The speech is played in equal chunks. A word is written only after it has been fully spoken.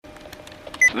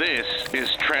This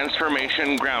is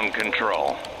Transformation Ground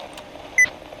Control,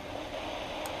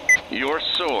 your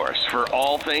source for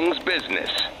all things business,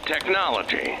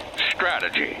 technology,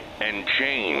 strategy, and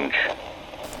change.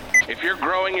 If you're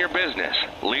growing your business,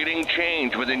 leading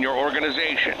change within your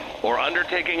organization, or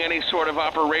undertaking any sort of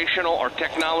operational or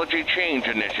technology change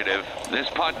initiative, this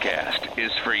podcast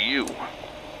is for you.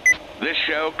 This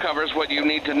show covers what you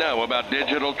need to know about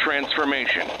digital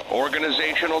transformation,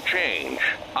 organizational change,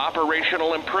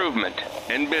 operational improvement,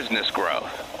 and business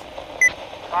growth.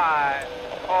 5,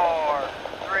 4,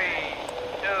 3,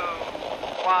 2,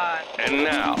 1. And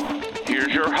now,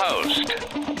 here's your host,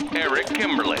 Eric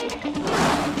Kimberling.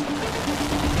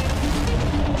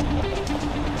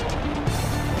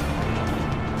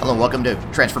 Hello, welcome to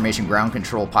Transformation Ground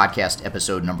Control Podcast,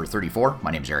 episode number 34. My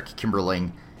name is Eric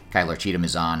Kimberling. Kyler Cheatham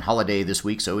is on holiday this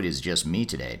week, so it is just me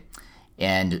today.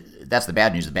 And that's the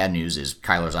bad news. The bad news is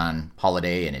Kyler's on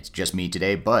holiday and it's just me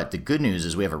today. But the good news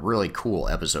is we have a really cool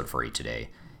episode for you today,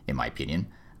 in my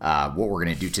opinion. What we're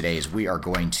going to do today is we are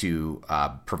going to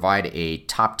provide a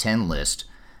top 10 list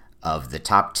of the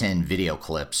top 10 video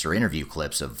clips or interview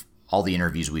clips of all the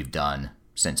interviews we've done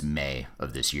since May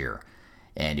of this year.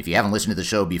 And if you haven't listened to the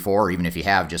show before, or even if you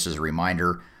have, just as a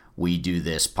reminder, we do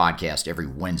this podcast every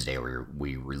Wednesday where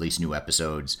we release new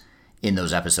episodes. In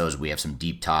those episodes, we have some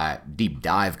deep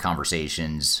dive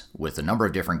conversations with a number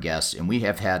of different guests, and we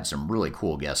have had some really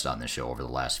cool guests on this show over the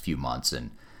last few months.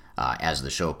 And as the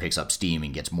show picks up steam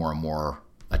and gets more and more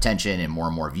attention and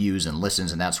more views and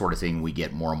listens and that sort of thing, we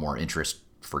get more and more interest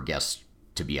for guests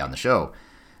to be on the show.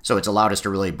 So it's allowed us to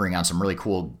really bring on some really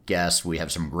cool guests. We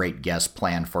have some great guests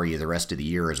planned for you the rest of the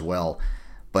year as well.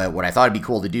 But what I thought it'd be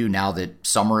cool to do now that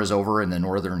summer is over in the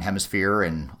Northern Hemisphere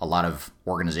and a lot of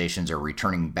organizations are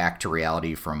returning back to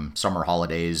reality from summer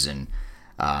holidays and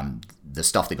the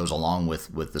stuff that goes along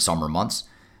with the summer months,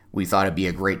 we thought it'd be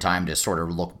a great time to sort of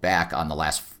look back on the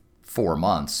last 4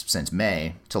 months since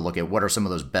May to look at what are some of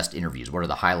those best interviews, what are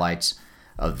the highlights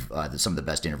of some of the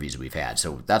best interviews we've had.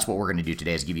 So that's what we're going to do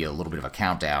today, is give you a little bit of a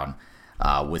countdown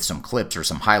with some clips or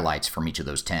some highlights from each of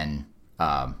those 10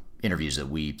 interviews that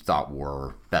we thought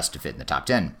were best to fit in the top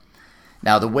 10.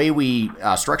 Now, the way we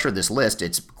structured this list,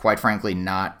 it's quite frankly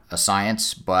not a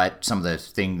science, but some of the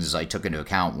things I took into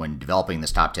account when developing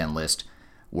this top 10 list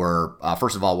were,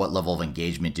 first of all, what level of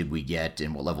engagement did we get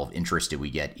and what level of interest did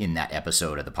we get in that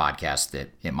episode of the podcast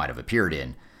that it might have appeared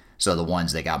in. So the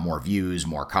ones that got more views,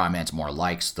 more comments, more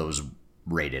likes, those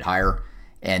rated higher.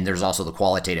 And there's also the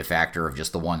qualitative factor of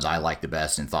just the ones I liked the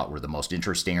best and thought were the most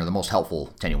interesting or the most helpful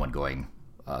to anyone going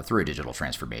through a digital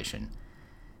transformation.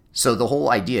 So the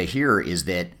whole idea here is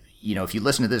that, you know, if you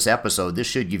listen to this episode, this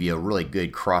should give you a really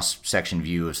good cross-section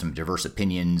view of some diverse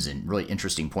opinions and really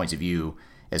interesting points of view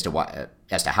as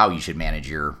to how you should manage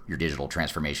your digital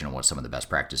transformation and what some of the best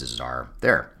practices are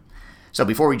there. So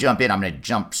before we jump in, I'm going to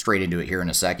jump straight into it here in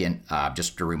a second.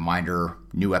 Just a reminder,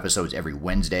 new episodes every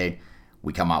Wednesday.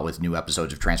 We come out with new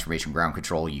episodes of Transformation Ground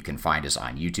Control. You can find us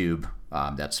on YouTube.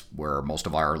 That's where most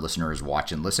of our listeners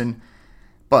watch and listen.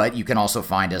 But you can also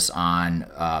find us on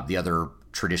the other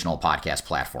traditional podcast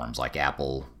platforms like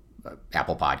Apple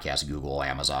Podcasts, Google,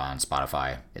 Amazon,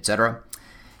 Spotify, etc.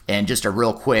 And just a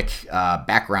real quick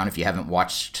background, if you haven't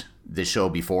watched this show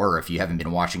before or if you haven't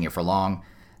been watching it for long,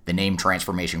 the name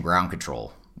Transformation Ground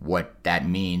Control, what that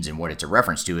means and what it's a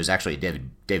reference to is actually a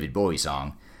David Bowie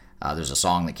song. There's a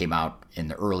song that came out in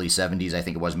the early 70s, I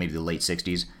think it was, maybe the late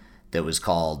 60s, that was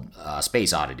called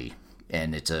Space Oddity.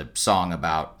 And it's a song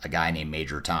about a guy named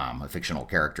Major Tom, a fictional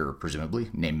character, presumably,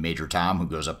 named Major Tom, who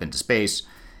goes up into space.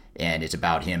 And it's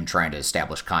about him trying to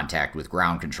establish contact with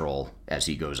ground control as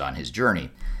he goes on his journey.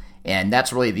 And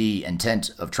that's really the intent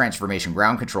of Transformation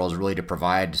Ground Control, is really to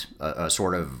provide a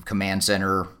sort of command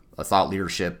center, a thought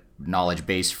leadership knowledge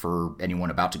base for anyone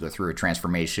about to go through a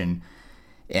transformation.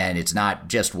 And it's not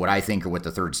just what I think or what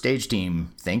the Third Stage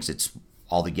team thinks, it's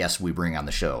all the guests we bring on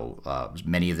the show.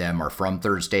 Many of them are from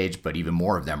Third Stage, but even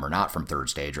more of them are not from Third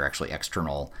Stage, are actually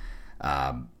external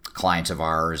clients of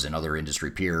ours and other industry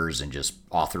peers and just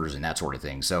authors and that sort of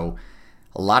thing. So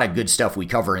a lot of good stuff we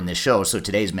cover in this show. So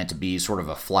today's meant to be sort of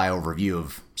a flyover view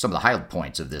of some of the high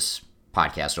points of this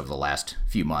podcast over the last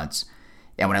few months.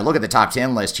 And when I look at the top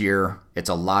 10 list here, it's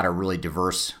a lot of really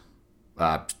diverse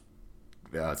thought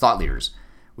leaders.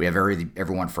 We have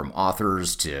everyone from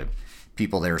authors to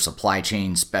people that are supply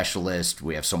chain specialists.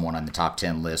 We have someone on the top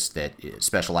 10 list that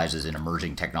specializes in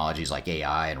emerging technologies like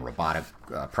AI and robotic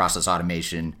process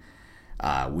automation.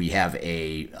 We have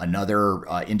another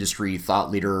industry thought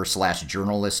leader /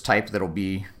 journalist type that'll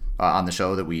be on the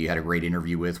show that we had a great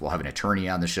interview with. We'll have an attorney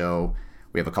on the show.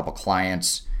 We have a couple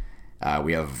clients.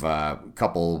 We have a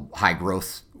couple high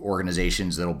growth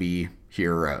organizations that'll be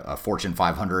here, a Fortune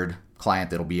 500 client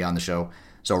that'll be on the show.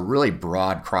 So a really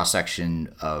broad cross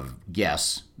section of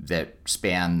guests that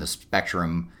span the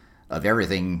spectrum of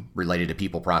everything related to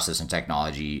people, process, and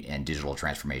technology and digital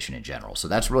transformation in general. So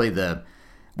that's really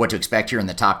what to expect here in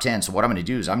the top 10. So what I'm going to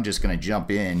do is I'm just going to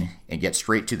jump in and get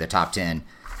straight to the top 10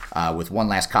 with one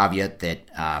last caveat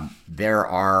that there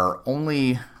are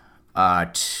only, I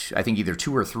think, either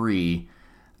 2 or 3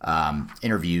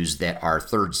 interviews that are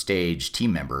third stage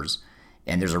team members.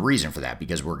 And there's a reason for that,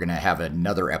 because we're going to have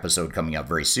another episode coming up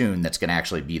very soon that's going to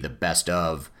actually be the best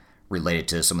of related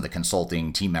to some of the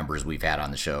consulting team members we've had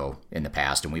on the show in the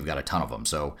past, and we've got a ton of them.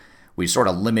 So we've sort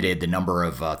of limited the number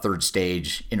of third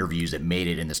stage interviews that made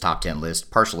it in this top 10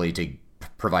 list, partially to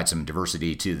provide some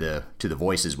diversity to the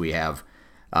voices we have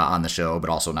on the show, but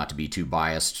also not to be too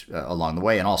biased along the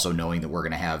way, and also knowing that we're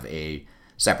going to have a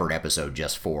separate episode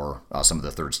just for some of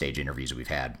the third stage interviews that we've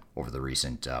had over the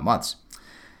recent months.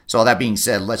 So all that being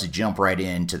said, let's jump right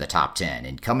into the top 10.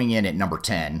 And coming in at number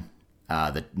 10,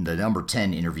 the number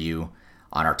 10 interview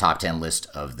on our top 10 list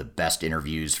of the best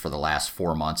interviews for the last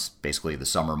 4 months, basically the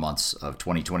summer months of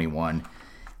 2021,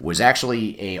 was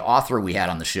actually a author we had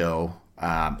on the show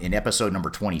in episode number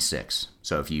 26.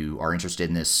 So if you are interested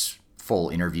in this full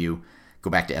interview, go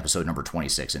back to episode number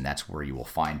 26, and that's where you will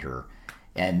find her.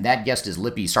 And that guest is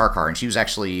Lippy Sarkar, and she was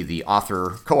actually the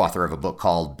co-author of a book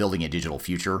called Building a Digital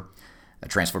Future, a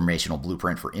transformational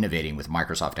blueprint for innovating with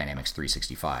Microsoft Dynamics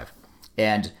 365.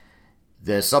 And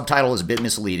the subtitle is a bit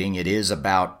misleading. It is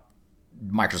about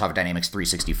Microsoft Dynamics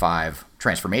 365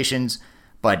 transformations,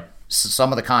 but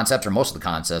some of the concepts, or most of the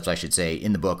concepts, I should say,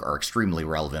 in the book are extremely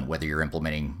relevant, whether you're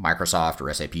implementing Microsoft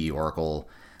or SAP, Oracle,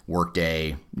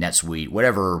 Workday, NetSuite,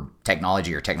 whatever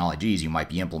technology or technologies you might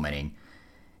be implementing.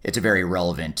 It's a very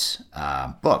relevant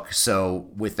book. So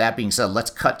with that being said,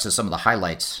 let's cut to some of the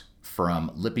highlights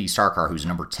from Lippy Sarkar, who's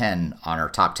number 10 on our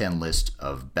top 10 list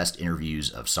of best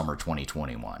interviews of summer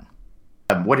 2021.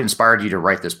 What inspired you to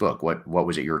write this book? What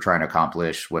was it you were trying to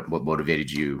accomplish? What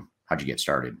motivated you? How'd you get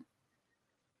started?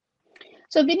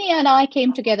 So Vinny and I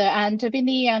came together, and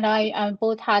Vinny and I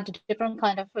both had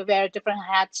wear different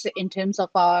hats in terms of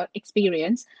our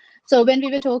experience. So when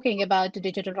we were talking about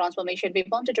digital transformation, we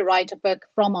wanted to write a book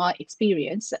from our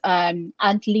experience and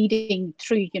leading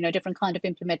through, different kind of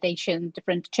implementation,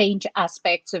 different change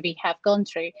aspects that we have gone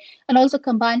through, and also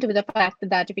combined with the fact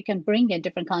that we can bring in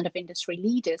different kind of industry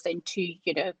leaders into,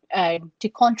 to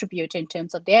contribute in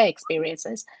terms of their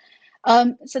experiences.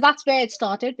 So that's where it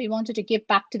started. We wanted to give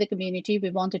back to the community. We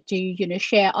wanted to,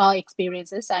 share our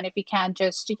experiences. And if we can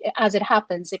just, as it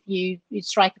happens, if you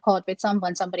strike a chord with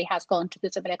someone, somebody has gone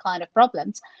through similar kind of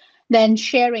problems, then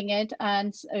sharing it,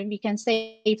 and we can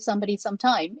save somebody some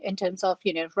time in terms of,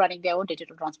 running their own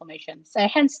digital transformation. So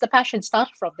hence the passion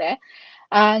started from there.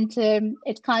 And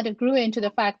it kind of grew into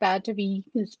the fact that we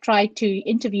tried to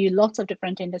interview lots of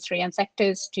different industry and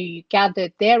sectors to gather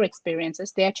their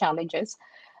experiences, their challenges,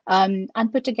 and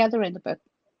put together in the book.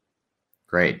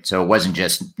 Great. So it wasn't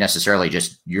just necessarily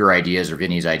just your ideas or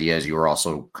Vinny's ideas. You were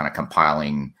also kind of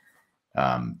compiling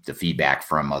the feedback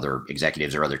from other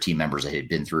executives or other team members that had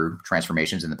been through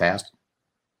transformations in the past.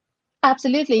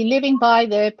 Absolutely. Living by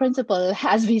the principle,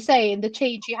 as we say, in the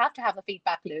change, you have to have a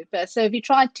feedback loop. So we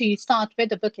tried to start with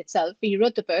the book itself. We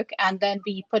wrote the book, and then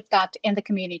we put that in the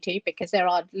community, because there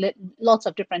are lots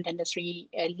of different industry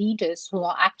leaders who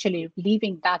are actually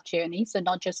leaving that journey. So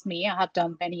not just me, I have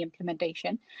done many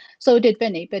implementation. So did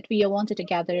Vinny, but we wanted to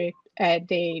gather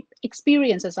the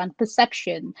experiences and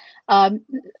perception.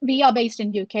 We are based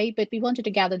in UK, but we wanted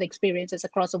to gather the experiences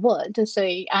across the world. So,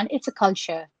 and it's a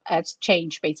culture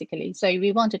change, basically. So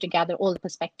we wanted to gather all the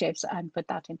perspectives and put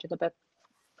that into the book.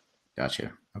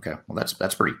 Gotcha. Okay. Well,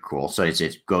 that's pretty cool. So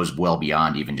it goes well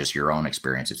beyond even just your own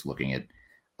experience. It's looking at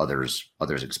others'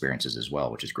 experiences as well,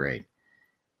 which is great.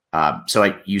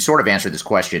 So you sort of answered this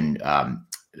question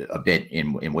a bit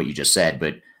in what you just said,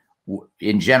 but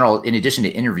in general, in addition to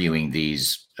interviewing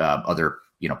these other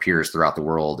peers throughout the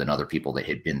world and other people that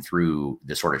had been through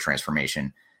this sort of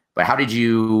transformation, but how did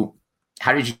you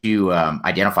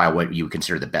identify what you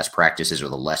consider the best practices or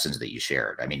the lessons that you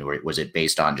shared? I mean, was it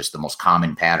based on just the most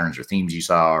common patterns or themes you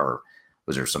saw, or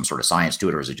was there some sort of science to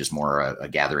it, or is it just more a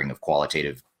gathering of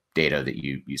qualitative data that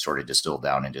you sort of distilled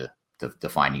down into the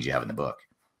findings you have in the book?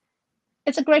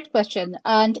 It's a great question.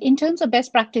 And in terms of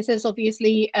best practices,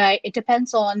 obviously, it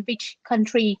depends on which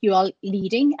country you are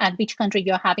leading and which country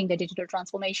you're having the digital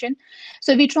transformation.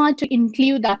 So we try to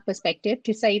include that perspective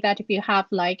to say that if you have,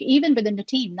 like, even within the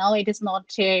team, now it is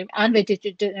not, and with,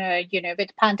 with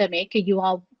pandemic, you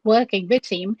are working with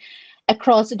team.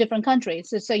 across the different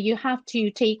countries. So you have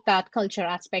to take that culture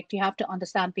aspect, you have to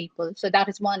understand people. So that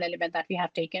is one element that we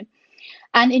have taken.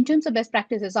 And in terms of best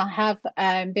practices, I have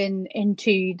been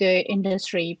into the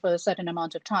industry for a certain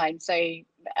amount of time. So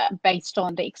based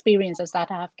on the experiences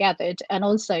that I have gathered, and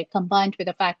also combined with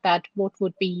the fact that what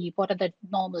are the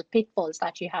normal pitfalls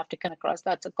that you have to come across?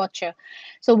 That's a gotcha.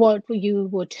 So what you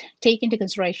would take into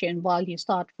consideration while you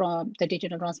start from the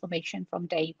digital transformation from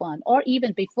day one, or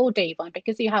even before day one,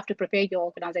 because you have to prepare your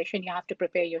organization, you have to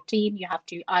prepare your team, you have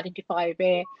to identify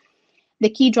where the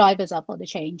key drivers are for the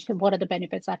change and what are the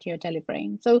benefits that you're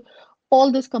delivering. So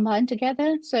all this combined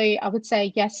together. So I would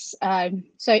say yes.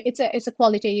 So it's a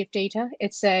qualitative data.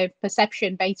 It's a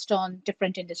perception based on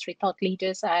different industry thought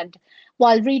leaders. And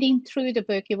while reading through the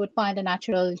book, you would find the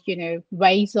natural,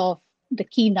 ways of the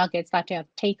key nuggets that are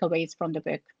takeaways from the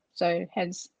book. So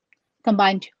hence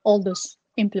combined all those,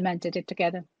 implemented it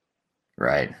together.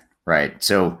 Right.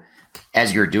 So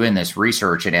as you're doing this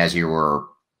research and as you were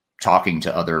talking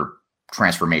to other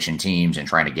transformation teams and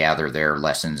trying to gather their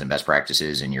lessons and best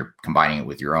practices, and you're combining it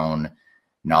with your own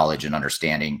knowledge and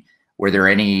understanding, were there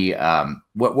any,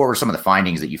 what were some of the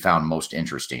findings that you found most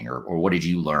interesting, or what did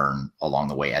you learn along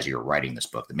the way as you were writing this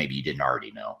book that maybe you didn't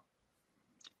already know?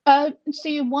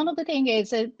 So one of the things is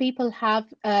that people have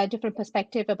a different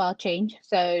perspective about change.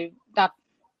 So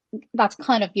that's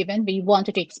kind of given. We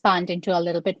wanted to expand into a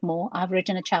little bit more. I've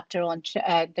written a chapter on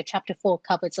the chapter 4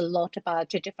 covers a lot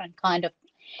about a different kind of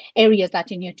areas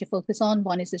that you need to focus on.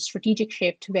 One is the strategic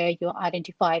shift, where you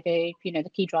identify the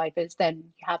key drivers. Then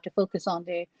you have to focus on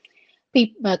the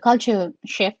culture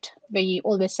shift, where you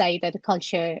always say that the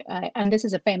culture, and this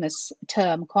is a famous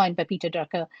term coined by Peter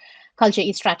Drucker, culture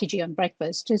is strategy on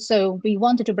breakfast. So we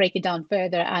wanted to break it down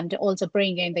further and also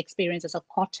bring in the experiences of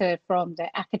Kotter from the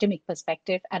academic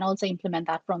perspective, and also implement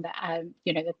that from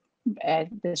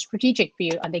the strategic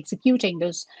view and executing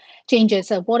those changes.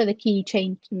 So what are the key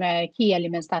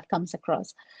elements that comes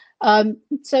across?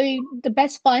 So the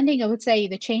best finding, I would say,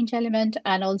 the change element,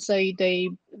 and also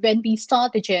when we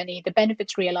start the journey, the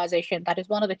benefits realization, that is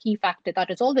one of the key factors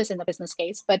that is always in the business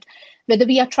case. But whether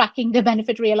we are tracking the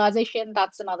benefit realization,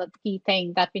 that's another key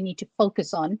thing that we need to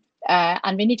focus on,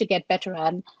 and we need to get better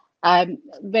on.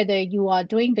 Whether you are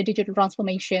doing the digital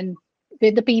transformation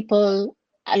with the people,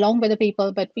 along with the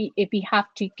people, but we have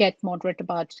to get moderate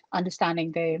about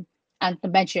understanding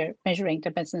measuring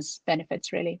the business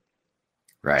benefits, really.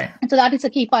 Right. And so that is a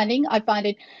key finding. I find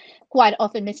it quite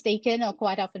often mistaken, or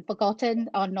quite often forgotten,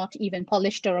 or not even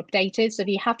polished or updated. So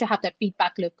we have to have that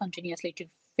feedback loop continuously to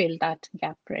fill that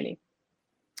gap, really.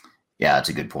 Yeah, that's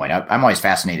a good point. I'm always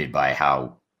fascinated by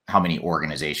how many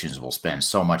organizations will spend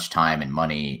so much time and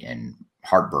money and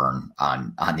heartburn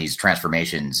on these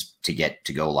transformations to get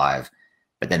to go live,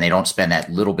 but then they don't spend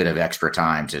that little bit of extra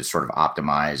time to sort of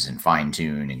optimize and fine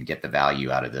tune and get the value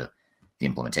out of the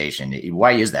implementation.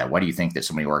 Why is that? Why do you think that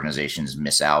so many organizations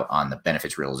miss out on the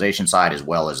benefits realization side, as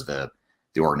well as the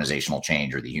organizational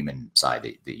change or the human side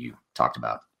that you talked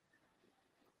about?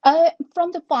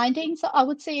 From the findings, I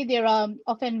would say there are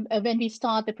often, when we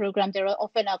start the program, there are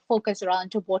often a focus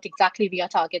around to what exactly we are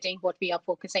targeting, what we are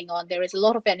focusing on. There is a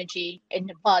lot of energy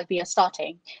while we are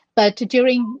starting, but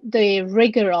during the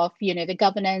rigor of the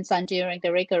governance, and during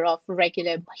the rigor of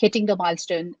regular hitting the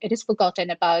milestone, it is forgotten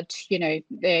about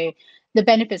the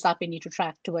benefits that we need to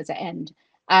track towards the end,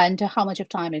 and how much of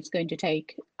time it's going to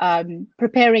take,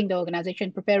 preparing the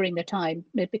organization, preparing the time,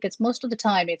 because most of the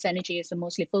time its energy is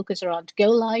mostly focused around go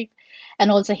live,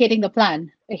 and also hitting the plan,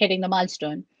 hitting the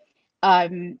milestone.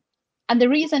 And the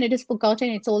reason it is forgotten,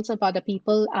 it's also about the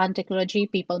people and technology.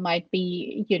 People might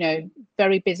be,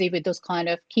 very busy with those kind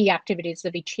of key activities,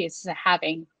 which is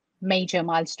having major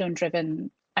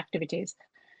milestone-driven activities.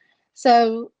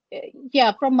 So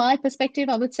yeah, from my perspective,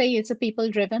 I would say it's a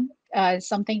people-driven,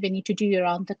 something we need to do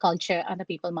around the culture and the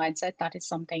people mindset. That is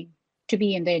something to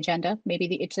be in the agenda. Maybe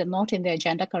it's not in the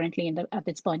agenda currently at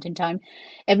this point in time.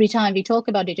 Every time we talk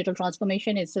about digital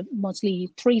transformation, it's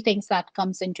mostly 3 things that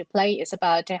comes into play. It's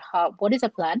about what is a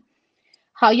plan,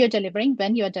 how you're delivering,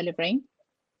 when you're delivering,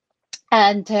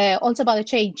 and also about the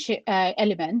change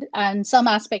element. And some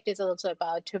aspect is also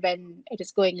about when it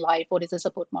is going live, what is the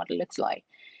support model looks like.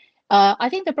 I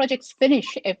think the projects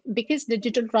finish because the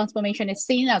digital transformation is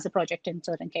seen as a project in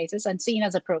certain cases and seen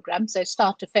as a program, so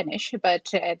start to finish. But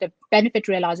the benefit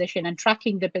realization and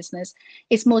tracking the business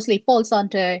is mostly falls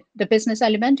under the business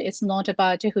element. It's not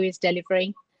about who is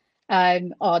delivering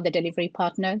or the delivery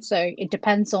partner. So it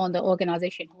depends on the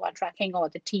organization who are tracking, or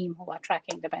the team who are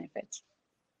tracking the benefits.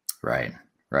 Right.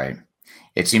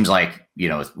 It seems like,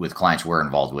 with clients we're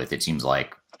involved with, it seems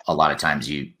like a lot of times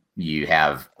you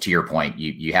have, to your point,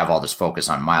 you have all this focus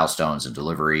on milestones and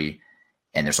delivery,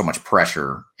 and there's so much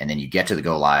pressure, and then you get to the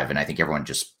go live, and I think everyone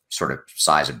just sort of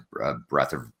sighs a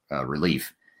breath of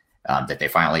relief that they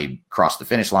finally crossed the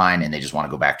finish line, and they just want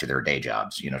to go back to their day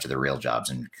jobs, to their real jobs,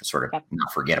 and sort of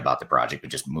not forget about the project,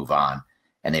 but just move on.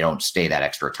 And they don't stay that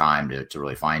extra time to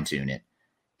really fine tune it.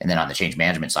 And then on the change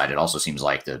management side, it also seems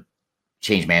like the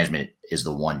change management is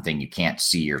the one thing you can't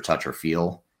see or touch or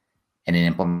feel in an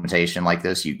implementation like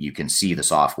this. You can see the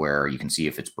software, you can see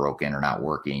if it's broken or not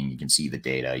working, you can see the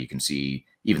data, you can see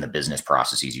even the business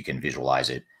processes, you can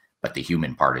visualize it. But the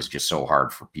human part is just so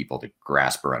hard for people to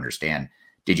grasp or understand.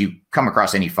 Did you come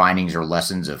across any findings or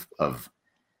lessons of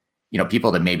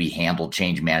people that maybe handled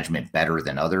change management better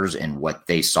than others, and what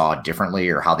they saw differently,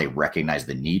 or how they recognized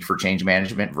the need for change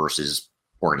management versus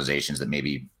organizations that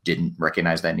maybe didn't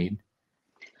recognize that need?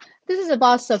 This is a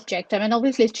vast subject. I mean,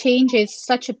 obviously, change is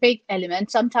such a big element.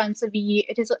 Sometimes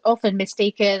it is often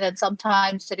mistaken, and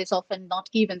sometimes it is often not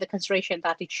given the consideration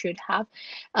that it should have.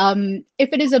 If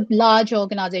it is a large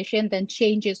organization, then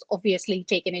change is obviously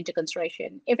taken into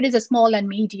consideration. If it is a small and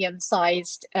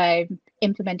medium-sized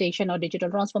implementation or digital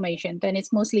transformation, then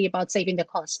it's mostly about saving the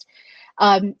cost.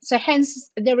 So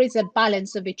hence, there is a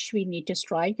balance of which we need to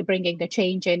strike, bringing the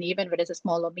change in, even if it is a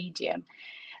small or medium.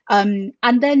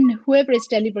 And then whoever is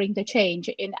delivering the change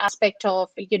in aspect of,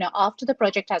 after the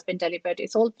project has been delivered,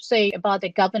 it's also about the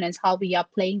governance, how we are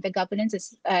playing the governance.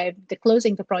 Is the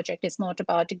closing the project is not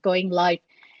about going live,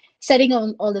 setting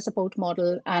on all the support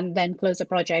model, and then close the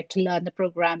project, learn the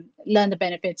program, learn the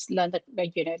benefits, learn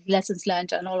the lessons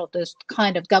learned, and all of those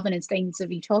kind of governance things that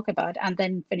we talk about, and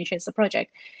then finishes the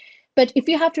project. But if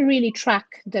you have to really track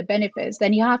the benefits,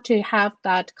 then you have to have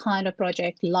that kind of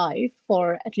project live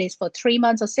for at least for 3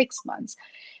 months or 6 months.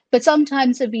 But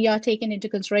sometimes we are taken into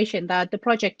consideration that the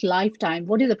project lifetime,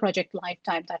 what is the project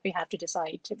lifetime that we have to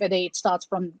decide, whether it starts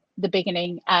from the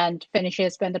beginning and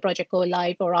finishes when the project go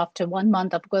live, or after 1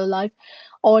 month of go live,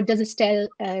 or does it still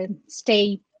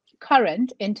stay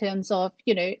current in terms of,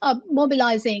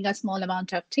 mobilizing a small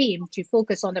amount of team to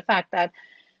focus on the fact that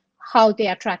how they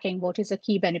are tracking what is the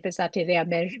key benefits that they are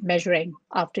measuring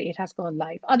after it has gone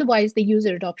live. Otherwise, the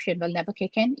user adoption will never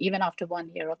kick in, even after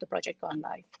 1 year of the project gone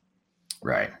live.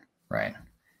 Right.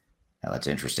 Now, that's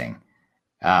interesting.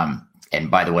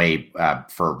 And by the way,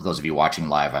 for those of you watching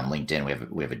live on LinkedIn,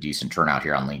 we have a decent turnout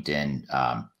here on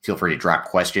LinkedIn. Feel free to drop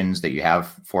questions that you have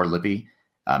for Lippy.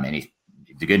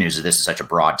 The good news is this is such a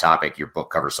broad topic. Your book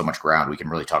covers so much ground. We can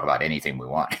really talk about anything we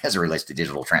want as it relates to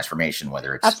digital transformation,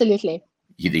 whether it's absolutely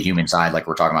the human side, like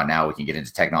we're talking about now. We can get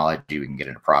into technology, we can get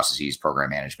into processes,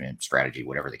 program management, strategy,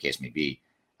 whatever the case may be.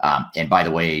 And by the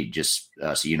way, just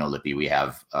so you know, Lippy, we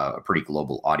have a pretty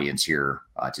global audience here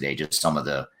today. Just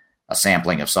a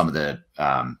sampling of some of the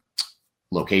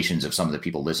locations of some of the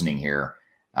people listening here.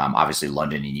 Obviously,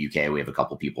 London and UK, we have a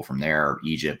couple people from there,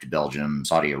 Egypt, Belgium,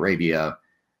 Saudi Arabia.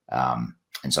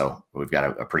 And so we've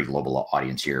got a pretty global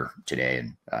audience here today.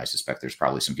 And I suspect there's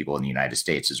probably some people in the United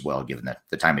States as well, given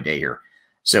the time of day here.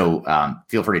 So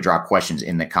feel free to drop questions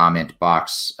in the comment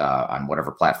box on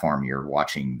whatever platform you're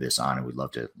watching this on, and we'd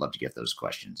love to get those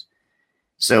questions.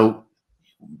 So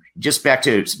just back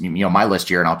to my list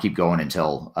here, and I'll keep going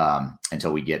until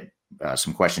we get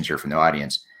some questions here from the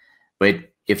audience.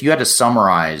 But if you had to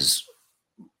summarize,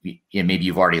 maybe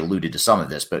you've already alluded to some of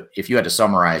this, but if you had to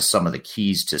summarize some of the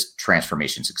keys to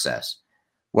transformation success,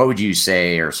 what would you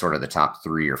say are sort of the top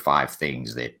 3 or 5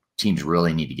 things that teams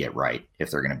really need to get right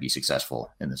if they're going to be successful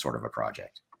in this sort of a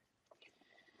project?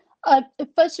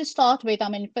 First, to start with,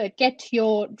 get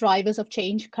your drivers of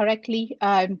change correctly,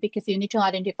 because you need to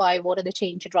identify what are the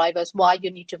change drivers, why you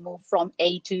need to move from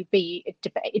A to B.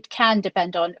 It can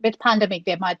depend on, with pandemic,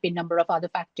 there might be a number of other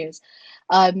factors.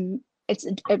 It's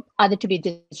either to be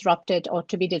disrupted or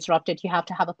to be disrupted, you have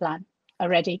to have a plan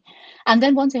already. And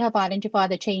then once you have identified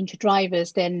the change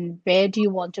drivers, then where do you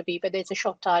want to be, whether it's a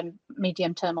short term,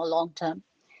 medium term, or long term.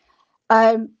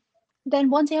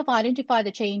 Then once you have identified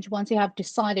the change, once you have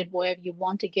decided where you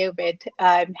want to go with,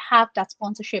 have that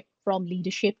sponsorship from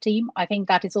leadership team. I think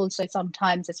that is also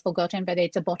sometimes it's forgotten, whether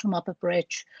it's a bottom up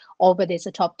approach or whether it's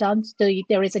a top down. So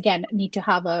there is, again, need to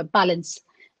have a balance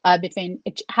between,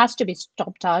 it has to be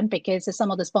top down because some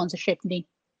of the sponsorship need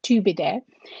to be there,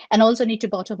 and also need to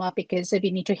bottom up because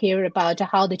we need to hear about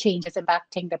how the change is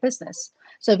impacting the business.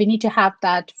 So we need to have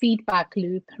that feedback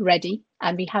loop ready,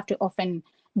 and we have to often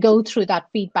go through that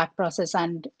feedback process.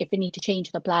 And if we need to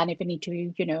change the plan, if we need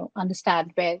to,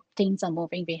 understand where things are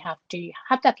moving, we have to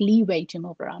have that leeway to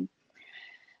move around.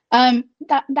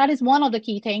 That is one of the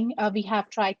key things. We have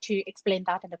tried to explain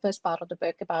that in the first part of the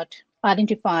book about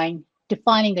identifying,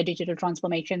 defining the digital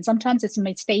transformation. Sometimes it's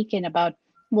mistaken about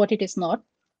what it is not.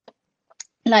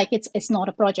 Like it's not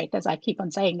a project, as I keep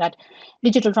on saying, that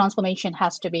digital transformation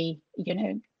has to be,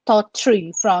 thought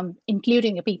through from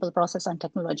including the people, process, and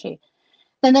technology.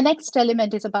 Then the next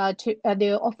element is about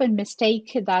the often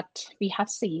mistake that we have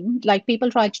seen, like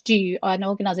people try to do, or an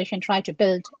organization try to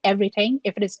build everything.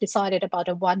 If it is decided about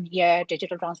a 1-year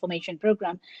digital transformation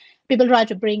program, people try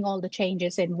to bring all the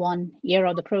changes in 1 year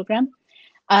of the program.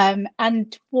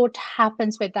 And what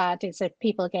happens with that is that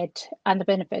people get, and the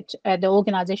benefit, the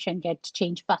organization gets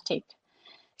change fatigued.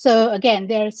 So again,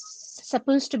 there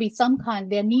need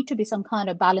to be some kind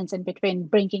of balance in between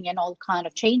bringing in all kind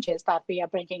of changes that we are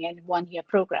bringing in 1-year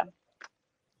program.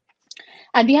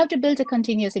 And we have to build a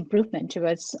continuous improvement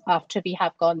towards after we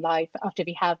have gone live, after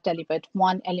we have delivered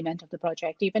one element of the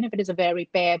project, even if it is a very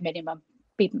bare minimum.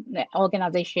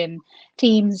 Organization,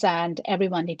 teams, and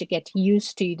everyone need to get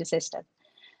used to the system.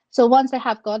 So once they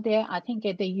have got there, I think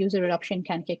the user adoption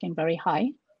can kick in very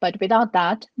high. But without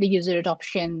that, the user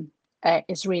adoption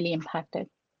is really impacted.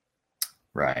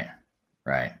 Right.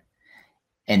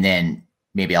 And then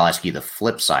maybe I'll ask you the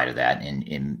flip side of that,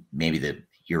 and maybe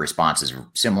your response is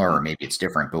similar or maybe it's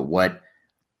different, but what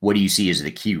do you see as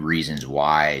the key reasons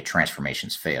why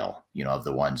transformations fail? Of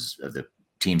the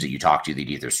teams that you talk to that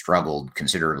either struggled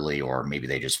considerably or maybe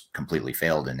they just completely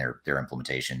failed in their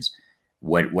implementations.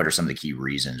 What are some of the key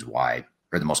reasons why,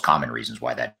 or the most common reasons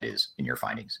why that is in your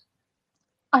findings?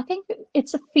 I think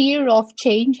it's a fear of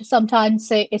change. Sometimes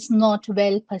it's not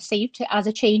well perceived as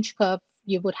a change curve.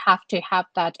 You would have to have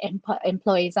that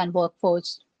employees and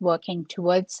workforce working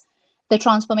towards the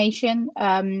transformation.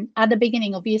 At the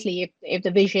beginning, obviously, if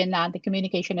the vision and the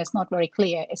communication is not very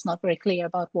clear, it's not very clear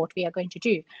about what we are going to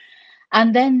do.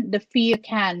 And then the fear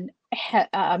can,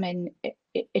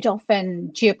 it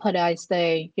often jeopardizes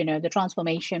the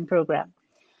transformation program.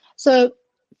 So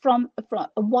from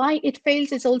why it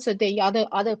fails is also the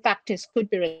other factors could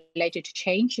be related to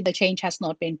change. The change has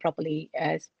not been properly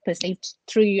perceived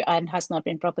through and has not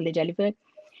been properly delivered.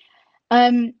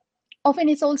 Often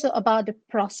it's also about the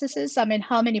processes.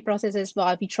 How many processes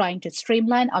are we trying to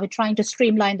streamline? Are we trying to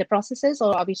streamline the processes,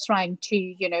 or are we trying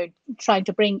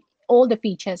to bring all the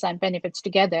features and benefits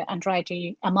together and try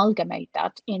to amalgamate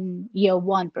that in year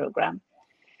 1 program?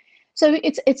 So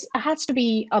it has to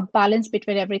be a balance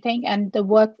between everything, and the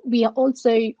work we are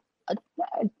also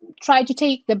try to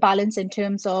take the balance in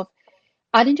terms of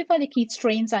identify the key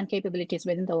strengths and capabilities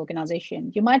within the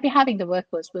organization. You might be having the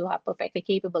workforce who are perfectly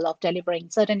capable of delivering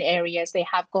certain areas. They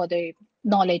have got the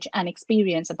knowledge and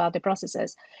experience about the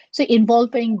processes. So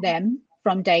involving them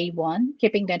from day one,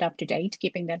 keeping that up to date,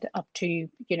 keeping that up to,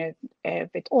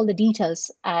 with all the details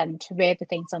and where the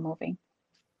things are moving.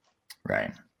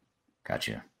 Right.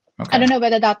 Gotcha. Okay. I don't know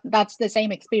whether that's the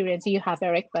same experience you have,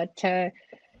 Eric, but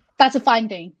that's a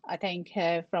finding, I think,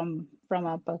 from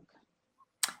our book.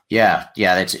 Yeah,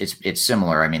 it's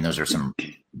similar. Those are some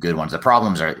good ones. The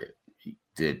problem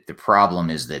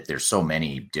is that there's so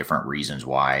many different reasons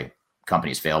why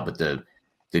companies fail, but the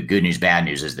good news, bad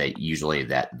news is that usually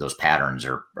those patterns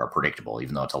are predictable,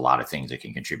 even though it's a lot of things that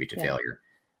can contribute to failure.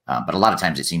 But a lot of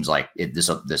times it seems like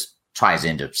this ties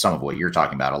into some of what you're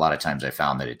talking about. A lot of times I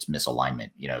found that it's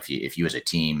misalignment. If you as a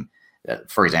team,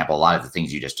 for example, a lot of the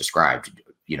things you just described,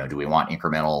 do we want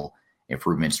incremental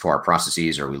improvements to our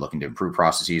processes? Are we looking to improve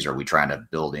processes? Are we trying to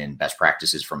build in best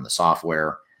practices from the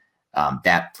software?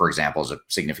 That, for example, is a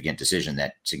significant decision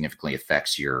that significantly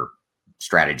affects your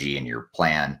strategy and your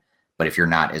plan. But if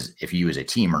you as a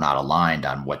team are not aligned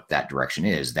on what that direction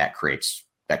is, that creates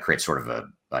sort of a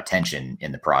tension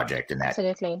in the project, and that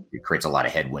Absolutely. It creates a lot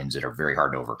of headwinds that are very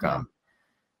hard to overcome. Yeah.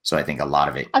 So I think a lot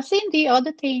of it. I've seen the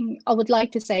other thing I would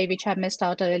like to say, which I missed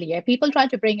out earlier. People try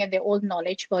to bring in their old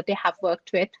knowledge, what they have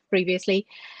worked with previously.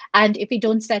 And if we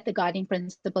don't set the guiding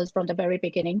principles from the very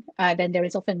beginning, then there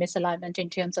is often misalignment in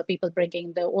terms of people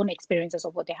bringing their own experiences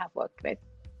of what they have worked with.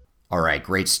 All right,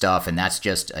 great stuff. And that's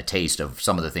just a taste of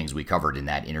some of the things we covered in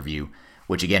that interview,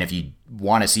 which again, if you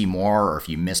want to see more or if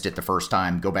you missed it the first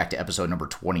time, go back to episode number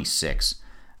 26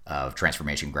 of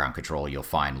Transformation Ground Control. You'll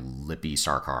find Lippy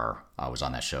Sarkar was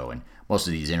on that show. And most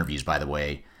of these interviews, by the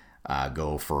way,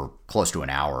 go for close to an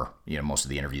hour. Most of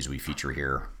the interviews we feature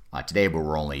here today, but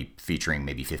we're only featuring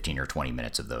maybe 15 or 20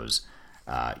 minutes of those,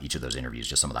 each of those interviews,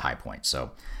 just some of the high points.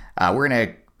 So we're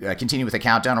going to continue with the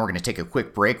countdown. We're going to take a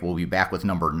quick break. We'll be back with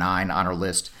number 9 on our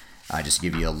list. Just to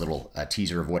give you a little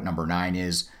teaser of what number 9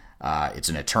 is. It's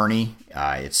an attorney.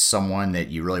 It's someone that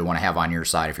you really want to have on your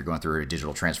side if you're going through a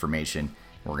digital transformation.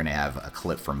 We're going to have a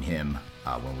clip from him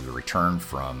when we return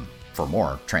for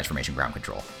more Transformation Ground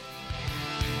Control.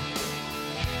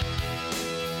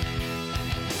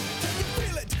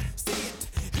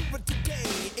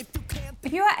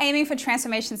 If you are aiming for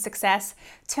transformation success,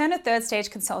 turn to Third Stage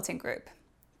Consulting Group.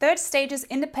 Third Stage's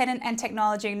independent and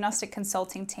technology-agnostic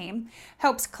consulting team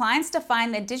helps clients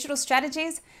define their digital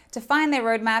strategies, define their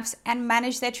roadmaps, and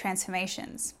manage their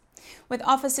transformations. With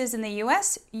offices in the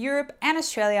US, Europe, and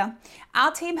Australia,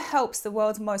 our team helps the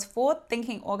world's most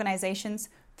forward-thinking organizations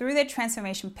through their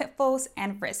transformation pitfalls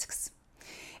and risks.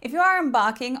 If you are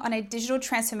embarking on a digital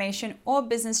transformation or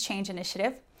business change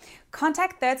initiative,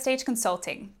 contact Third Stage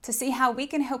Consulting to see how we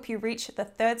can help you reach the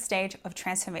third stage of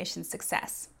transformation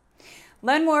success.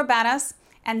 Learn more about us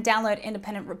and download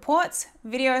independent reports,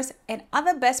 videos, and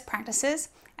other best practices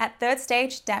at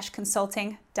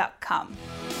thirdstage-consulting.com.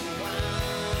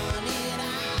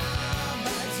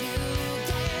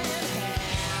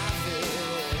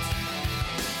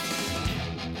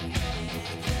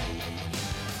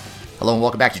 Hello and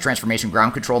welcome back to Transformation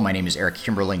Ground Control. My name is Eric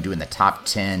Kimberling, doing the top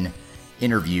 10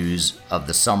 interviews of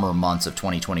the summer months of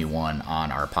 2021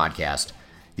 on our podcast.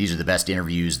 These are the best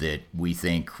interviews that we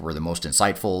think were the most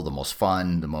insightful, the most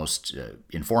fun, the most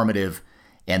informative,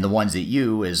 and the ones that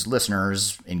you as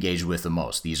listeners engaged with the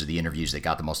most. These are the interviews that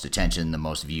got the most attention, the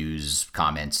most views,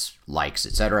 comments, likes,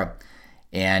 etc.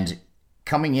 And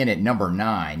coming in at number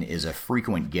 9 is a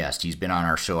frequent guest. He's been on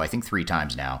our show, I think, 3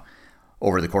 times now,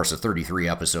 over the course of 33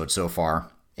 episodes so far.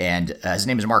 And his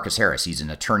name is Marcus Harris. He's an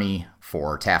attorney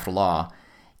for Taft Law,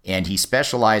 and he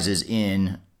specializes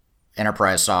in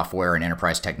enterprise software and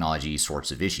enterprise technology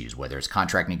sorts of issues, whether it's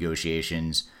contract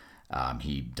negotiations.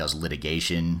 He does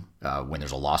litigation when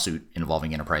there's a lawsuit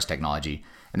involving enterprise technology.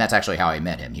 And that's actually how I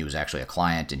met him. He was actually a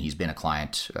client, and he's been a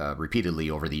client repeatedly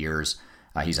over the years.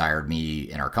 He's hired me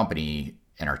and our company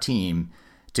and our team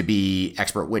to be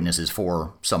expert witnesses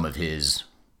for some of his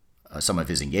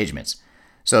engagements.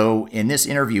 So in this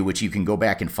interview, which you can go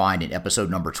back and find in episode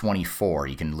number 24,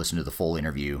 you can listen to the full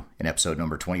interview in episode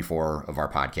number 24 of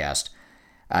our podcast.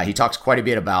 He talks quite a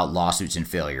bit about lawsuits and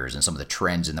failures and some of the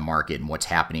trends in the market and what's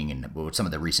happening and what some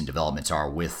of the recent developments are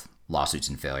with lawsuits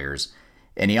and failures.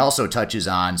 And he also touches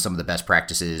on some of the best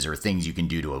practices or things you can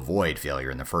do to avoid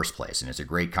failure in the first place. And it's a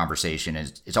great conversation.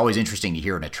 And it's always interesting to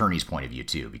hear an attorney's point of view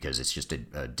too, because it's just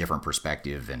a different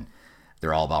perspective, and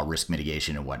they're all about risk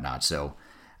mitigation and whatnot. So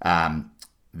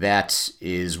that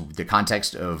is the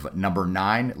context of number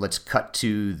 9. Let's cut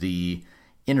to the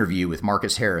interview with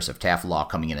Marcus Harris of Taft Law,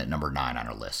 coming in at number 9 on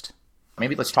our list.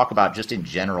 Maybe let's talk about just in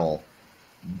general.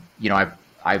 You know,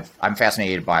 I'm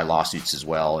fascinated by lawsuits as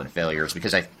well and failures,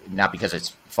 because not because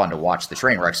it's fun to watch the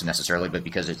train wrecks necessarily, but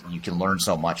because you can learn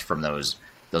so much from those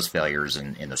failures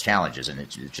and those challenges, and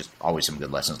it's just always some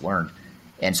good lessons learned.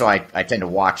 And so I tend to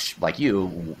watch, like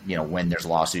you know, when there's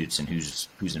lawsuits and who's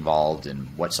involved and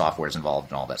what software is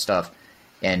involved and all that stuff.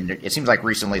 And it seems like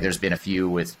recently there's been a few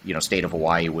with, you know, State of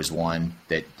Hawaii was one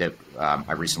that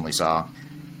I recently saw.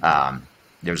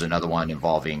 There's another one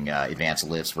involving Advanced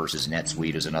Lifts versus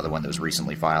NetSuite is another one that was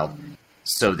recently filed.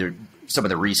 So some of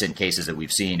the recent cases that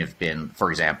we've seen have been,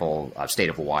 for example, State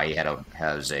of Hawaii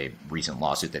has a recent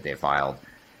lawsuit that they filed.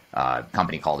 A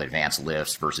company called Advanced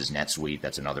Lifts versus NetSuite.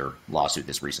 That's another lawsuit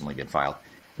that's recently been filed.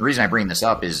 The reason I bring this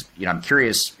up is, you know, I'm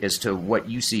curious as to what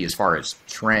you see as far as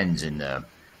trends in the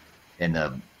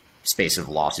space of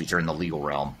lawsuits or in the legal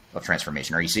realm of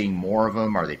transformation. Are you seeing more of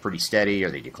them? Are they pretty steady?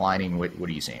 Are they declining? What are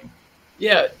you seeing?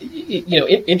 Yeah, you know,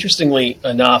 interestingly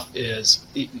enough, is,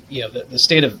 you know, the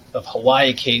State of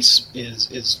Hawaii case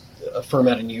is a firm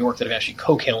out of New York that I've actually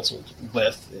co-counseled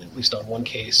with, at least on one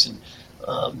case, and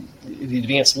the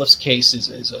Advanced Lifts case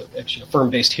is actually a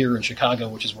firm based here in Chicago,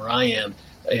 which is where I am,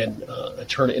 and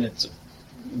it's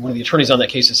one of the attorneys on that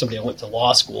case is somebody I went to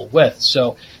law school with.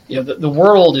 So, you know, the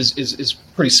world is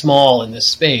pretty small in this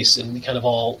space, and we kind of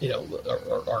all, you know,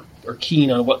 are keen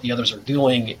on what the others are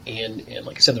doing. And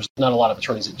like I said, there's not a lot of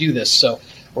attorneys that do this, so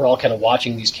we're all kind of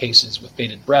watching these cases with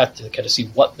bated breath to kind of see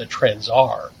what the trends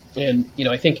are. And, you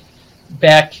know, I think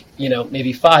back, you know,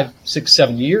 maybe 5, 6,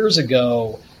 7 years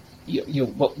ago, you know,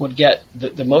 what would get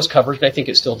the most coverage, and I think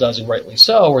it still does, and rightly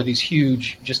so, are these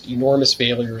huge, just enormous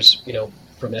failures, you know,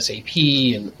 from SAP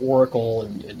and Oracle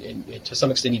and to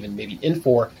some extent even maybe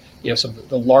Infor, you know, some of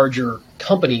the larger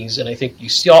companies. And I think you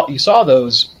saw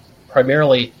those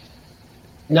primarily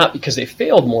not because they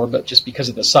failed more, but just because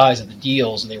of the size of the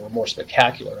deals, and they were more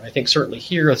spectacular. And I think certainly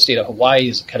here, the State of Hawaii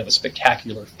is kind of a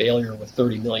spectacular failure with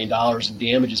 $30 million in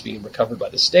damages being recovered by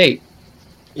the state.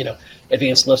 You know,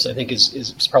 Advanced Lifts, I think,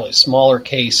 is probably a smaller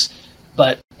case.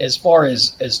 But as far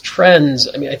as trends,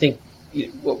 I mean, I think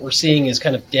what we're seeing is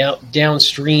kind of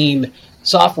downstream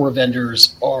software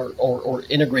vendors or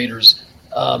integrators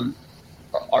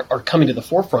are coming to the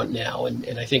forefront now.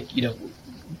 And I think, you know,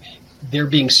 they're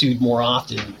being sued more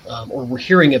often, or we're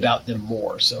hearing about them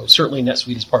more. So certainly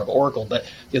NetSuite is part of Oracle, but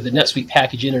the NetSuite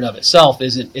package in and of itself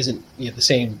isn't the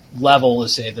same level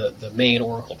as, say, the main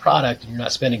Oracle product, and you're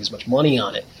not spending as much money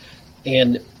on it.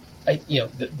 And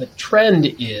the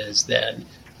trend is then,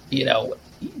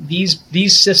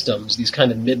 these systems, these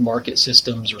kind of mid-market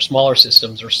systems or smaller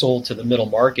systems, are sold to the middle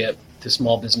market, to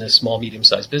small business, small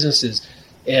medium-sized businesses,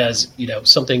 as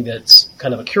something that's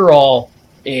kind of a cure-all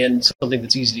and something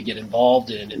that's easy to get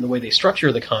involved in. And the way they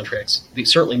structure the contracts, they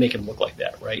certainly make them look like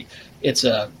that, right? It's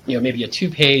maybe a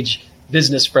 2-page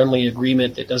business-friendly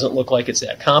agreement that doesn't look like it's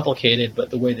that complicated, but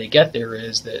the way they get there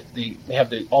is that they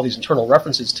have all these internal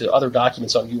references to other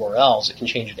documents on URLs that can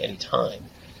change at any time.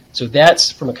 So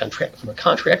that's from a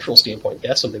contractual standpoint,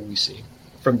 that's something we see.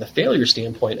 From the failure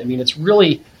standpoint, I mean, it's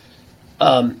really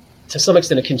to some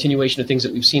extent a continuation of things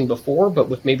that we've seen before, but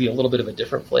with maybe a little bit of a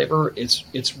different flavor.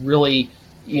 It's really,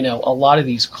 a lot of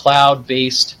these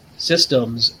cloud-based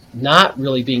systems not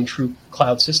really being true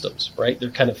cloud systems, right? They're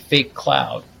kind of fake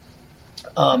cloud.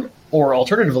 Or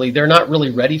alternatively, they're not really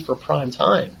ready for prime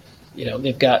time.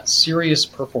 They've got serious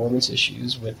performance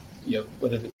issues with,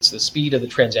 whether it's the speed of the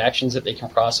transactions that they can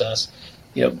process.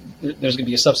 There's going to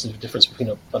be a substantive difference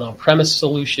between an on-premise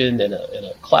solution and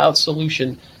a cloud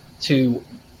solution, to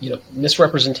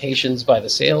misrepresentations by the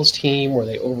sales team where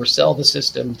they oversell the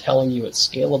system, telling you it's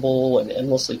scalable and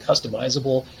endlessly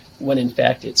customizable when in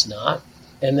fact it's not.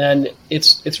 And then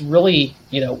it's really,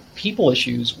 people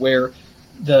issues where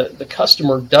the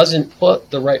customer doesn't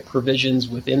put the right provisions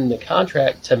within the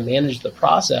contract to manage the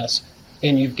process,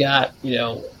 and you've got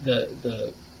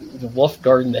the wolf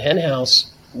guarding the hen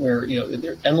house, where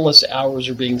endless hours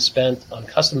are being spent on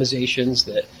customizations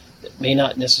that may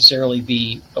not necessarily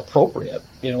be appropriate.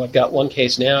 I've got one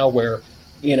case now where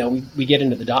we get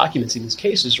into the documents in these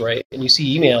cases, right, and you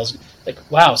see emails like,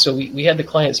 wow, so we had the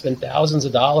client spend thousands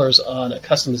of dollars on a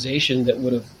customization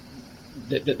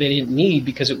that they didn't need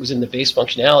because it was in the base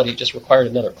functionality. It just required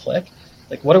another click.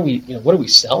 Like, what are we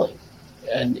selling?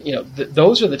 And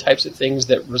those are the types of things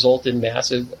that result in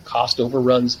massive cost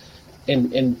overruns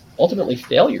and ultimately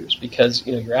failures, because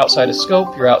you're outside of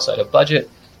scope, you're outside of budget,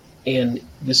 and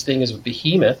this thing is a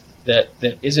behemoth that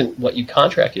isn't what you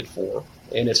contracted for,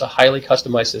 and it's a highly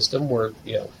customized system where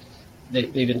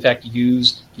they've in fact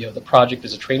used the project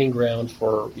as a training ground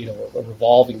for a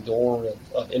revolving door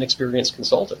of inexperienced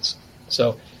consultants.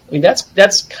 So I mean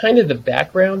that's kind of the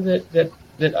background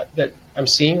that I'm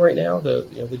seeing right now,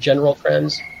 the general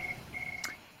trends.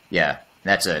 Yeah,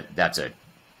 that's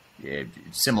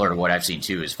similar to what I've seen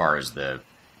too, as far as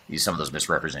some of those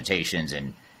misrepresentations,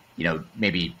 and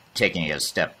maybe taking it a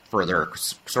step further,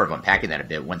 sort of unpacking that a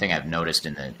bit. One thing I've noticed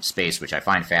in the space, which I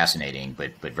find fascinating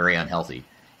but very unhealthy,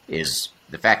 is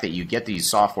the fact that you get these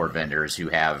software vendors who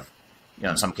have,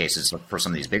 in some cases, for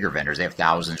some of these bigger vendors, they have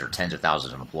thousands or tens of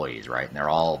thousands of employees, right? And they're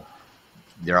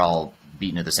all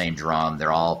beating to the same drum.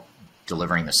 They're all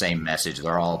delivering the same message.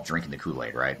 They're all drinking the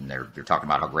Kool-Aid, right? And they're talking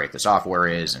about how great the software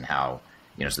is and how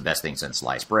it's the best thing since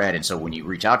sliced bread. And so when you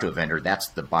reach out to a vendor, that's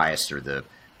the bias or the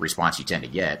response you tend to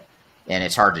get. And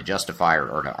it's hard to justify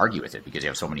or to argue with it, because you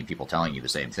have so many people telling you the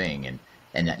same thing.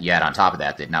 And you add on top of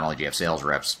that not only do you have sales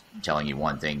reps telling you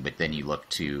one thing, but then you look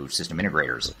to system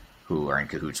integrators who are in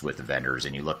cahoots with the vendors,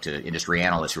 and you look to industry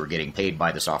analysts who are getting paid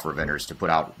by the software vendors to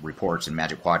put out reports and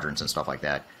magic quadrants and stuff like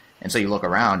that. And so you look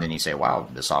around and you say, wow,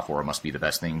 the software must be the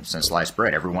best thing since sliced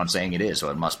bread. Everyone's saying it is, so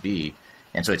it must be.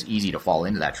 And so it's easy to fall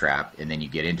into that trap, and then you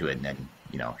get into it, and then,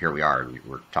 here we are.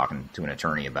 We're talking to an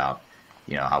attorney about,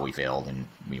 how we failed, and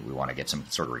we want to get some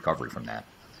sort of recovery from that.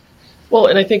 Well,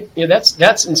 and I think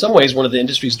that's in some ways one of the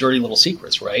industry's dirty little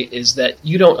secrets, right? Is that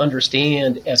you don't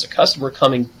understand as a customer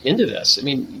coming into this. I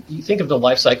mean, you think of the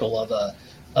life cycle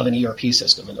of an ERP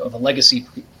system, of a legacy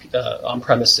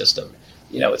on-premise system.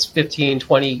 It's 15,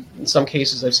 20, in some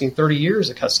cases I've seen 30 years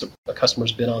a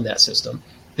customer's been on that system.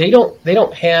 They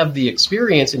don't have the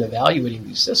experience in evaluating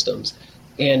these systems.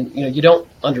 And you don't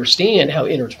understand how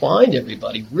intertwined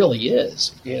everybody really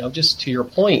is. Just to your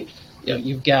point,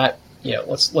 you've got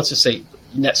let's just say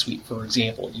NetSuite, for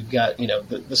example. You've got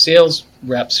the sales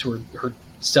reps who are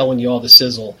selling you all the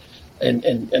sizzle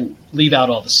and leave out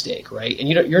all the steak, right? And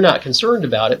you're not concerned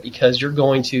about it because you're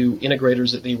going to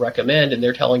integrators that they recommend, and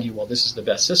they're telling you, well, this is the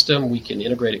best system. We can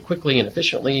integrate it quickly and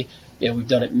efficiently. We've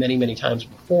done it many, many times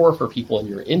before for people in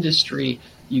your industry.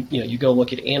 You go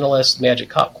look at analysts, magic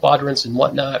quadrants, and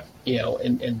whatnot.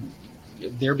 And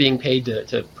they're being paid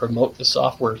to promote the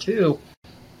software too.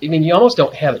 I mean, you almost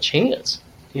don't have a chance.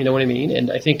 You know what I mean?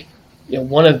 And I think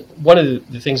one of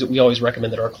the things that we always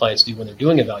recommend that our clients do when they're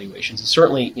doing evaluations is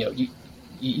certainly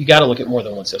you got to look at more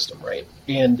than one system, right?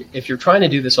 And if you're trying to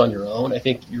do this on your own, I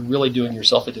think you're really doing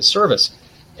yourself a disservice.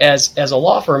 As a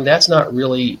law firm, that's not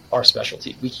really our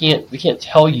specialty. We can't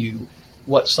tell you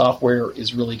what software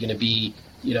is really going to be,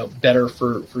 better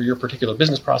for your particular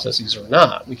business processes or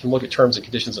not. We can look at terms and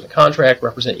conditions of a contract,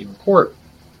 represent you in court.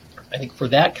 I think for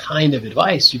that kind of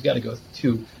advice, you've got to go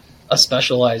to a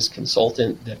specialized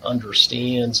consultant that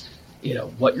understands,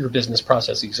 what your business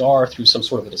processes are through some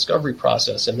sort of a discovery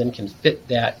process, and then can fit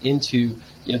that into,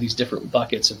 these different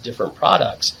buckets of different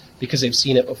products because they've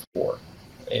seen it before.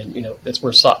 And, that's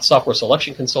where software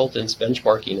selection consultants,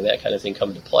 benchmarking, and that kind of thing come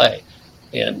into play.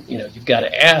 And, you've got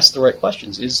to ask the right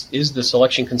questions. Is the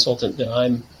selection consultant that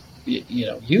I'm,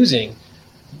 using,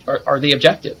 are they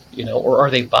objective, or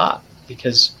are they bot?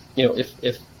 Because,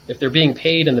 if they're being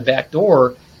paid in the back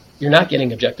door, you're not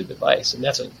getting objective advice, and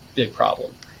that's a big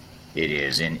problem. It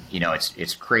is. And,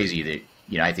 it's crazy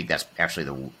that, I think that's actually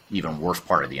the even worst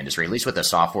part of the industry. At least with a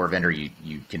software vendor, you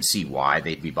can see why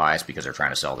they'd be biased because they're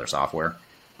trying to sell their software.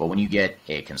 But when you get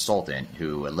a consultant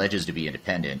who alleges to be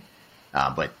independent,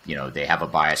 but they have a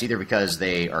bias either because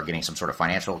they are getting some sort of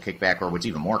financial kickback, or what's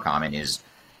even more common is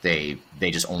they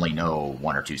just only know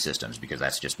one or two systems because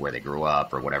that's just where they grew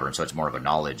up or whatever, and so it's more of a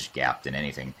knowledge gap than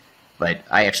anything. But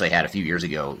I actually had a few years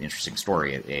ago, interesting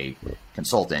story, a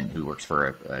consultant who works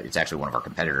for it's actually one of our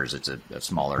competitors. It's a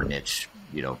smaller niche,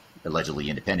 allegedly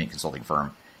independent consulting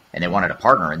firm, and they wanted a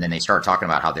partner, and then they started talking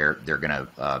about how they're going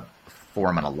to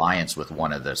form an alliance with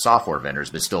one of the software vendors,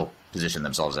 but still position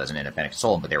themselves as an independent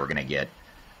consultant. But they were going to get,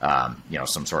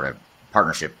 some sort of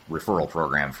partnership referral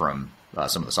program from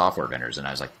some of the software vendors. And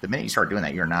I was like, the minute you start doing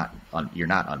that, you're not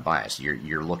unbiased.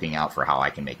 You're looking out for how I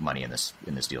can make money in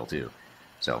this deal too.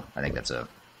 So I think that's a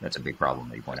big problem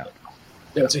that you point out.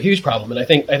 Yeah, it's a huge problem, and I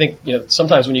think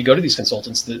sometimes when you go to these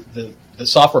consultants, the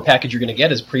software package you're going to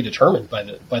get is predetermined by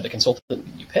the consultant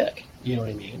that you pick. You know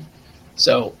what I mean?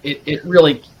 So it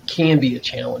really can be a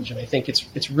challenge, and I think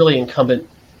it's really incumbent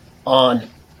on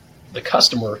the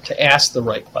customer to ask the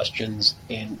right questions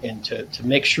and to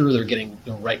make sure they're getting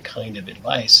the right kind of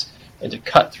advice, and to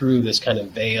cut through this kind of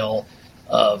veil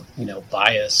of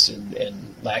bias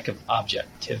and lack of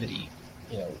objectivity.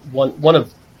 One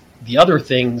of the other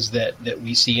things that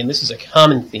we see, and this is a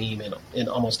common theme in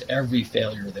almost every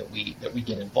failure that we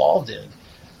get involved in,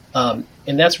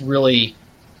 and that's really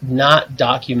not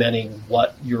documenting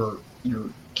what your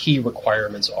key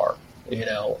requirements are,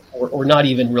 or not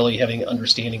even really having an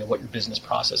understanding of what your business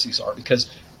processes are. Because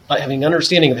having an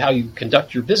understanding of how you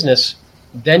conduct your business,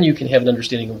 then you can have an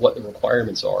understanding of what the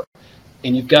requirements are.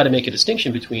 And you've got to make a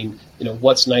distinction between,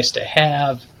 what's nice to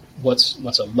have, what's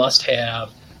a must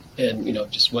have, and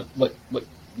just what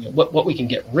we can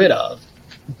get rid of.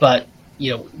 But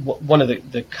one of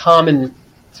the common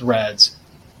threads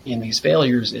in these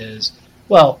failures is,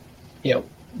 well,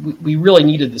 we really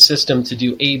needed the system to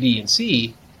do A, B, and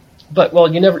C, but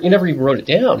you never even wrote it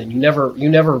down, and you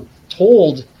never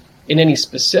told in any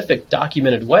specific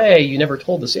documented way. You never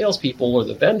told the salespeople or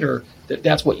the vendor that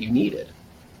that's what you needed,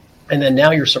 and then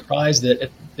now you're surprised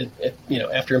that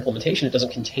after implementation it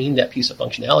doesn't contain that piece of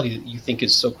functionality that you think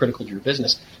is so critical to your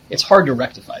business. It's hard to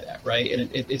rectify that, right? And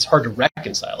it's hard to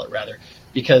reconcile it, rather,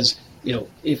 because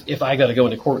if I got to go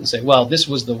into court and say, well, this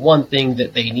was the one thing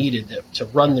that they needed to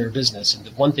run their business, and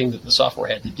the one thing that the software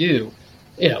had to do,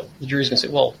 the jury's going to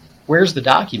say, well, where's the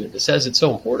document that says it's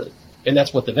so important? And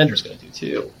that's what the vendor's going to do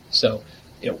too. So,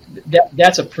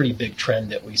 that's a pretty big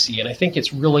trend that we see, and I think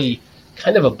it's really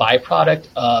kind of a byproduct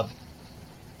of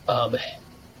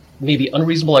maybe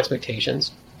unreasonable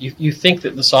expectations. You think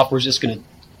that the software is just going to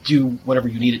do whatever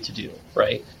you need it to do,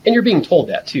 right? And you're being told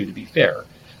that too, to be fair.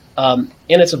 And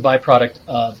it's a byproduct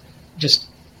of just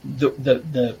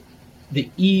the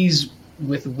ease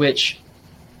with which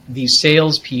these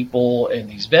salespeople and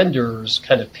these vendors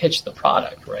kind of pitch the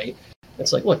product, right?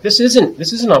 It's like, look, this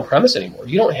isn't on premise anymore.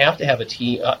 You don't have to have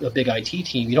a big IT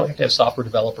team. You don't have to have software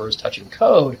developers touching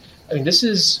code. I mean, this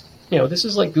is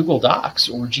like Google Docs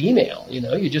or Gmail.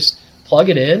 You just plug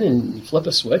it in and you flip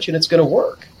a switch and it's going to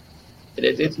work.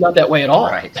 It's not that way at all.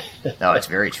 Right. No, it's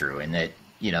very true. And that,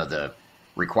 the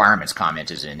requirements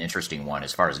comment is an interesting one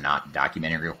as far as not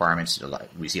documenting requirements.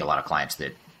 We see a lot of clients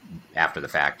that after the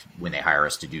fact, when they hire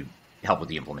us to do help with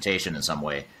the implementation in some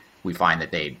way, we find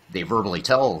that they verbally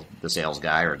tell the sales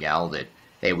guy or gal that,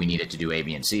 hey, we need it to do A,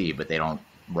 B, and C, but they don't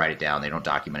write it down. They don't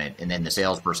document it. And then the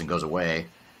salesperson goes away,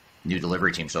 new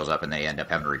delivery team shows up, and they end up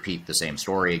having to repeat the same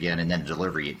story again. And then the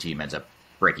delivery team ends up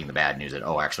breaking the bad news that,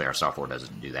 oh, actually our software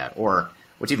doesn't do that. Or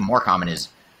what's even more common is,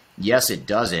 yes, it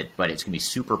does it, but it's going to be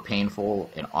super painful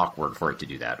and awkward for it to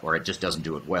do that, or it just doesn't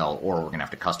do it well, or we're going to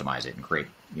have to customize it and create,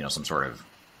 some sort of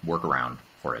workaround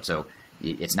for it. So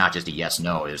it's not just a yes,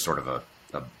 no, it's sort of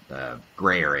a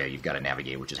gray area you've got to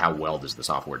navigate, which is how well does the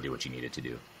software do what you need it to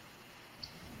do.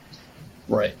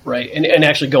 Right. And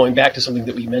actually going back to something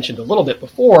that we mentioned a little bit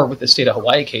before with the state of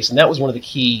Hawaii case, and that was one of the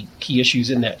key issues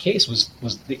in that case was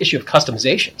the issue of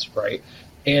customizations, right?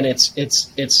 And it's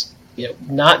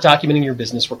not documenting your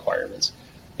business requirements.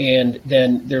 And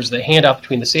then there's the handoff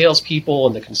between the salespeople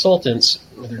and the consultants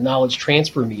or their knowledge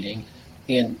transfer meeting.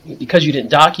 And because you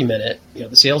didn't document it,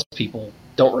 the salespeople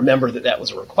don't remember that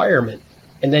was a requirement.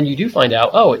 And then you do find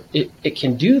out, it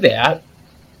can do that,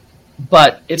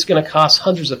 but it's going to cost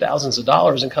hundreds of thousands of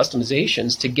dollars in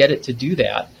customizations to get it to do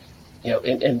that.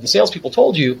 And the salespeople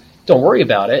told you, don't worry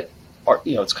about it.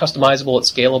 It's customizable,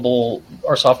 it's scalable.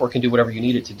 Our software can do whatever you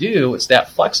need it to do. It's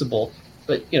that flexible.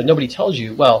 But nobody tells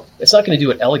you, well, it's not going to do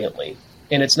it elegantly,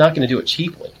 and it's not going to do it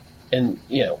cheaply. And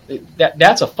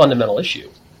that's a fundamental issue.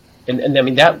 And I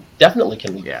mean that definitely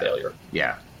can lead to failure.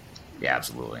 Yeah,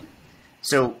 absolutely.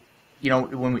 So,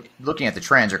 when we looking at the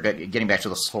trends, or getting back to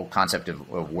this whole concept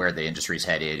of where the industry is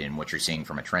headed and what you're seeing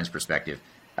from a trends perspective,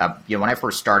 when I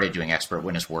first started doing expert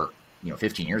witness work,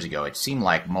 15 years ago, it seemed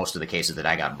like most of the cases that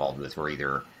I got involved with were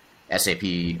either SAP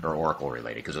or Oracle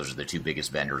related, because those are the two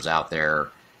biggest vendors out there.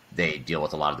 They deal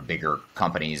with a lot of the bigger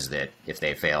companies that if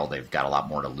they fail, they've got a lot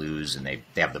more to lose, and they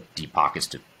have the deep pockets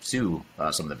to sue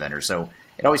some of the vendors. So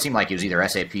it always seemed like it was either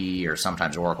SAP or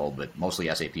sometimes Oracle, but mostly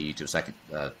SAP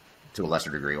to a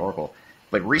lesser degree Oracle.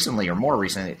 But recently, or more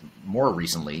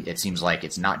recently, it seems like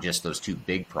it's not just those two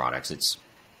big products. It's,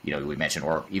 we mentioned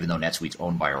Oracle, even though NetSuite's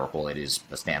owned by Oracle, it is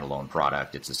a standalone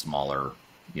product. It's a smaller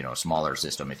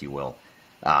system, if you will.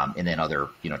 And then other,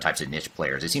 types of niche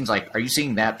players. It seems like, are you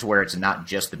seeing that to where it's not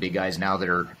just the big guys now that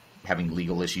are having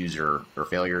legal issues or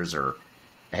failures, or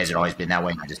has it always been that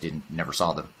way and I just never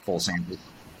saw the full sample?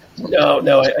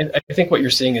 No. I think what you're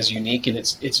seeing is unique and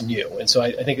it's new. And so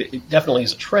I think it definitely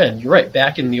is a trend. You're right.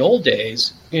 Back in the old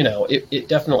days, it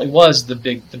definitely was the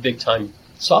big time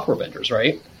software vendors,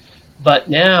 right? But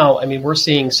now, I mean, we're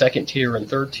seeing second tier and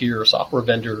third tier software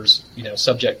vendors,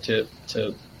 subject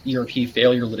to ERP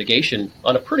failure litigation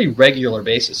on a pretty regular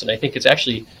basis. And I think it's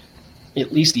actually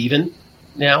at least even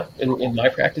now, in my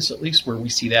practice at least, where we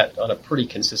see that on a pretty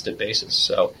consistent basis.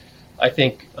 So I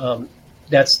think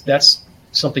that's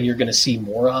something you're going to see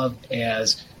more of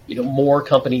as more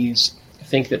companies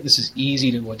think that this is easy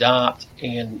to adopt,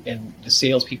 and the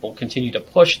salespeople continue to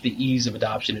push the ease of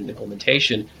adoption and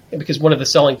implementation. And because one of the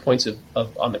selling points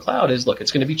of on the cloud is, look,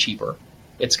 it's going to be cheaper,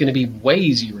 it's going to be way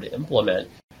easier to implement.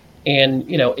 And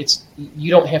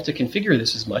you don't have to configure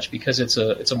this as much because it's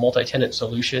a multi-tenant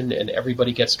solution and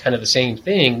everybody gets kind of the same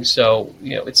thing. So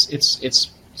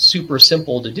it's super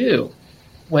simple to do.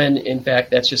 When in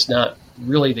fact that's just not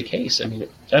really the case. I mean,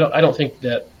 I don't think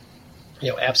that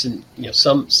absent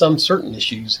some certain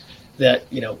issues that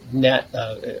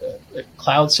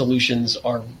cloud solutions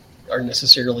are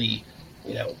necessarily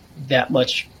that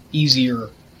much easier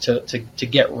to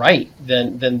get right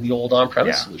than the old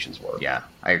on-premise solutions were. Yeah,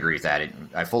 I agree with that.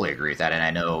 I fully agree with that. And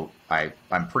I know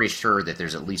I'm pretty sure that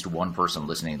there's at least one person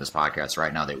listening to this podcast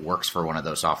right now that works for one of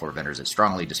those software vendors that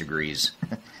strongly disagrees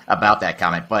about that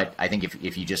comment. But I think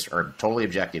if you just are totally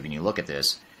objective and you look at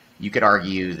this, you could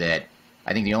argue that,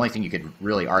 I think the only thing you could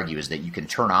really argue is that you can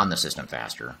turn on the system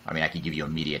faster. I mean, I could give you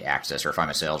immediate access, or if I'm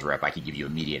a sales rep, I could give you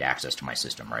immediate access to my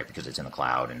system, right? Because it's in the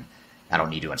cloud and I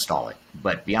don't need to install it.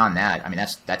 But beyond that, I mean,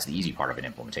 that's the easy part of an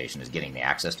implementation, is getting the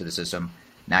access to the system.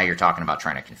 Now you're talking about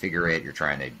trying to configure it, you're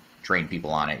trying to train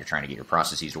people on it, you're trying to get your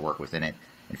processes to work within it.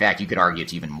 In fact, you could argue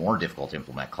it's even more difficult to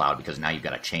implement cloud because now you've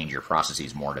got to change your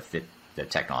processes more to fit the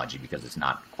technology because it's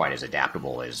not quite as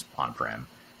adaptable as on-prem.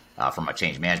 From a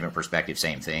change management perspective,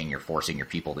 same thing. You're forcing your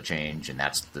people to change, and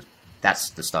that's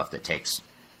the stuff that takes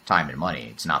time and money.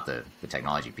 It's not the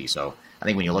technology piece. So I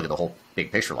think when you look at the whole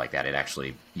big picture like that, it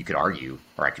actually, you could argue,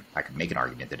 or I could make an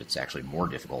argument that it's actually more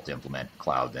difficult to implement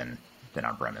cloud than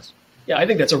on-premise. Yeah, I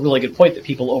think that's a really good point that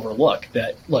people overlook.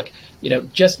 That look,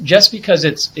 just because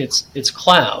it's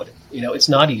cloud, it's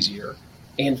not easier,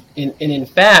 and in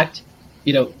fact,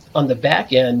 on the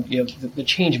back end, the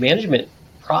change management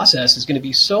process is going to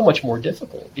be so much more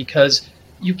difficult because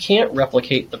you can't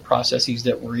replicate the processes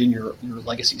that were in your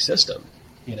legacy system.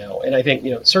 And I think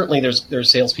certainly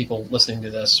there's salespeople listening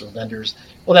to this, or vendors.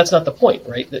 Well, that's not the point,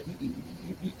 right? That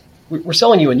we're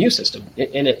selling you a new system,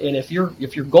 and if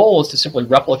your goal is to simply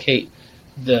replicate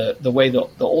the way the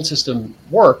old system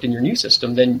worked in your new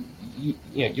system, then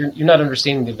you're not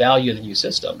understanding the value of the new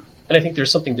system. And I think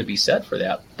there's something to be said for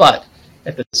that. But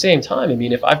at the same time, I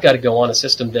mean, if I've got to go on a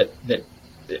system that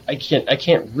I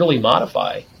can't really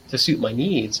modify to suit my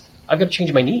needs, I've got to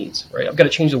change my needs, right? I've got to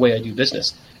change the way I do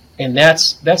business. And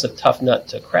that's a tough nut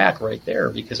to crack right there,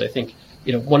 because I think,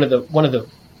 one of the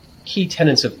key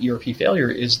tenets of ERP failure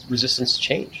is resistance to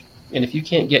change. And if you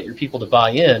can't get your people to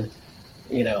buy in,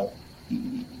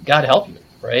 God help you,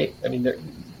 right? I mean,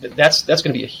 that's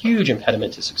going to be a huge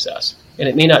impediment to success. And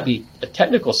it may not be a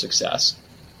technical success,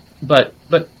 but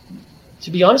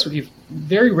to be honest with you,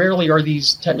 very rarely are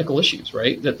these technical issues,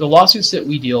 right? The lawsuits that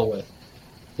we deal with,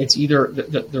 it's either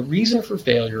the reason for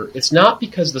failure, it's not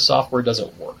because the software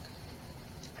doesn't work.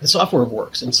 The software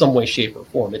works in some way, shape, or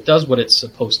form. It does what it's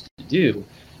supposed to do,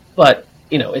 but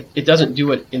it doesn't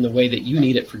do it in the way that you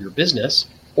need it for your business,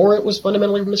 or it was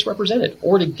fundamentally misrepresented,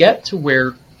 or to get to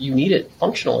where you need it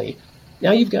functionally.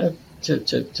 Now you've got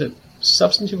to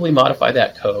substantively modify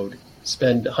that code,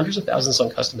 spend hundreds of thousands on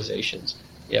customizations,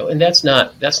 and that's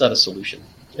not a solution.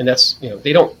 And that's,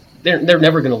 they're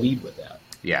never going to lead with that.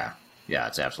 Yeah,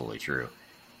 it's absolutely true.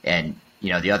 And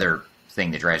the other thing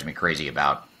that drives me crazy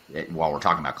about it, while we're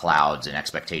talking about clouds and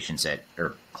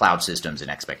cloud systems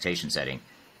and expectation setting,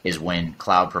 is when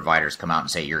cloud providers come out and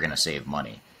say you're going to save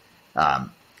money.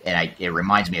 It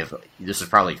reminds me of, this was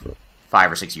probably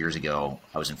 5 or 6 years ago.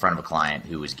 I was in front of a client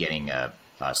who was getting a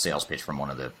sales pitch from one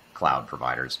of the cloud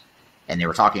providers, and they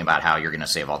were talking about how you're going to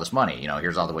save all this money.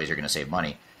 Here's all the ways you're going to save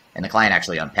money. And the client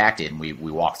actually unpacked it, and we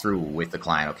walked through with the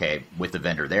client, okay, with the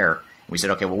vendor there. And we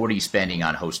said, okay, well, what are you spending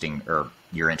on hosting or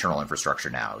your internal infrastructure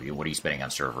now? What are you spending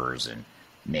on servers and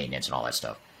maintenance and all that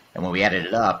stuff? And when we added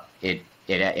it up, it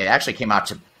actually came out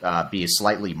to be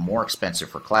slightly more expensive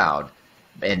for cloud.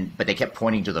 But they kept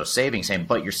pointing to those savings, saying,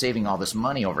 but you're saving all this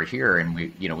money over here. And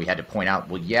we had to point out,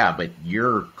 well, yeah, but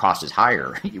your cost is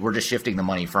higher. We're just shifting the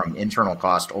money from internal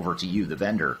cost over to you, the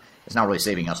vendor. It's not really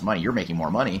saving us money. You're making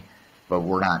more money, but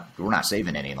we're not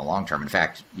saving any in the long term. In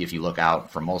fact, if you look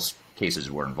out, for most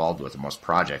cases we're involved with, or most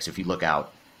projects, if you look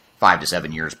out 5 to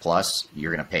 7 years plus,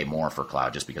 you're going to pay more for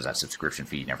cloud just because that subscription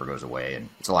fee never goes away. And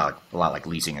it's a lot like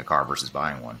leasing a car versus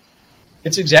buying one.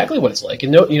 It's exactly what it's like.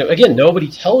 And again, nobody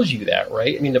tells you that,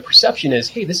 right? I mean, the perception is,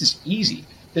 hey, this is easy.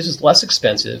 This is less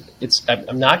expensive.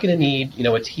 I'm not going to need,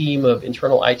 a team of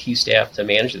internal IT staff to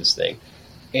manage this thing.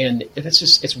 And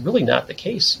it's really not the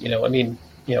case.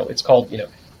 It's called,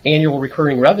 annual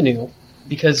recurring revenue,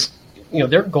 because,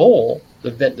 their goal,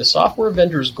 the software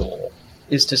vendor's goal,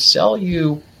 is to sell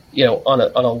you, on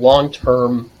a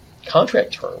long-term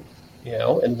contract term,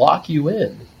 and lock you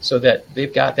in so that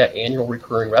they've got that annual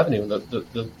recurring revenue.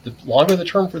 The longer the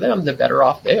term for them, the better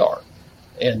off they are.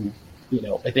 And,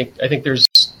 I think there's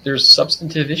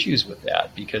substantive issues with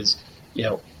that, because,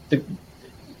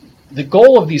 the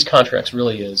goal of these contracts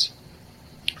really is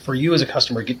for you as a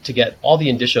customer to get all the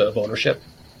indicia of ownership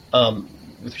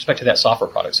with respect to that software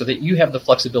product, so that you have the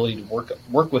flexibility to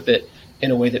work with it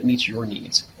in a way that meets your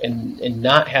needs, and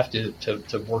not have to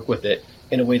work with it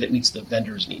in a way that meets the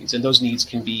vendor's needs. And those needs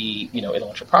can be,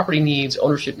 intellectual property needs,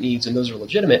 ownership needs, and those are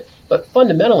legitimate. But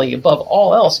fundamentally, above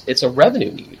all else, it's a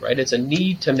revenue need, right? It's a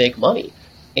need to make money.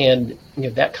 And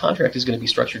that contract is going to be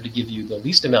structured to give you the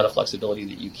least amount of flexibility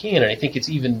that you can. And I think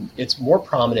it's more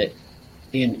prominent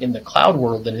in the cloud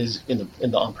world than it is in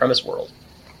the on-premise world.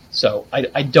 So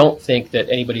I don't think that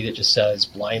anybody that just says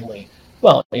blindly,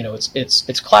 well,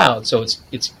 it's cloud, so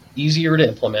it's easier to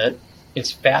implement,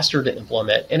 it's faster to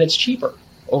implement, and it's cheaper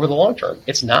over the long term.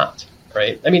 It's not,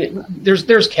 right? I mean,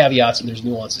 there's caveats and there's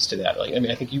nuances to that.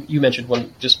 I think you mentioned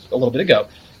one just a little bit ago.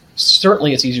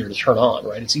 Certainly, it's easier to turn on,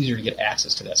 right? It's easier to get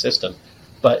access to that system,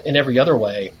 but in every other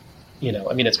way,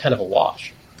 it's kind of a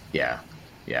wash. Yeah.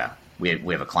 We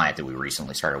have a client that we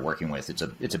recently started working with.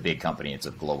 It's a big company. It's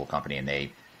a global company, and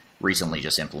they recently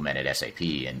just implemented SAP.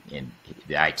 And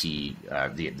the IT,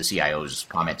 the CIO's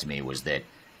comment to me was that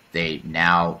they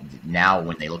now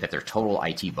when they look at their total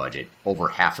IT budget, over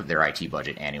half of their IT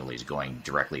budget annually is going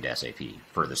directly to SAP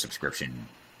for the subscription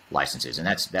licenses, and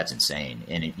that's insane.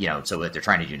 And so what they're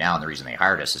trying to do now, and the reason they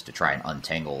hired us, is to try and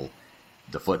untangle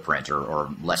the footprint or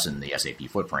lessen the SAP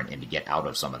footprint, and to get out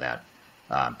of some of that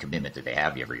commitment that they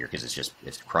have every year, because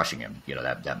it's crushing them.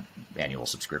 That annual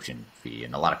subscription fee,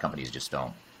 and a lot of companies just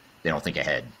don't think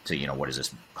ahead to what is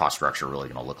this cost structure really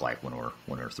going to look like when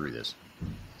we're through this.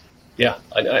 Yeah,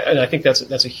 and I think that's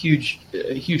a huge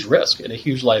risk and a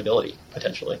huge liability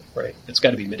potentially, right? It's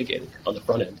got to be mitigated on the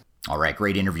front end. All right,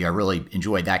 great interview. I really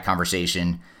enjoyed that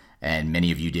conversation, and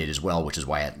many of you did as well, which is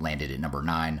why it landed at number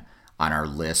 9 on our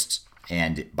list.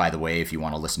 And by the way, if you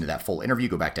want to listen to that full interview,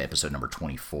 go back to episode number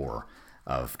 24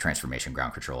 of Transformation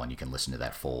Ground Control, and you can listen to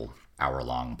that full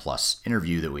hour-long plus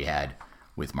interview that we had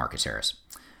with Marcus Harris.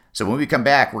 So when we come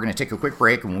back, we're going to take a quick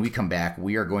break, and when we come back,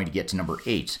 we are going to get to number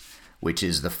 8, which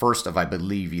is the first of, I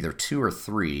believe, either 2 or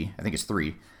 3, I think it's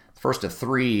 3, first of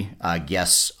three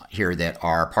guests here that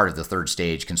are part of the Third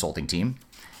Stage consulting team.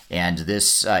 And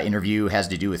this interview has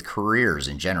to do with careers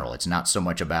in general. It's not so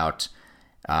much about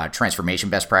transformation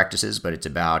best practices, but it's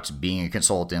about being a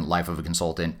consultant, life of a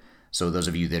consultant. So those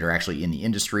of you that are actually in the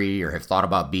industry or have thought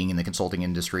about being in the consulting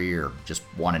industry or just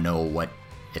want to know what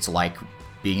it's like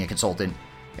being a consultant,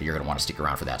 you're going to want to stick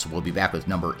around for that. So we'll be back with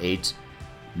number 8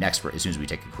 next as soon as we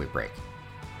take a quick break.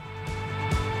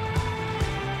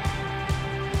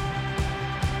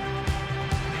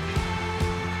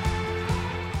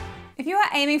 If you are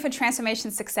aiming for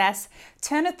transformation success,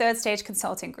 turn to Third Stage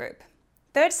Consulting Group.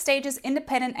 Third Stage's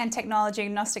independent and technology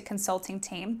agnostic consulting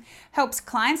team helps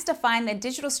clients define their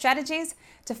digital strategies,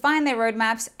 define their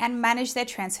roadmaps, and manage their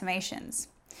transformations.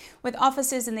 With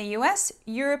offices in the US,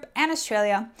 Europe, and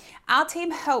Australia, our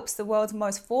team helps the world's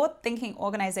most forward-thinking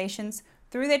organizations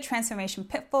through their transformation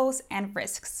pitfalls and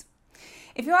risks.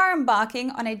 If you are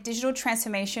embarking on a digital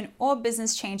transformation or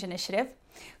business change initiative,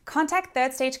 contact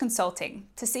Third Stage Consulting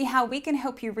to see how we can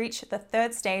help you reach the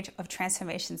third stage of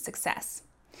transformation success.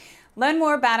 Learn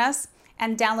more about us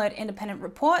and download independent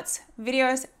reports,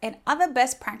 videos, and other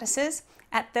best practices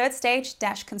at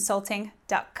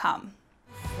thirdstage-consulting.com.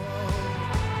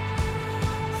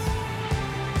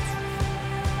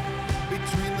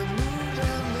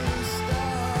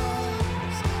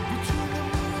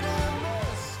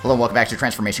 Hello and welcome back to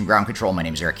Transformation Ground Control. My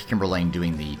name is Eric Kimberling,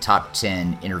 doing the top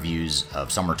 10 interviews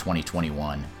of summer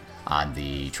 2021 on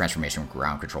the Transformation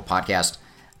Ground Control podcast.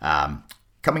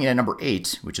 Coming in at number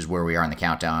 8, which is where we are on the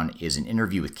countdown, is an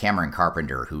interview with Cameron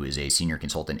Carpenter, who is a senior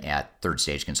consultant at Third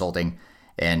Stage Consulting.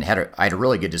 And I had a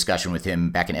really good discussion with him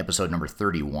back in episode number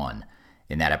 31.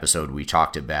 In that episode, we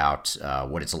talked about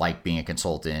what it's like being a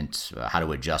consultant, how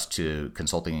to adjust to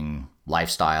consulting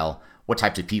lifestyle, what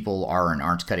types of people are and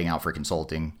aren't cutting out for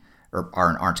consulting, or are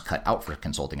and aren't cut out for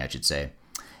consulting, I should say.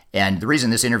 And the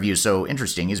reason this interview is so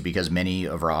interesting is because many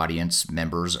of our audience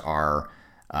members are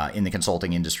in the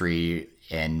consulting industry,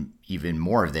 and even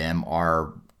more of them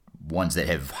are ones that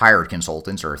have hired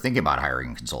consultants or are thinking about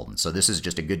hiring consultants. So this is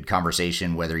just a good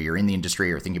conversation, whether you're in the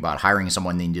industry or thinking about hiring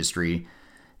someone in the industry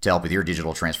to help with your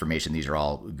digital transformation. These are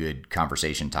all good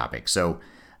conversation topics. So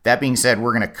that being said,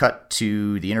 we're going to cut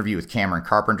to the interview with Cameron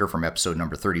Carpenter from episode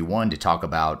number 31 to talk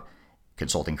about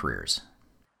consulting careers.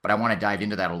 But I want to dive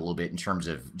into that a little bit in terms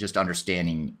of just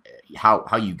understanding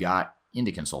how you got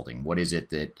into consulting. What is it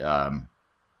that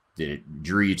that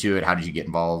drew you to it? How did you get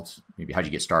involved? Maybe how did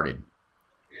you get started?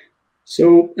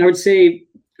 So I would say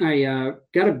I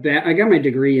got my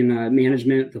degree in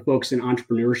management, the focus in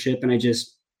entrepreneurship, and I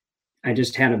just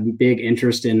had a big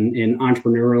interest in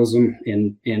entrepreneurialism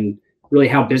and really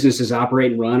how businesses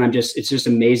operate and run. It just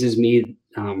amazes me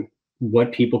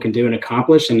what people can do and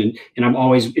accomplish, and I'm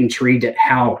always intrigued at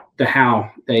how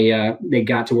they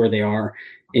got to where they are.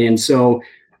 And so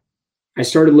I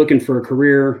started looking for a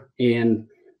career, and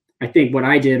I think what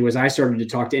I did was I started to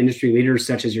talk to industry leaders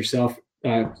such as yourself,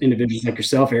 individuals like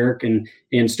yourself, Eric, and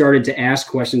started to ask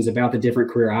questions about the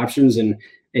different career options. And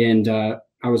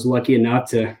I was lucky enough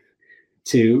to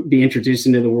be introduced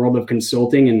into the world of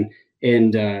consulting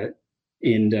and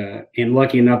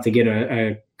lucky enough to get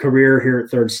a career here at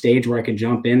Third Stage where I could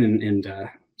jump in and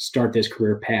start this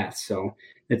career path. So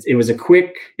it was a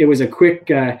quick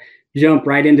jump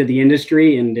right into the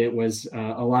industry, and it was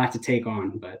a lot to take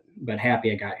on, but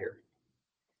happy I got here.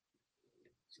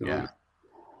 So.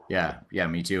 Yeah,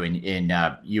 me too. And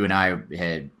you and I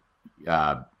had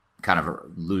kind of a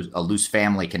loose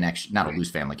family connection, not a loose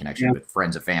family connection, but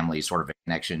friends of family sort of a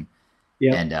connection.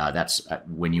 Yeah. And that's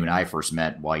when you and I first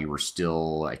met while you were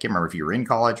still, I can't remember if you were in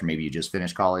college or maybe you just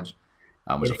finished college.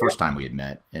 It was the first time we had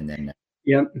met. And then.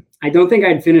 Yep. I don't think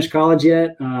I'd finished college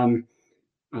yet.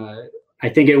 I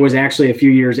think it was actually a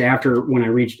few years after when I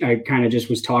kind of just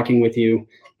was talking with you,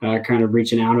 kind of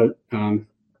reaching out.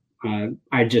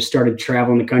 I just started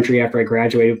traveling the country after I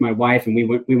graduated with my wife, and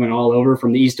we went all over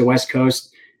from the East to West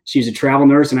Coast. She's a travel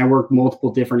nurse, and I worked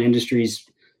multiple different industries,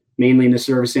 mainly in the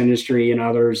service industry and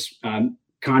others,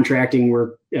 contracting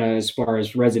work as far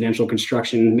as residential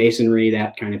construction, masonry,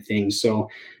 that kind of thing. So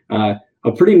a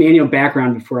pretty manual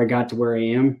background before I got to where I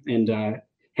am, and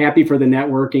happy for the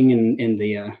networking and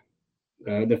the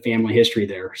family history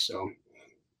there. So.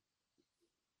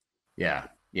 Yeah.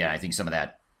 I think some of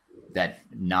that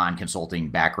non-consulting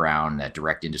background, that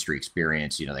direct industry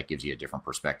experience, that gives you a different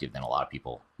perspective than a lot of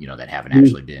people, that haven't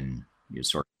actually been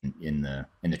sort of in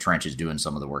the trenches doing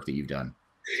some of the work that you've done.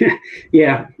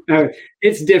 Yeah,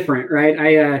 it's different,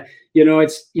 right? You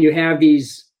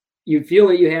feel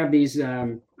that you have these,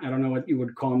 I don't know what you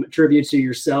would call them, attributes to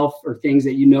yourself or things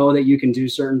that that you can do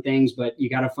certain things, but you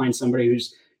got to find somebody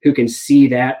who's who can see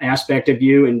that aspect of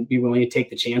you and be willing to take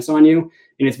the chance on you.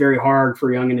 And it's very hard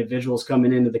for young individuals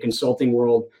coming into the consulting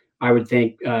world, I would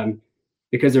think,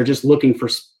 because they're just looking for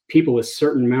people with a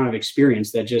certain amount of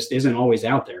experience that just isn't always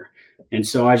out there. And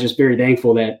so I was just very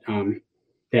thankful that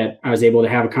that I was able to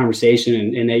have a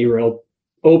conversation and that you were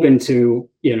open to,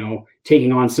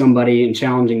 taking on somebody and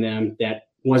challenging them that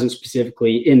wasn't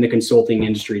specifically in the consulting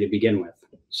industry to begin with.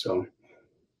 So.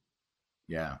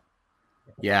 Yeah.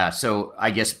 So I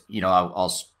guess,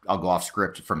 I'll go off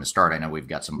script from the start. I know we've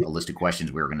got a list of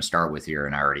questions we were going to start with here,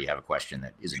 and I already have a question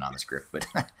that isn't on the script, but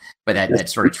that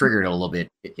sort of triggered it a little bit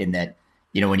in that,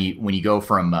 when you go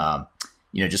from,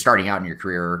 just starting out in your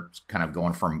career, kind of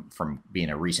going from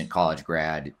being a recent college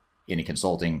grad into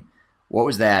consulting, what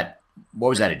was that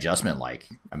adjustment like?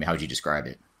 I mean, how would you describe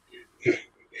it?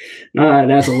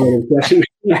 That's a loaded question.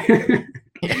 I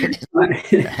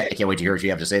can't wait to hear what you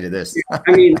have to say to this.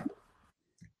 I mean,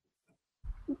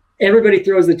 everybody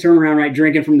throws the term around, right?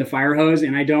 Drinking from the fire hose.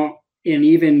 And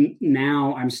even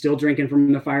now I'm still drinking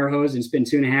from the fire hose, and it's been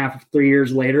 2.5, 3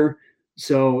 years later.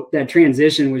 So that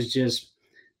transition was just,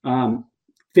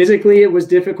 physically it was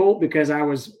difficult because I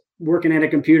was working at a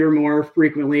computer more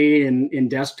frequently and in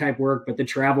desk type work, but the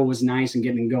travel was nice and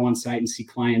getting to go on site and see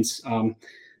clients.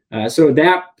 So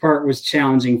that part was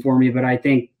challenging for me, but I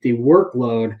think the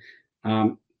workload,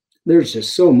 there's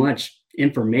just so much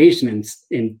information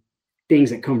and things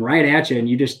that come right at you, and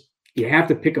you have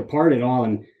to pick apart it all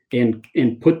and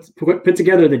put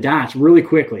together the dots really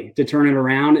quickly to turn it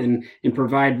around and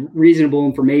provide reasonable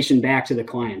information back to the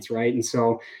clients, right? And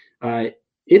so I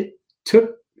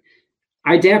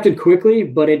adapted quickly,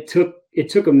 but it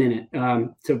took a minute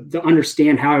to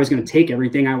understand how I was going to take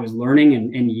everything I was learning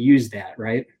and use that,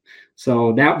 right?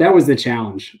 So that was the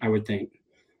challenge, I would think.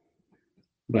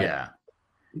 But yeah,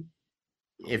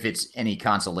 if it's any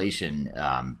consolation,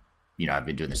 I've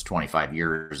been doing this 25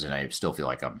 years, and I still feel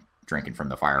like I'm drinking from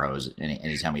the fire hose.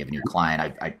 Anytime we have a new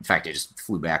client, in fact, I just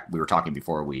flew back. We were talking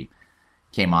before we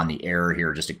came on the air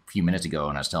here just a few minutes ago,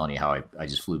 and I was telling you how I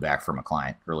just flew back from a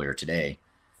client earlier today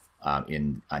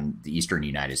on the Eastern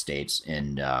United States,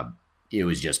 and it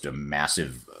was just a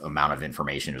massive amount of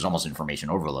information. It was almost information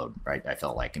overload, right? I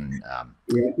felt like, and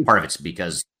part of it's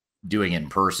because doing it in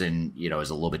person, is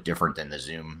a little bit different than the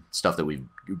Zoom stuff that we've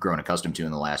grown accustomed to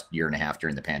in the last 1.5 years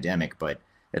during the pandemic. But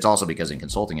it's also because in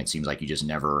consulting, it seems like you just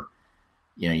never,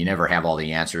 you never have all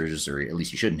the answers, or at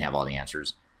least you shouldn't have all the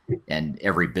answers. And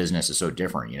every business is so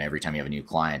different. Every time you have a new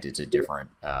client, it's a different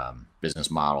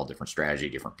business model, different strategy,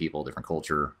 different people, different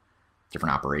culture,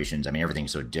 different operations. I mean,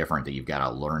 everything's so different that you've got to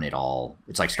learn it all.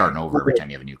 It's like starting over every time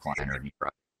you have a new client or a new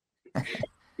product.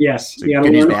 Yes. So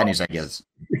good news, bad news, I guess.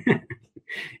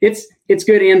 It's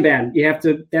good and bad. You have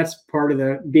to, that's part of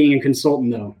the being a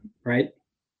consultant though, right?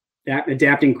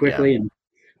 Adapting quickly. Yeah.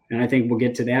 And I think we'll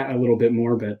get to that a little bit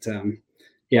more, but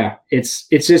it's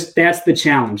just, that's the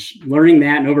challenge, learning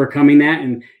that and overcoming that,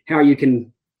 and how you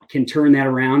can turn that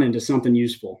around into something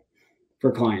useful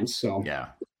for clients. So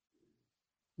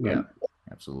yeah,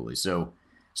 absolutely. So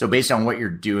based on what you're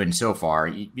doing so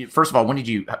far, first of all,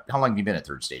 how long have you been at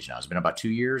Third Stage now? It's been about 2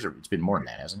 years, or it's been more than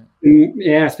that, hasn't it?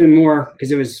 Yeah, it's been more,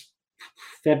 because it was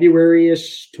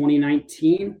February-ish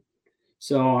 2019.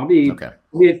 So I'll be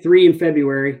at 3 in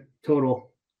February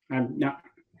total. I'm not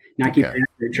keeping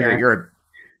track.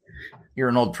 You're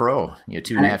an old pro.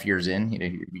 2.5 years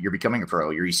in, you're becoming a pro.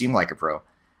 You seem like a pro.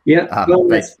 Yeah.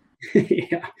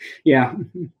 Yeah,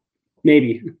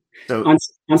 maybe. So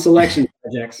on selection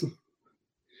projects.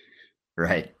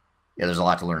 Right. Yeah, there's a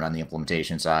lot to learn on the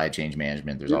implementation side, change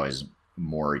management. There's always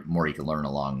more you can learn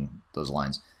along those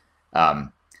lines.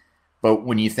 But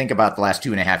when you think about the last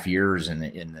 2.5 years and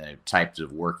the types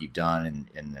of work you've done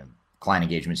and the client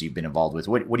engagements you've been involved with,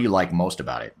 what do you like most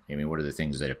about it? I mean, what are the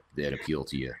things that appeal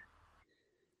to you?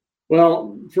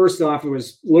 Well, first off, it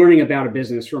was learning about a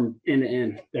business from end to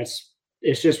end.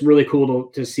 It's just really cool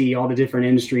to see all the different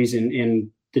industries and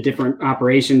the different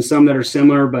operations, some that are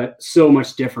similar, but so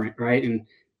much different, right? And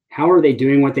how are they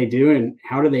doing what they do, and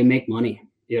how do they make money?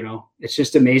 It's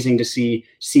just amazing to see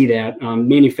that.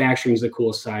 Manufacturing is the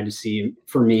coolest side to see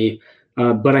for me.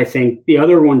 But I think the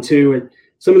other one too,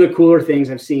 some of the cooler things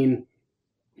I've seen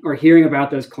are hearing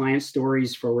about those client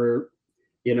stories for where,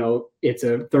 it's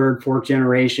a 3rd, 4th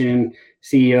generation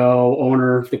CEO,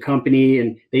 owner of the company,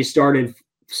 and they started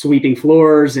sweeping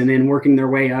floors and then working their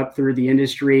way up through the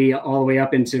industry, all the way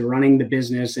up into running the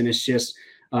business. And it's just,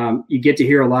 you get to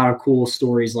hear a lot of cool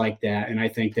stories like that. And I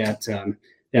think that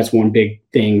that's one big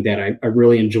thing that I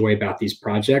really enjoy about these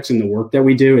projects and the work that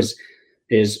we do is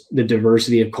the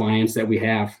diversity of clients that we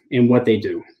have and what they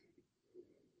do.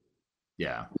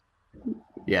 Yeah.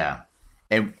 Yeah.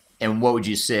 And what would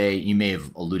you say? You may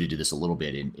have alluded to this a little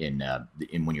bit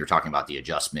in when you're talking about the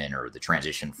adjustment or the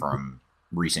transition from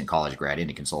recent college grad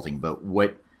into consulting. But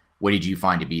what did you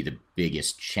find to be the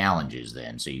biggest challenges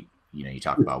then? So you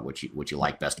talk about what you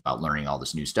like best about learning all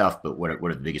this new stuff, but what have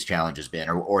the biggest challenges been,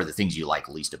 or the things you like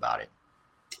least about it?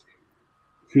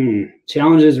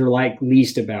 Challenges or like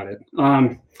least about it.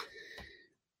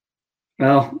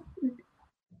 Well,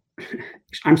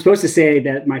 I'm supposed to say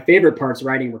that my favorite part's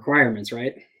writing requirements,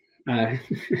 right? Documenting.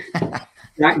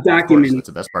 That's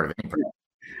the best part of any project.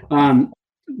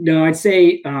 No, I'd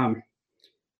say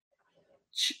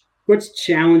what's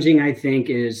challenging, I think,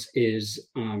 is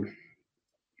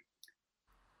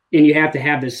and you have to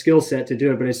have the skill set to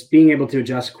do it, but it's being able to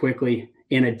adjust quickly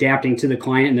and adapting to the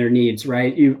client and their needs,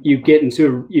 right? You get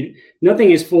into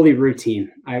nothing is fully routine.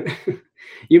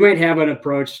 You might have an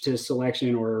approach to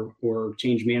selection or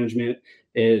change management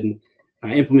and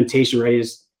implementation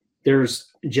readiness.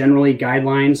 There's generally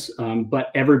guidelines, but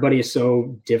everybody is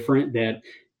so different that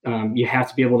you have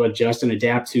to be able to adjust and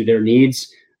adapt to their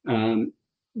needs.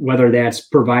 Whether that's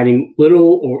providing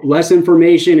little or less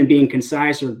information and being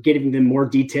concise, or getting them more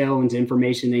detail into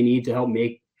information they need to help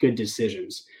make good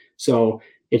decisions. So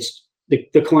it's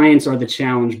the clients are the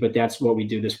challenge, but that's what we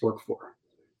do this work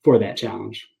for that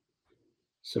challenge.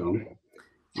 So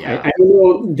yeah, I don't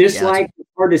know, dislike,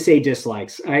 hard to say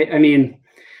dislikes. I mean,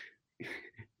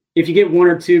 if you get one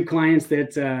or two clients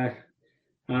that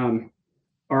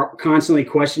are constantly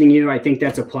questioning you, I think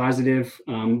that's a positive,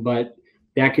 but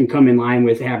that can come in line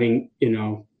with having,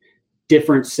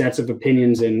 different sets of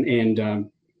opinions and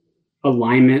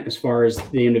alignment as far as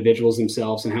the individuals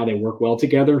themselves and how they work well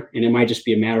together. And it might just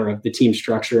be a matter of the team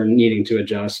structure and needing to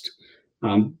adjust.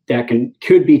 That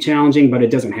could be challenging, but it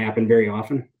doesn't happen very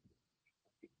often.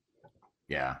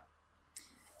 Yeah.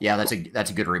 That's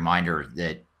a good reminder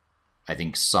that I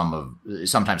think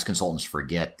sometimes consultants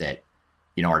forget that,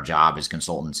 our job as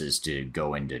consultants is to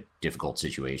go into difficult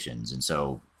situations. And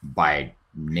so by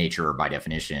nature or by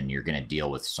definition, you're going to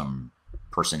deal with some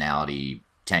personality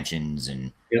tensions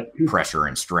and pressure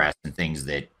and stress and things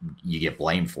that you get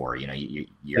blamed for.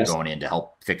 You're going in to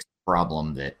help fix the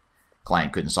problem that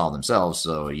client couldn't solve themselves.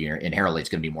 So inherently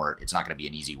it's not going to be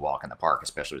an easy walk in the park,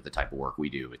 especially with the type of work we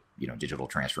do with, digital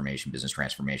transformation, business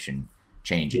transformation,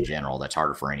 change in general. That's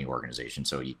harder for any organization.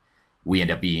 So we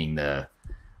end up being the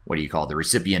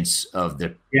recipients of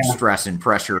the stress and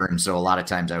pressure. And so a lot of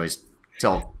times I always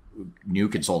tell new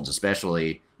consultants,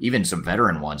 especially even some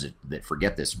veteran ones that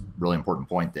forget this really important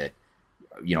point that,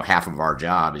 half of our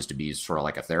job is to be sort of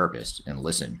like a therapist and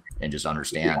listen and just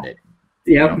understand that,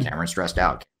 Cameron's stressed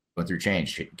out, going through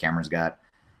change. Cameron's got,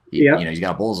 he's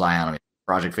got a bullseye on him. If the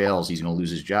project fails, he's going to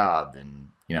lose his job. And,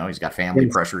 he's got family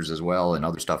pressures as well and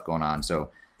other stuff going on. So,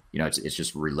 it's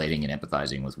just relating and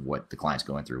empathizing with what the client's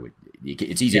going through.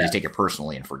 It's easy to take it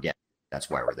personally and forget. That's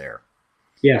why we're there.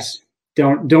 Yes.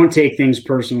 Don't take things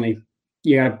personally.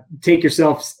 You got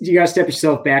to step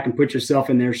yourself back and put yourself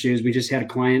in their shoes. We just had a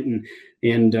client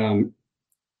and I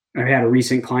had a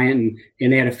recent client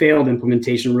and they had a failed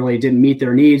implementation, really didn't meet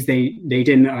their needs. They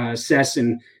didn't assess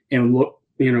and look,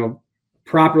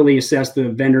 properly assess the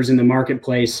vendors in the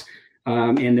marketplace.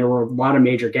 And there were a lot of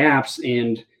major gaps,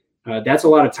 and that's a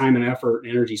lot of time and effort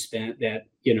and energy spent that,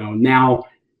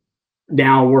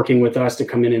 now working with us to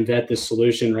come in and vet this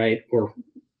solution, right? Or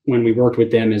when we worked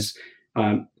with them is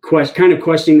kind of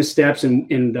questioning the steps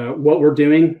and what we're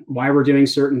doing, why we're doing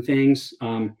certain things,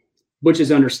 which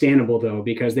is understandable though,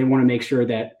 because they want to make sure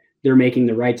that they're making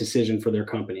the right decision for their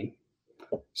company.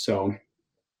 So,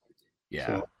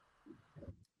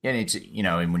 and it's,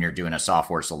 and when you're doing a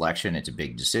software selection, it's a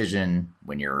big decision.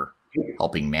 When you're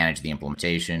helping manage the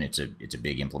implementation, it's a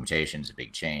big implementation, it's a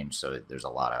big change. So there's a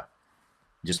lot of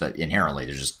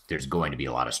inherently, there's going to be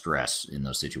a lot of stress in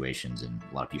those situations, and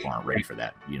a lot of people aren't ready for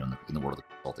that, in the world of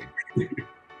consulting.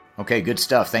 Okay, good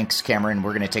stuff. Thanks, Cameron.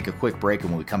 We're going to take a quick break,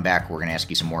 and when we come back, we're going to ask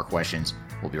you some more questions.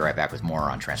 We'll be right back with more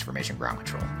on Transformation Ground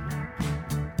Control.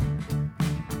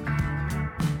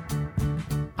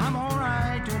 I'm all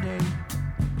right today.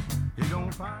 You're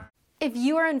gonna find. If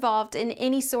you are involved in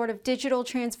any sort of digital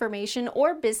transformation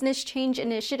or business change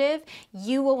initiative,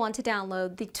 you will want to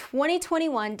download the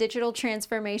 2021 Digital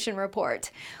Transformation Report.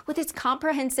 With its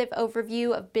comprehensive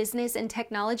overview of business and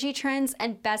technology trends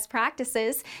and best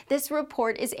practices, this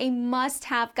report is a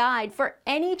must-have guide for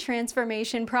any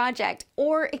transformation project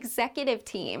or executive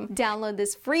team. Download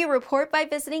this free report by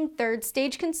visiting Third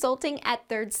Stage Consulting at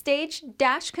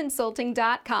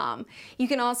thirdstage-consulting.com. You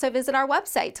can also visit our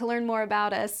website to learn more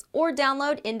about us or or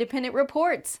download independent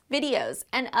reports, videos,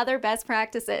 and other best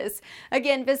practices.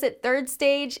 Again, visit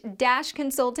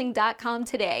thirdstage-consulting.com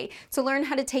today to learn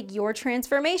how to take your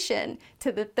transformation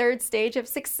to the third stage of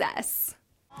success.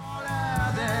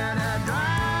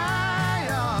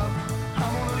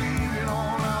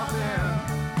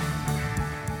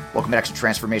 Welcome back to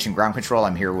Transformation Ground Control.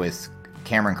 I'm here with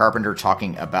Cameron Carpenter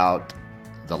talking about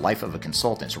the life of a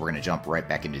consultant. So we're going to jump right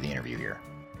back into the interview here.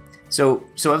 So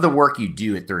of the work you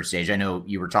do at Third Stage, I know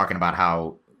you were talking about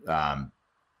how a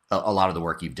lot of the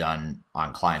work you've done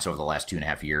on clients over the last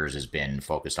 2.5 years has been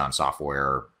focused on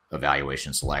software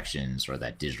evaluation selections or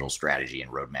that digital strategy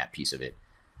and roadmap piece of it.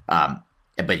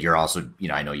 But you're also,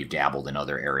 I know you've dabbled in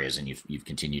other areas and you've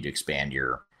continued to expand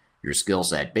your skill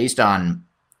set. Based on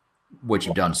what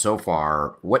you've done so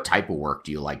far, what type of work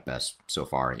do you like best so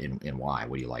far, and why?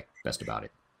 What do you like best about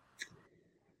it?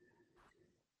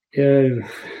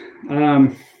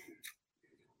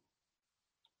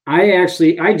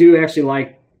 I do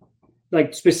actually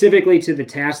like specifically to the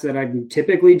tasks that I'm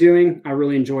typically doing. I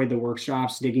really enjoyed the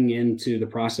workshops, digging into the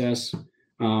process,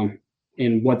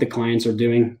 and what the clients are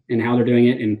doing and how they're doing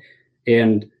it,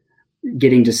 and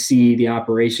getting to see the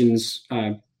operations,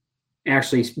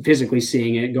 actually physically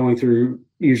seeing it, going through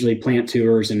usually plant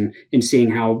tours and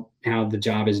seeing how the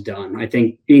job is done. I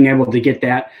think being able to get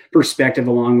that perspective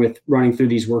along with running through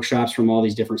these workshops from all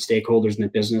these different stakeholders in the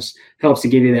business helps to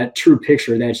give you that true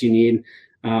picture that you need.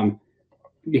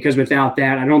 Because without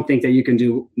that, I don't think that you can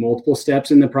do multiple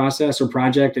steps in the process or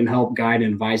project and help guide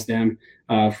and advise them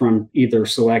from either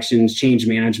selections, change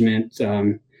management,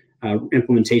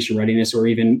 implementation readiness, or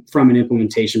even from an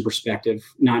implementation perspective,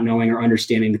 not knowing or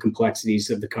understanding the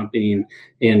complexities of the company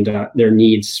and their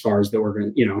needs as far as that we're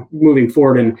going to, moving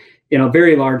forward in a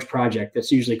very large project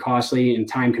that's usually costly and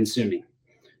time consuming.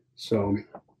 So.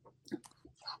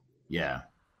 Yeah,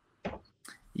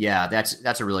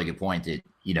 that's a really good point that,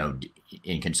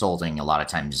 in consulting, a lot of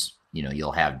times,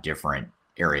 you'll have different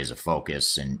areas of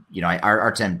focus, and,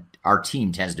 our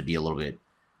team tends to be a little bit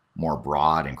more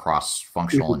broad and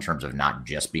cross-functional in terms of not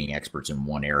just being experts in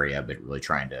one area, but really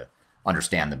trying to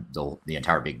understand the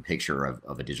entire big picture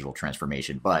of a digital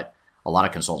transformation. But a lot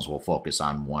of consultants will focus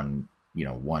on one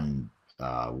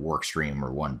work stream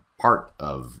or one part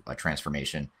of a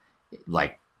transformation,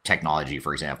 like technology,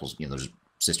 for example. There's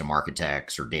system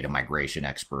architects or data migration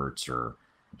experts or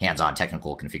hands-on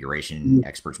technical configuration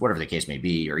experts, whatever the case may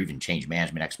be, or even change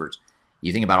management experts.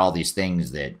 You think about all these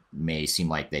things that may seem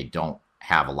like they don't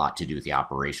have a lot to do with the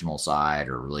operational side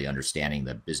or really understanding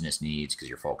the business needs because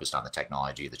you're focused on the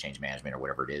technology, the change management, or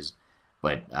whatever it is.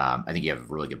 But I think you have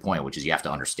a really good point, which is you have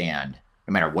to understand,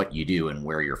 no matter what you do and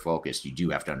where you're focused, you do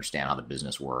have to understand how the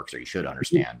business works, or you should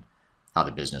understand how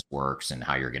the business works and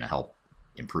how you're going to help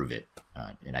improve it.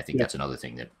 And I think that's another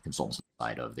thing that consultants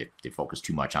side of, they focus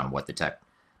too much on what the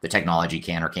technology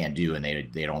can or can't do, and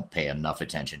they don't pay enough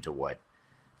attention to what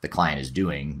the client is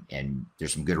doing. And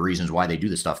there's some good reasons why they do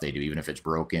the stuff they do, even if it's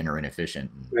broken or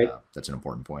inefficient. And, that's an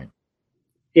important point.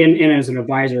 And as an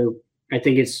advisor, I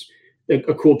think it's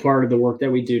a cool part of the work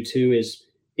that we do too,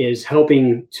 is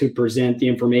helping to present the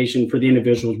information for the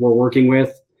individuals we're working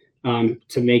with, to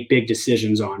make big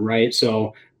decisions on, right?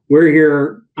 So we're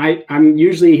here, I'm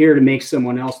usually here to make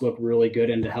someone else look really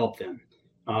good and to help them,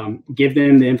 give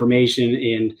them the information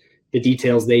and the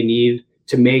details they need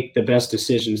to make the best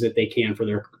decisions that they can for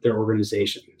their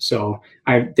organization. So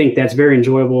I think that's very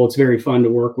enjoyable. It's very fun to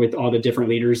work with all the different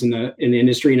leaders in the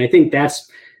industry. And I think that's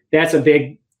a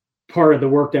big part of the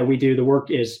work that we do. The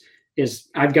work is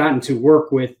I've gotten to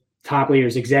work with top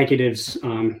leaders, executives,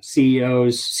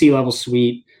 CEOs, C-level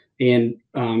suite, and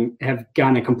have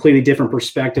gotten a completely different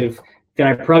perspective that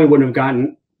I probably wouldn't have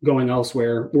gotten going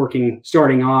elsewhere,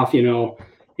 starting off, in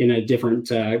a different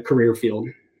career field.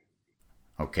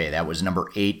 Okay, that was number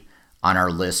 8 on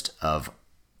our list of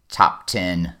top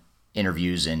 10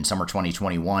 interviews in summer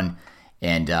 2021.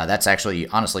 And that's actually,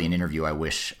 honestly, an interview I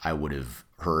wish I would have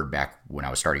heard back when I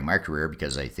was starting my career,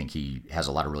 because I think he has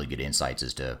a lot of really good insights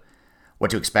as to what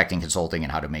to expect in consulting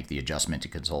and how to make the adjustment to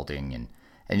consulting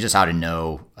and just how to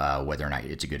know whether or not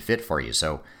it's a good fit for you.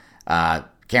 So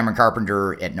Cameron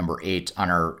Carpenter at number 8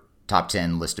 on our top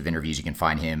 10 list of interviews. You can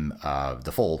find him,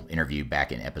 the full interview,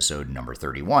 back in episode number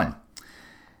 31.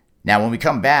 Now, when we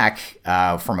come back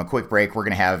from a quick break, we're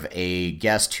going to have a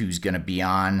guest who's going to be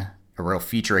on, or we'll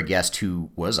feature a guest who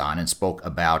was on and spoke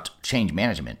about change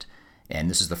management. And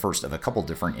this is the first of a couple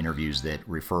different interviews that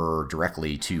refer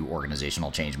directly to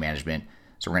organizational change management.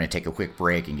 So we're going to take a quick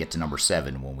break and get to number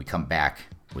 7 when we come back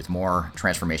with more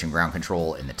Transformation Ground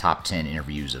Control in the top 10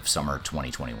 interviews of summer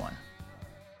 2021.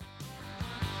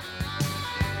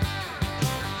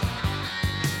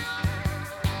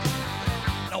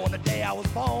 I was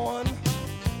born.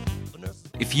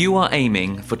 If you are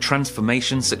aiming for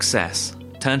transformation success,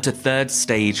 turn to Third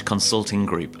Stage Consulting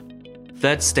Group.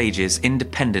 Third Stage's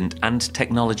independent and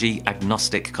technology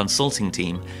agnostic consulting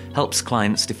team helps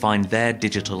clients define their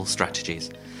digital strategies,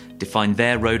 define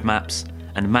their roadmaps,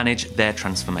 and manage their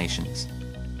transformations.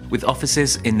 With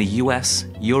offices in the US,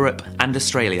 Europe, and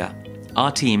Australia,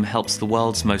 our team helps the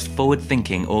world's most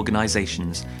forward-thinking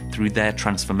organizations through their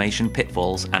transformation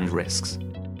pitfalls and risks.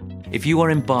 If you are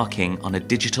embarking on a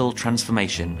digital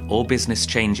transformation or business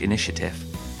change initiative,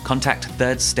 contact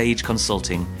Third Stage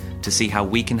Consulting to see how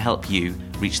we can help you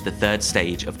reach the third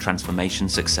stage of transformation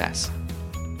success.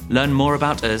 Learn more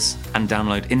about us and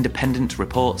download independent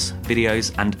reports,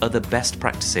 videos, and other best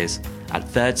practices at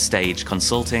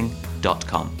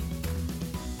thirdstageconsulting.com.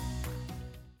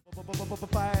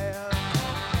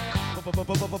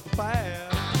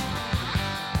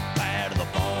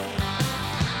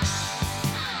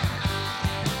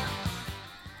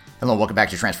 Hello, welcome back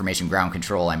to Transformation Ground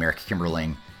Control. I'm Eric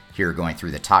Kimberling, here going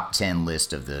through the top 10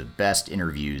 list of the best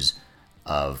interviews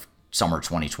of summer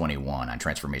 2021 on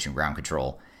Transformation Ground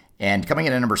Control. And coming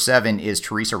in at number 7 is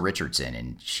Teresa Richardson,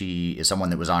 and she is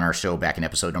someone that was on our show back in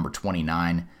episode number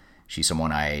 29. She's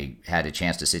someone I had a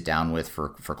chance to sit down with for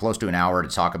close to an hour to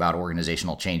talk about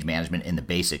organizational change management and the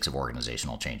basics of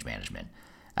organizational change management.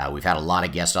 We've had a lot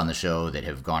of guests on the show that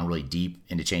have gone really deep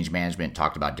into change management,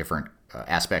 talked about different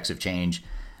aspects of change.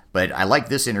 But I like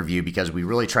this interview because we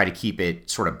really try to keep it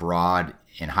sort of broad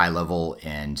and high level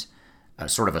and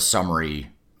sort of a summary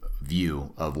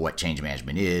view of what change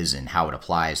management is and how it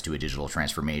applies to a digital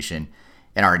transformation.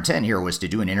 And our intent here was to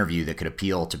do an interview that could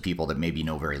appeal to people that maybe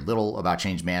know very little about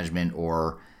change management,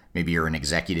 or maybe you're an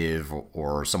executive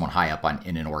or someone high up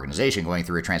in an organization going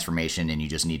through a transformation and you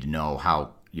just need to know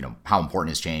how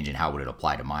important is change and how would it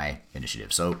apply to my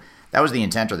initiative. So that was the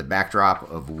intent or the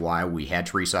backdrop of why we had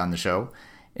Teresa on the show.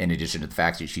 In addition to the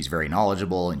fact that she's very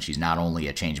knowledgeable and she's not only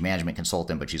a change management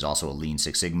consultant, but she's also a Lean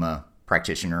Six Sigma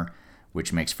practitioner,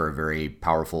 which makes for a very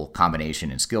powerful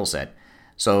combination and skill set.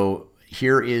 So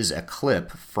here is a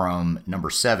clip from number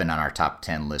 7 on our top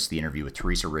 10 list, the interview with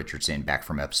Teresa Richardson back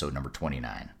from episode number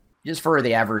 29. Just for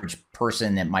the average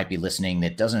person that might be listening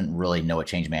that doesn't really know what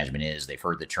change management is, they've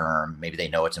heard the term, maybe they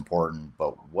know it's important,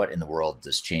 but what in the world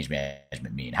does change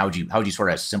management mean? How would you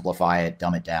sort of simplify it,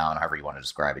 dumb it down, however you want to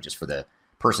describe it, just for the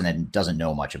person that doesn't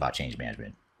know much about change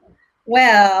management?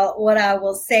 Well, what I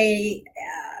will say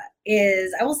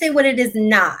is what it is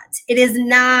not. It is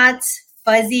not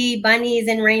fuzzy bunnies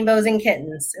and rainbows and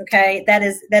kittens. Okay, that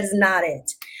is not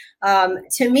it.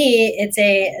 To me, it's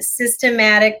a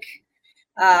systematic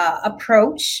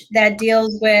approach that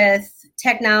deals with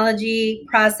technology,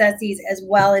 processes, as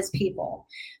well as people.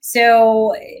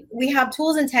 So we have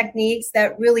tools and techniques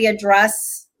that really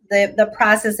address the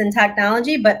process and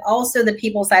technology, but also the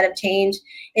people side of change.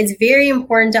 It's very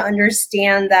important to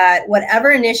understand that whatever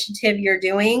initiative you're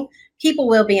doing, people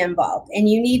will be involved, and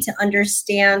you need to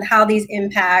understand how these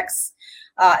impacts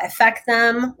affect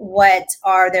them, what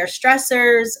are their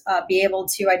stressors, be able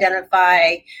to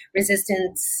identify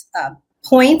resistance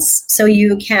points so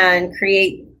you can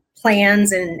create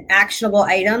plans and actionable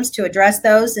items to address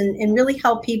those, and really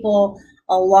help people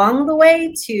along the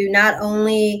way to not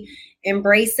only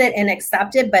embrace it and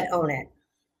accept it, but own it.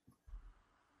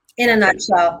 In a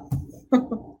nutshell.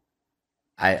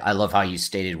 I love how you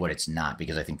stated what it's not,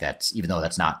 because I think that's, even though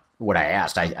that's not what I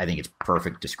asked, I think it's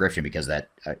perfect description, because that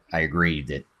I agree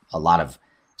that a lot of,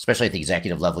 especially at the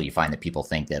executive level, you find that people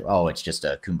think that, oh, it's just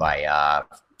a kumbaya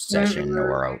session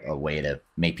or a way to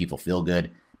make people feel good.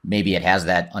 Maybe it has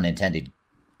that unintended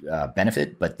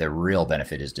benefit, but the real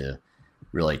benefit is to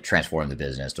really transform the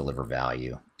business, deliver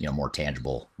value, more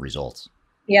tangible results.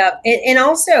 Yeah. And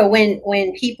also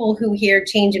when people who hear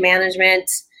change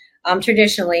management,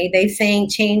 traditionally, they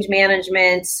think change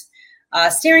management,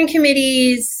 steering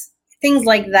committees, things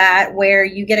like that, where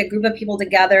you get a group of people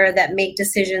together that make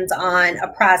decisions on a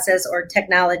process or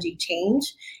technology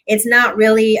change. It's not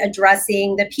really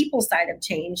addressing the people side of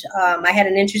change. I had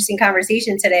an interesting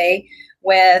conversation today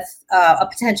with a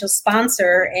potential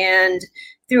sponsor, and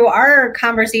through our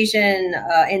conversation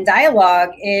and dialogue,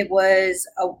 I was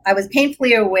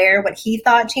painfully aware what he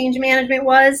thought change management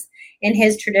was in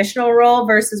his traditional role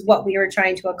versus what we were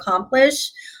trying to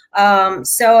accomplish.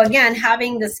 So again,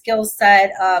 having the skill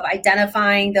set of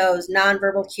identifying those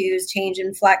nonverbal cues, change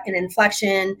and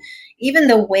inflection, even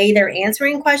the way they're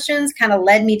answering questions kind of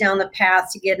led me down the path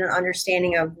to get an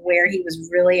understanding of where he was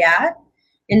really at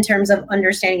in terms of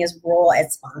understanding his role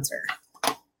as sponsor.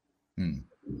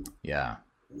 Yeah,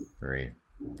 very,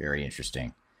 very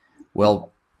interesting.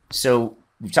 Well, so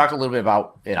we've talked a little bit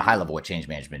about at a high level what change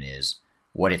management is,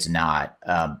 what it's not.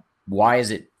 Why is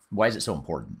it so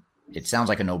important? It sounds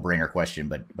like a no-brainer question,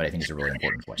 but I think it's a really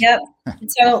important question. Yep.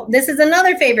 So this is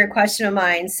another favorite question of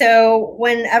mine. So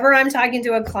whenever I'm talking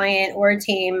to a client or a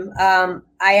team, I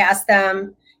ask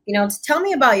them, to tell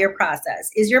me about your process.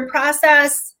 Is your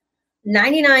process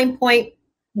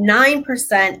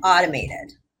 99.9%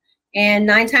 automated? And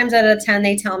 9 times out of 10,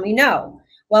 they tell me no.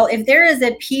 Well, if there is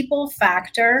a people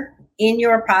factor in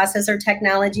your process or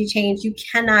technology change, you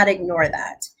cannot ignore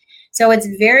that. So it's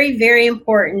very, very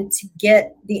important to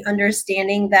get the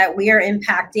understanding that we are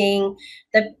impacting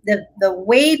the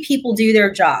way people do their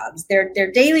jobs, their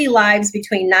daily lives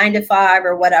between 9 to 5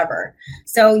 or whatever.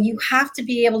 So you have to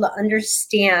be able to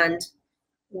understand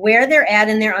where they're at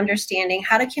in their understanding,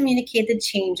 how to communicate the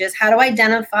changes, how to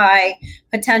identify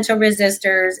potential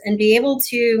resistors, and be able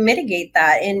to mitigate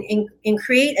that and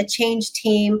create a change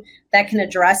team that can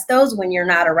address those when you're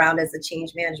not around as a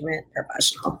change management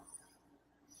professional.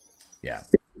 Yeah,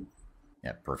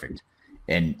 perfect.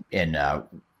 And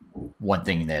one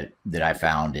thing that I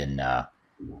found that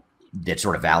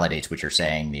sort of validates what you're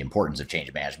saying, the importance of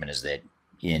change management, is that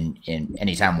in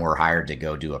anytime we're hired to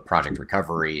go do a project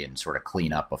recovery and sort of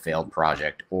clean up a failed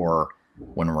project, or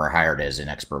when we're hired as an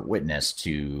expert witness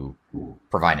to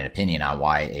provide an opinion on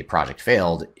why a project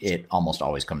failed, it almost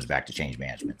always comes back to change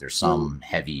management. There's some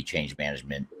heavy change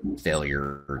management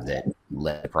failure that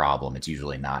led to the problem. It's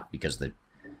usually not because the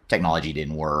technology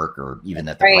didn't work or even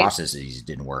that the processes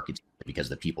didn't work. It's because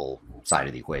the people side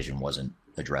of the equation wasn't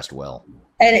addressed well.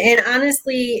 And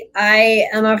honestly, I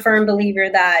am a firm believer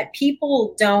that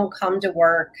people don't come to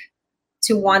work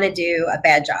to want to do a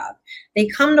bad job. They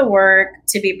come to work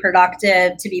to be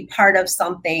productive, to be part of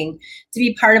something, to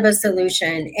be part of a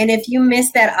solution. And if you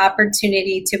miss that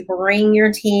opportunity to bring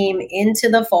your team into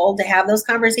the fold, to have those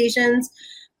conversations,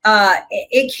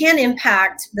 it can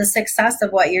impact the success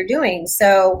of what you're doing.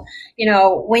 So,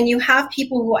 when you have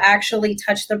people who actually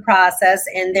touch the process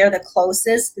and they're the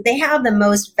closest, they have the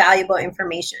most valuable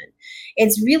information.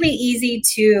 It's really easy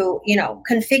to,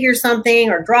 configure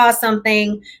something or draw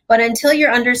something, but until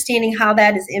you're understanding how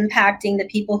that is impacting the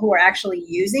people who are actually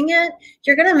using it,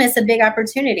 you're going to miss a big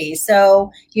opportunity.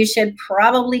 So you should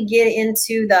probably get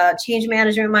into the change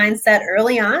management mindset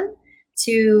early on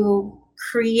to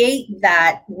create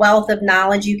that wealth of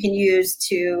knowledge you can use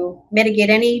to mitigate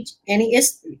any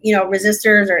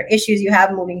resistors or issues you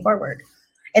have moving forward.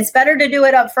 It's better to do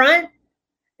it up front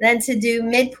than to do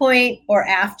midpoint or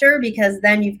after, because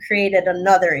then you've created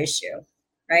another issue,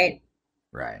 right?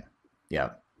 Right.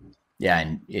 Yeah. Yeah.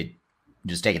 And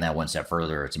just taking that one step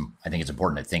further, I think it's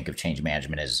important to think of change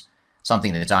management as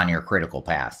something that's on your critical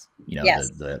path.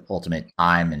 Yes. The ultimate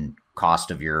time and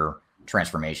cost of your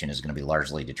transformation is going to be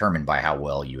largely determined by how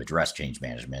well you address change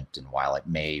management. And while it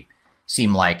may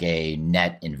seem like a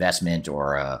net investment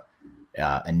or a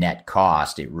net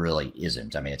cost, it really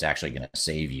isn't. I mean, it's actually going to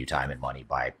save you time and money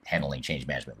by handling change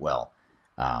management well.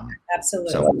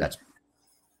 Absolutely. So that's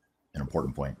an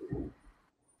important point.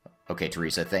 Okay,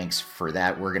 Teresa, thanks for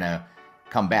that. We're going to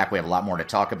come back. We have a lot more to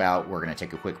talk about. We're going to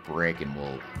take a quick break and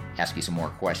we'll ask you some more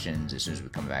questions as soon as we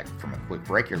come back from a quick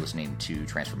break. You're listening to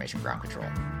Transformation Ground Control.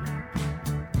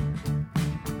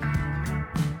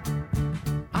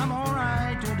 I'm all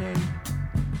right today.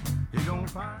 You're gonna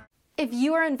find. If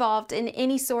you are involved in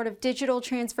any sort of digital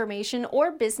transformation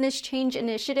or business change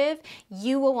initiative,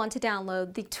 you will want to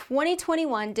download the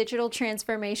 2021 Digital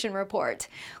Transformation Report.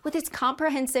 With its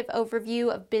comprehensive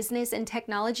overview of business and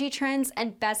technology trends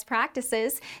and best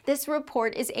practices, this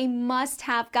report is a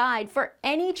must-have guide for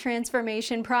any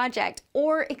transformation project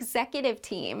or executive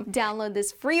team. Download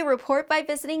this free report by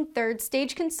visiting Third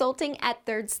Stage Consulting at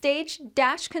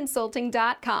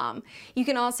thirdstage-consulting.com. You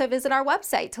can also visit our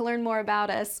website to learn more about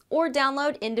us or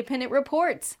download independent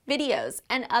reports, videos,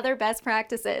 and other best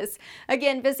practices.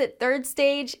 Again, visit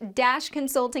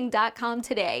thirdstage-consulting.com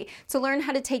today to learn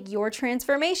how to take your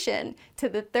transformation to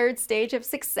the third stage of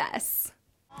success.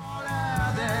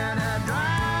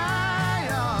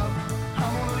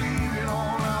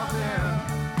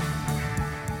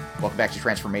 Welcome back to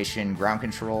Transformation Ground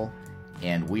Control,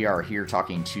 and we are here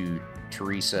talking to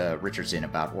Teresa Richardson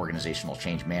about organizational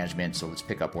change management. So let's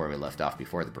pick up where we left off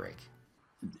before the break.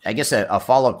 I guess a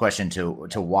follow-up question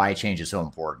to why change is so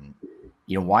important.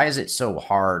 Why is it so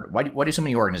hard? Why do so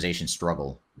many organizations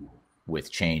struggle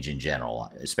with change in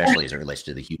general, especially as it relates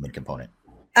to the human component?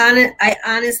 I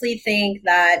honestly think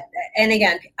that, and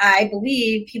again, I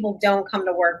believe people don't come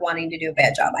to work wanting to do a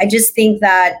bad job. I just think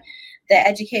that the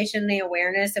education, the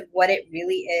awareness of what it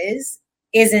really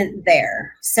isn't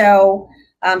there. So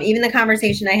even the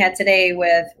conversation I had today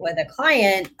with a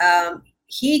client,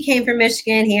 he came from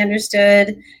Michigan. He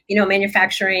understood,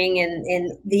 manufacturing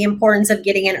and the importance of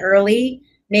getting in early,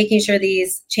 making sure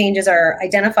these changes are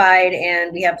identified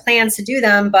and we have plans to do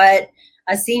them. But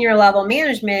a senior level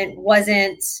management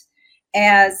wasn't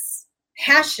as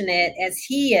passionate as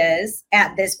he is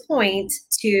at this point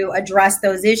to address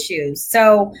those issues.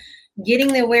 So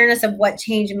getting the awareness of what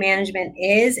change management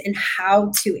is and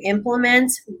how to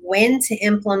implement, when to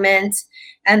implement,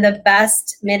 and the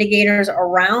best mitigators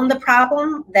around the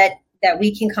problem that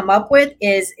we can come up with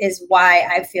is why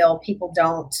I feel people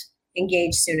don't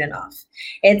engage soon enough.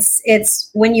 It's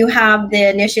when you have the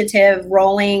initiative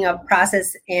rolling of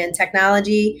process and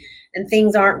technology and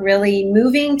things aren't really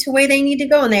moving to where they need to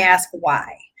go, and they ask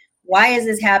why. Why is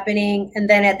this happening? And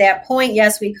then at that point,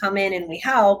 yes, we come in and we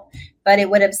help, but it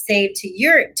would have saved, to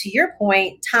your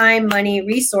point, time, money,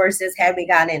 resources had we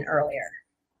gotten in earlier.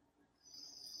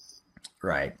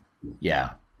 Right.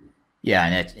 Yeah.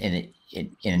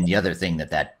 And the other thing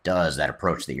that does, that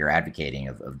approach that you're advocating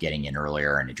of getting in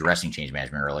earlier and addressing change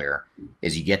management earlier,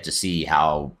 is you get to see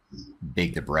how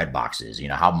big the breadbox is.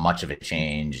 How much of a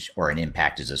change or an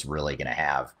impact is this really going to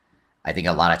have? I think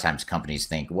a lot of times companies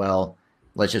think, well,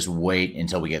 let's just wait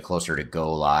until we get closer to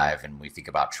go live and we think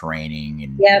about training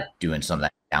and doing some of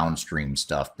that downstream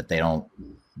stuff, but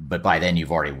by then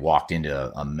you've already walked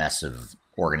into a mess of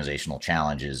organizational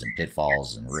challenges and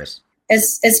pitfalls and risks.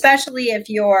 Especially if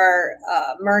you're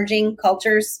merging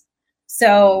cultures.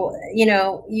 So,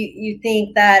 you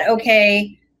think that,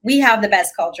 okay, we have the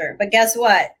best culture, but guess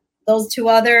what? Those two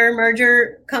other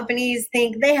merger companies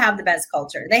think they have the best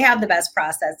culture. They have the best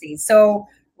processes. So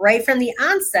right from the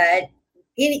onset,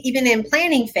 even in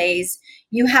planning phase,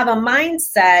 you have a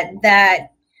mindset that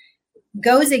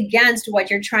goes against what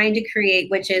you're trying to create,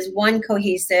 which is one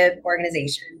cohesive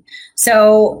organization.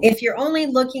 So if you're only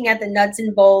looking at the nuts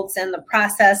and bolts and the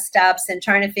process steps and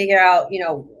trying to figure out,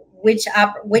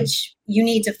 which you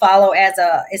need to follow as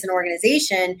an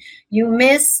organization, you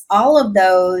miss all of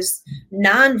those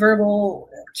nonverbal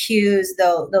cues,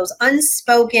 those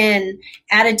unspoken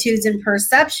attitudes and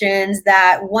perceptions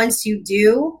that once you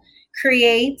do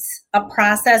create a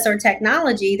process or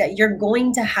technology that you're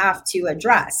going to have to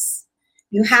address.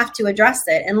 You have to address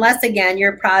it. Unless, again,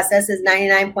 your process is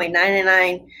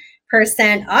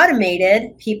 99.99%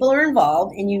 automated, people are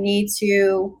involved, and you need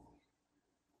to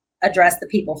address the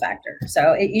people factor.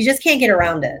 So you just can't get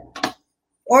around it.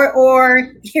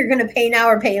 Or you're going to pay now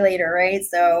or pay later, right?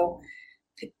 So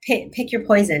pick your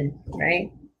poison,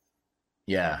 right?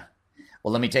 Yeah.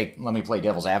 Well, let me play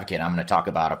devil's advocate. I'm going to talk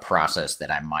about a process that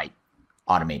I might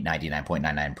automate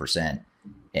 99.99%,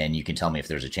 and you can tell me if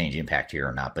there's a change impact here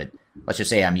or not. But let's just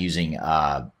say I'm using,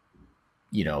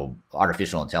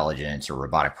 artificial intelligence or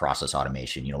robotic process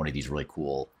automation, one of these really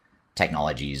cool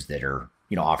technologies that are,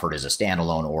 offered as a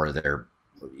standalone or they're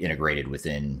integrated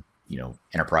within,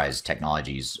 enterprise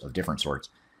technologies of different sorts.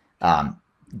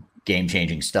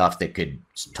 Game-changing stuff that could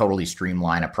totally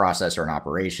streamline a process or an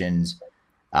operations.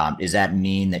 Does that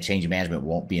mean that change management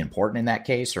won't be important in that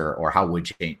case, or how would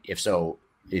change? If so,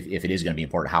 if it is going to be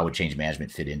important, how would change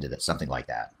management fit into that, something like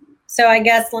that? So I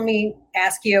guess let me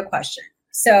ask you a question.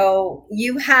 So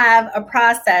you have a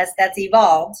process that's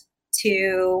evolved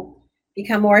to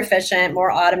become more efficient,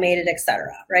 more automated, et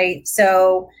cetera, right?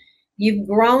 So you've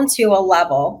grown to a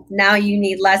level. Now you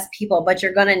need less people, but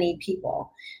you're going to need people.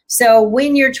 So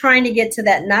when you're trying to get to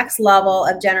that next level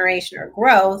of generation or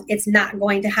growth, it's not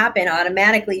going to happen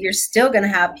automatically. You're still going to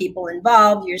have people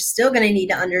involved. You're still going to need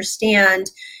to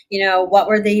understand, what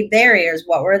were the barriers?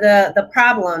 What were the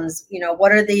problems?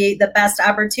 What are the best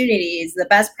opportunities, the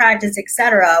best practice, et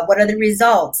cetera? What are the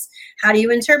results? How do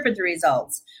you interpret the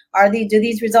results? Do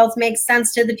these results make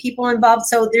sense to the people involved?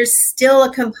 So there's still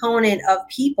a component of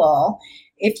people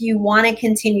if you want to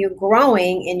continue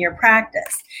growing in your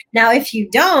practice. Now, if you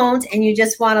don't, and you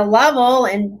just want to level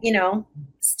and,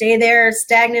 stay there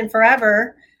stagnant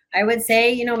forever, I would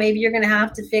say, maybe you're going to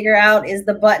have to figure out, is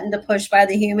the button to push by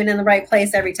the human in the right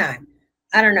place every time?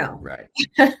 I don't know. Right.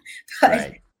 But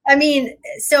right. I mean,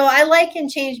 so I liken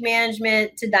change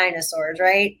management to dinosaurs,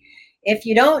 right? If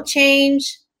you don't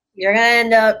change, you're going to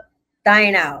end up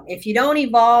dying out. If you don't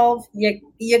evolve,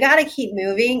 you got to keep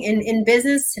moving. In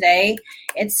business today,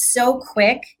 it's so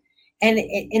quick, and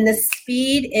the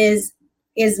speed is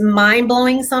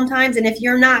mind-blowing sometimes. And if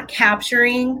you're not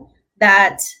capturing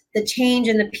that, the change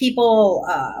in the people,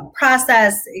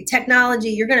 process, technology,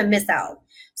 you're going to miss out.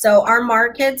 So our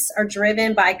markets are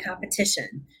driven by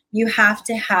competition. You have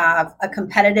to have a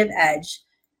competitive edge.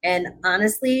 And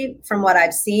honestly, from what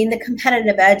I've seen, the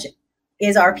competitive edge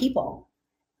is our people.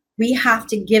 We have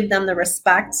to give them the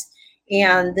respect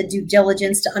and the due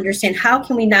diligence to understand how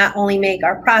can we not only make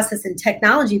our process and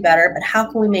technology better, but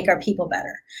how can we make our people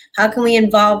better? How can we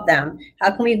involve them?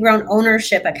 How can we grow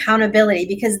ownership, accountability?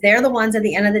 Because they're the ones at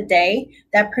the end of the day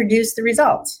that produce the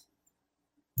results.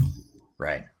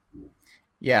 Right.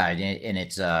 Yeah. And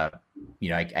it's, I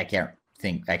can't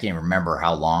remember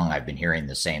how long I've been hearing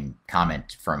the same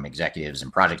comment from executives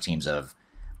and project teams of,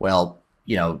 well,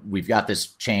 we've got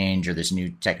this change or this new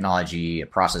technology, a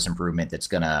process improvement that's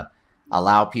going to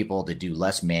allow people to do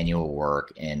less manual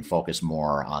work and focus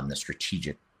more on the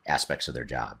strategic aspects of their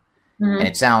job. Mm-hmm. And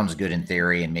it sounds good in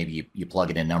theory, and maybe you plug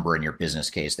in a number in your business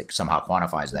case that somehow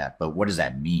quantifies that. But what does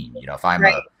that mean? If I'm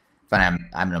I'm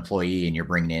an employee and you're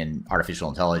bringing in artificial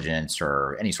intelligence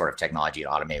or any sort of technology to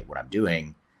automate what I'm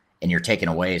doing, and you're taking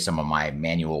away some of my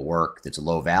manual work that's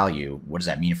low value, what does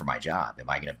that mean for my job? Am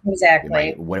I going to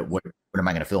exactly what am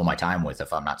I going to fill my time with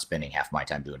if I'm not spending half my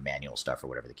time doing manual stuff or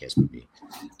whatever the case may be?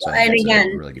 So and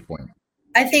again, a really good point.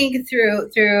 I think through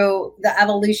the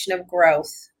evolution of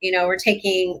growth, we're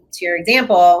taking, to your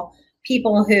example,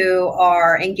 people who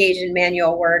are engaged in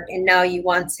manual work, and now you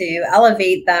want to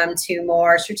elevate them to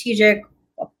more strategic,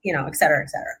 et cetera, et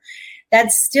cetera.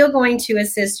 That's still going to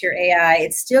assist your AI.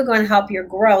 It's still going to help your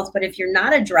growth. But if you're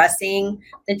not addressing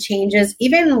the changes,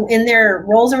 even in their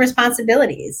roles and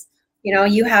responsibilities,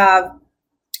 you have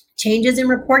changes in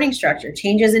reporting structure,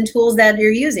 changes in tools that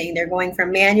you're using. They're going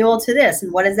from manual to this.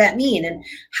 And what does that mean? And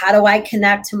how do I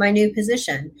connect to my new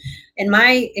position? In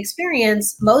my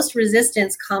experience, most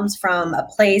resistance comes from a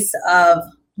place of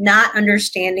not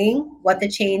understanding what the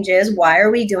change is, why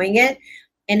are we doing it,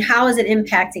 and how is it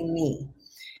impacting me?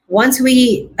 Once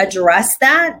we address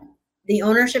that, the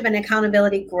ownership and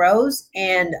accountability grows.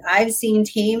 And I've seen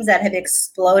teams that have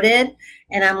exploded.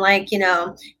 And I'm like,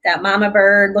 that mama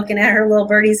bird looking at her little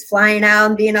birdies flying out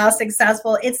and being all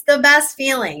successful. It's the best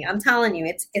feeling. I'm telling you,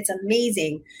 it's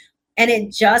amazing. And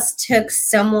it just took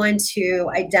someone to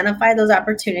identify those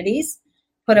opportunities,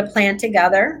 put a plan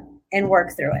together, and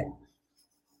work through it.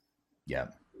 Yeah.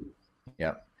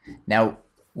 Now,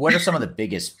 what are some of the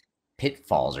biggest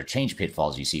pitfalls or change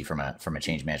pitfalls you see from a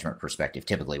change management perspective,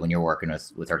 typically when you're working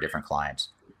with our different clients?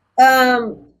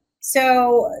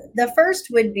 So the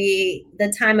first would be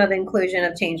the time of inclusion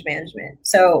of change management.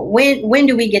 So when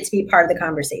do we get to be part of the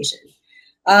conversation?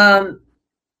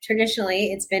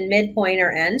 Traditionally, it's been midpoint or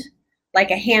end,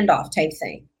 like a handoff type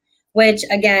thing, which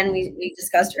again, we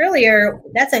discussed earlier,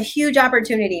 that's a huge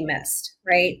opportunity missed,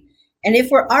 right? And if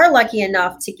we are lucky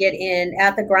enough to get in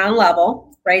at the ground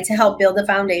level, right, to help build the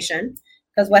foundation,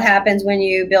 because what happens when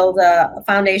you build a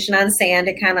foundation on sand,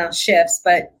 it kind of shifts,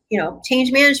 but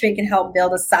change management can help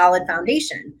build a solid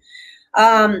foundation.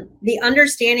 The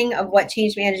understanding of what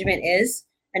change management is,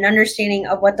 an understanding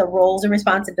of what the roles and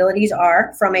responsibilities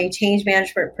are from a change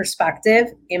management perspective,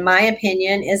 in my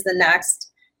opinion, is the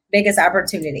next biggest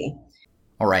opportunity.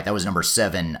 All right, that was number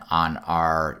 7 on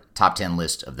our top 10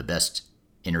 list of the best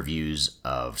interviews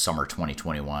of summer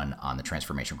 2021 on the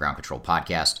Transformation Ground Control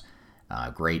podcast.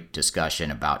 Great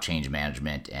discussion about change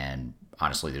management, and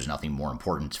honestly, there's nothing more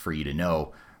important for you to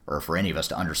know or for any of us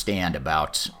to understand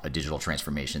about a digital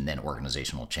transformation than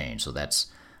organizational change. So that's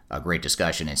a great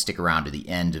discussion, and stick around to the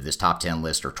end of this top 10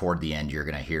 list, or toward the end, you're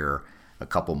going to hear a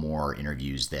couple more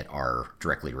interviews that are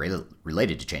directly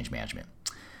related to change management.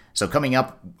 So coming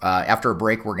up after a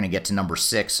break, we're going to get to number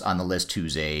 6 on the list,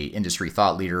 who's a industry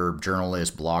thought leader,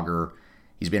 journalist, blogger.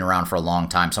 He's been around for a long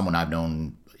time, someone I've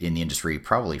known in the industry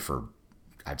probably for,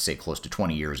 I'd say, close to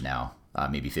 20 years now,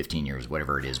 maybe 15 years,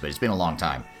 whatever it is, but it's been a long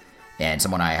time. And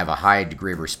someone I have a high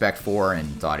degree of respect for, and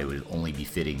thought it would only be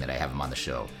fitting that I have him on the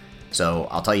show. So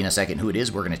I'll tell you in a second who it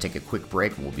is. We're going to take a quick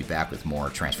break. We'll be back with more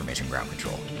Transformation Ground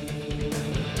Control.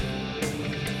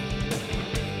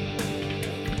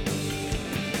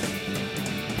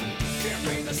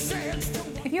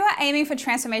 If you are aiming for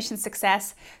transformation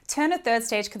success, turn to Third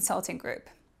Stage Consulting Group.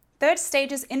 Third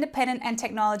Stage's independent and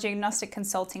technology agnostic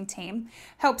consulting team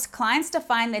helps clients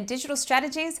define their digital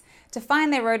strategies, define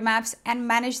their roadmaps, and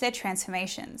manage their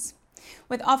transformations.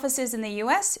 With offices in the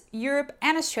US, Europe,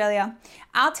 and Australia,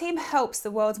 our team helps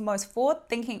the world's most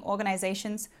forward-thinking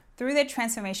organizations through their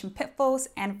transformation pitfalls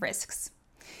and risks.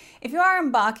 If you are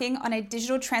embarking on a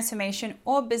digital transformation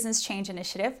or business change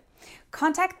initiative,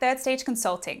 contact Third Stage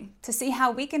Consulting to see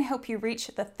how we can help you reach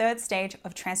the third stage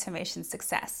of transformation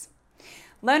success.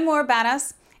 Learn more about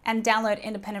us and download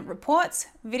independent reports,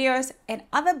 videos, and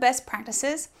other best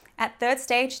practices at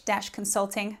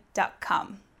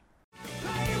thirdstage-consulting.com.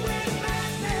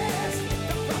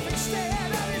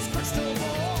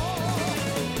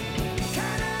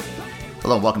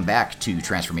 Hello, welcome back to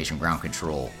Transformation Ground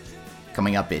Control.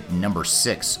 coming up at number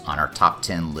 6 on our top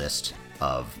 10 list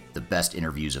of the best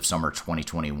interviews of summer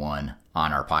 2021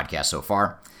 on our podcast so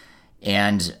far.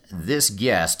 And this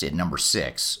guest at number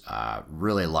 6,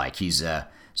 really like. There's a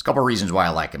couple of reasons why I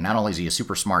like him. Not only is he a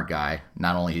super smart guy,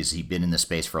 not only has he been in this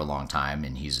space for a long time,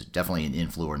 and he's definitely an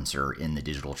influencer in the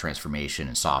digital transformation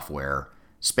and software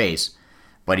space,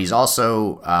 but he's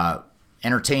also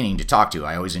entertaining to talk to.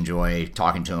 I always enjoy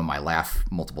talking to him. I laugh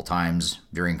multiple times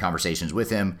during conversations with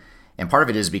him. And part of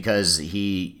it is because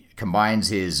he combines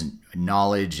his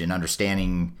knowledge and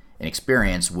understanding and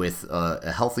experience with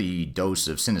a healthy dose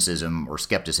of cynicism or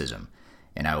skepticism.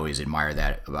 And I always admire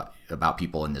that about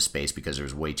people in this space, because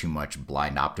there's way too much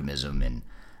blind optimism and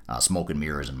smoke and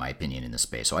mirrors, in my opinion, in this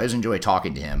space. So I always enjoy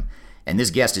talking to him. And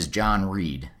this guest is John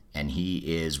Reed, and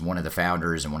he is one of the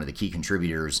founders and one of the key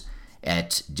contributors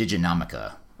at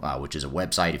Diginomica, which is a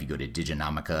website. If you go to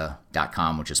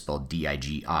diginomica.com, which is spelled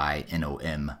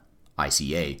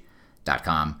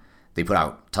Diginomica.com, they put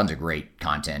out tons of great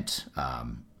content,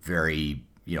 very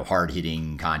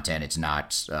hard-hitting content. It's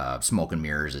not smoke and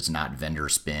mirrors. It's not vendor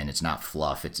spin. It's not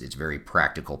fluff. It's very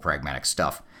practical, pragmatic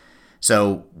stuff.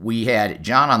 So we had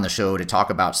John on the show to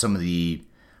talk about some of the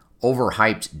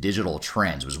overhyped digital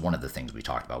trends. Was one of the things we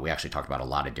talked about. We actually talked about a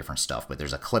lot of different stuff, but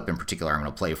there's a clip in particular I'm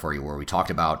going to play for you where we talked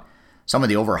about some of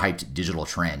the overhyped digital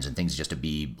trends and things just to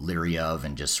be leery of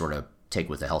and just sort of take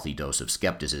with a healthy dose of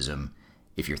skepticism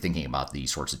if you're thinking about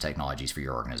these sorts of technologies for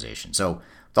your organization. So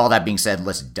with all that being said,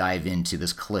 let's dive into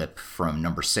this clip from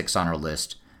number 6 on our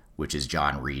list, which is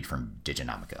John Reed from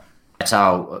Diginomica. That's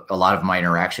how a lot of my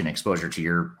interaction exposure to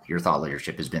your thought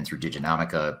leadership has been through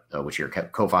Diginomica, which you're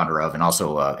co-founder of, and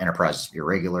also Enterprise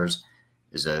Irregulars.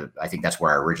 I think that's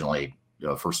where I originally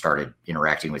first started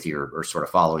interacting with you or sort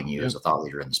of following you as a thought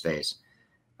leader in the space.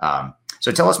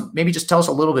 So tell us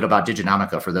a little bit about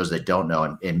Diginomica for those that don't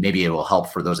know, and maybe it will help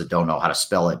for those that don't know how to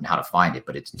spell it and how to find it.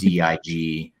 But it's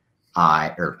Diginomica.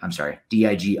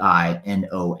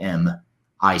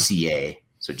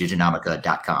 So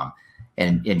Diginomica.com.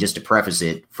 And just to preface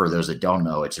it, for those that don't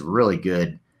know, it's a really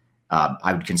good,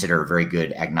 I would consider a very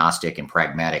good agnostic and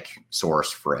pragmatic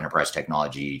source for enterprise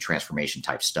technology transformation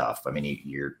type stuff. I mean,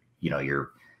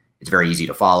 it's very easy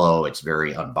to follow. It's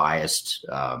very unbiased.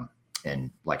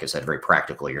 And like I said, very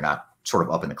practical. You're not sort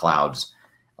of up in the clouds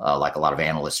like a lot of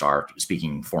analysts are,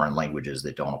 speaking foreign languages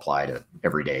that don't apply to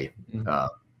everyday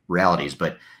realities.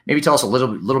 But maybe tell us a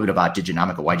little bit about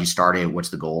Diginomica. Why'd you start it? What's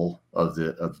the goal of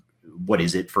what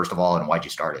is it, first of all, and why'd you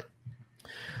start it?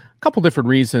 A couple different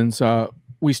reasons.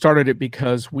 We started it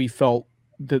because we felt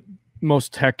that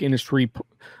most tech industry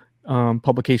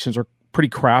publications are pretty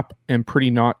crap and pretty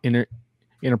not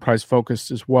enterprise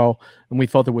focused as well. And we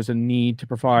felt there was a need to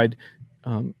provide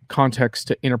context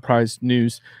to enterprise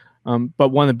news. But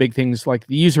one of the big things, like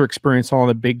the user experience on all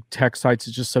the big tech sites,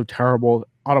 is just so terrible.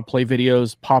 Autoplay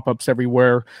videos, pop-ups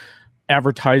everywhere,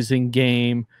 advertising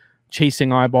game,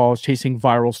 chasing eyeballs, chasing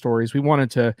viral stories. We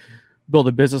wanted to build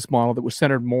a business model that was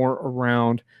centered more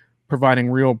around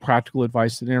providing real practical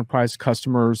advice that enterprise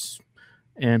customers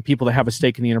and people that have a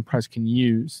stake in the enterprise can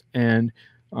use. And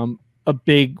a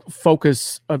big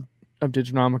focus of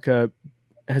Diginomica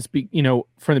has been,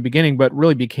 from the beginning, but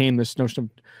really became this notion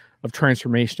of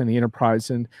transformation in the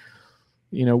enterprise. And,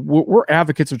 we're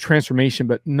advocates of transformation,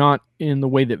 but not in the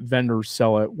way that vendors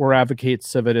sell it. We're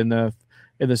advocates of it in the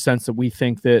sense that we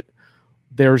think that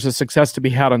there's a success to be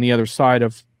had on the other side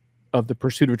of the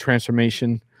pursuit of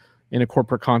transformation in a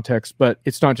corporate context. But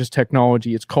it's not just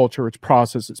technology, it's culture, it's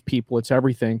process, it's people, it's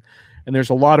everything. And there's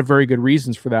a lot of very good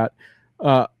reasons for that.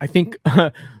 I think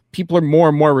people are more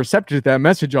and more receptive to that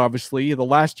message, obviously. The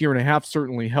last year and a half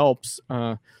certainly helps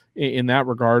in that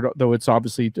regard, though it's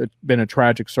obviously been a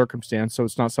tragic circumstance, so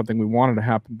it's not something we wanted to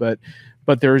happen. But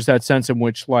there is that sense in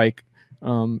which, we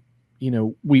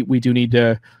do need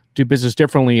to do business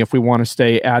differently if we want to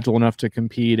stay agile enough to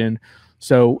compete. And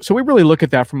so we really look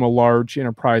at that from a large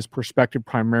enterprise perspective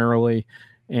primarily,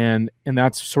 and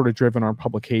that's sort of driven our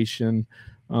publication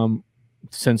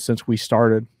since we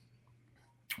started.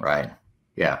 Right.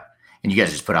 Yeah. And you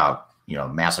guys just put out,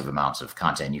 massive amounts of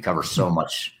content. You cover so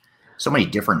many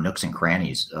different nooks and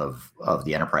crannies of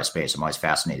the enterprise space. I'm always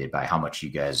fascinated by how much you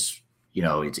guys,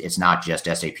 it's not just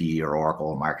SAP or Oracle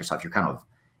or Microsoft.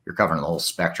 You're covering the whole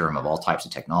spectrum of all types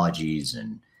of technologies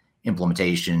and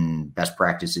implementation, best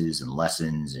practices and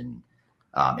lessons, and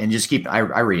just I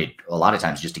read it a lot of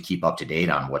times just to keep up to date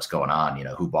on what's going on,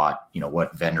 who bought,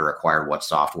 what vendor acquired what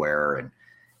software, and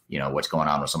what's going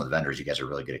on with some of the vendors. You guys are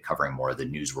really good at covering more of the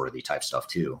newsworthy type stuff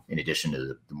too, in addition to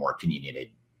the more opinionated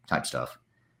type stuff.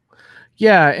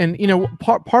 Yeah. And,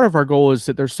 part of our goal is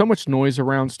that there's so much noise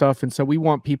around stuff. And so we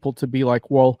want people to be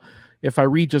like, well, if I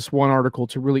read just one article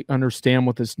to really understand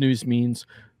what this news means,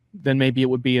 then maybe it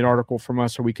would be an article from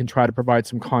us, or we can try to provide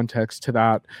some context to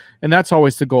that. And that's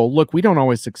always the goal. Look, we don't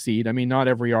always succeed. I mean, not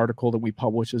every article that we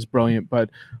publish is brilliant, but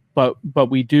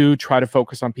we do try to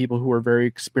focus on people who are very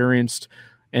experienced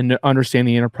and understand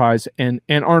the enterprise and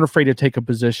aren't afraid to take a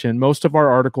position. Most of our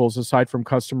articles, aside from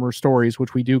customer stories,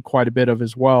 which we do quite a bit of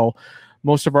as well,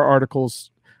 most of our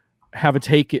articles have a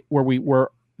take where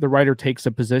the writer takes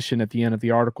a position at the end of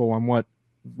the article on what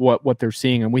they're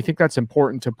seeing. And we think that's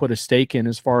important to put a stake in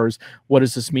as far as what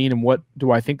does this mean and what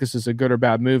do I think this is a good or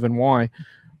bad move and why.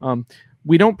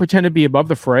 We don't pretend to be above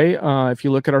the fray. If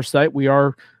you look at our site,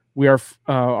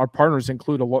 our partners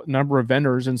include a number of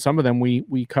vendors, and some of them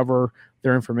we cover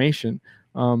their information.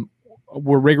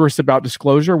 We're rigorous about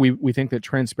disclosure. We think that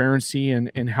transparency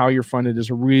and how you're funded is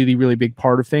a really, really big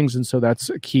part of things. And so that's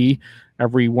a key.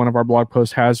 Every one of our blog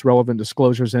posts has relevant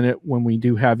disclosures in it when we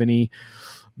do have any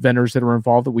vendors that are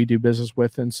involved that we do business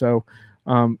with. And so,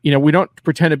 we don't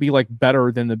pretend to be like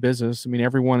better than the business. I mean,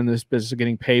 everyone in this business is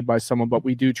getting paid by someone, but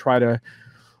we do try to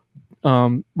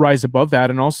rise above that.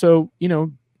 And also,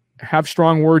 have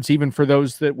strong words even for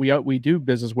those that we do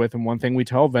business with. And one thing we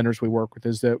tell vendors we work with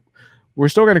is that we're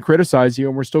still going to criticize you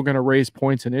and we're still going to raise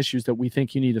points and issues that we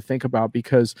think you need to think about,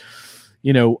 because,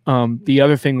 the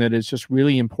other thing that is just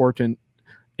really important,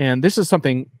 and this is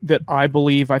something that I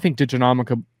think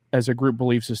Diginomica as a group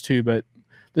believes this too, but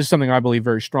this is something I believe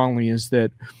very strongly, is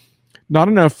that not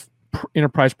enough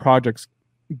enterprise projects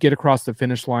get across the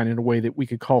finish line in a way that we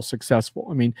could call successful.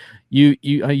 I mean,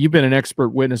 you've been an expert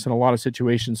witness in a lot of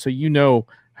situations, so you know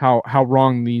how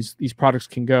wrong these products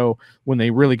can go when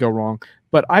they really go wrong.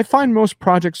 But I find most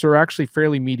projects are actually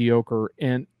fairly mediocre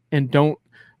and don't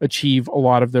achieve a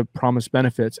lot of the promised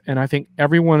benefits. And I think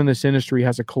everyone in this industry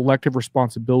has a collective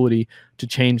responsibility to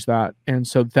change that. And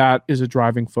so that is a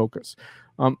driving focus.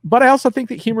 But I also think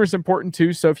that humor is important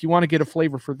too. So if you want to get a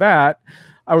flavor for that,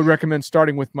 I would recommend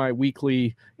starting with my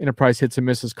weekly Enterprise Hits and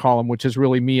Misses column, which is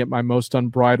really me at my most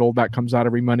unbridled. That comes out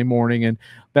every Monday morning. And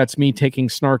that's me taking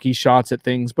snarky shots at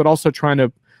things, but also trying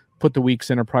to put the week's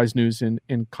enterprise news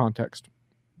in context.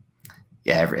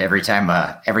 Yeah, every time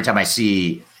I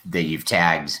see that you've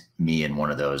tagged me in one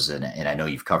of those, and I know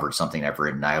you've covered something I've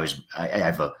written, I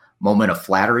have a moment of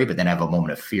flattery, but then I have a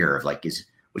moment of fear of like,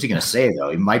 what's he going to say though?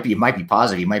 It might be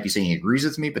positive. He might be saying he agrees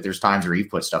with me, but there's times where you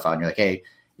put stuff out and you're like, hey,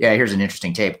 yeah, here's an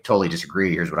interesting tape. Totally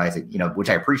disagree. Here's what I think, which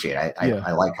I appreciate.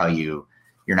 I like how you're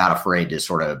not afraid to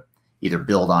sort of either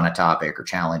build on a topic or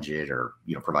challenge it or,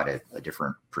 provide a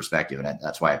different perspective. And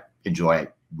that's why I enjoy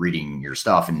reading your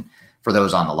stuff. And for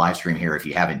those on the live stream here, if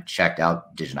you haven't checked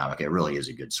out Diginomica, it really is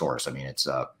a good source. I mean, it's,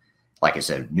 like I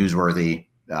said, newsworthy,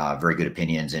 very good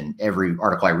opinions. And every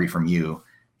article I read from you,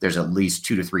 there's at least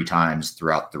 2 to 3 times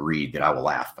throughout the read that I will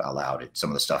laugh out loud at some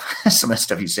of the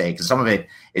stuff you say, because some of it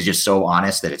is just so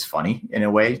honest that it's funny in a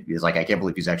way. It's like, I can't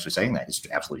believe he's actually saying that. It's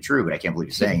absolutely true, but I can't believe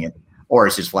he's saying it. Or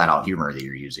it's just flat out humor that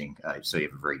you're using. So you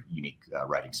have a very unique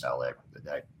writing style that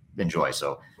I enjoy.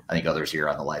 So I think others here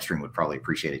on the live stream would probably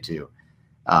appreciate it too.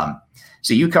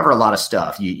 So you cover a lot of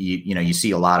stuff. You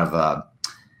see a lot of,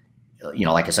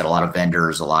 like I said, a lot of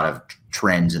vendors, a lot of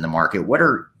trends in the market. What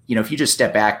are, if you just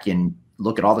step back and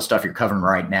look at all the stuff you're covering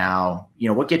right now,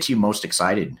 what gets you most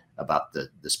excited about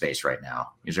the space right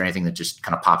now? Is there anything that just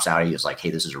kind of pops out at you as like, hey,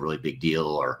 this is a really big deal,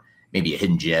 or maybe a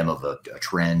hidden gem of a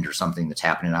trend or something that's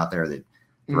happening out there that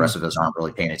the rest of us aren't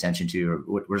really paying attention to? Or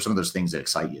what are some of those things that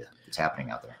excite you that's happening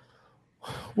out there?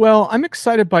 Well, I'm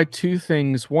excited by 2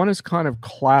 things. One is kind of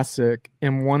classic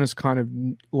and one is kind of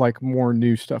like more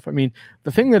new stuff. I mean,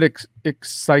 the thing that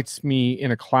excites me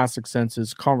in a classic sense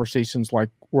is conversations like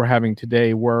we're having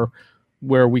today, where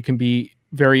we can be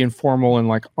very informal and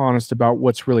like honest about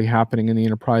what's really happening in the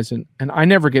enterprise. And I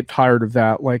never get tired of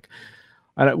that. Like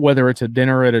whether it's a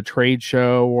dinner at a trade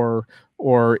show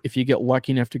or if you get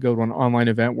lucky enough to go to an online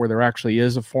event where there actually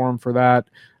is a forum for that.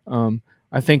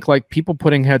 I think like people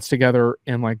putting heads together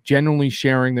and like genuinely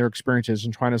sharing their experiences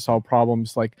and trying to solve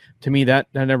problems, like to me that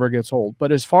never gets old.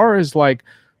 But as far as like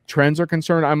trends are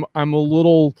concerned, I'm a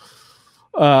little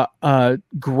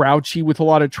grouchy with a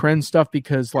lot of trend stuff,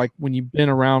 because like when you've been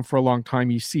around for a long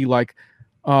time, you see like,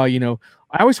 I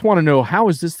always want to know, how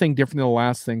is this thing different than the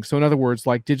last thing? So in other words,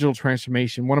 like digital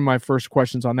transformation, one of my first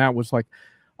questions on that was like,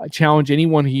 I challenge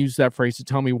anyone who used that phrase to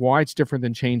tell me why it's different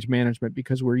than change management,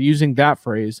 because we're using that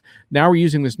phrase. Now we're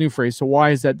using this new phrase. So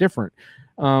why is that different?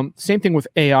 Same thing with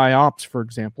AI ops, for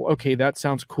example. Okay, that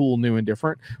sounds cool, new and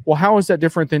different. Well, how is that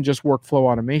different than just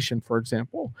workflow automation, for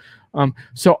example?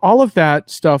 So all of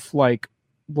that stuff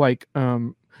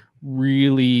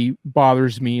really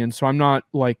bothers me. And so I'm not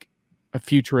like a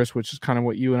futurist, which is kind of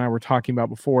what you and I were talking about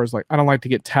before, is like, I don't like to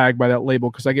get tagged by that label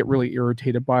because I get really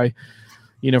irritated by,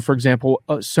 for example,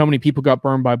 so many people got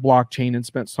burned by blockchain and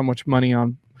spent so much money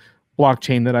on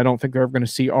blockchain that I don't think they're ever going to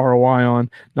see ROI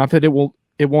on. Not that it won't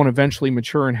eventually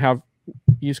mature and have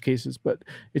use cases, but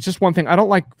it's just one thing. I don't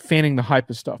like fanning the hype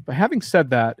of stuff. But having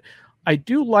said that, I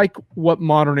do like what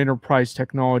modern enterprise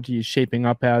technology is shaping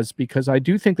up as, because I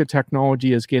do think the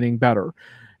technology is getting better.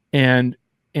 And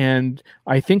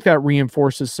I think that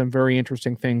reinforces some very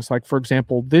interesting things. Like, for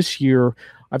example, this year,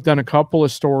 I've done a couple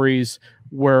of stories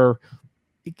where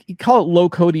you call it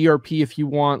low-code ERP if you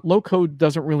want. Low-code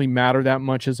doesn't really matter that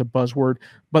much as a buzzword,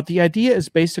 but the idea is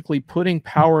basically putting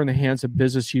power in the hands of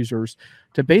business users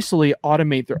to basically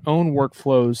automate their own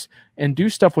workflows and do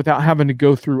stuff without having to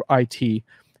go through IT.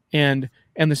 And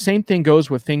the same thing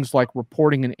goes with things like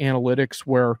reporting and analytics,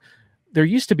 where there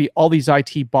used to be all these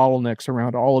IT bottlenecks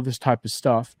around all of this type of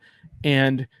stuff.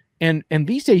 And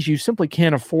these days you simply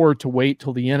can't afford to wait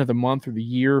till the end of the month or the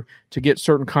year to get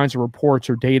certain kinds of reports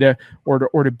or data, or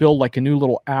to build like a new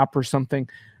little app or something.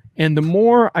 And the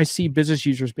more I see business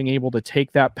users being able to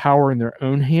take that power in their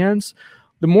own hands,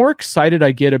 the more excited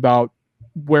I get about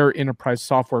where enterprise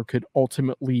software could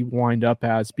ultimately wind up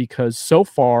as, because so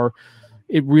far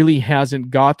it really hasn't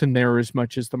gotten there as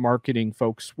much as the marketing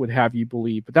folks would have you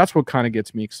believe. But that's what kind of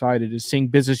gets me excited, is seeing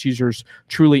business users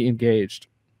truly engaged.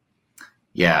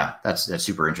 Yeah, that's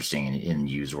super interesting. And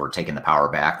use or taking the power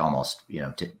back, almost,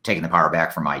 taking the power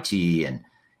back from IT and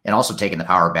also taking the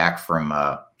power back from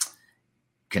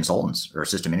consultants or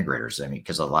system integrators. I mean,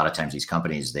 because a lot of times these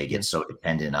companies, they get so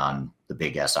dependent on the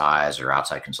big SIs or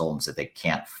outside consultants that they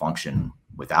can't function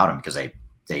without them, because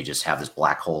they just have this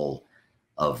black hole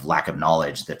of lack of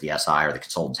knowledge that the SI or the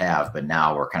consultants have. But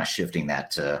now we're kind of shifting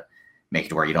that to make it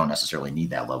to where you don't necessarily need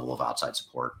that level of outside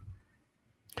support.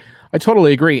 I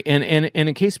totally agree. And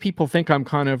in case people think I'm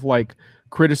kind of like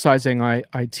criticizing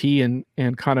IT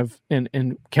and kind of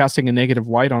and casting a negative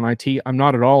light on IT, I'm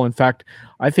not at all. In fact,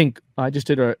 I think I just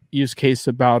did a use case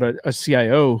about a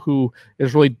CIO who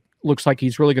looks like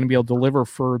he's really going to be able to deliver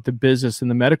for the business and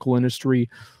the medical industry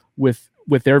with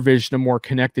their vision of more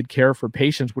connected care for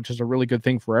patients, which is a really good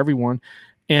thing for everyone.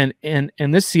 And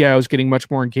this CIO is getting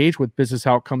much more engaged with business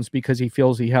outcomes because he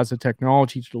feels he has the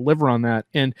technology to deliver on that.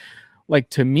 And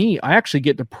like, to me, I actually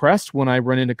get depressed when I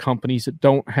run into companies that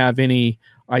don't have any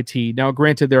IT. Now,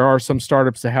 granted, there are some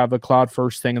startups that have a cloud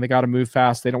first thing and they got to move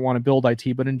fast. They don't want to build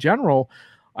IT. But in general,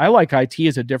 I like IT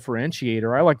as a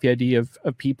differentiator. I like the idea of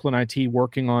people in IT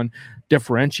working on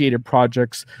differentiated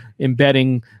projects,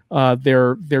 embedding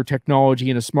their technology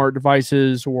into smart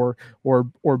devices, or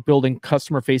building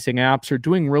customer-facing apps, or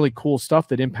doing really cool stuff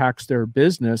that impacts their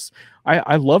business.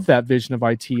 I love that vision of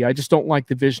IT. I just don't like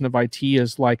the vision of IT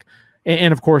as like,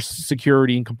 and of course,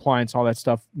 security and compliance, all that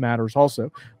stuff matters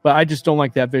also. But I just don't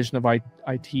like that vision of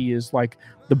IT as like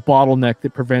the bottleneck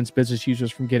that prevents business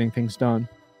users from getting things done.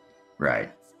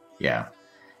 Right. Yeah.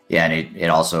 Yeah. And it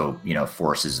also,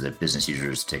 forces the business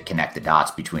users to connect the dots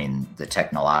between the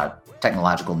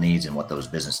technological needs and what those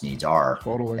business needs are.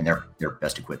 Totally. And they're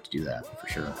best equipped to do that, for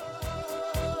sure.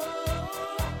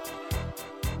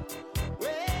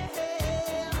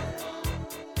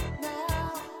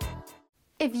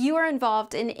 If you are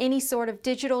involved in any sort of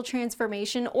digital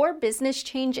transformation or business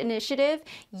change initiative,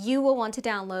 you will want to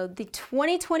download the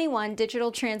 2021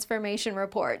 Digital Transformation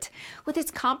Report. With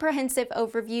its comprehensive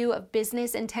overview of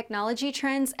business and technology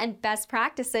trends and best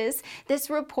practices, this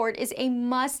report is a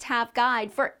must-have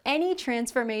guide for any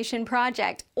transformation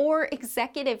project or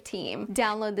executive team.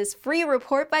 Download this free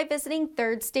report by visiting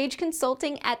Third Stage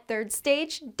Consulting at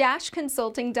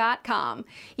thirdstage-consulting.com.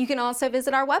 You can also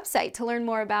visit our website to learn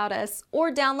more about us,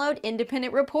 or download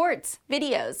independent reports,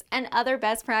 videos, and other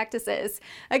best practices.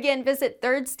 Again, visit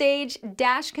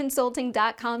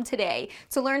thirdstage-consulting.com today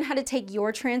to learn how to take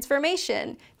your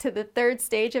transformation to the third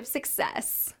stage of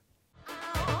success.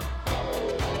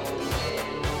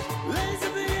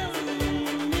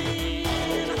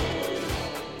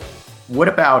 What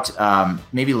about,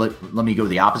 maybe let me go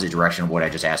the opposite direction of what I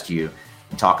just asked you,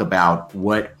 and talk about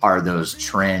what are those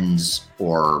trends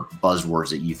or buzzwords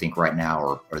that you think right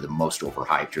now are the most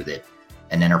overhyped, or that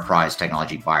an enterprise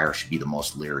technology buyer should be the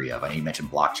most leery of? I know you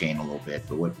mentioned blockchain a little bit,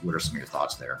 but what are some of your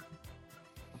thoughts there?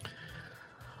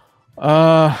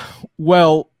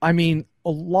 Well, I mean, a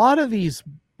lot of these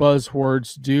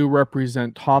buzzwords do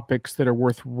represent topics that are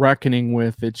worth reckoning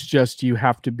with. It's just you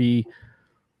have to be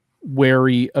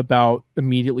wary about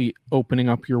immediately opening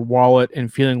up your wallet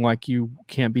and feeling like you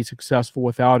can't be successful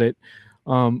without it.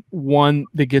 One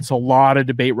that gets a lot of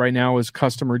debate right now is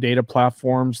customer data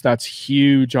platforms. That's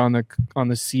huge on the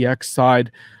CX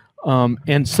side.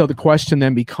 And so the question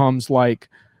then becomes like,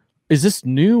 is this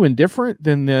new and different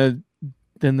than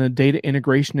the data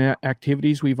integration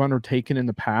activities we've undertaken in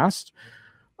the past?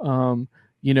 And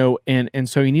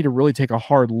so you need to really take a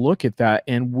hard look at that.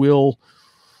 And will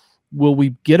we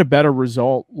get a better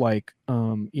result? Like,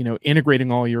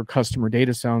 integrating all your customer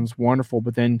data sounds wonderful,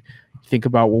 but then think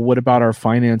about, well, what about our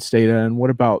finance data, and what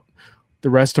about the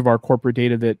rest of our corporate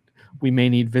data that we may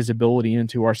need visibility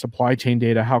into, our supply chain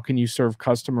data? How can you serve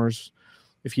customers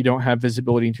if you don't have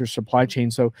visibility into your supply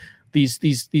chain? So these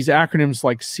acronyms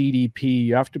like CDP,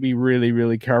 you have to be really,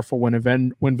 really careful when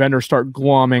vendors start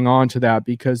glomming onto that,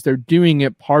 because they're doing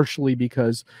it partially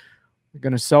because they're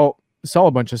going to sell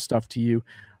a bunch of stuff to you.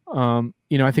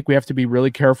 I think we have to be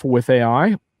really careful with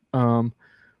AI.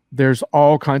 There's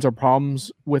all kinds of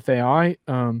problems with AI.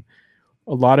 A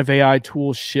lot of AI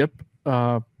tools ship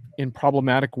in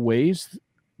problematic ways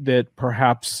that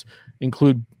perhaps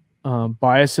include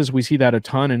biases. We see that a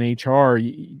ton in HR.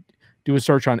 You do a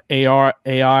search on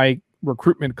AI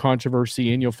recruitment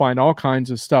controversy, and you'll find all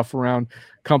kinds of stuff around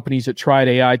companies that tried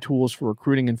AI tools for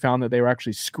recruiting and found that they were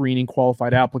actually screening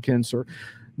qualified applicants or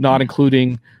not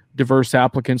including diverse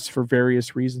applicants for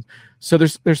various reasons. So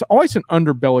there's always an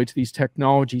underbelly to these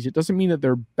technologies. It doesn't mean that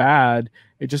they're bad.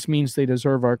 It just means they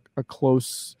deserve a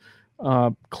close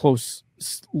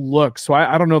look. So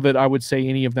I don't know that I would say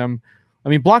any of them. I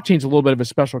mean, blockchain's a little bit of a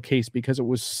special case because it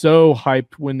was so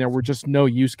hyped when there were just no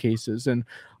use cases. And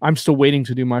I'm still waiting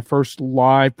to do my first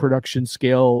live production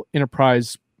scale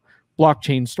enterprise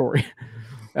blockchain story.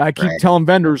 I keep telling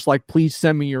vendors, like, please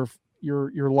send me your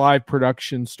live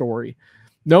production story.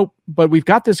 Nope. But we've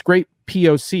got this great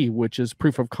POC, which is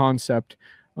proof of concept.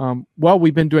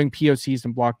 We've been doing POCs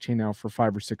in blockchain now for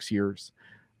 5 or 6 years.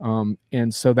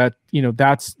 And so that,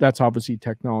 that's obviously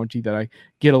technology that I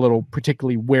get a little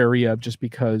particularly wary of, just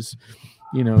because,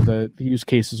 the use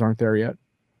cases aren't there yet.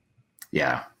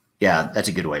 Yeah. Yeah. That's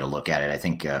a good way to look at it. I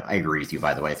think, I agree with you,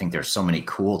 by the way. I think there's so many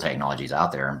cool technologies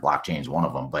out there, and blockchain is one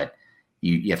of them, but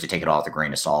you have to take it all with a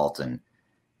grain of salt and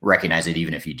recognize that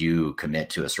even if you do commit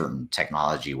to a certain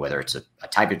technology, whether it's a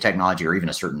type of technology or even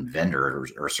a certain vendor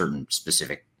or a certain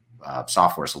specific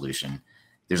software solution,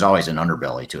 there's always an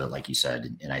underbelly to it, like you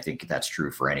said. And I think that's true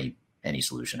for any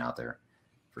solution out there,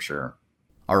 for sure.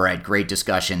 All right, great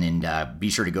discussion. And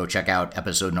be sure to go check out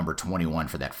episode number 21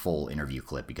 for that full interview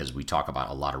clip, because we talk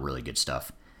about a lot of really good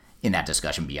stuff in that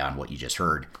discussion beyond what you just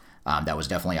heard. That was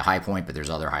definitely a high point, but there's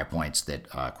other high points that,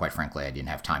 quite frankly, I didn't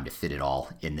have time to fit it all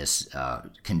in this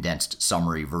condensed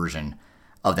summary version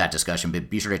of that discussion. But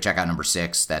be sure to check out number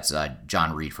 6. That's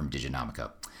John Reed from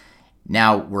Diginomica.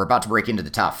 Now, we're about to break into the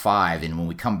top 5, and when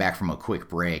we come back from a quick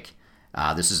break,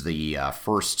 this is the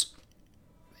first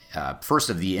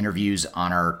of the interviews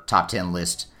on our top 10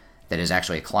 list that is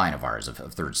actually a client of ours, of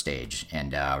Third Stage,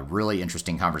 and really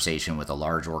interesting conversation with a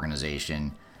large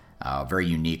organization, very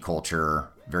unique culture,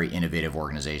 very innovative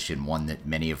organization, one that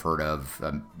many have heard of,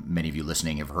 many of you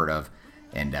listening have heard of,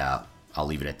 and I'll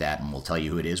leave it at that, and we'll tell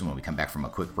you who it is when we come back from a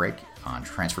quick break on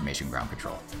Transformation Ground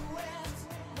Control.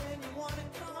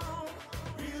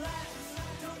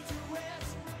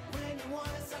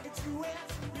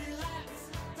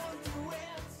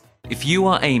 If you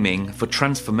are aiming for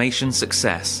transformation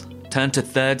success, turn to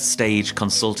Third Stage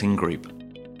Consulting Group.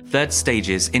 Third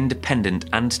Stage's independent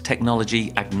and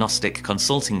technology agnostic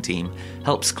consulting team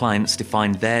helps clients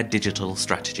define their digital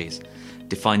strategies,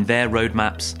 define their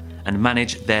roadmaps, and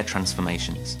manage their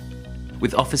transformations.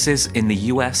 With offices in the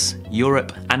US,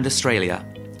 Europe, and Australia,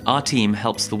 our team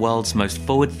helps the world's most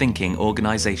forward-thinking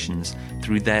organizations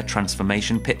through their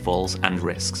transformation pitfalls and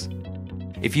risks.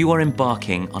 If you are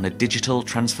embarking on a digital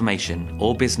transformation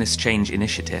or business change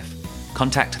initiative,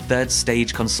 contact Third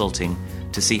Stage Consulting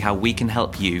to see how we can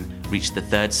help you reach the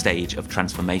third stage of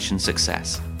transformation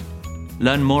success.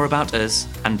 Learn more about us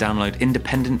and download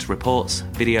independent reports,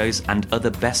 videos, and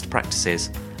other best practices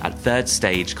at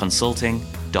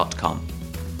thirdstageconsulting.com.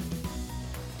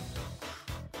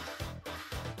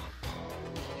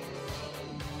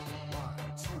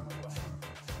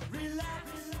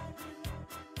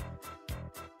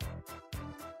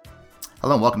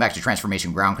 Hello and welcome back to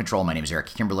Transformation Ground Control. My name is Eric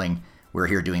Kimberling. We're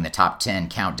here doing the top 10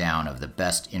 countdown of the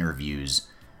best interviews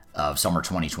of summer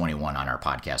 2021 on our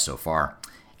podcast so far.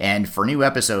 And for new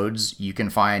episodes, you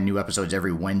can find new episodes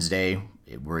every Wednesday,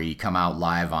 where you come out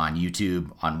live on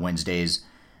YouTube on Wednesdays.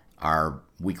 Our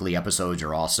weekly episodes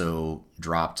are also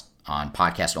dropped on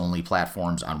podcast-only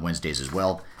platforms on Wednesdays as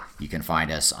well. You can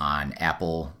find us on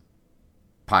Apple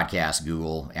Podcasts,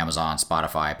 Google, Amazon,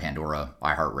 Spotify, Pandora,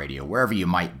 iHeartRadio, wherever you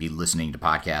might be listening to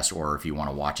podcasts, or if you want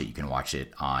to watch it, you can watch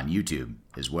it on YouTube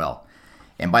as well.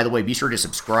 And by the way, be sure to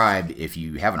subscribe if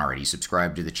you haven't already.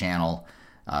 Subscribe to the channel,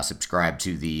 subscribe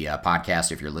to the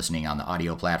podcast if you're listening on the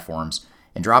audio platforms,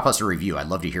 and drop us a review. I'd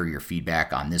love to hear your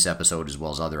feedback on this episode as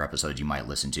well as other episodes you might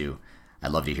listen to.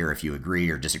 I'd love to hear if you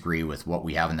agree or disagree with what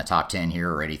we have in the top 10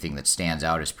 here, or anything that stands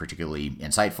out as particularly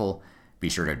insightful. Be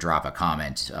sure to drop a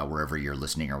comment wherever you're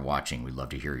listening or watching. We'd love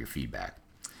to hear your feedback.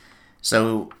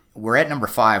 So we're at number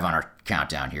 5 on our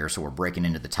countdown here, so we're breaking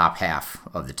into the top half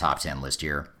of the top 10 list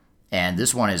here. And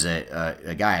this one is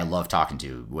a guy I love talking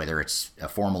to, whether it's a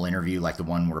formal interview like the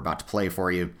one we're about to play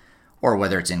for you, or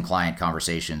whether it's in client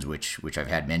conversations, which I've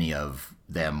had many of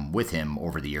them with him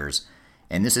over the years.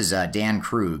 And this is Dan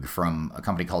Krug from a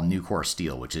company called Nucor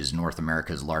Steel, which is North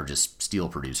America's largest steel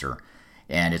producer.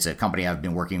 And it's a company I've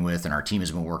been working with, and our team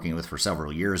has been working with for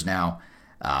several years now.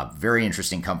 Very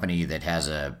interesting company that has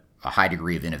a high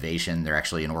degree of innovation. They're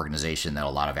actually an organization that a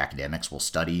lot of academics will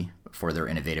study for their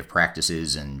innovative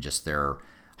practices and just their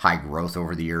high growth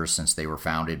over the years since they were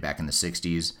founded back in the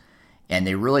 60s. And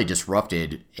they really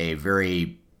disrupted a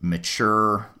very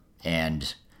mature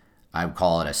and I would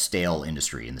call it a stale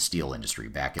industry in the steel industry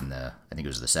back in I think it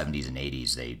was the 70s and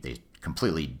 80s. They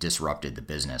completely disrupted the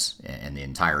business and the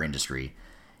entire industry.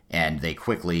 And they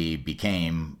quickly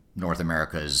became North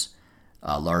America's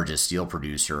largest steel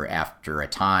producer after a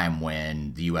time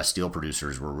when the U.S. steel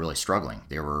producers were really struggling.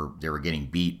 They were getting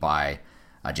beat by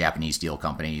Japanese steel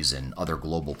companies and other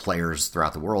global players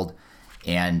throughout the world.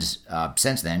 And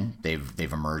since then,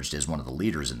 they've emerged as one of the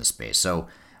leaders in the space. So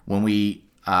when we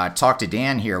talked to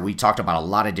Dan here, we talked about a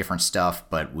lot of different stuff,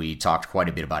 but we talked quite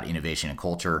a bit about innovation and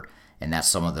culture, and that's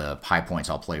some of the high points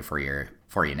I'll play for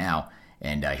you now.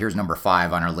 And here's number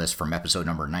 5 on our list from episode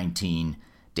number 19,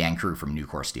 Dan Krug from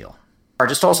Nucor Steel.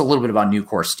 Just tell us a little bit about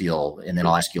Nucor Steel, and then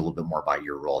I'll ask you a little bit more about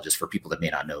your role, just for people that may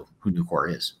not know who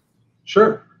Nucor is.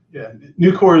 Sure. Yeah.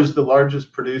 Nucor is the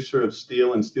largest producer of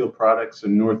steel and steel products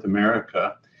in North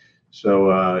America.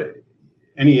 So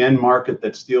any end market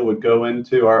that steel would go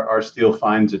into, our steel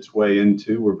finds its way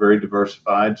into. We're very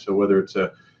diversified. So whether it's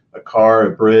a car,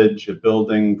 a bridge, a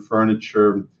building,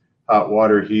 furniture, hot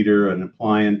water heater, an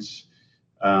appliance,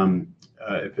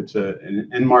 if it's an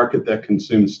end market that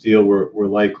consumes steel, we're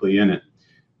likely in it.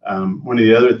 One of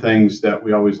the other things that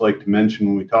we always like to mention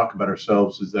when we talk about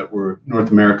ourselves is that we're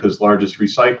North America's largest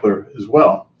recycler as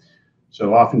well.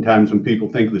 So oftentimes when people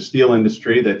think of the steel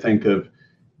industry, they think of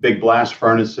big blast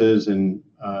furnaces and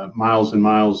miles and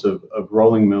miles of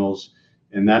rolling mills,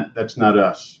 and that's not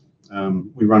us.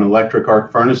 We run electric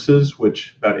arc furnaces,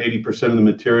 which about 80% of the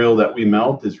material that we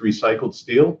melt is recycled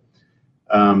steel.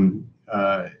 And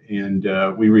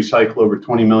we recycle over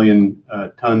 20 million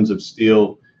tons of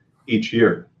steel each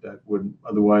year that would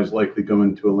otherwise likely go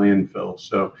into a landfill.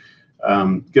 So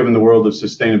given the world of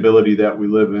sustainability that we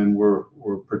live in,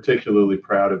 we're particularly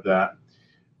proud of that.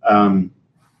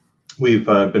 We've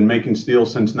been making steel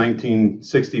since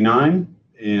 1969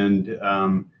 and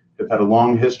have had a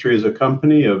long history as a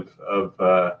company of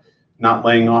not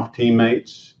laying off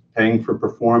teammates, paying for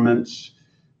performance.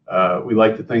 We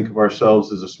like to think of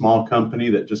ourselves as a small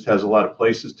company that just has a lot of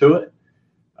places to it.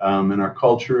 And our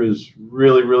culture is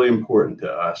really, really important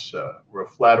to us. We're a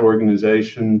flat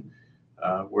organization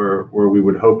where we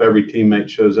would hope every teammate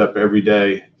shows up every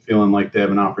day feeling like they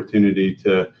have an opportunity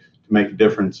to make a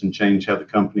difference and change how the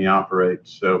company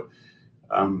operates. So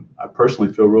I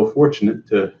personally feel real fortunate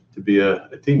to be a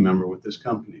team member with this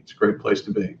company. It's a great place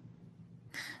to be.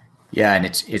 Yeah, and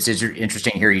it's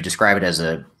interesting here you describe it as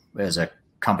a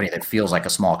company that feels like a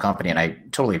small company, and I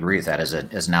totally agree with that. As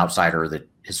an outsider that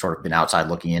has sort of been outside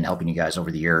looking in, helping you guys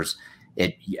over the years,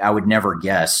 I would never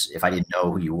guess, if I didn't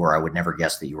know who you were, I would never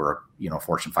guess that you were a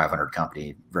Fortune 500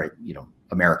 company, right?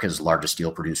 America's largest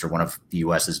steel producer, one of the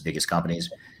U.S.'s biggest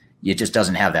companies. It just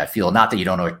doesn't have that feel. Not that you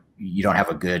don't have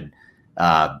a good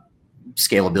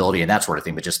scalability and that sort of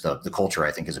thing, but just the culture,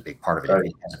 I think, is a big part of it. Right.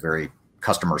 It has a very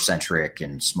customer-centric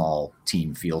and small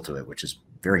team feel to it, which is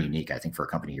very unique, I think, for a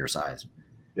company your size.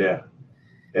 Yeah.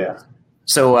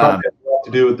 So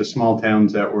to do with the small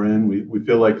towns that we're in, we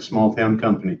feel like a small town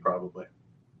company, probably.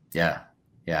 Yeah,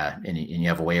 and you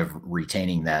have a way of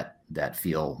retaining that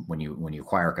feel when you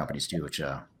acquire companies too, which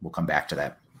we'll come back to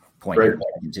that point here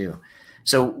too.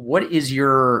 So what is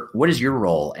your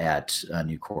role at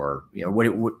Nucor?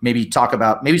 Maybe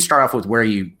start off with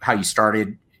how you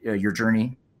started your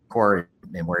journey, Core,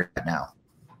 and where you're at now.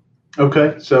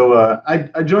 Okay, so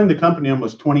I joined the company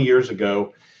almost 20 years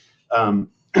ago,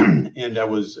 and I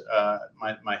was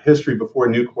my history before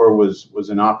Nucor was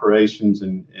in operations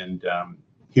and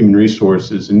human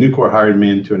resources. And Nucor hired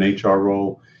me into an HR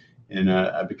role and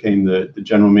I became the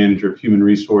general manager of human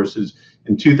resources.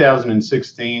 In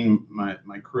 2016,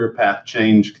 my career path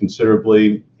changed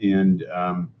considerably, and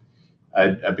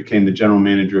I became the general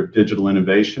manager of digital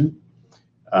innovation.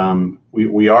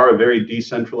 We are a very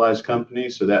decentralized company,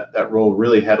 so that role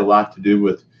really had a lot to do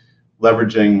with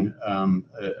leveraging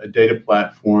a data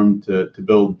platform to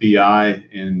build BI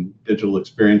and digital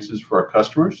experiences for our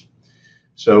customers.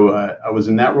 So I was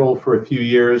in that role for a few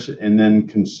years, and then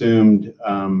consumed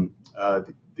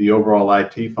the overall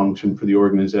IT function for the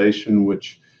organization,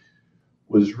 which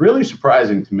was really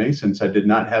surprising to me since I did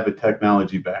not have a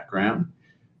technology background,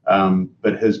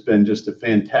 but has been just a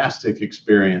fantastic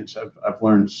experience. I've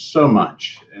learned so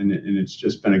much, and it's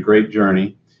just been a great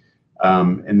journey.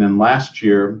 And then last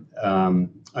year,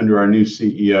 under our new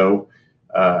CEO,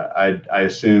 I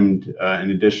assumed,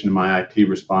 in addition to my IT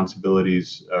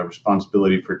responsibilities,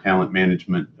 responsibility for talent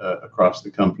management across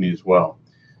the company as well.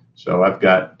 So I've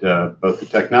got both the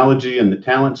technology and the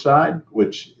talent side,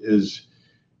 which is,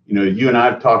 you and I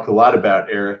have talked a lot about,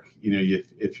 Eric.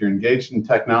 If you're engaged in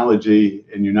technology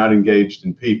and you're not engaged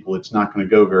in people, it's not going to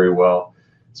go very well.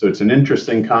 So it's an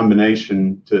interesting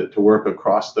combination to work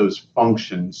across those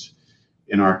functions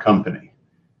in our company.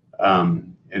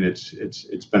 And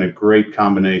it's been a great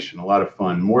combination, a lot of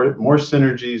fun, more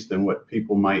synergies than what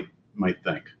people might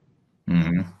think.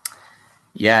 Mm-hmm.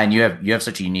 Yeah, and you have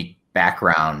such a unique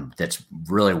background that's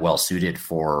really well suited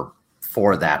for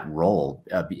that role,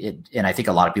 and I think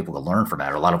a lot of people could learn from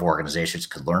that, or a lot of organizations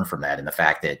could learn from that. And the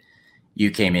fact that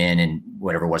you came in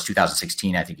whatever it was,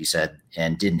 2016, I think you said,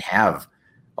 and didn't have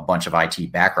a bunch of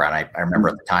IT background. I remember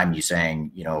at the time you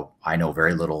saying, I know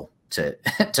very little to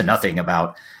nothing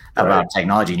about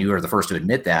technology, and you were the first to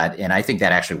admit that. And I think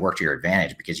that actually worked to your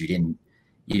advantage, because you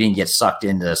didn't get sucked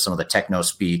into some of the techno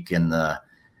speak and the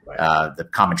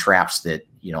common traps that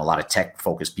a lot of tech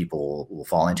focused people will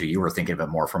fall into. You were thinking of it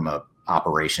more from a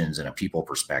operations and a people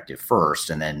perspective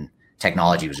first, and then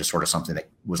technology was just sort of something that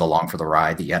was along for the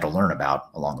ride that you had to learn about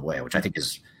along the way, which I think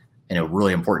is a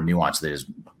really important nuance that has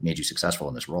made you successful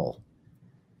in this role.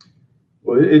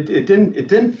 Well, it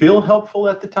didn't feel helpful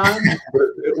at the time.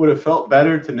 It would have felt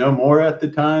better to know more at the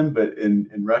time, but in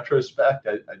retrospect,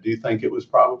 I do think it was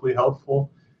probably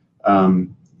helpful.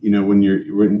 When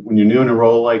you're new in a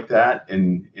role like that,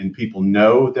 and people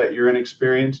know that you're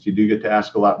inexperienced, you do get to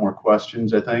ask a lot more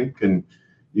questions, I think, and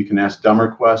you can ask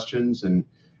dumber questions. And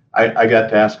I got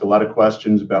to ask a lot of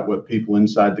questions about what people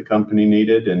inside the company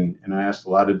needed, and I asked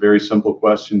a lot of very simple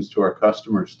questions to our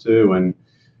customers too. And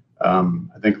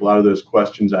I think a lot of those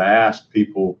questions I asked,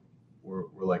 people were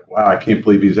like, wow, I can't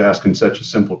believe he's asking such a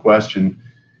simple question.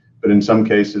 But in some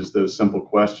cases, those simple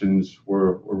questions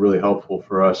were really helpful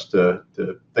for us to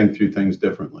think through things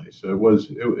differently. So it was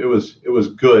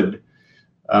good,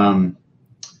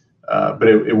 but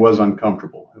it was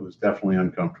uncomfortable. It was definitely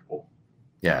uncomfortable.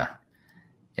 Yeah,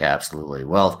 absolutely.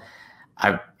 Well,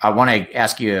 I want to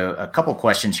ask you a couple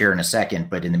questions here in a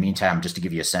second, but in the meantime, just to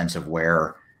give you a sense of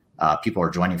where people are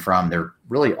joining from, they're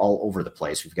really all over the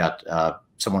place. We've got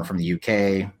someone from the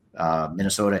UK,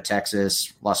 Minnesota,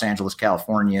 Texas, Los Angeles,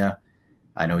 California.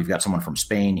 I know we've got someone from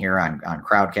Spain here on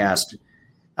Crowdcast.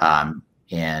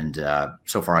 And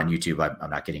so far on YouTube, I'm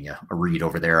not getting a read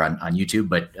over there on YouTube,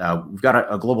 but we've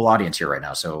got a global audience here right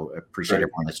now. So appreciate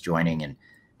everyone that's joining, and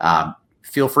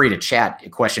feel free to chat a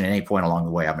question at any point along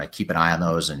the way. I'm going to keep an eye on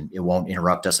those, and it won't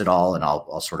interrupt us at all. And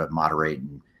I'll sort of moderate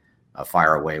and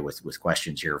fire away with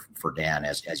questions here for Dan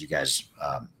as you guys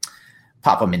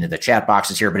pop them into the chat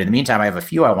boxes here. But in the meantime, I have a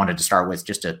few I wanted to start with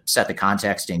just to set the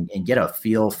context and get a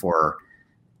feel for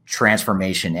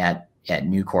transformation at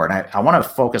Nucor. And I want to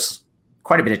focus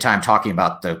quite a bit of time talking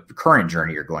about the current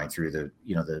journey you're going through, the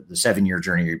 7-year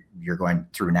journey you're going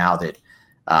through now that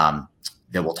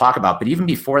we'll talk about. But even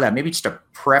before that, maybe just to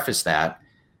preface that,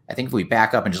 I think if we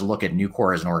back up and just look at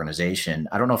Nucor as an organization,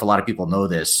 I don't know if a lot of people know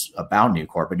this about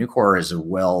Nucor, but Nucor is a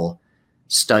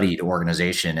well-studied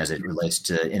organization as it relates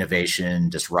to innovation,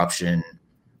 disruption,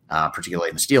 particularly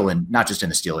in the steel, and not just in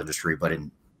the steel industry, but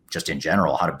just in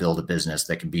general, how to build a business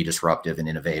that can be disruptive and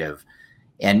innovative.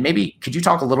 And maybe could you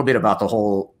talk a little bit about the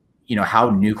whole, how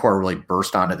Nucor really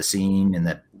burst onto the scene, and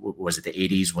that was it the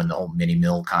 80s when the whole mini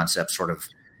mill concept sort of,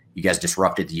 you guys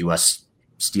disrupted the U.S.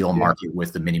 steel market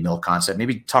with the mini mill concept.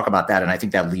 Maybe talk about that. And I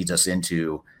think that leads us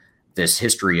into this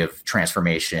history of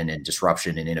transformation and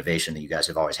disruption and innovation that you guys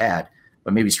have always had.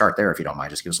 But maybe start there if you don't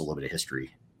mind. Just give us a little bit of history.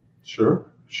 Sure.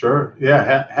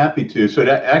 Yeah, happy to. So it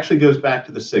actually goes back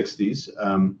to the 60s.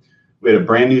 We had a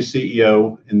brand new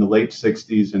CEO in the late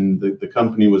 60s, and the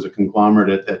company was a conglomerate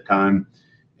at that time,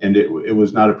 and it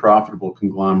was not a profitable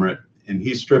conglomerate. and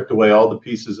he stripped away all the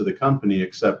pieces of the company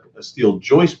except a steel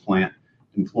joist plant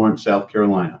in Florence, South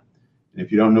Carolina. And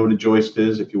if you don't know what a joist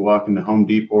is, if you walk into Home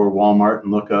Depot or Walmart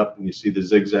and look up and you see the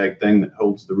zigzag thing that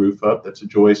holds the roof up, that's a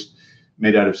joist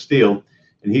made out of steel.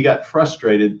 And he got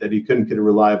frustrated that he couldn't get a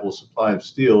reliable supply of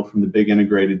steel from the big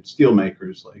integrated steel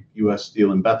makers like U.S.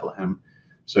 Steel and Bethlehem.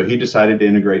 So he decided to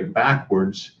integrate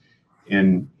backwards,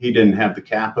 and he didn't have the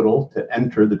capital to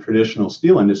enter the traditional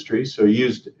steel industry. So he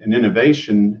used an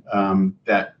innovation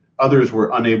that others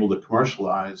were unable to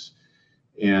commercialize,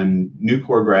 and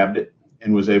Nucor grabbed it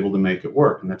and was able to make it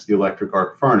work. And that's the electric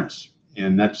arc furnace.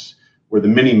 And that's where the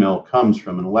mini mill comes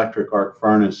from. An electric arc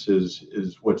furnace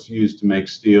is what's used to make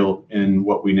steel in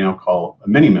what we now call a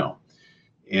mini mill.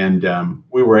 And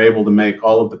we were able to make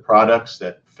all of the products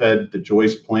that fed the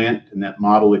joist plant, and that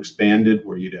model expanded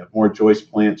where you'd have more joist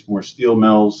plants, more steel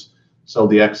mills, sell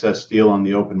the excess steel on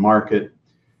the open market.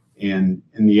 And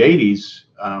in the 80s,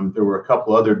 there were a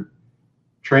couple other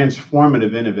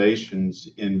transformative innovations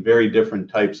in very different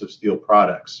types of steel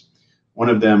products. One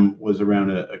of them was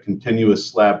around a continuous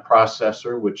slab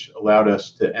processor, which allowed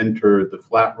us to enter the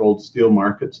flat rolled steel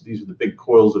markets. These are the big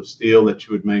coils of steel that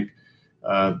you would make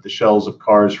the shells of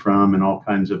cars from and all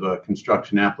kinds of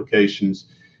construction applications.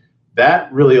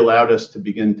 That really allowed us to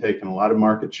begin taking a lot of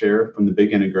market share from the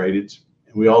big integrateds.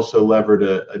 And we also levered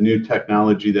a new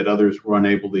technology that others were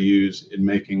unable to use in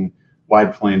making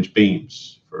wide flange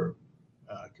beams for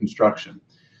construction.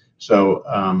 So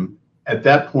at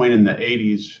that point in the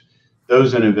 80s,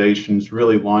 those innovations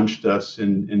really launched us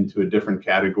into a different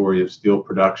category of steel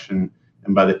production.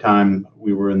 And by the time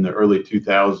we were in the early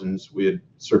 2000s, we had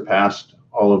surpassed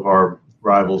all of our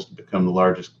rivals to become the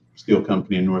largest steel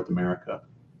company in North America.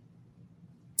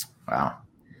 Wow.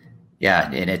 Yeah.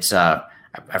 And it's, I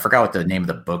forgot what the name of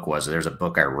the book was. There's a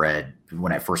book I read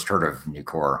when I first heard of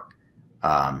Nucor.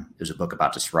 It was a book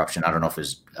about disruption. I don't know if it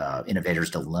was Innovator's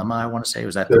Dilemma, I want to say.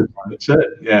 Was that the one? That's it.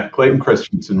 Yeah. Clayton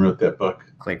Christensen wrote that book.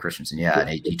 Clay Christensen. Yeah. And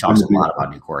he talks a lot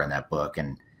about Nucor in that book.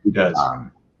 And he does.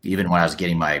 Even when I was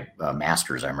getting my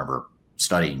master's, I remember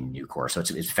studying Nucor. So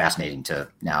it's fascinating to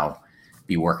now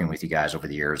be working with you guys over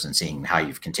the years and seeing how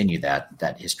you've continued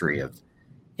that history of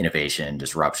innovation,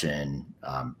 disruption,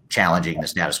 challenging the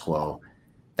status quo,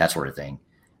 that sort of thing.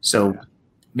 So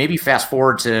maybe fast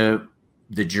forward to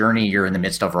the journey you're in the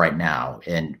midst of right now,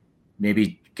 and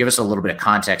maybe give us a little bit of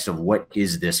context of what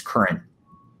is this current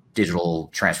digital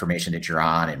transformation that you're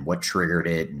on, and what triggered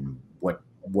it, and what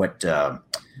are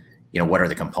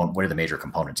the major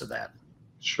components of that?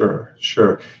 Sure.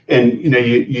 And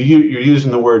you're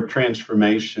using the word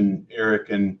transformation,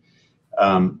 Eric, and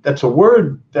that's a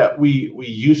word that we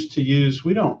used to use.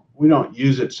 We don't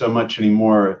use it so much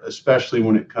anymore, especially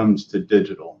when it comes to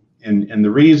digital. And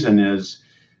the reason is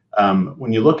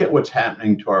when you look at what's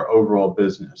happening to our overall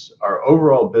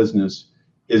business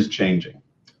is changing.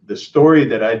 The story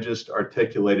that I just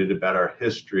articulated about our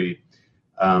history,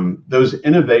 those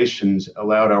innovations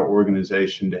allowed our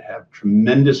organization to have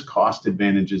tremendous cost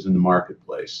advantages in the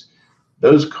marketplace.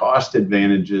 Those cost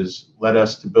advantages led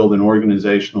us to build an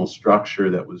organizational structure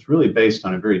that was really based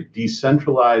on a very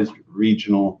decentralized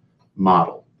regional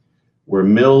model, where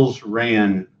mills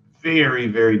ran very,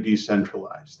 very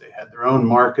decentralized. They had their own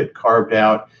market carved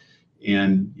out.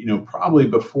 And, probably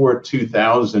before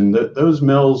 2000, those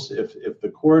mills, if the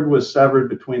cord was severed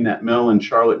between that mill and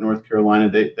Charlotte, North Carolina,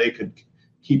 they could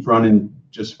keep running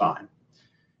just fine.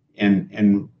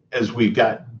 And as we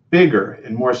got bigger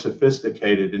and more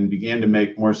sophisticated and began to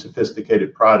make more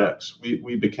sophisticated products,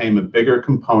 we became a bigger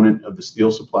component of the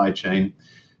steel supply chain.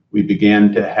 We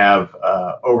began to have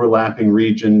overlapping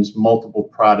regions, multiple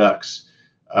products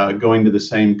going to the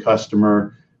same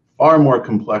customer, far more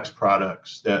complex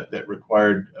products that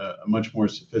required a much more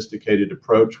sophisticated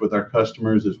approach with our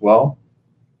customers as well.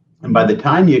 And by the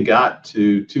time you got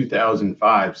to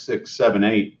 2005, 6, 7,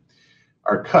 8,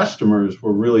 our customers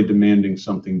were really demanding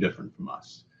something different from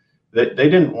us. They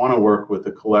didn't want to work with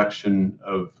a collection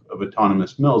of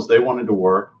autonomous mills. They wanted to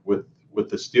work with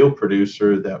a steel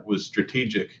producer that was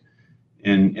strategic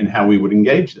in how we would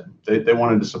engage them. They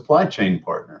wanted a supply chain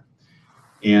partner.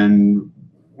 And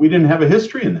we didn't have a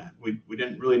history in that. We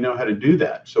didn't really know how to do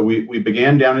that. So we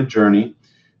began down a journey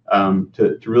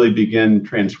to really begin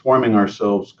transforming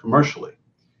ourselves commercially.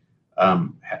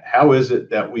 How is it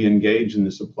that we engage in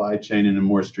the supply chain in a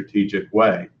more strategic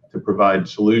way to provide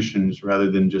solutions rather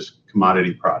than just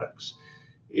commodity products?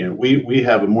 We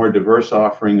have a more diverse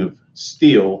offering of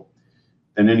steel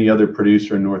than any other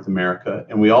producer in North America.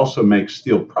 And we also make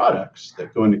steel products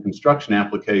that go into construction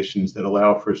applications that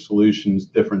allow for solutions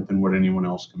different than what anyone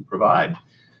else can provide.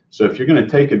 So if you're going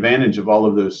to take advantage of all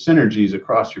of those synergies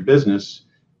across your business,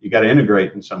 you got to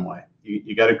integrate in some way.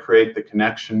 You got to create the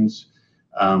connections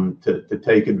to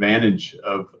take advantage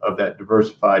of that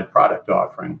diversified product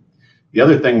offering. The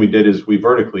other thing we did is we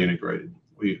vertically integrated.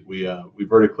 We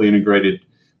vertically integrated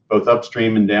both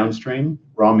upstream and downstream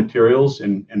raw materials,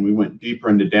 and we went deeper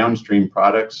into downstream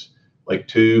products like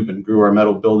tube and grew our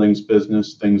metal buildings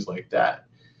business, things like that.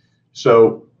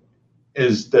 So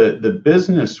as the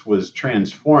business was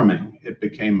transforming, it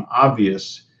became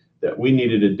obvious that we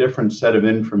needed a different set of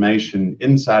information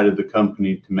inside of the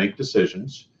company to make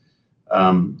decisions.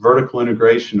 Vertical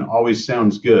integration always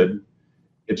sounds good.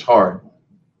 It's hard.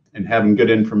 And having good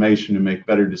information to make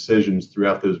better decisions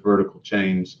throughout those vertical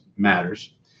chains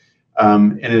matters.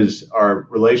 And as our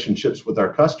relationships with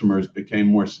our customers became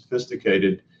more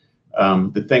sophisticated,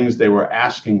 the things they were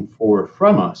asking for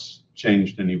from us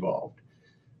changed and evolved.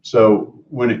 So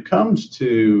when it comes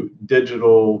to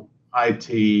digital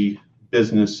IT,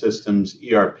 business systems,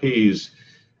 ERPs,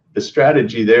 the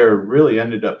strategy there really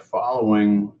ended up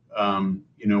following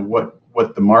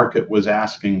what the market was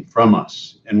asking from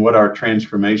us and what our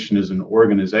transformation as an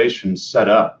organization set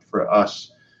up for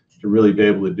us to really be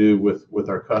able to do with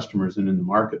our customers and in the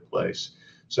marketplace.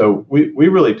 So we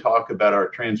really talk about our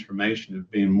transformation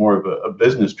of being more of a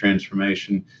business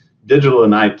transformation. Digital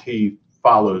and IT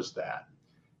follows that.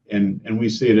 And we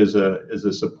see it as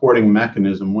a supporting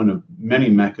mechanism, one of many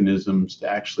mechanisms to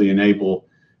actually enable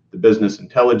the business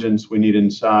intelligence we need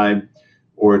inside,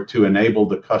 or to enable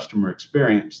the customer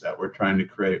experience that we're trying to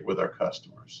create with our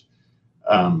customers.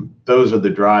 Those are the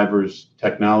drivers.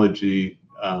 Technology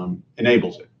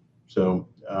enables it. So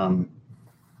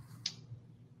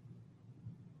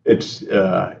it's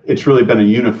really been a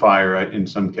unifier in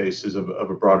some cases of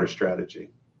a broader strategy.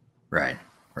 Right.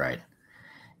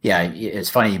 Yeah, it's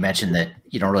funny you mentioned that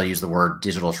you don't really use the word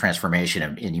digital transformation,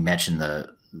 and you mentioned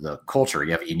the culture.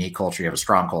 You have a unique culture, you have a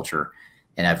strong culture,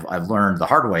 and I've learned the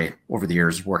hard way over the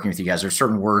years working with you guys. There's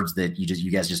certain words that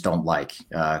you guys just don't like.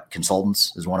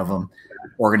 Consultants is one of them.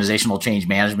 Organizational change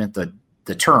management, the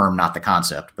term, not the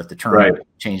concept, but the term right.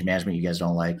 Change management you guys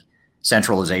don't like.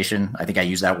 Centralization. I think I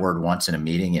used that word once in a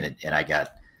meeting, and I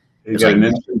got. You got an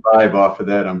instant vibe off of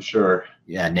that, I'm sure.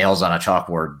 Yeah, nails on a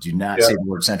chalkboard. Do not say the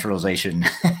word centralization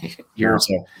here.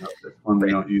 No, that's one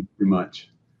we don't use too much.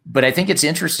 But I think it's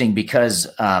interesting because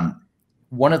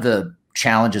one of the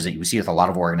challenges that you see with a lot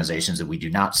of organizations that we do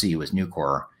not see with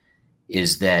Nucor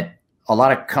is that a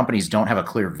lot of companies don't have a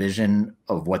clear vision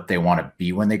of what they want to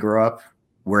be when they grow up.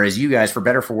 Whereas you guys, for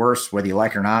better or for worse, whether you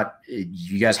like it or not,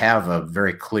 you guys have a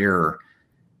very clear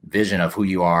vision of who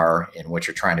you are and what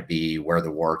you're trying to be, where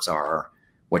the warts are,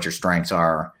 what your strengths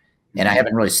are. And I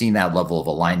haven't really seen that level of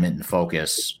alignment and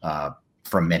focus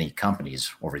from many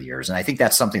companies over the years. And I think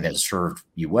that's something that has served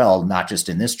you well, not just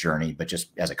in this journey, but just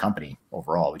as a company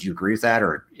overall. Would you agree with that?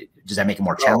 Or does that make it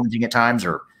more challenging at times?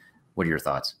 Or what are your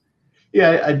thoughts?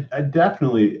 Yeah, I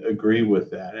definitely agree with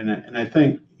that. And I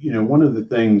think, one of the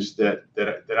things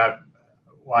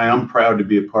why I'm proud to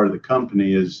be a part of the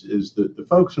company is that the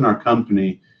folks in our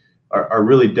company are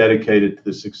really dedicated to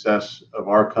the success of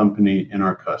our company and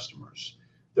our customers.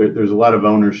 There's a lot of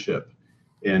ownership,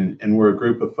 and we're a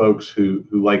group of folks who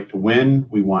like to win.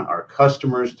 We want our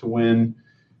customers to win,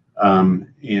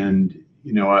 and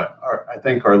I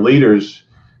think our leaders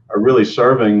are really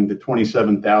serving the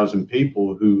 27,000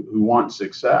 people who want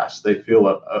success. They feel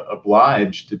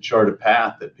obliged to chart a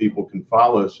path that people can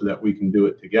follow so that we can do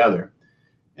it together.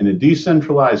 In a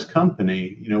decentralized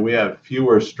company, we have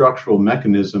fewer structural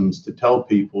mechanisms to tell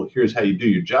people, here's how you do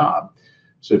your job.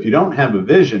 So if you don't have a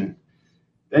vision,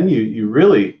 then you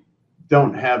really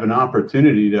don't have an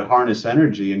opportunity to harness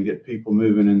energy and get people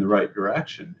moving in the right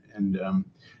direction. And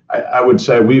I would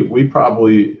say we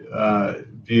probably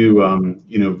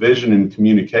view vision and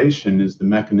communication as the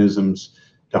mechanisms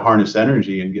to harness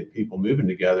energy and get people moving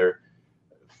together,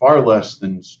 far less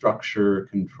than structure,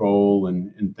 control,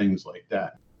 and things like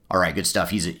that. All right, good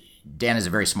stuff. Dan is a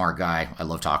very smart guy. I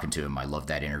love talking to him. I love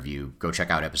that interview. Go check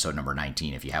out episode number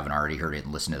 19 if you haven't already heard it,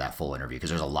 and listen to that full interview, because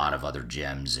there's a lot of other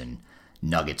gems and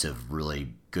nuggets of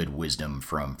really good wisdom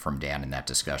from Dan in that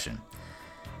discussion.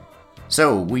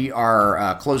 So we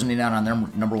are closing it down on their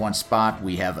number one spot.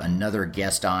 We have another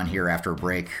guest on here after a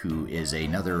break who is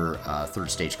another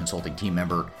Third Stage Consulting team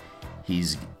member.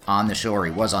 He's on the show, or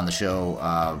he was on the show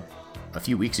a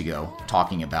few weeks ago,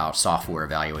 talking about software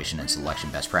evaluation and selection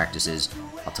best practices.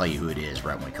 I'll tell you who it is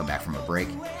right when we come back from a break.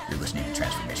 You're listening to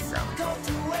Transformation Ground Control.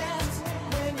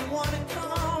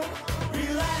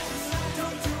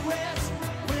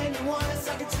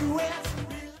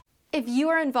 If you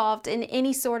are involved in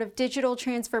any sort of digital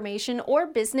transformation or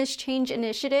business change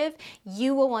initiative,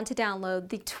 you will want to download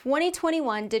the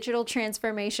 2021 Digital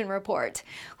Transformation Report.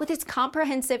 With its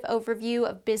comprehensive overview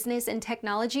of business and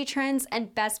technology trends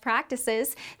and best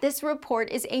practices, this report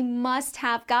is a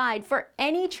must-have guide for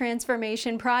any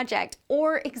transformation project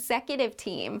or executive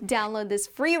team. Download this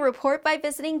free report by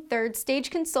visiting Third Stage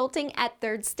Consulting at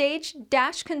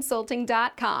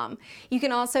thirdstage-consulting.com. You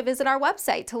can also visit our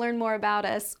website to learn more about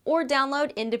us or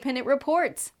download independent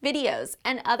reports, videos,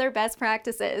 and other best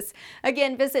practices.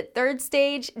 Again, visit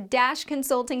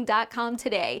thirdstage-consulting.com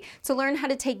today to learn how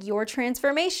to take your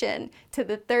transformation to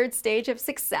the third stage of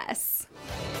success.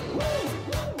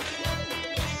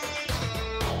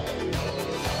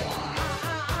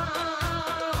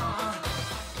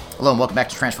 Hello and welcome back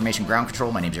to Transformation Ground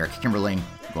Control. My name is Eric Kimberling,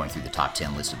 going through the top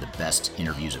 10 list of the best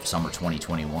interviews of summer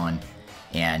 2021.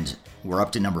 And we're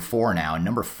up to number 4 now. And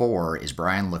number 4 is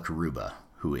Brian LaCaruba,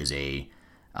 who is a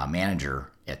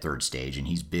manager at Third Stage. And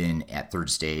he's been at Third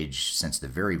Stage since the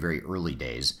very, very early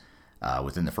days.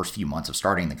 Within the first few months of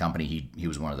starting the company, he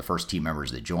was one of the first team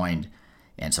members that joined.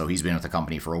 And so he's been with the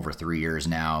company for over 3 years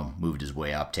now, moved his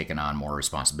way up, taken on more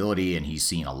responsibility, and he's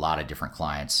seen a lot of different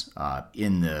clients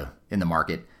in the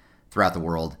market throughout the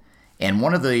world. And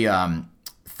one of the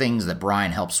things that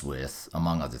Brian helps with,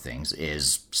 among other things,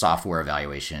 is software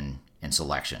evaluation and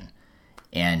selection.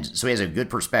 And so he has a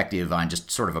good perspective on just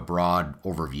sort of a broad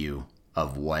overview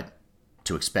of what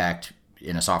to expect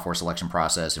in a software selection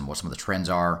process and what some of the trends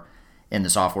are in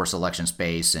the software selection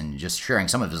space, and just sharing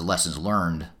some of his lessons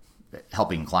learned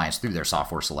helping clients through their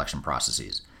software selection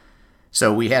processes.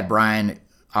 So we had Brian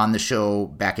on the show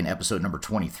back in episode number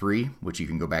 23, which you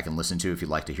can go back and listen to if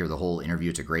you'd like to hear the whole interview.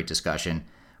 It's a great discussion,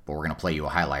 but we're going to play you a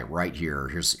highlight right here.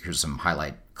 Here's some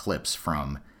highlight clips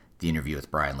from the interview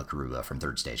with Brian LaCaruba from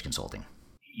Third Stage Consulting.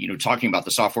 You know, talking about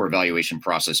the software evaluation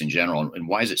process in general, and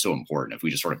why is it so important? If we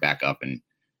just sort of back up and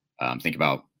think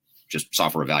about just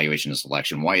software evaluation and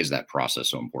selection, why is that process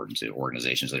so important to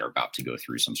organizations that are about to go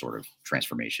through some sort of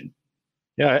transformation?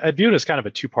 Yeah, I view it as kind of a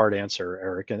two-part answer,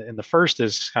 Eric. And the first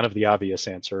is kind of the obvious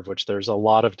answer, of which there's a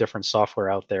lot of different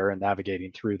software out there, and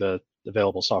navigating through the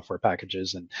available software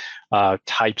packages and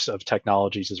types of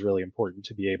technologies is really important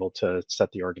to be able to set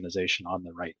the organization on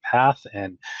the right path.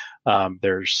 And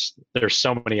there's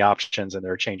so many options, and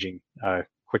they're changing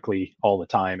quickly all the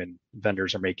time, and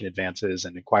vendors are making advances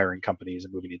and acquiring companies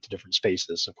and moving into different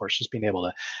spaces. So of course, just being able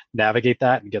to navigate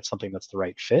that and get something that's the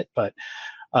right fit. But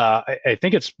I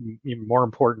think it's more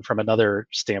important from another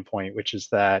standpoint, which is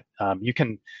that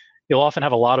you'll often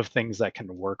have a lot of things that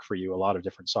can work for you, a lot of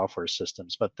different software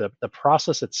systems, but the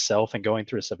process itself and going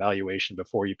through this evaluation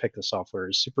before you pick the software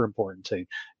is super important to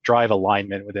drive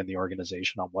alignment within the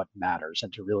organization on what matters,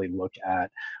 and to really look at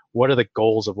what are the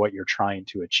goals of what you're trying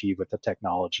to achieve with the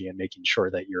technology, and making sure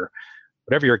that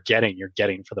whatever you're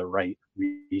getting for the right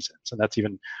reasons. And that's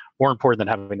even more important than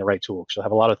having the right tool, because you'll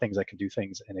have a lot of things that can do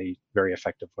things in a very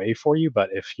effective way for you.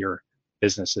 But if your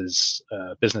business or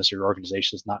your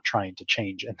organization is not trying to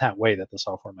change in that way that the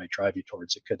software might drive you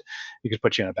towards, it could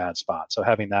put you in a bad spot. So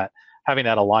having that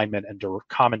alignment and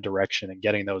common direction, and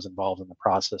getting those involved in the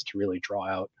process to really draw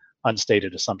out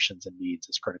unstated assumptions and needs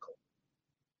is critical.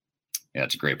 Yeah,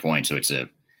 that's a great point. So it's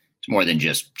more than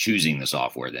just choosing the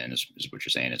software, then, is what you're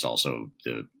saying. It's also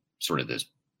the sort of this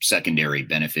secondary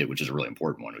benefit, which is a really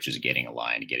important one, which is getting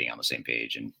aligned, getting on the same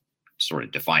page, and sort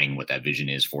of defining what that vision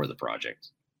is for the project.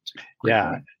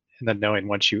 Yeah. Point. And then knowing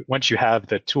once you have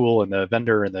the tool and the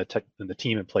vendor and the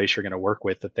team in place you're going to work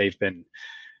with,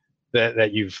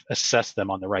 that you've assessed them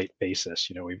on the right basis.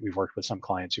 You know, we've worked with some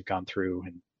clients who've gone through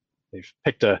and they've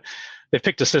picked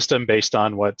a system based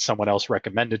on what someone else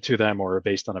recommended to them, or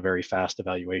based on a very fast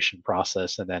evaluation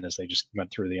process. And then as they just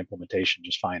went through the implementation,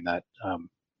 just find that,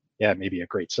 it may be a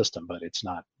great system, but it's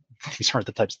not, these aren't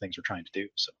the types of things we're trying to do.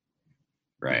 So.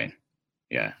 Right.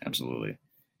 Yeah, absolutely.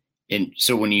 And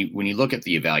so when you look at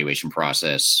the evaluation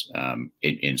process,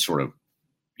 in sort of,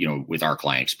 you know, with our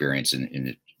client experience in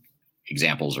the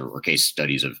examples or case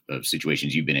studies of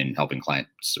situations you've been in helping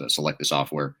clients select the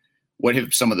software, what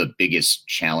have some of the biggest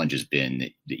challenges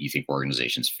been that you think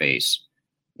organizations face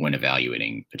when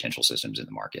evaluating potential systems in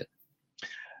the market?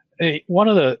 One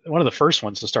of the first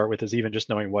ones to start with is even just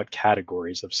knowing what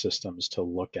categories of systems to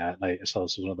look at. And I saw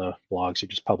this was one of the blogs you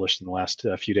just published in the last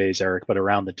few days, Eric, but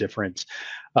around the different,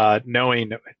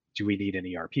 knowing do we need an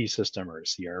ERP system or a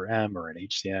CRM or an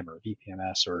HCM or a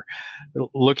VPMS, or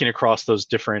looking across those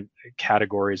different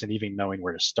categories and even knowing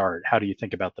where to start. How do you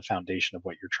think about the foundation of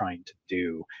what you're trying to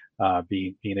do,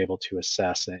 being able to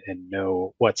assess and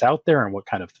know what's out there and what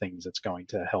kind of things it's going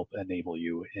to help enable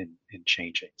you in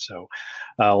changing. So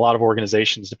a lot of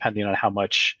organizations, depending on how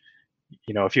much,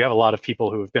 if you have a lot of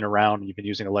people who have been around, you've been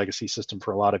using a legacy system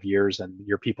for a lot of years, and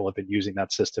your people have been using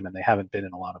that system and they haven't been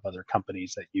in a lot of other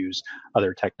companies that use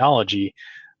other technology,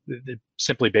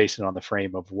 simply based it on the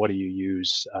frame of what do you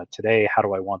use today, how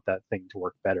do I want that thing to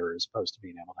work better, as opposed to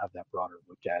being able to have that broader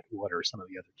look at what are some of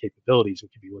the other capabilities we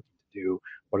could be looking to do,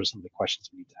 what are some of the questions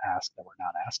we need to ask that we're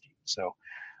not asking. So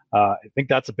I think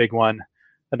that's a big one.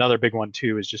 Another big one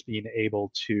too is just being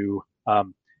able to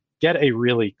get a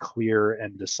really clear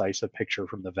and decisive picture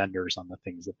from the vendors on the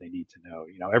things that they need to know.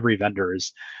 Every vendor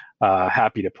is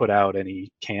happy to put out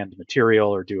any canned material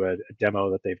or do a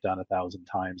demo that they've done 1,000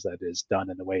 times that is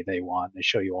done in the way they want. They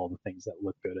show you all the things that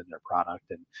look good in their product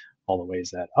and all the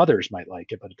ways that others might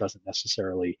like it, but it doesn't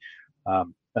necessarily,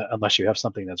 unless you have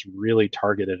something that's really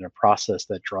targeted in a process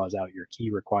that draws out your key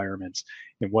requirements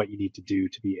and what you need to do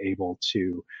to be able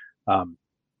to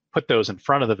put those in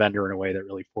front of the vendor in a way that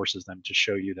really forces them to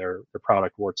show you their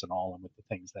product warts and all, and with the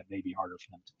things that may be harder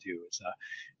for them to do is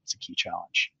a key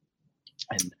challenge.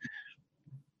 And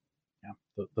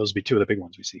those would be two of the big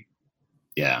ones we see.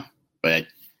 Yeah, but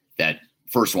that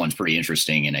first one's pretty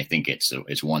interesting, and I think it's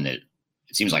one that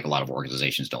it seems like a lot of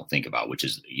organizations don't think about, which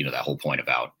is that whole point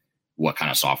about what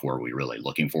kind of software are we really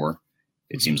looking for.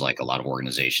 It seems like a lot of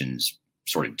organizations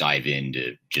sort of dive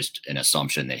into just an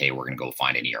assumption that, hey, we're going to go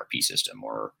find an ERP system,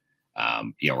 or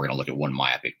we're going to look at one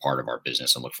myopic part of our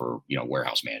business and look for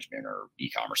warehouse management or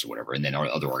e-commerce or whatever, and then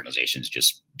other organizations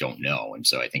just don't know. And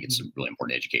so I think it's really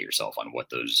important to educate yourself on what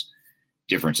those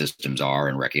different systems are,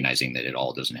 and recognizing that it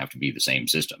all doesn't have to be the same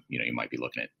system. You might be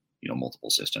looking at multiple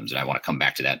systems, and I want to come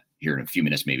back to that here in a few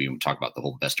minutes. Maybe we'll talk about the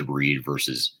whole best of breed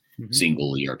versus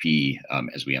single ERP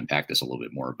as we unpack this a little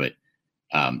bit more. But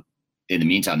in the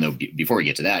meantime, though, before we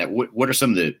get to that, what are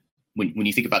some of the, when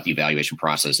you think about the evaluation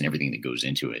process and everything that goes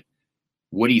into it,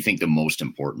 what do you think the most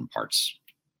important parts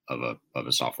of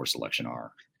a software selection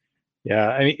are? Yeah,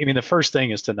 I mean, the first thing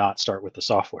is to not start with the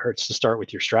software. It's to start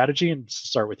with your strategy and to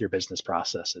start with your business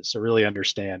processes. So really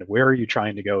understand, where are you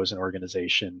trying to go as an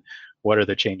organization? What are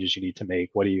the changes you need to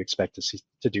make? What do you expect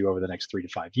to do over the next 3 to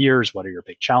 5 years? What are your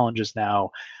big challenges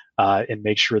now? And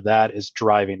make sure that is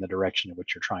driving the direction in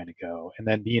which you're trying to go. And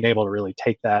then being able to really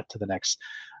take that to the next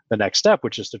step,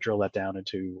 which is to drill that down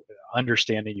into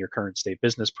understanding your current state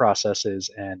business processes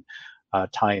and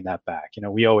tying that back.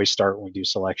 We always start when we do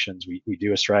selections, we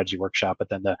do a strategy workshop, but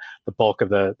then the bulk of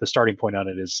the starting point on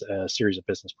it is a series of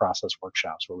business process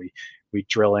workshops where we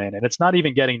drill in. And it's not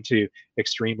even getting to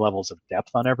extreme levels of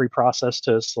depth on every process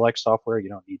to select software. You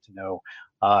don't need to know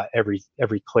every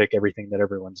click, everything that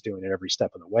everyone's doing at every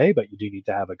step of the way, but you do need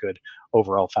to have a good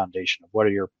overall foundation of what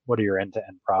are your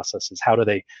end-to-end processes.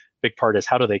 Big part is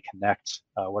how do they connect?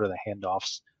 What are the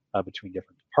handoffs between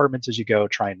different departments as you go?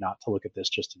 Trying not to look at this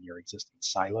just in your existing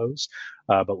silos,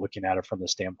 but looking at it from the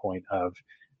standpoint of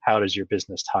how does your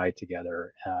business tie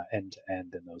together end to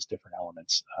end, and those different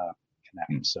elements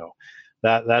connect. So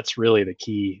that's really the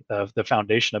key of the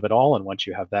foundation of it all. And once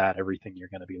you have that, everything you're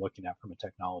going to be looking at from a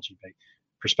technology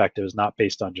perspective is not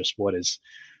based on just what is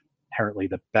inherently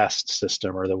the best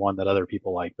system or the one that other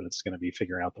people like, but it's going to be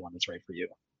figuring out the one that's right for you.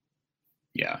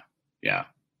 Yeah,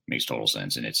 makes total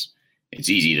sense. And it's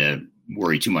easy to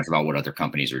worry too much about what other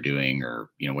companies are doing, or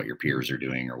what your peers are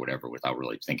doing or whatever, without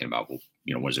really thinking about,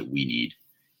 what is it we need,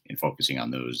 and focusing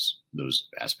on those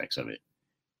aspects of it.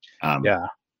 Yeah.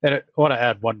 And I want to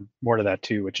add one more to that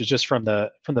too, which is just from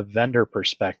the vendor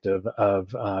perspective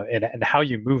of and how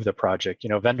you move the project.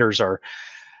 Vendors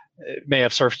may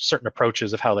have certain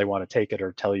approaches of how they want to take it,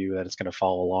 or tell you that it's going to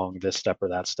follow along this step or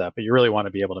that step, but you really want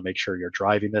to be able to make sure you're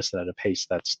driving this at a pace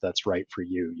that's right for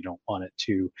you. You don't want it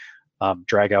to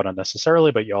drag out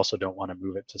unnecessarily, but you also don't want to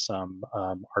move it to some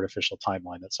artificial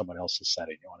timeline that someone else is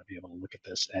setting. You want to be able to look at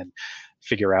this and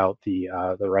figure out the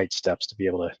right steps to be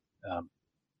able to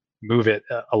move it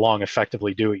along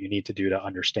effectively, do what you need to do to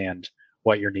understand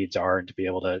what your needs are, and to be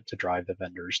able to drive the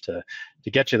vendors to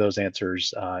get you those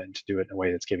answers, and to do it in a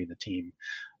way that's giving the team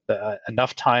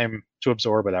enough time to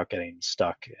absorb without getting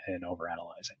stuck in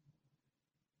overanalyzing.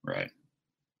 Right.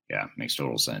 Yeah, makes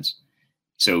total sense.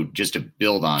 So just to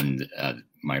build on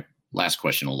my last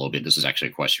question a little bit, this is actually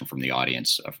a question from the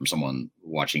audience, from someone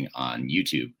watching on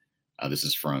YouTube. This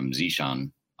is from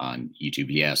Zishan on YouTube.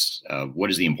 He asks, what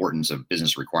is the importance of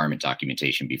business requirement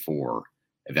documentation before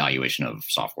evaluation of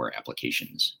software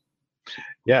applications?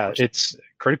 Yeah, it's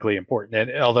critically important.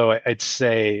 And although I'd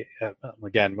say,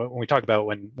 again, when we talk about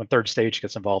when third stage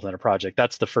gets involved in a project,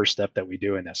 that's the first step that we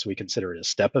do in this. We consider it a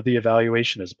step of the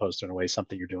evaluation as opposed to, in a way,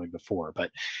 something you're doing before.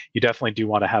 But you definitely do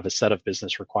want to have a set of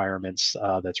business requirements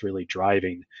that's really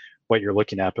driving what you're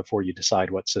looking at before you decide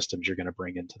what systems you're going to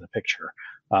bring into the picture.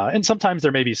 And sometimes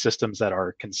there may be systems that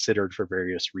are considered for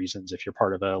various reasons. If you're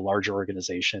part of a larger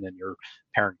organization and your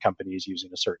parent company is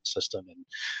using a certain system and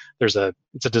it's a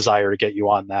desire to get you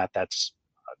on that, that's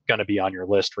going to be on your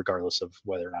list regardless of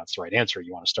whether or not it's the right answer.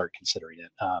 You want to start considering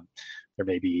it. There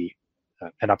may be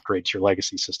an upgrade to your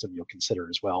legacy system you'll consider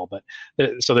as well. But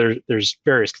so there's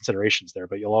various considerations there,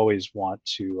 but you'll always want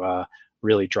to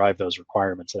really drive those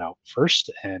requirements out first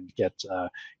and get a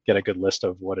good list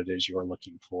of what it is you're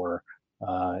looking for,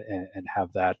 and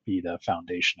have that be the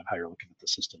foundation of how you're looking at the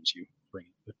systems you bring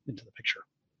into the picture.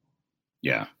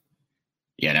 Yeah,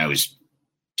 and I always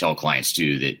tell clients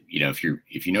too that if you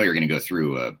know you're going to go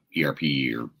through a ERP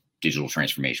or digital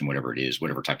transformation, whatever it is,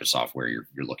 whatever type of software you're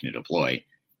looking to deploy,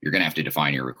 you're going to have to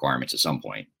define your requirements at some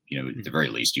point. At the very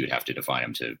least, you would have to define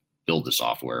them to build the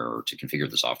software or to configure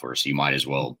the software. So you might as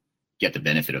well get the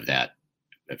benefit of that,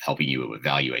 of helping you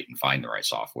evaluate and find the right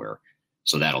software.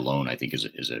 So that alone, I think, is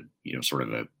a sort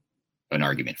of an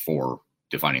argument for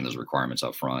defining those requirements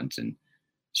up front, and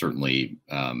certainly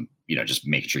just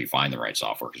making sure you find the right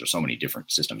software, because there's so many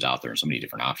different systems out there and so many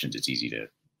different options. It's easy to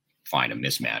find a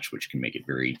mismatch, which can make it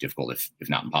very difficult, if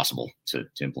not impossible, to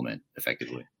implement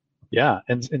effectively. Yeah,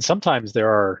 and sometimes there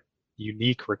are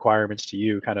unique requirements to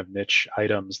you, kind of niche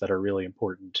items that are really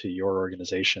important to your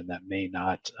organization that may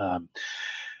not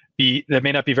be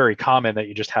very common, that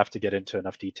you just have to get into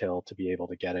enough detail to be able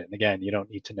to get it. And again, you don't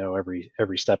need to know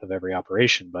every step of every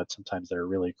operation, but sometimes there are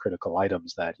really critical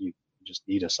items that you just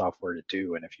need a software to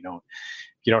do. And if you don't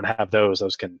have those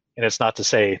can, and it's not to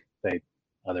say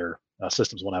other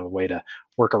systems won't have a way to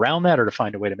work around that or to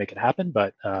find a way to make it happen,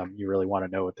 but you really want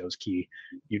to know what those key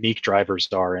unique drivers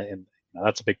are. And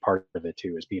that's a big part of it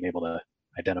too, is being able to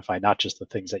identify not just the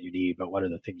things that you need, but what are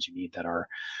the things you need that are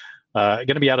going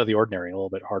to be out of the ordinary, a little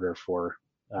bit harder for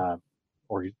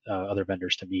other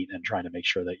vendors to meet, and trying to make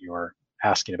sure that you are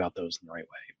asking about those in the right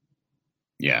way.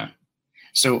 Yeah.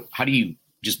 So how do you,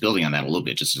 just building on that a little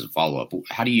bit, just as a follow-up,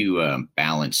 how do you how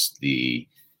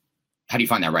do you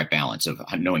find that right balance of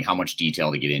knowing how much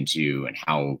detail to get into and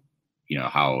how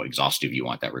exhaustive you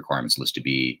want that requirements list to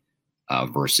be,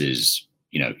 versus,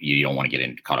 you don't want to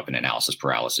get caught up in analysis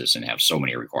paralysis and have so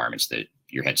many requirements that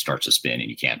your head starts to spin and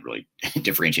you can't really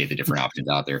differentiate the different options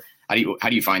out there. How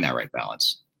do you find that right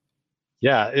balance?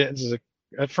 Yeah,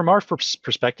 from our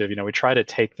perspective, we try to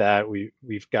take that.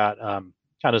 We've got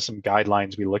kind of some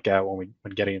guidelines we look at when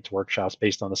getting into workshops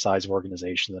based on the size of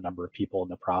organization, the number of people in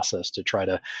the process, to try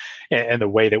to, and the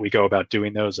way that we go about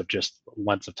doing those, of just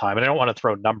lengths of time. And I don't want to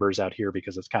throw numbers out here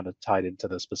because it's kind of tied into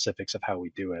the specifics of how we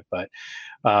do it. But,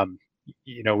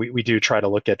 we do try to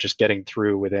look at just getting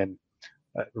through within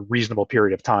a reasonable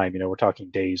period of time. We're talking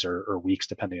days or weeks,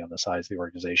 depending on the size of the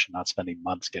organization, not spending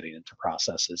months getting into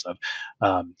processes of,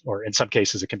 or in some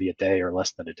cases it can be a day or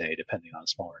less than a day, depending on a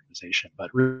small organization.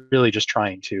 But really just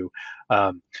trying to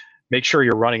make sure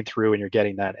you're running through and you're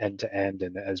getting that end to end.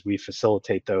 And as we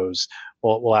facilitate those,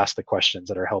 we'll ask the questions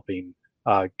that are helping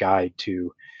guide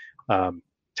to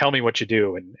tell me what you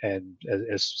do, and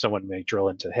as someone may drill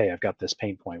into, hey, I've got this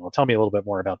pain point. Well, tell me a little bit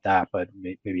more about that, but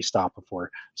maybe stop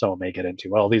before someone may get into,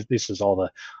 well, this is all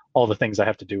the things I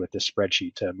have to do with this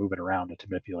spreadsheet to move it around and to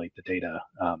manipulate the data.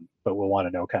 But we'll want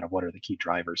to know kind of what are the key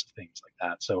drivers of things like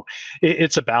that. So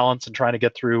it's a balance in trying to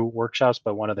get through workshops,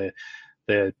 but one of the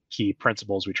key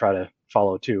principles we try to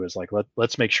follow too is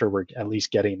let's make sure we're at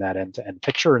least getting that end-to-end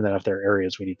picture, and then if there are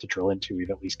areas we need to drill into, we've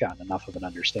at least gotten enough of an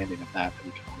understanding of that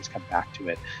we can always come back to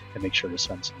it and make sure to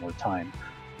spend some more time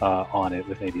on it,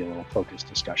 with maybe a little focused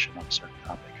discussion on a certain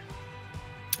topic.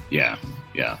 Yeah,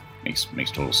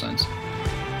 makes total sense.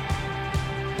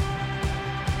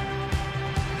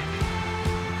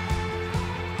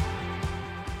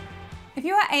 If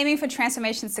you are aiming for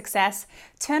transformation success,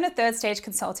 turn to Third Stage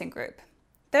Consulting Group.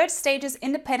 Third Stage's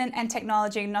independent and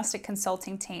technology agnostic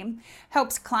consulting team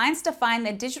helps clients define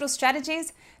their digital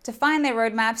strategies, define their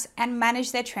roadmaps, and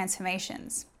manage their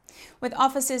transformations. With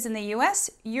offices in the US,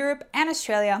 Europe, and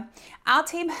Australia, our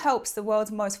team helps the world's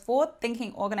most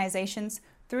forward-thinking organizations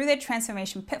through their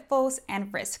transformation pitfalls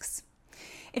and risks.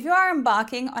 If you are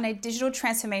embarking on a digital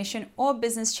transformation or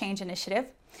business change initiative,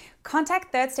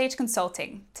 contact Third Stage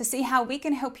Consulting to see how we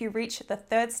can help you reach the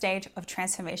third stage of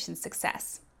transformation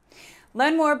success.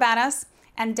 Learn more about us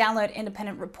and download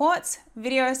independent reports,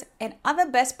 videos, and other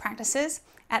best practices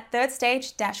at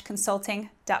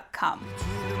thirdstage-consulting.com.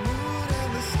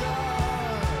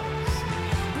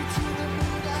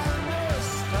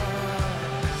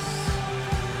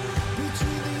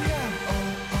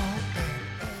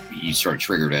 you sort of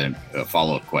triggered a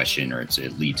follow-up question, or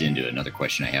it leads into another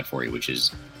question I had for you, which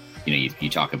is, you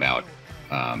talk about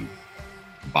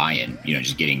buy-in,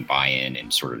 just getting buy-in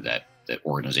and sort of that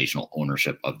organizational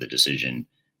ownership of the decision.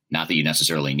 Not that you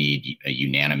necessarily need a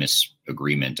unanimous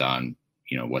agreement on,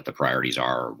 what the priorities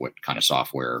are, or what kind of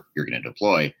software you're going to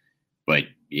deploy, but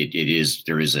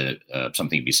there is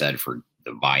something to be said for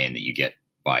the buy-in that you get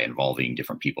by involving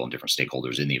different people and different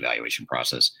stakeholders in the evaluation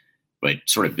process. But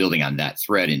sort of building on that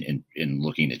thread and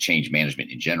looking at change management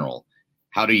in general,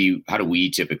 how do we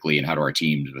typically, and how do our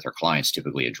teams with our clients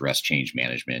typically address change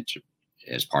management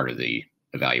as part of the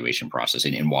evaluation process,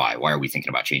 and why? Why are we thinking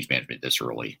about change management this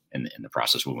early in the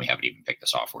process when we haven't even picked the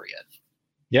software yet?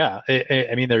 Yeah,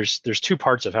 I mean, there's two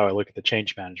parts of how I look at the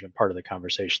change management part of the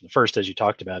conversation. The first, as you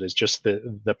talked about, is just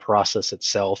the process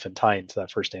itself, and tying to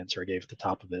that first answer I gave at the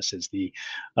top of this is the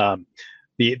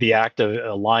act of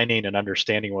aligning and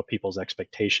understanding what people's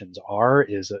expectations are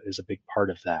is a big part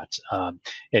of that. And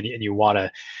you want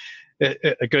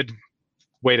to, a good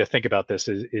way to think about this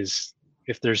is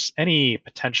if there's any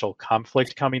potential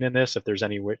conflict coming in this, if there's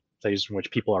any ways in which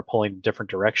people are pulling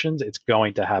different directions, it's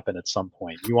going to happen at some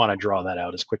point. You want to draw that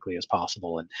out as quickly as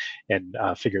possible and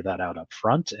figure that out up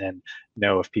front, and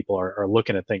know if people are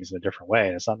looking at things in a different way.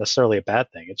 And it's not necessarily a bad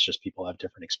thing. It's just people have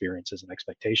different experiences and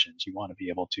expectations. You want to be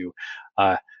able to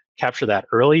capture that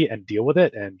early and deal with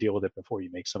it before you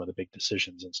make some of the big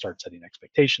decisions and start setting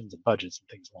expectations and budgets and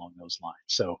things along those lines.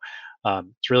 So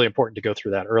it's really important to go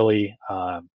through that early.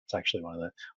 It's actually one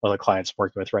of the clients I'm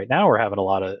working with right now. We're having a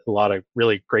lot of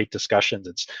really great discussions.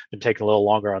 It's been taking a little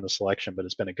longer on the selection, but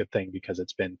it's been a good thing because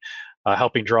it's been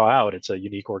helping draw out. It's a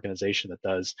unique organization that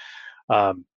does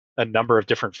a number of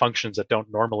different functions that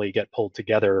don't normally get pulled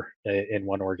together in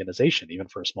one organization, even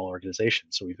for a small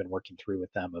organization. So we've been working through with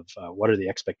them of what are the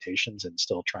expectations, and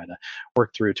still trying to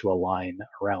work through to align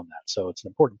around that. So it's an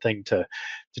important thing to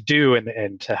do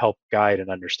and to help guide and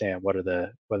understand what are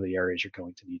the areas you're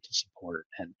going to need to support.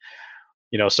 And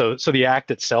so the act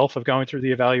itself of going through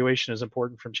the evaluation is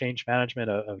important from change management,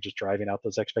 of just driving out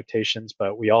those expectations.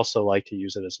 But we also like to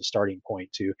use it as a starting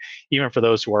point to, even for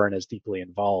those who aren't as deeply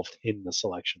involved in the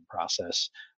selection process,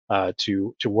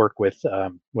 to work with,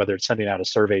 whether it's sending out a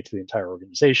survey to the entire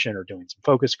organization, or doing some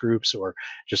focus groups, or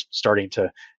just starting to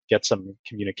get some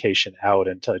communication out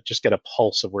and to just get a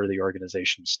pulse of where the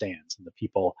organization stands, and the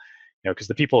people, because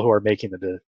the people who are making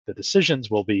the decisions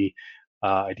will be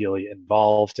ideally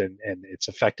involved, and it's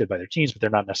affected by their teams, but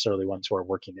they're not necessarily ones who are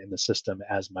working in the system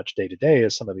as much day to day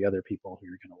as some of the other people who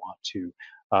you're going to want to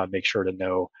make sure to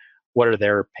know what are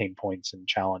their pain points and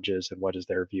challenges, and what is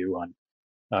their view on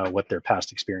what their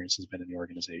past experience has been in the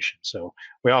organization. So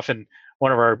one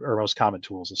of our most common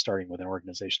tools is starting with an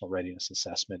organizational readiness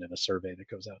assessment and a survey that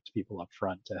goes out to people up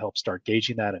front to help start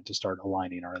gauging that and to start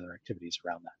aligning our other activities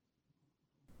around that.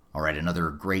 All right,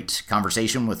 another great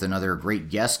conversation with another great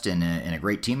guest and a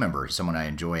great team member, someone I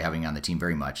enjoy having on the team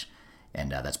very much. And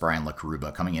that's Brian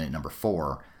LaCaruba, coming in at number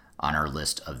 4 on our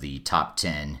list of the top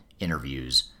 10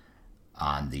 interviews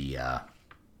on the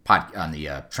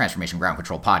Transformation Ground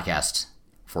Control podcast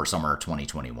for summer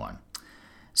 2021.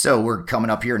 So we're coming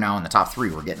up here now in the top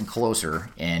 3. We're getting closer.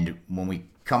 And when we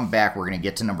come back, we're going to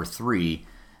get to number 3.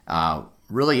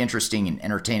 Really interesting and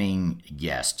entertaining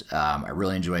guest. I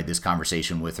really enjoyed this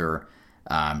conversation with her.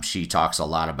 She talks a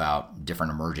lot about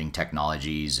different emerging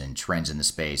technologies and trends in the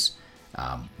space.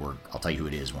 I'll tell you who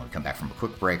it is when we come back from a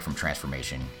quick break from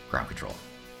Transformation Ground Control.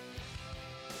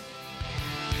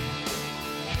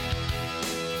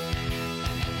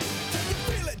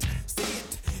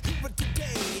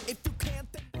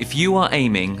 If you are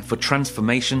aiming for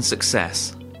transformation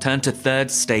success, turn to Third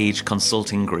Stage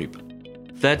Consulting Group.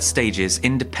 Third Stage's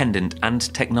independent and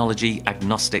technology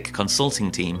agnostic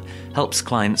consulting team helps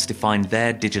clients define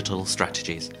their digital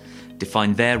strategies,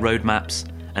 define their roadmaps,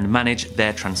 and manage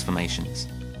their transformations.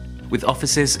 With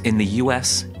offices in the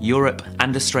US, Europe,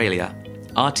 and Australia,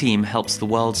 our team helps the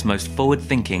world's most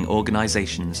forward-thinking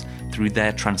organizations through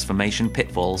their transformation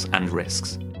pitfalls and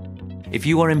risks. If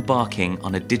you are embarking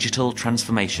on a digital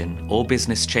transformation or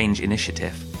business change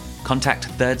initiative, contact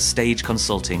Third Stage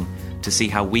Consulting to see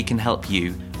how we can help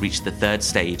you reach the third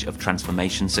stage of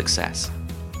transformation success.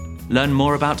 Learn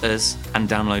more about us and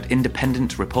download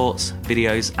independent reports,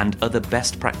 videos, and other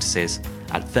best practices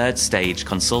at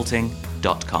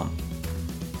thirdstageconsulting.com.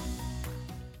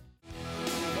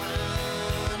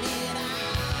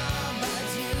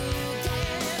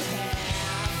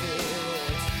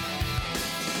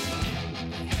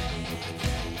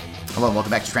 Hello and welcome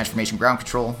back to Transformation Ground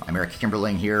Control. I'm Eric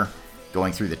Kimberling here,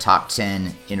 going through the top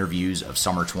 10 interviews of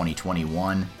summer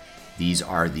 2021. These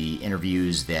are the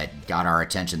interviews that got our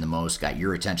attention the most, got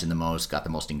your attention the most, got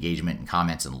the most engagement and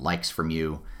comments and likes from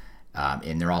you.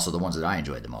 And they're also the ones that I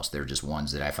enjoyed the most. They're just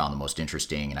ones that I found the most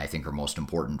interesting and I think are most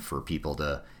important for people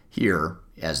to hear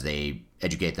as they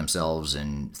educate themselves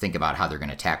and think about how they're going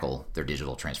to tackle their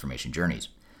digital transformation journeys.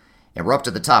 And we're up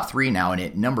to the top 3 now, and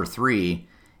at number 3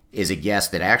 is a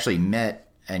guest that I actually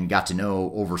met and got to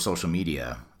know over social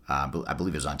media. I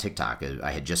believe it was on TikTok.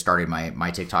 I had just started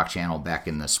my TikTok channel back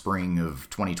in the spring of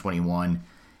 2021,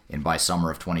 and by summer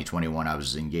of 2021, I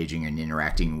was engaging and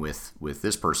interacting with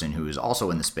this person who is also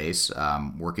in the space,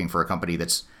 working for a company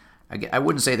that's, I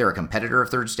wouldn't say they're a competitor of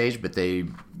Third Stage, but they,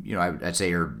 I'd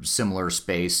say are similar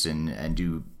space and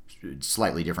do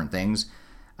slightly different things.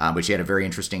 But she had a very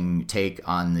interesting take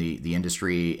on the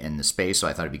industry and the space, so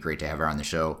I thought it'd be great to have her on the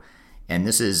show. And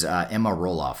this is Emma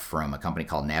Roloff from a company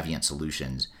called Navient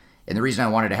Solutions. And the reason I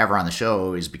wanted to have her on the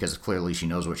show is because clearly she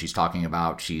knows what she's talking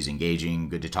about. She's engaging,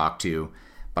 good to talk to,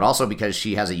 but also because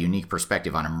she has a unique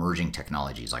perspective on emerging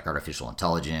technologies like artificial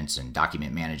intelligence and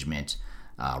document management,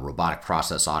 robotic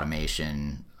process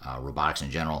automation, robotics in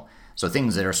general. So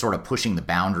things that are sort of pushing the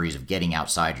boundaries of getting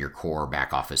outside your core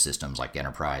back office systems like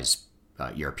enterprise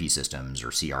ERP systems or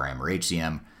CRM or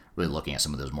HCM, really looking at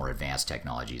some of those more advanced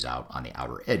technologies out on the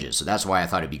outer edges. So that's why I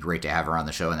thought it'd be great to have her on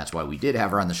the show, and that's why we did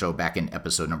have her on the show back in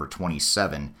episode number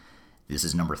 27. This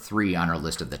is number 3 on our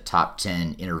list of the top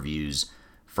 10 interviews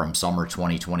from summer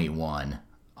 2021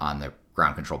 on the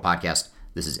Ground Control podcast.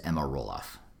 This is Emma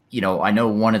Roloff. I know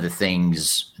one of the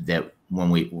things that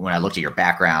when I looked at your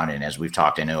background, and as we've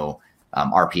talked, I know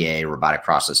RPA, robotic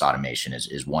process automation,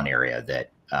 is one area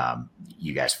that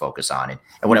you guys focus on.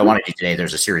 And what I want to do today,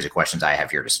 there's a series of questions I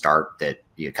have here to start that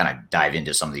you kind of dive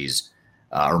into some of these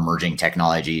emerging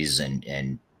technologies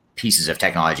and pieces of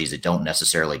technologies that don't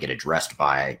necessarily get addressed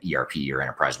by ERP or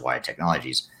enterprise-wide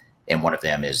technologies. And one of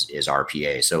them is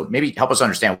RPA. So maybe help us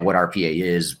understand what RPA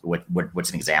is, what's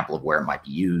an example of where it might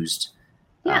be used.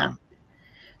 Yeah.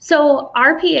 So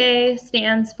RPA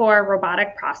stands for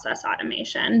robotic process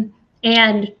automation.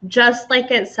 And just like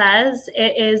it says,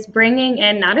 it is bringing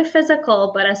in not a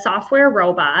physical, but a software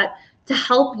robot to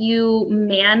help you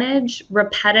manage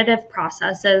repetitive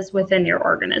processes within your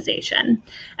organization.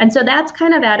 And so that's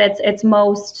kind of at its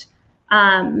most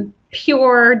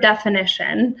pure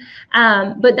definition.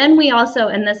 But then we also,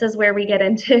 and this is where we get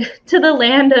into the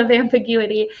land of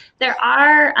ambiguity, there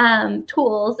are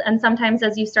tools, and sometimes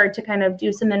as you start to kind of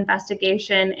do some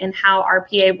investigation in how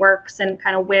RPA works and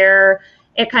kind of where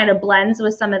it kind of blends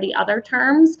with some of the other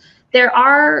terms, there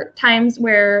are times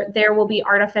where there will be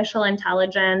artificial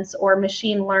intelligence or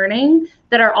machine learning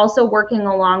that are also working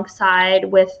alongside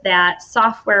with that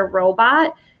software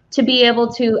robot to be able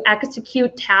to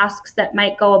execute tasks that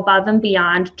might go above and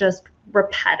beyond just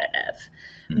repetitive.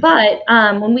 But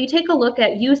when we take a look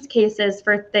at use cases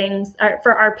for things,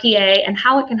 for RPA and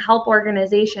how it can help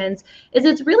organizations,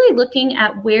 it's really looking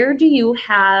at where do you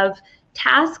have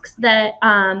tasks that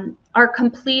are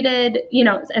completed,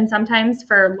 and sometimes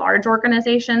for large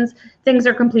organizations, things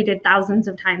are completed thousands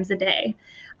of times a day.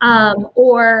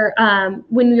 Or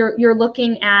when you're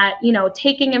looking at,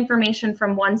 taking information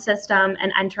from one system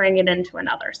and entering it into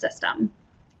another system.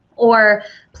 Or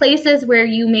places where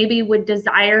you maybe would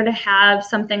desire to have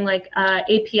something like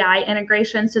API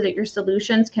integration so that your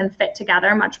solutions can fit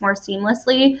together much more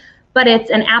seamlessly, but it's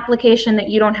an application that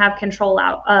you don't have control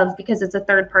out of because it's a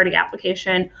third-party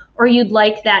application, or you'd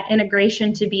like that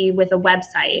integration to be with a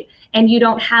website, and you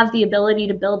don't have the ability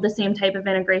to build the same type of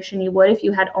integration you would if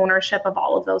you had ownership of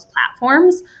all of those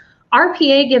platforms.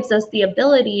 RPA gives us the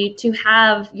ability to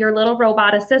have your little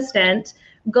robot assistant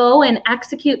go and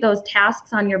execute those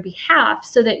tasks on your behalf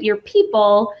so that your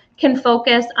people can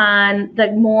focus on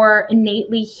the more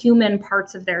innately human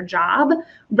parts of their job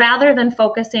rather than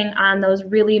focusing on those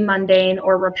really mundane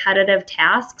or repetitive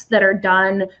tasks that are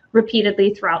done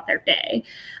repeatedly throughout their day.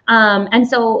 And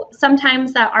so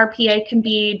sometimes that RPA can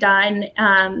be done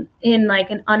in like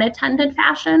an unattended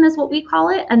fashion is what we call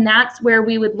it. And that's where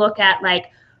we would look at like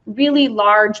really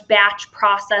large batch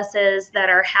processes that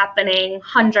are happening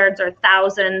hundreds or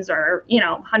thousands or,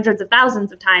 hundreds of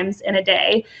thousands of times in a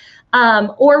day.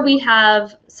 Or we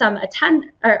have some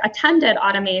attended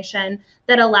automation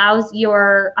that allows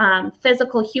your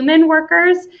physical human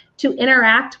workers to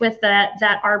interact with that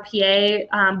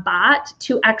RPA bot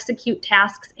to execute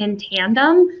tasks in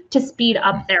tandem to speed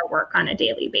up their work on a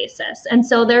daily basis. And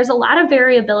so there's a lot of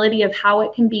variability of how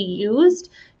it can be used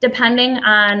depending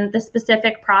on the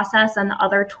specific process and the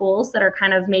other tools that are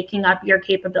kind of making up your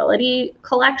capability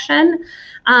collection.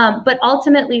 But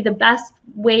ultimately, the best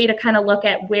way to kind of look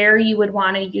at where you would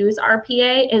want to use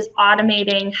RPA day is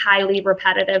automating highly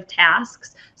repetitive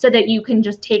tasks so that you can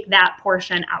just take that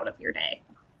portion out of your day.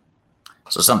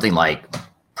 So something like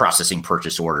processing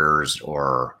purchase orders,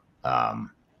 or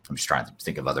I'm just trying to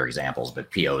think of other examples,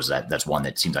 but POs, that's one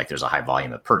that seems like there's a high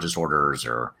volume of purchase orders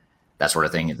or that sort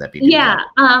of thing that people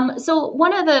do. So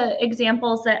one of the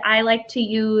examples that I like to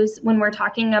use when we're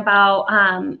talking about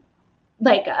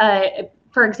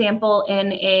for example,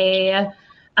 in a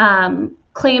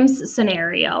claims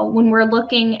scenario, when we're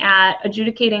looking at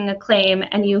adjudicating a claim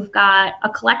and you've got a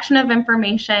collection of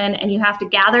information and you have to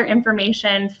gather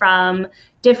information from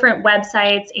different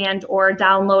websites and or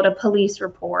download a police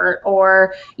report,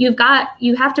 or you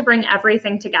have to bring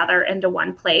everything together into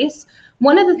one place.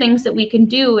 One of the things that we can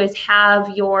do is have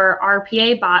your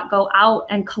RPA bot go out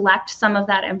and collect some of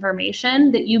that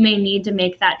information that you may need to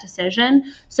make that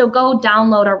decision. So go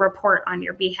download a report on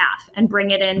your behalf and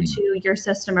bring it into your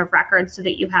system of records so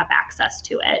that you have access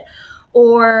to it.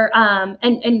 Or,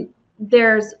 and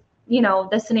there's,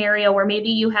 the scenario where maybe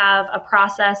you have a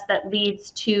process that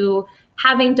leads to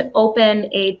having to open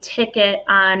a ticket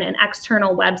on an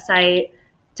external website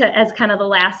as kind of the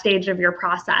last stage of your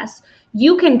process.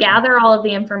 You can gather all of the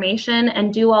information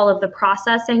and do all of the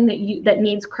processing that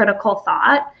needs critical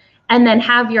thought, and then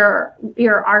have your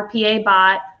RPA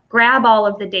bot grab all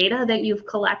of the data that you've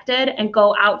collected and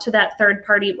go out to that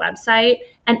third-party website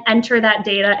and enter that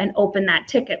data and open that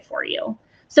ticket for you.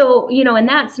 So, in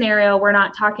that scenario, we're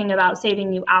not talking about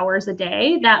saving you hours a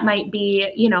day. That might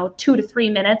be, 2 to 3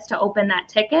 minutes to open that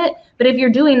ticket. But if you're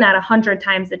doing that 100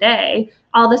 times a day,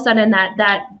 all of a sudden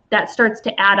that starts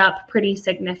to add up pretty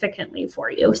significantly for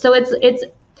you. So it's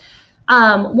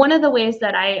one of the ways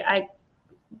that I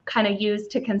kind of use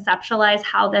to conceptualize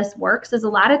how this works is a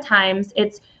lot of times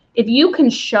it's if you can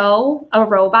show a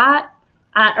robot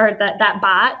or that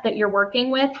bot that you're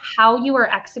working with how you are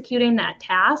executing that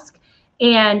task,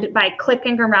 and by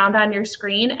clicking around on your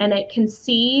screen, and it can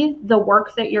see the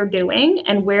work that you're doing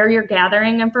and where you're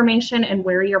gathering information and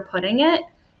where you're putting it,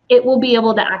 it will be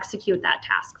able to execute that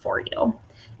task for you.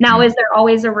 Now, is there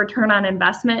always a return on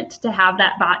investment to have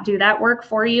that bot do that work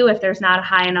for you if there's not a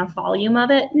high enough volume of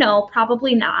it? No,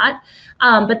 probably not.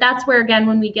 But that's where, again,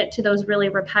 when we get to those really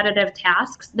repetitive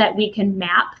tasks that we can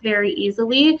map very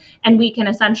easily, and we can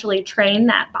essentially train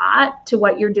that bot to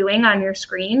what you're doing on your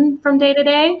screen from day to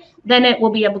day, then it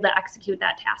will be able to execute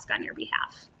that task on your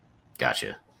behalf.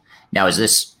 Gotcha. Now, is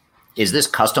this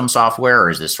custom software,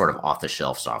 or is this sort of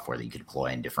off-the-shelf software that you could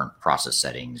deploy in different process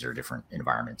settings or different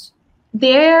environments?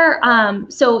 I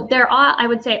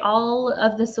would say all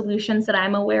of the solutions that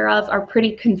I'm aware of are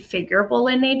pretty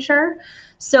configurable in nature.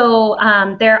 So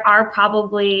there are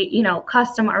probably,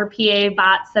 custom RPA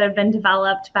bots that have been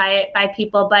developed by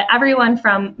people, but everyone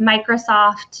from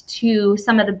Microsoft to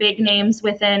some of the big names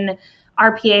within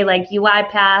RPA like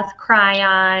UiPath,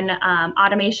 Cryon,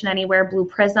 Automation Anywhere, Blue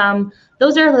Prism.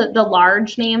 Those are the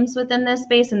large names within this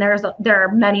space, and there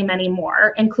are many, many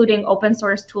more, including open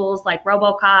source tools like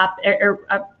Robocop or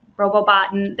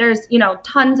Robobot, and there's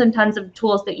tons and tons of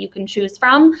tools that you can choose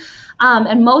from,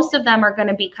 and most of them are going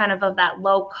to be kind of that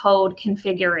low code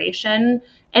configuration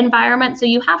environment. So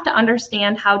you have to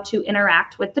understand how to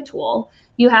interact with the tool.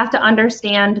 You have to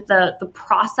understand the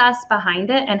process behind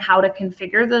it and how to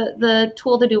configure the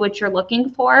tool to do what you're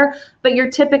looking for, but you're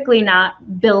typically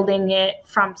not building it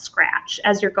from scratch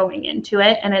as you're going into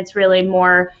it, and it's really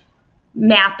more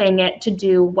mapping it to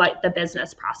do what the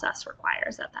business process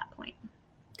requires at that point.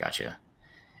 Gotcha.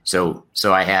 So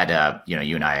I had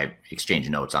you and I exchanged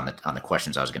notes on the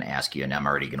questions I was going to ask you, and I'm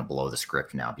already going to blow the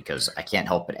script now because I can't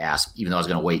help but ask, even though I was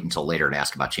going to wait until later to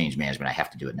ask about change management, I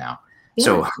have to do it now. Yeah.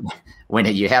 So when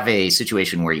you have a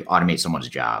situation where you automate someone's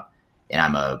job, and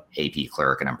I'm a AP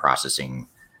clerk and I'm processing,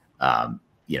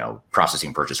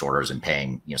 processing purchase orders and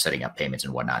paying, setting up payments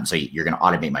and whatnot. And so you're going to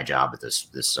automate my job with this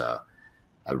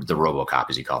the RoboCop,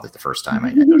 as you called it the first time.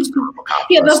 I noticed the RoboCop.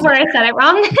 Yeah, before I said it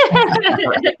wrong.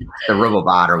 The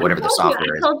Robobot or whatever the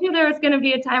software is. I told you there was going to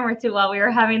be a time or two while we were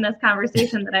having this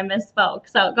conversation that I misspoke.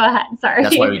 So go ahead. Sorry.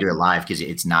 That's why we do it live, because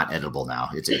it's not editable now.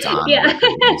 It's on. Yeah.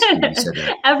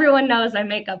 Everyone knows I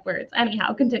make up words.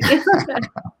 Anyhow, continue.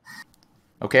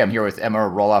 Okay, I'm here with Emma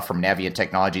Roloff from Navient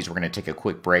Technologies. We're going to take a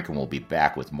quick break, and we'll be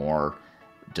back with more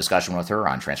discussion with her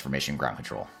on transformation ground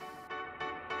control.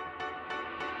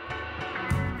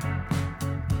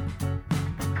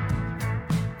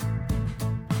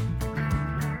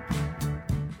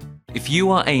 If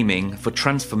you are aiming for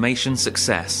transformation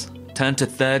success, turn to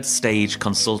Third Stage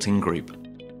Consulting Group.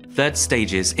 Third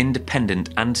Stage's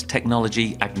independent and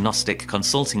technology agnostic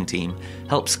consulting team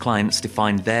helps clients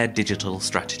define their digital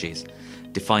strategies,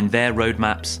 define their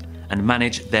roadmaps, and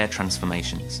manage their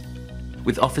transformations.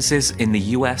 With offices in the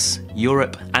US,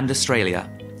 Europe, and Australia,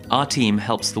 our team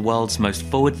helps the world's most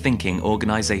forward-thinking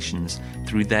organizations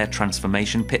through their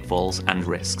transformation pitfalls and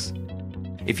risks.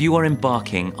 If you are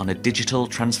embarking on a digital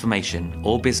transformation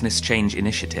or business change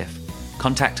initiative,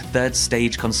 contact Third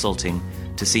Stage Consulting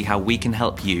to see how we can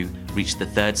help you reach the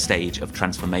third stage of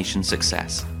transformation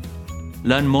success.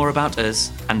 Learn more about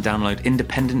us and download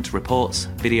independent reports,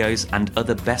 videos, and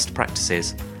other best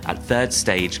practices at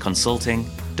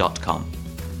thirdstageconsulting.com.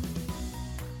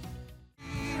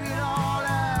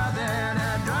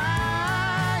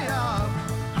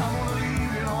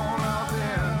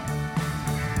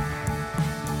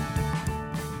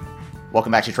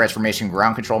 Welcome back to Transformation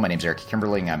Ground Control. My name is Eric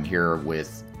Kimberling. I'm here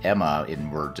with Emma,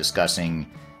 and we're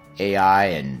discussing AI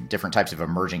and different types of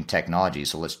emerging technologies.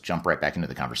 So let's jump right back into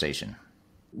the conversation.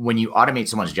 When you automate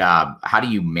someone's job, how do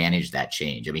you manage that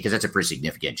change? I mean, because that's a pretty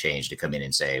significant change to come in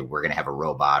and say, we're going to have a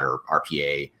robot or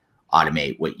RPA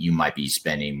automate what you might be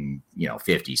spending,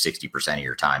 50, 60% of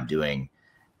your time doing.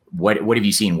 What have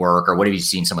you seen work, or what have you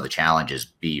seen some of the challenges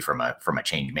be from a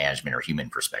change management or human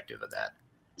perspective of that?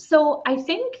 So I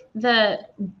think the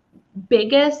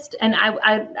biggest, and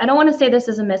I don't want to say this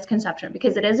is a misconception,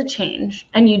 because it is a change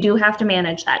and you do have to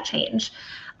manage that change.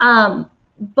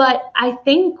 But I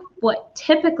think what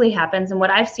typically happens, and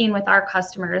what I've seen with our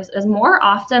customers, is more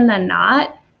often than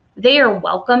not, they are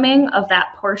welcoming of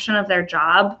that portion of their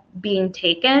job being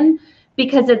taken,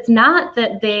 because it's not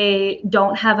that they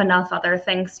don't have enough other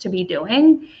things to be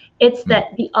doing. It's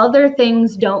that the other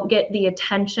things don't get the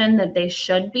attention that they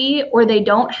should be, or they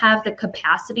don't have the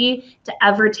capacity to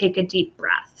ever take a deep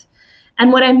breath.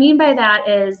 And what I mean by that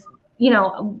is,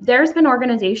 there's been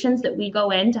organizations that we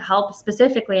go in to help,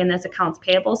 specifically in this accounts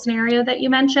payable scenario that you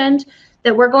mentioned,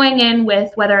 that we're going in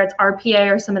with, whether it's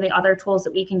RPA or some of the other tools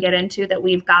that we can get into that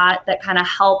we've got that kind of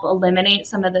help eliminate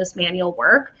some of this manual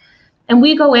work. And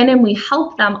we go in and we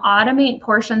help them automate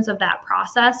portions of that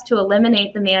process to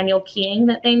eliminate the manual keying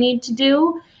that they need to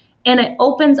do. And it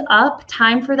opens up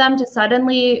time for them to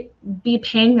suddenly be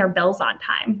paying their bills on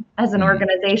time as an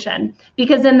organization.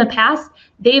 Because in the past,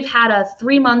 they've had a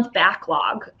 3-month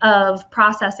backlog of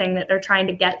processing that they're trying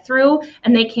to get through,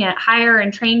 and they can't hire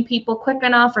and train people quick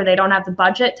enough, or they don't have the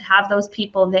budget to have those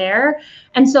people there.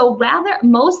 And so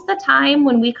most of the time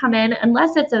when we come in,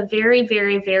 unless it's a very,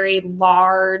 very, very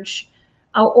large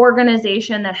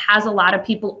organization that has a lot of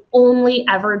people only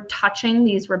ever touching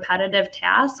these repetitive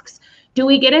tasks, do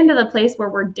we get into the place where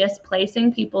we're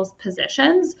displacing people's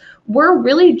positions? We're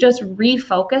really just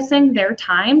refocusing their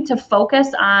time to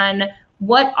focus on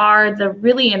what are the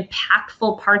really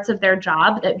impactful parts of their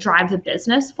job that drive the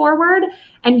business forward.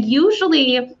 And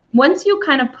usually, once you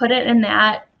kind of put it in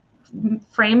that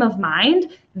frame of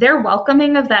mind, they're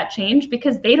welcoming of that change,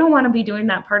 because they don't want to be doing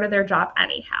that part of their job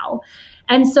anyhow.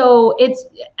 And so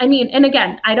and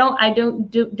again, I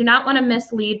do not want to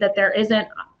mislead that there isn't,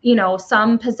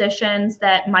 some positions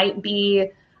that might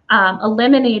be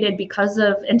eliminated because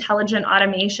of intelligent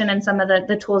automation and some of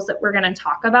the tools that we're going to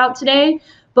talk about today.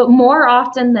 But more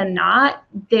often than not,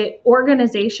 the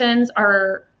organizations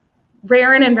are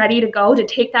raring and ready to go to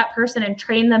take that person and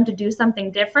train them to do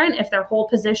something different if their whole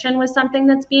position was something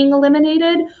that's being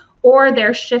eliminated, or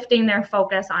they're shifting their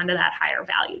focus onto that higher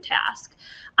value task.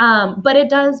 But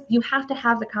you have to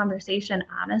have the conversation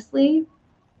honestly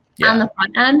on the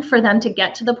front end for them to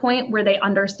get to the point where they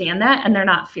understand that and they're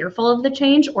not fearful of the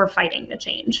change or fighting the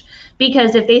change.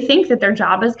 Because if they think that their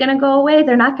job is going to go away,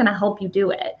 they're not going to help you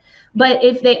do it. But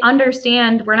if they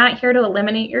understand, we're not here to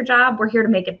eliminate your job, we're here to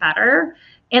make it better.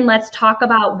 And let's talk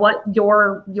about what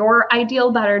your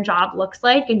ideal better job looks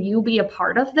like, and you be a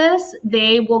part of this.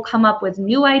 They will come up with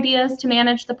new ideas to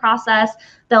manage the process.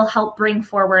 They'll help bring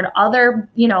forward other,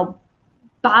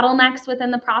 bottlenecks within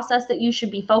the process that you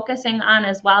should be focusing on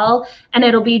as well. And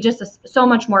it'll be just so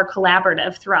much more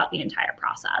collaborative throughout the entire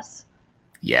process.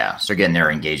 Yeah. So again, their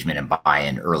engagement and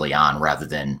buy-in early on, rather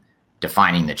than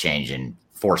defining the change and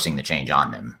forcing the change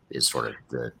on them, is sort of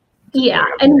the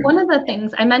and one of the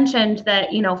things I mentioned that,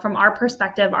 from our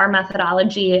perspective, our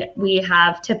methodology, we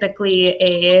have typically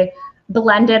a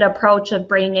blended approach of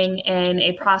bringing in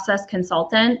a process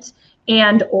consultant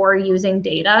and or using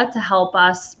data to help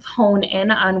us hone in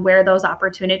on where those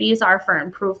opportunities are for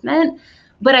improvement.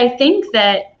 But I think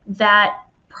that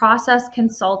process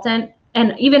consultant,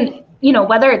 and even,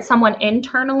 whether it's someone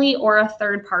internally or a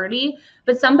third party,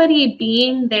 but somebody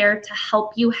being there to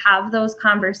help you have those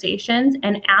conversations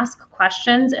and ask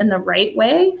questions in the right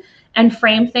way and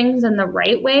frame things in the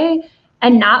right way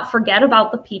and not forget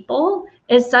about the people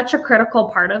is such a critical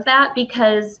part of that.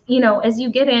 Because, as you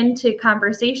get into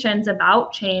conversations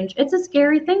about change, it's a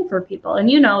scary thing for people. And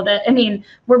that,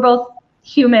 we're both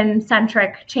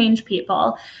human-centric change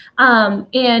people.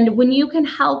 And when you can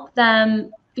help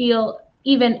them feel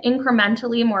even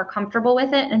incrementally more comfortable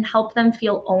with it and help them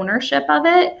feel ownership of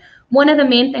it, one of the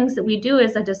main things that we do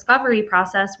is a discovery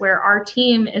process where our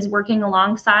team is working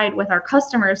alongside with our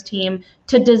customers' team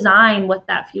to design what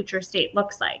that future state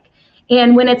looks like.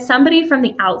 And when it's somebody from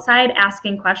the outside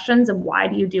asking questions of why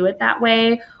do you do it that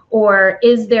way, or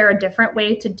is there a different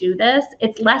way to do this,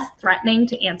 it's less threatening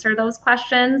to answer those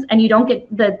questions, and you don't get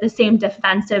the same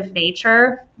defensive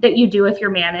nature that you do if you're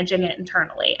managing it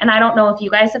internally. And I don't know if you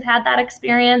guys have had that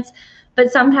experience,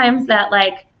 but sometimes that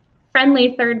like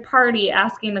friendly third party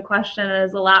asking the question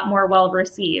is a lot more well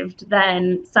received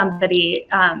than somebody,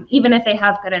 even if they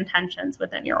have good intentions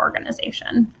within your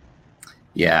organization.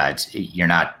 Yeah, you're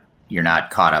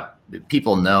not caught up.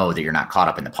 People know that you're not caught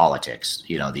up in the politics,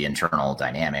 the internal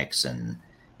dynamics, and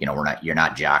you're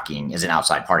not jockeying as an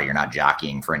outside party. You're not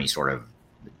jockeying for any sort of.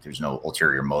 There's no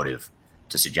ulterior motive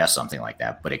to suggest something like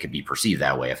that, but it could be perceived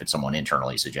that way if it's someone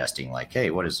internally suggesting, like,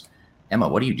 "Hey, Emma,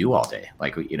 what do you do all day?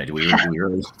 Like, do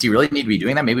you really need to be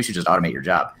doing that? Maybe we should just automate your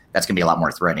job." That's going to be a lot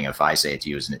more threatening if I say it to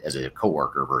you as a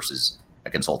coworker versus a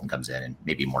consultant comes in and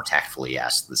maybe more tactfully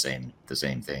asks the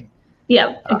same thing.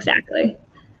 Yeah, exactly.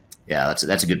 Yeah,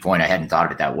 that's a good point. I hadn't thought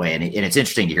of it that way, and it's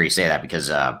interesting to hear you say that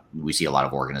because we see a lot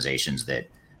of organizations that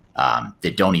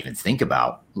don't even think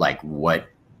about like what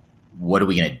are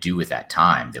we going to do with that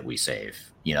time that we save.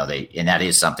 And that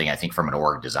is something I think from an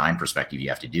org design perspective you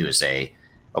have to do is say,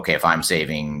 okay, if I'm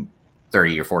saving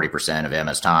 30 or 40% of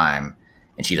Emma's time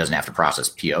and she doesn't have to process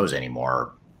POs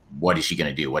anymore, what is she going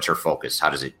to do? What's her focus? How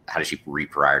does she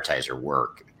reprioritize her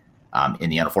work? In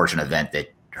the unfortunate event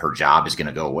that her job is going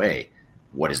to go away,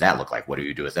 what does that look like? What do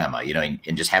you do with Emma?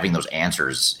 And just having those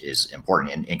answers is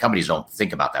important. And companies don't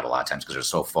think about that a lot of times because they're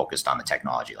so focused on the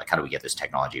technology. Like, how do we get this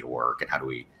technology to work and how do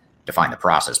we define the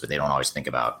process? But they don't always think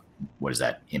about what is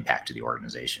that impact to the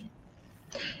organization.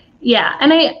 Yeah.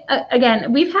 And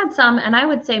again, we've had some, and I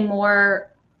would say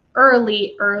more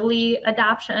early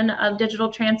adoption of digital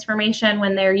transformation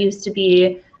when there used to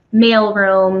be mail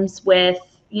rooms with,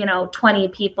 20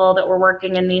 people that were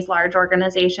working in these large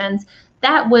organizations.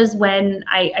 That was when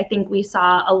I think we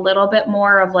saw a little bit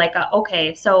more of like,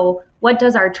 okay, so what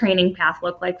does our training path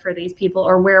look like for these people,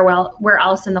 or where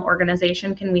else in the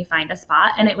organization can we find a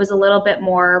spot? And it was a little bit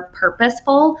more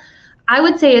purposeful. I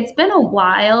would say it's been a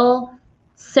while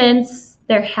since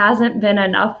there hasn't been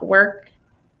enough work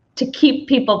to keep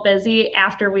people busy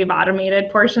after we've automated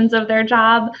portions of their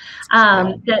job.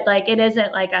 That like, it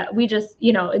isn't like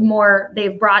more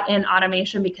they've brought in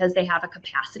automation because they have a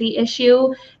capacity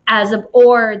issue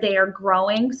or they are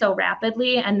growing so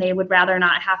rapidly and they would rather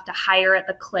not have to hire at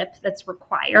the clip that's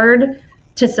required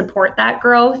to support that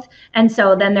growth. And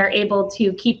so then they're able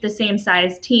to keep the same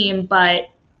size team, but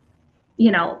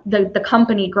the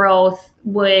company growth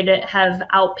would have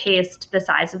outpaced the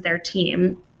size of their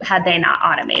team had they not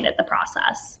automated the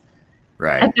process.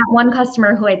 Right. I've got one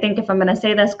customer who I think, if I'm going to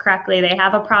say this correctly, they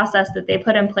have a process that they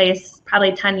put in place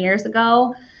probably 10 years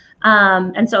ago.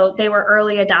 And so they were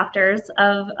early adopters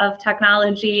of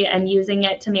technology and using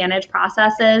it to manage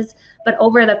processes. But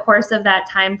over the course of that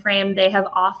time frame, they have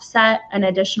offset an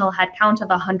additional headcount of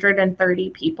 130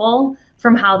 people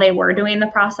from how they were doing the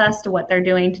process to what they're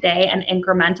doing today, and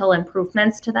incremental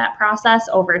improvements to that process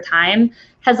over time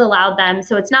has allowed them.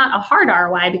 So it's not a hard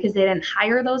ROI because they didn't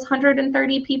hire those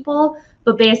 130 people,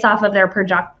 but based off of their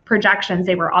projections,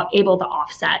 they were able to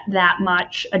offset that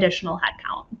much additional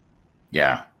headcount.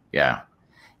 Yeah.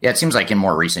 It seems like in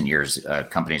more recent years,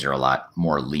 companies are a lot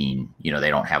more lean. They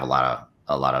don't have a lot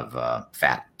of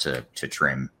fat to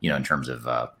trim. In terms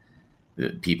of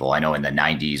people. I know in the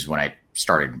 90s when I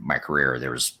started my career,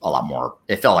 there was a lot more.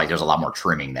 It felt like there was a lot more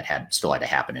trimming that still had to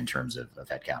happen in terms of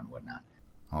headcount and whatnot.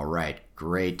 All right,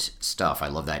 great stuff. I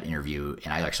love that interview,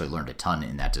 and I actually learned a ton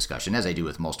in that discussion, as I do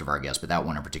with most of our guests. But that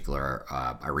one in particular,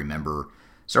 I remember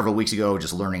several weeks ago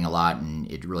just learning a lot, and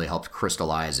it really helped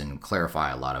crystallize and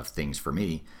clarify a lot of things for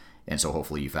me. And so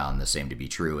hopefully you found the same to be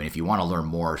true. And if you want to learn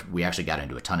more, we actually got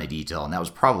into a ton of detail, and that was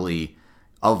probably,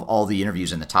 of all the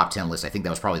interviews in the top 10 list, I think that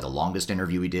was probably the longest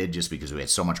interview we did, just because we had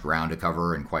so much ground to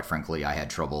cover. And quite frankly, I had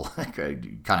trouble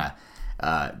kind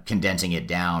of condensing it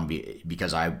down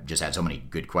because I just had so many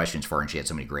good questions for her and she had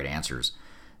so many great answers.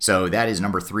 So that is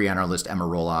number 3 on our list, Emma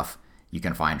Roloff. You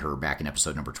can find her back in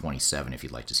episode number 27 if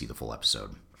you'd like to see the full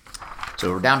episode.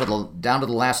 So we're down to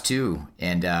the last 2,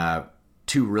 and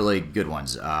 2 really good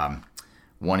ones.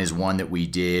 One is one that we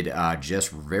did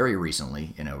just very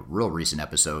recently in a real recent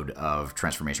episode of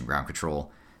Transformation Ground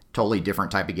Control. Totally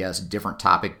different type of guest, different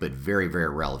topic, but very, very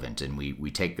relevant. And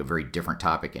we take a very different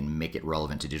topic and make it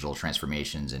relevant to digital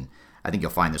transformations. And I think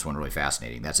you'll find this one really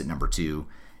fascinating. That's at number 2.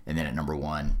 And then at number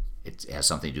 1, it has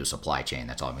something to do with supply chain.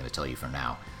 That's all I'm going to tell you for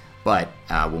now. But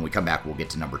when we come back, we'll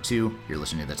get to number 2. You're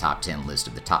listening to the top 10 list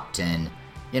of the top 10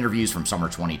 interviews from summer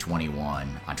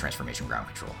 2021 on Transformation Ground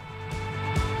Control.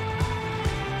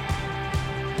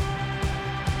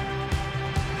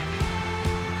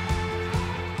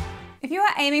 If you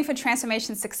are aiming for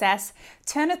transformation success,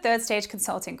 turn to Third Stage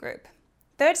Consulting Group.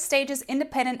 Third Stage's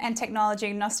independent and technology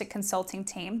agnostic consulting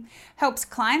team helps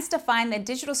clients define their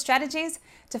digital strategies,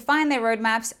 define their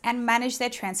roadmaps, and manage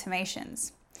their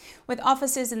transformations. With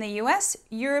offices in the US,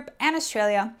 Europe, and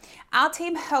Australia, our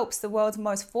team helps the world's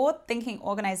most forward-thinking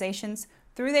organizations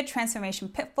through their transformation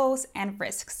pitfalls and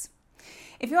risks.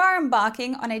 If you are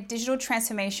embarking on a digital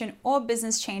transformation or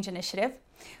business change initiative,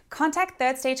 contact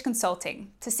Third Stage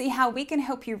Consulting to see how we can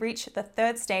help you reach the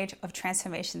third stage of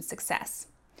transformation success.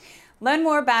 Learn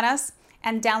more about us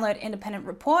and download independent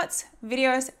reports,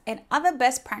 videos, and other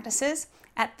best practices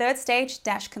at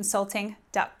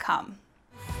thirdstage-consulting.com.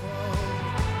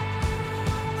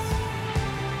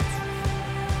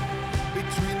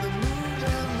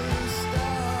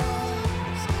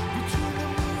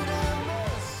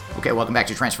 Okay, welcome back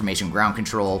to Transformation Ground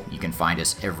Control. You can find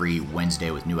us every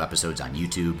Wednesday with new episodes on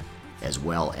YouTube, as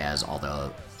well as all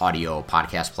the audio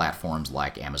podcast platforms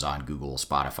like Amazon, Google,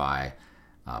 Spotify,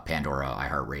 Pandora,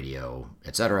 iHeartRadio,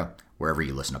 etc. Wherever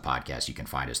you listen to podcasts, you can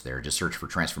find us there. Just search for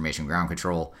Transformation Ground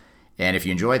Control. And if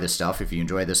you enjoy this stuff, if you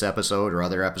enjoy this episode or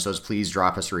other episodes, please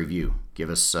drop us a review. Give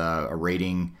us a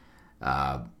rating,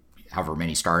 however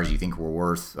many stars you think we're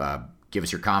worth. Give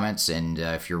us your comments, and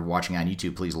if you're watching on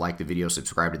YouTube, please like the video,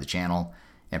 subscribe to the channel,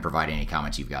 and provide any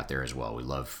comments you've got there as well. We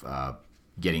love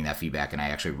getting that feedback, and I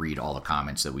actually read all the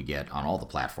comments that we get on all the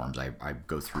platforms. I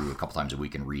go through a couple times a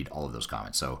week and read all of those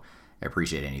comments, so I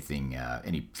appreciate anything,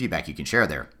 any feedback you can share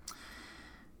there.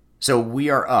 So we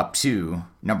are up to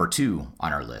number 2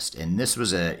 on our list, and this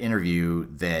was an interview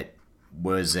that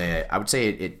was, I would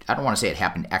say, I don't want to say it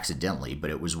happened accidentally,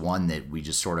 but it was one that we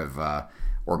just sort of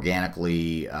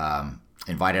organically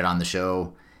invited on the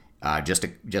show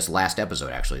just last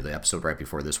episode, actually, the episode right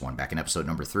before this one, back in episode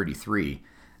number 33.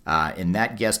 And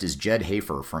that guest is Jed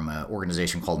Hafer from an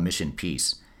organization called Mission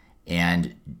Peace.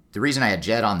 And the reason I had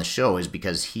Jed on the show is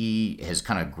because he has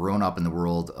kind of grown up in the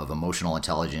world of emotional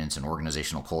intelligence and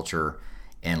organizational culture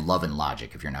and love and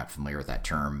logic. If you're not familiar with that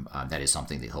term, that is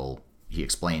something that he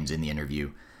explains in the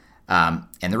interview. And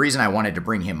the reason I wanted to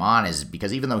bring him on is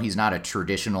because even though he's not a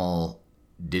traditional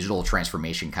digital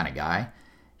transformation kind of guy,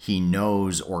 he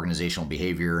knows organizational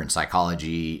behavior and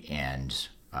psychology and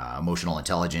emotional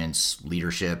intelligence,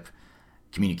 leadership,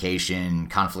 communication,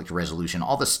 conflict resolution,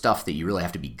 all the stuff that you really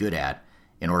have to be good at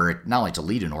in order not only to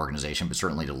lead an organization, but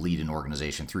certainly to lead an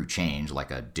organization through change,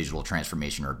 like a digital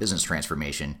transformation or a business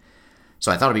transformation.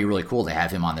 So I thought it'd be really cool to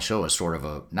have him on the show as sort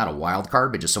of not a wild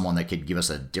card, but just someone that could give us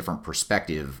a different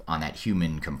perspective on that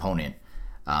human component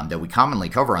that we commonly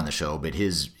cover on the show, but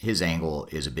his angle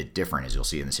is a bit different, as you'll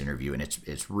see in this interview, and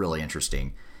it's really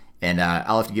interesting. And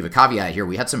I'll have to give a caveat here.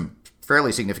 We had some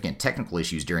fairly significant technical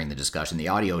issues during the discussion. The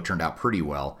audio turned out pretty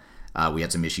well. We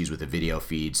had some issues with the video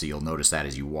feed, so you'll notice that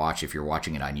as you watch, if you're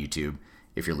watching it on YouTube.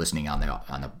 If you're listening on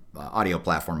the audio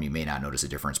platform, you may not notice a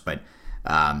difference, but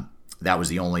that was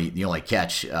the only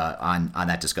catch on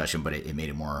that discussion, but it made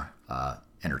it more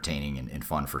entertaining and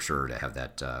fun for sure to have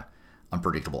that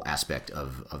unpredictable aspect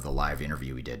of the live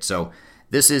interview we did. So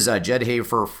this is Jed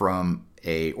Hafer from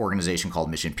a organization called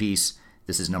Mission Peace.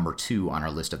 This is number 2 on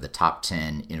our list of the top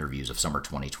 10 interviews of summer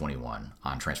 2021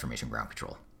 on Transformation Ground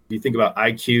Control. You think about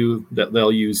IQ, that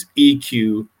they'll use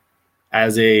EQ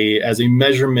as a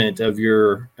measurement of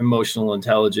your emotional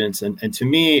intelligence. And to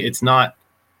me, it's not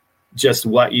just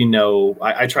what you know.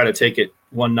 I try to take it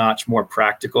one notch more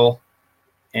practical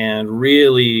and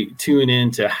really tune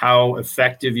into how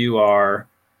effective you are,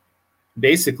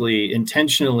 basically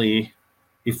intentionally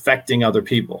affecting other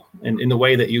people in the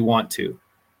way that you want to.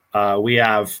 We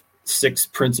have 6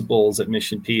 principles at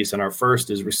Mission Peace, and our first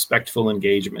is respectful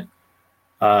engagement.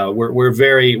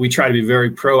 We try to be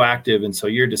very proactive, and so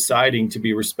you're deciding to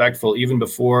be respectful even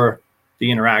before the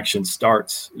interaction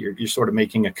starts. You're sort of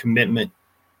making a commitment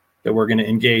that we're going to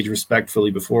engage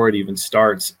respectfully before it even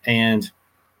starts. And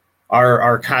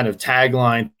our kind of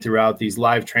tagline throughout these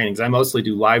live trainings, I mostly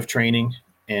do live training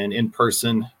and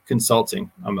in-person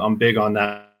consulting. I'm big on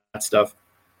that stuff.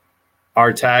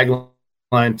 Our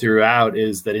tagline throughout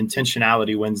is that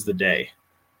intentionality wins the day.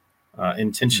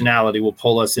 Intentionality will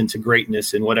pull us into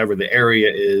greatness in whatever the area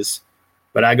is.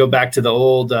 But I go back to the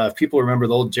old, if people remember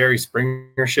the old Jerry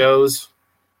Springer shows,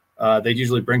 they'd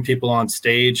usually bring people on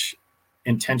stage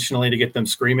intentionally to get them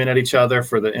screaming at each other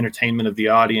for the entertainment of the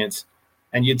audience.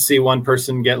 and you'd see one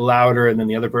person get louder and then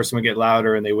the other person would get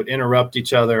louder, and they would interrupt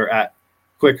each other at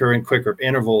quicker and quicker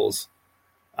intervals.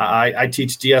 I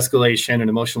teach de-escalation and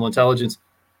emotional intelligence.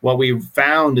 What we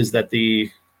found is that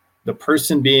the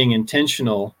person being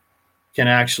intentional can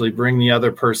actually bring the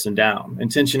other person down.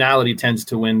 Intentionality tends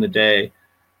to win the day.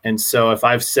 And so if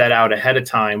I've set out ahead of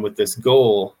time with this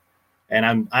goal,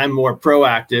 and I'm more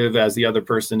proactive as the other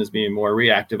person is being more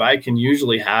reactive, I can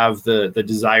usually have the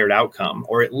desired outcome,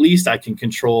 or at least I can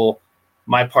control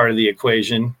my part of the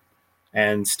equation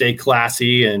and stay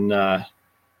classy and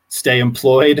stay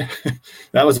employed.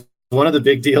 That was one of the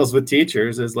big deals with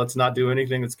teachers, is let's not do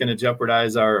anything that's going to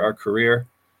jeopardize our career.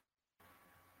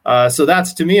 So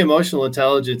that's, to me, emotional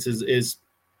intelligence is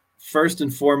first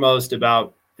and foremost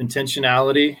about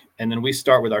intentionality. And then we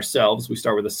start with ourselves. We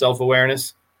start with a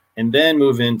self-awareness, and then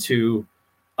move into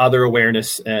other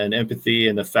awareness and empathy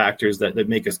and the factors that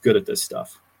make us good at this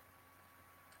stuff.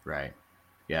 Right.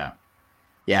 Yeah.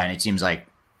 Yeah. And it seems like,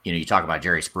 you talk about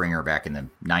Jerry Springer back in the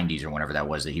 90s or whenever that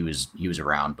was, that he was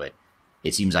around, but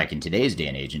it seems like in today's day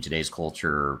and age, in today's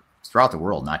culture throughout the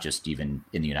world, not just even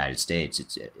in the United States,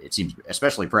 it seems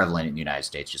especially prevalent in the United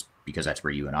States, just because that's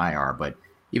where you and I are, but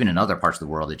even in other parts of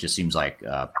the world, it just seems like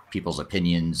people's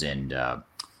opinions and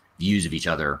views of each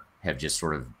other have just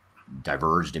sort of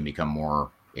diverged and become more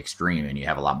extreme. And you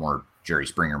have a lot more Jerry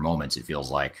Springer moments, it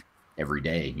feels like, every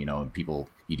day, people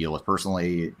you deal with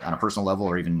personally on a personal level,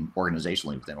 or even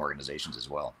organizationally within organizations as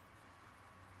well.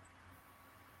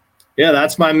 Yeah,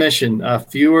 that's my mission.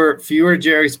 Fewer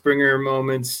Jerry Springer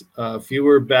moments,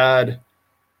 fewer bad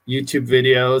YouTube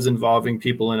videos involving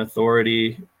people in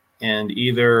authority, and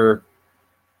either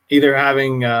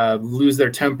having lose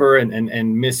their temper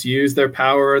and misuse their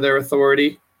power or their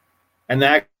authority. And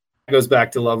that goes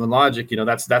back to love and logic.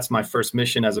 That's my first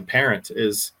mission as a parent,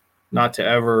 is not to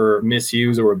ever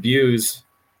misuse or abuse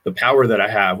the power that I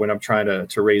have when I'm trying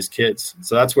to raise kids.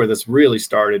 So that's where this really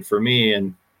started for me.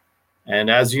 And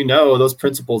as you know, those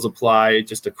principles apply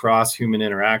just across human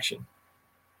interaction.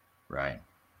 Right.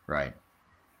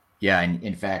 Yeah. And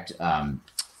in fact,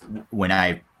 when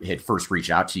I had first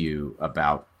reached out to you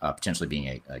about potentially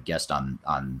being a guest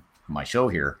on my show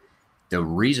here, the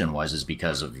reason is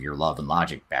because of your love and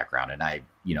logic background. And I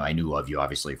knew of you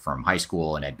obviously from high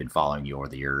school, and I'd been following you over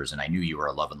the years, and I knew you were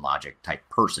a love and logic type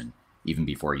person even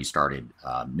before you started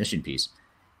Mission Peace.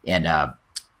 And,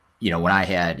 when I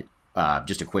had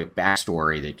just a quick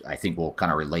backstory that I think will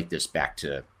kind of relate this back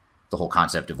to the whole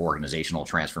concept of organizational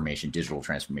transformation, digital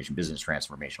transformation, business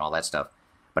transformation, all that stuff.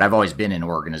 But I've always been an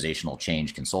organizational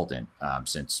change consultant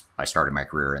since I started my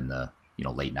career in the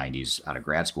late 90s out of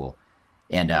grad school.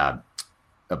 And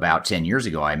about 10 years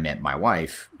ago, I met my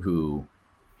wife, who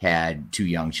had 2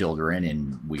 young children,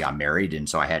 and we got married. And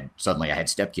so I had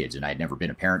stepkids, and I had never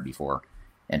been a parent before.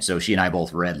 And so she and I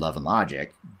both read Love and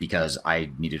Logic because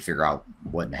I needed to figure out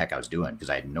what in the heck I was doing, because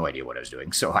I had no idea what I was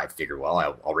doing. So I figured, well,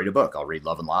 I'll read a book. I'll read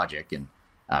Love and Logic.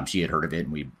 And she had heard of it,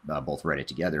 and we both read it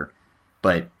together.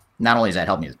 But not only has that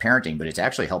helped me with parenting, but it's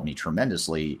actually helped me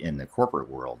tremendously in the corporate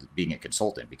world, being a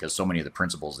consultant, because so many of the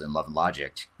principles in Love and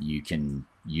Logic you can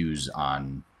use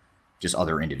on just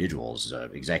other individuals,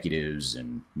 executives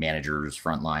and managers,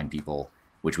 frontline people,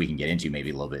 which we can get into maybe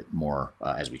a little bit more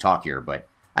as we talk here. But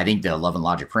I think the Love and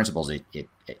Logic principles, it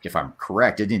if I'm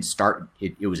correct, it didn't start,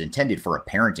 it was intended for a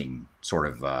parenting sort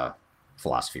of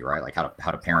philosophy, right? Like how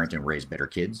to parent and raise better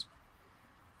kids.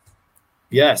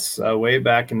 Yes, way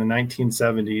back in the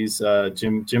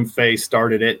 1970s, Jim Fay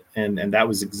started it, and that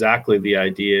was exactly the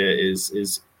idea: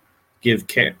 is give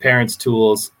parents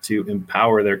tools to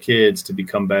empower their kids to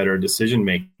become better decision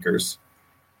makers.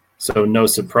 So no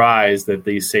surprise that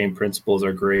these same principles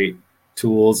are great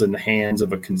tools in the hands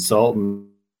of a consultant.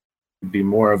 Be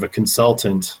more of a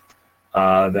consultant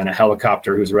than a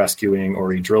helicopter who's rescuing,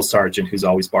 or a drill sergeant who's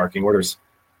always barking orders.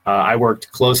 I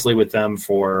worked closely with them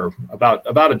for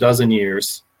about a dozen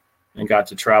years, and got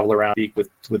to travel around, speak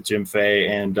with Jim Fay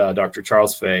and Dr.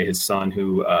 Charles Fay, his son,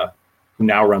 who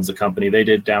now runs the company. They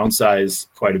did downsize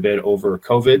quite a bit over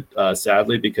COVID,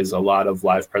 sadly, because a lot of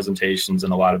live presentations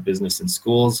and a lot of business in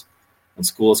schools, and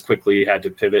schools quickly had to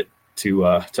pivot to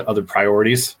other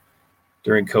priorities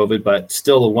during COVID. But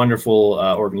still a wonderful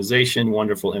organization,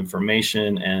 wonderful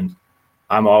information, and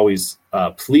I'm always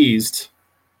pleased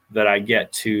that I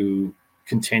get to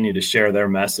continue to share their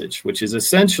message, which is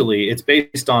essentially, it's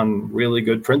based on really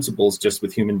good principles just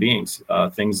with human beings.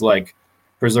 Things like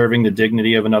preserving the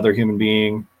dignity of another human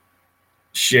being,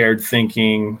 shared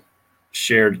thinking,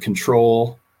 shared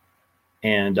control,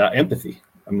 and empathy.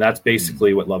 I mean, that's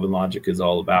basically what Love and Logic is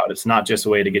all about. It's not just a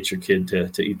way to get your kid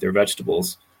to eat their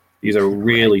vegetables. These are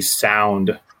really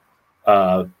sound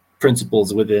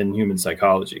principles within human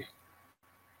psychology.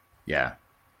 Yeah,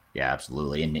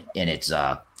 absolutely. And it's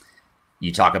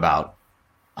you talk about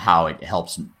how it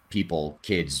helps people,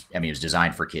 kids. I mean, it was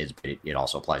designed for kids, but it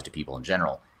also applies to people in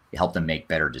general. You help them make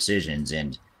better decisions.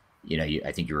 And,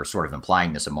 I think you were sort of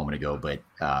implying this a moment ago, but,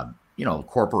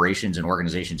 corporations and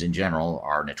organizations in general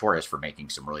are notorious for making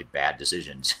some really bad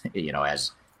decisions,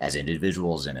 as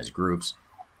individuals and as groups.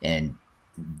 And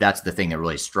that's the thing that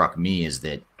really struck me, is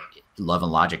that Love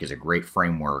and Logic is a great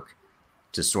framework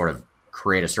to sort of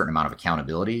create a certain amount of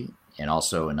accountability and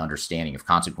also an understanding of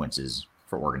consequences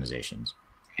for organizations.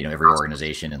 Every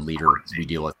organization and leader we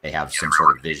deal with, they have some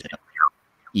sort of vision of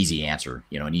easy answer,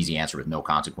 an easy answer with no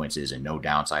consequences and no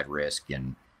downside risk.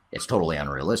 And it's totally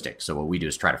unrealistic. So what we do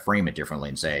is try to frame it differently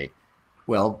and say,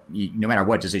 well, no matter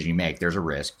what decision you make, there's a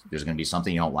risk. There's going to be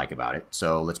something you don't like about it.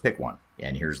 So let's pick one.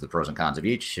 And here's the pros and cons of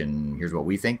each. And here's what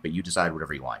we think, but you decide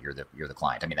whatever you want. You're the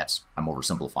client. I mean, I'm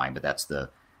oversimplifying, but that's the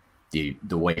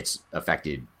way it's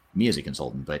affected me as a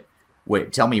consultant. But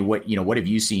tell me what have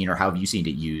you seen, or how have you seen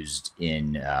it used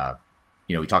in,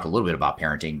 we talked a little bit about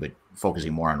parenting, but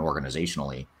focusing more on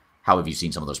organizationally. How have you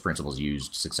seen some of those principles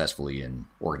used successfully in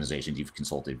organizations you've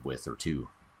consulted with or to?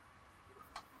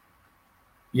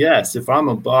 Yes, if I'm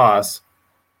a boss,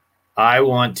 I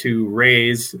want to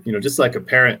raise, just like a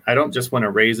parent, I don't just want to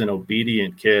raise an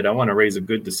obedient kid. I want to raise a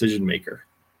good decision maker,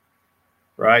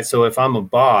 right? So if I'm a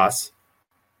boss,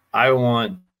 I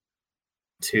want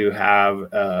to have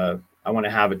a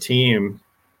team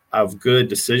of good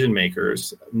decision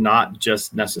makers, not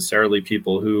just necessarily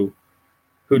people who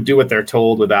do what they're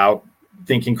told without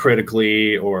thinking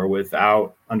critically or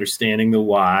without understanding the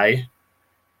why.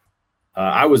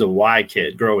 I was a why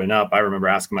kid growing up. I remember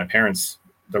asking my parents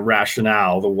the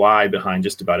rationale, the why behind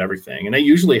just about everything. And they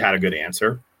usually had a good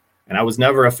answer. And I was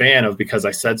never a fan of because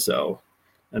I said so.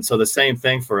 And so the same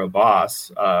thing for a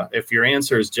boss. If your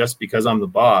answer is just because I'm the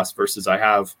boss versus I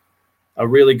have a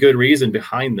really good reason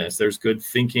behind this, there's good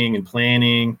thinking and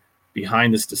planning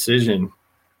behind this decision.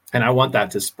 And I want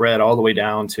that to spread all the way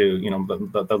down to,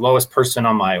 the lowest person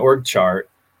on my org chart.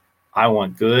 I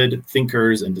want good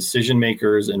thinkers and decision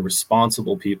makers and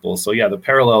responsible people. So yeah, the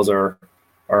parallels are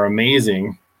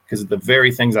amazing, because the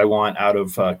very things I want out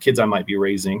of kids I might be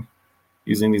raising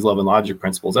using these Love and Logic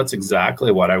principles, that's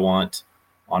exactly what I want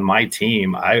on my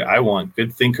team. I want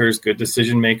good thinkers, good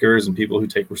decision makers, and people who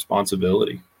take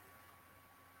responsibility.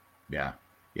 Yeah.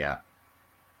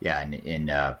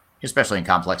 And especially in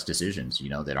complex decisions,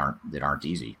 that aren't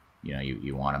easy.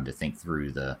 You want them to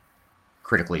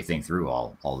critically think through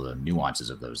all the nuances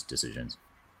of those decisions.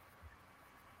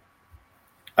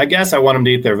 I guess I want them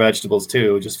to eat their vegetables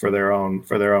too, just for their own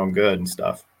good and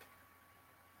stuff.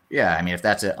 Yeah, I mean, if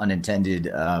that's an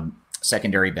unintended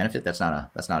secondary benefit, that's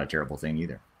not a terrible thing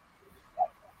either.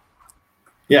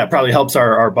 Yeah, it probably helps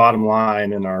our bottom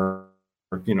line and our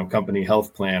company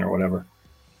health plan or whatever.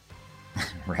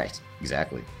 Right,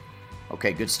 exactly.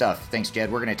 Okay, good stuff. Thanks,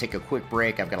 Jed. We're going to take a quick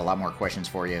break. I've got a lot more questions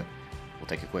for you. We'll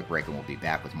take a quick break and we'll be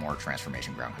back with more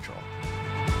Transformation Ground Control.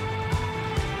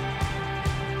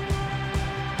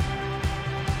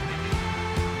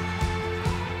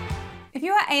 If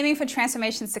you are aiming for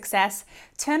transformation success,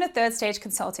 turn to Third Stage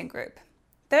Consulting Group.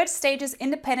 Third Stage's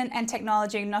independent and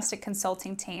technology agnostic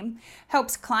consulting team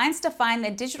helps clients define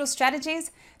their digital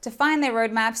strategies, define their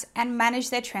roadmaps, and manage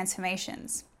their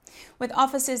transformations. With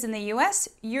offices in the US,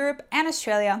 Europe, and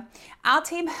Australia, our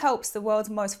team helps the world's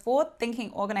most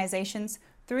forward-thinking organizations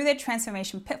through their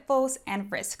transformation pitfalls and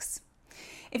risks.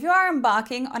 If you are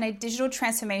embarking on a digital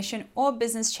transformation or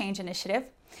business change initiative,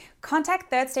 contact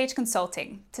Third Stage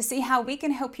Consulting to see how we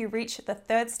can help you reach the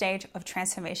third stage of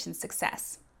transformation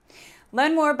success.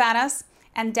 Learn more about us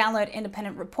and download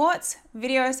independent reports,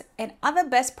 videos, and other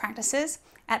best practices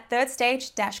at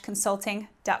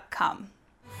thirdstage-consulting.com.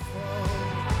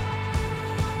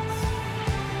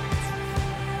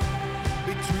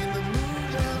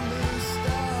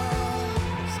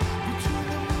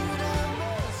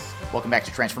 Welcome back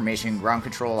to Transformation Ground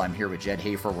Control. I'm here with Jed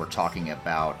Hafer. We're talking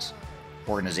about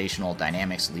organizational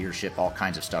dynamics, leadership, all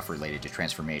kinds of stuff related to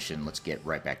transformation. Let's get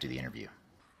right back to the interview.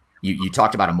 You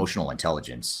talked about emotional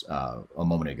intelligence a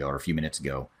moment ago or a few minutes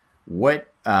ago. When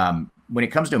it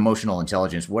comes to emotional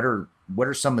intelligence, what are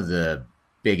some of the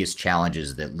biggest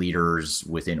challenges that leaders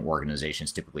within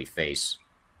organizations typically face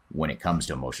when it comes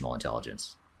to emotional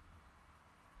intelligence?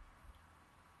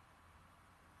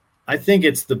 I think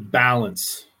it's the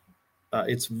balance.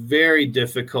 It's very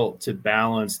difficult to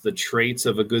balance the traits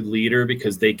of a good leader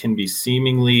because they can be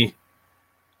seemingly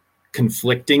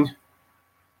conflicting.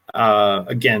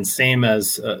 Again, same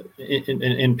as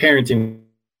in parenting,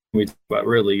 we talk about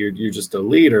really you're just a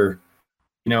leader,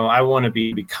 I want to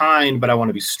be kind, but I want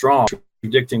to be strong,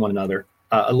 contradicting one another.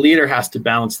 A leader has to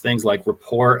balance things like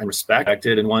rapport and respect,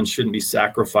 and one shouldn't be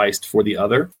sacrificed for the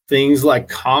other. Things like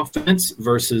confidence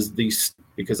versus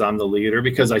because I'm the leader,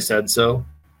 because I said so.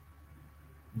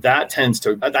 That tends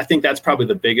to, I think that's probably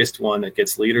the biggest one that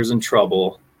gets leaders in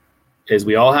trouble, is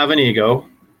we all have an ego,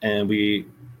 and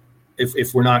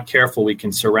if we're not careful, we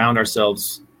can surround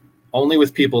ourselves only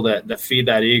with people that feed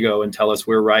that ego and tell us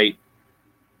we're right,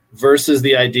 versus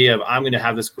the idea of I'm going to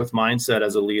have this growth mindset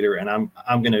as a leader, and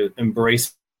I'm going to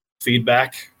embrace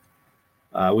feedback.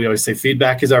 We always say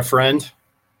feedback is our friend.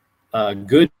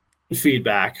 Good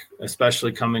feedback,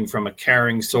 especially coming from a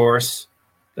caring source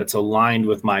that's aligned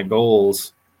with my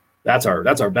goals, that's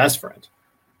our best friend.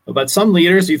 But some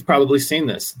leaders, you've probably seen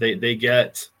this, they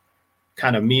get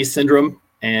kind of me syndrome,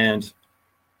 and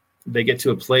they get to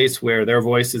a place where their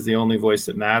voice is the only voice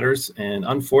that matters. And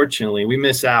unfortunately, we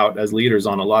miss out as leaders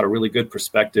on a lot of really good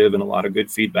perspective and a lot of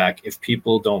good feedback if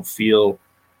people don't feel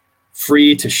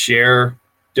free to share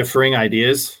differing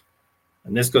ideas.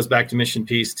 And this goes back to Mission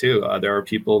Peace too. There are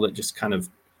people that just kind of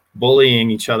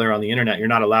bullying each other on the internet. You're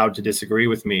not allowed to disagree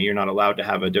with me. You're not allowed to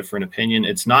have a different opinion.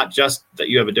 It's not just that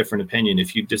you have a different opinion.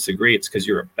 If you disagree, it's because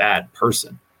you're a bad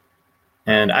person.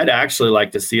 And I'd actually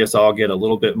like to see us all get a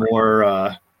little bit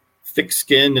more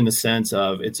thick-skinned in the sense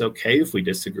of it's okay if we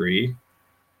disagree.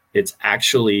 It's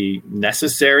actually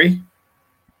necessary.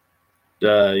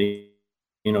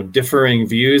 Differing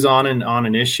views on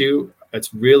an issue,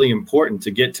 it's really important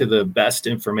to get to the best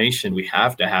information. We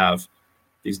have to have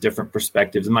these different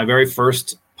perspectives. In my very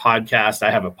first podcast, I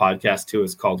have a podcast too,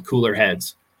 it's called Cooler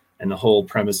Heads, and the whole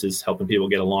premise is helping people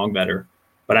get along better.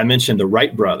 But I mentioned the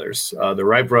Wright brothers. The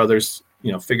Wright brothers,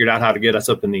 figured out how to get us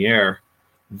up in the air.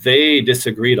 They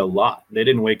disagreed a lot. They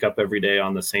didn't wake up every day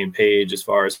on the same page as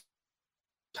far as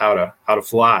how to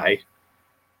fly.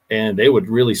 And they would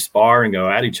really spar and go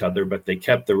at each other, but they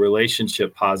kept the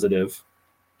relationship positive.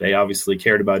 They obviously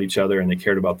cared about each other, and they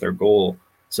cared about their goal.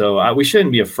 So we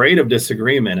shouldn't be afraid of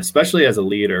disagreement, especially as a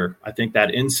leader. I think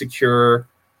that insecure,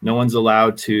 no one's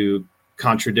allowed to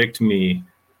contradict me.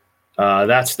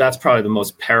 That's probably the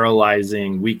most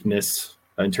paralyzing weakness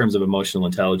in terms of emotional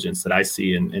intelligence that I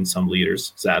see in some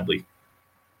leaders, sadly.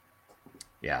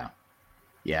 Yeah,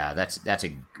 that's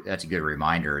a good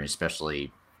reminder, and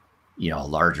especially, a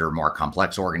larger, more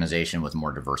complex organization with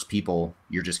more diverse people,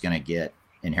 you're just going to get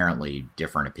inherently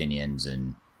different opinions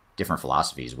and different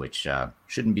philosophies, which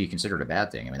shouldn't be considered a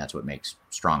bad thing. I mean, that's what makes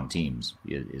strong teams,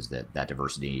 is that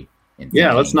diversity.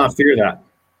 Yeah, let's not fear that.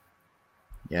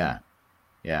 Yeah.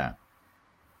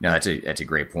 No, that's a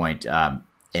great point.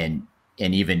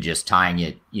 And even just tying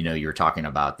it, you're talking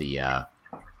about the,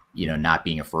 not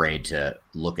being afraid to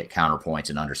look at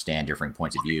counterpoints and understand different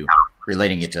points of view,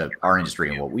 relating it to our industry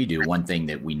and what we do. One thing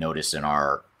that we notice in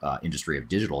our industry of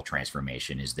digital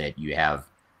transformation is that you have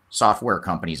software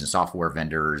companies and software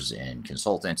vendors and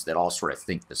consultants that all sort of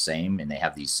think the same, and they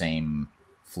have these same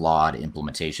flawed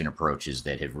implementation approaches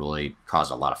that have really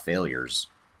caused a lot of failures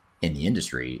in the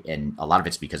industry. And a lot of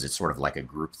it's because it's sort of like a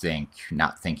group think,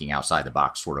 not thinking outside the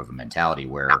box sort of a mentality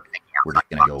where we're just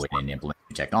going to go in and implement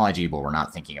technology, but we're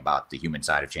not thinking about the human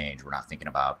side of change. We're not thinking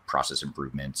about process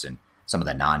improvements and some of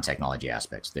the non-technology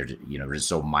aspects. We're just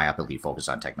so myopically focused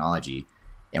on technology,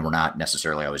 and we're not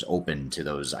necessarily always open to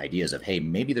those ideas of, hey,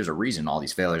 maybe there's a reason all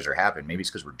these failures are happening. Maybe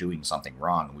it's because we're doing something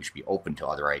wrong, and we should be open to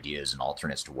other ideas and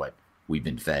alternates to what we've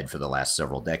been fed for the last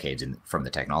several decades from the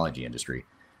technology industry.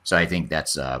 So I think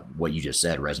that's what you just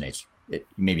said resonates,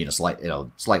 maybe in a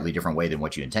slightly different way than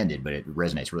what you intended, but it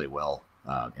resonates really well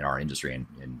in our industry and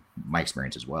in my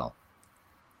experience as well.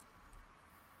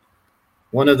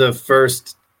 One of the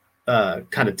first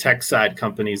kind of tech side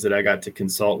companies that I got to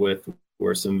consult with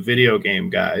were some video game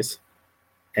guys.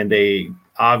 And they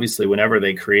obviously, whenever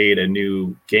they create a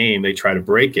new game, they try to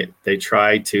break it. They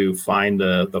try to find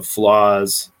the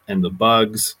flaws and the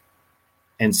bugs.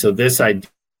 And so this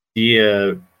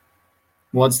idea,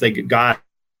 once they got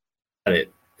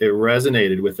it, it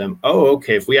resonated with them. Oh,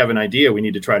 okay, if we have an idea, we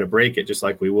need to try to break it just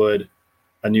like we would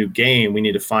a new game. We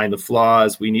need to find the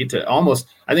flaws. We need to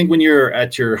I think when you're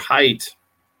at your height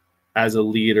as a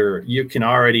leader, you can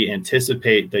already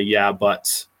anticipate the yeah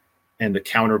buts and the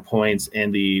counterpoints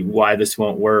and the why this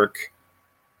won't work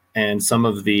and some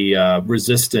of the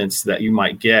resistance that you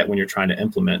might get when you're trying to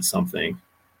implement something.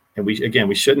 And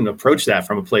we shouldn't approach that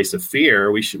from a place of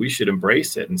fear. We should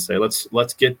embrace it and say,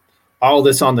 let's get all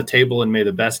this on the table and may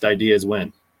the best ideas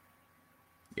win.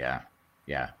 Yeah,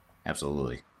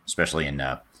 absolutely. Especially in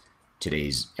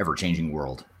today's ever-changing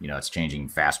world. It's changing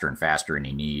faster and faster, and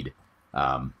you need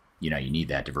you need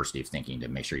that diversity of thinking to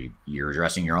make sure you're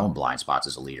addressing your own blind spots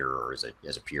as a leader or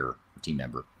as a peer team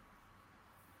member.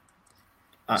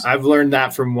 I've learned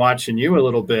that from watching you a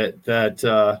little bit,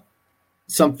 that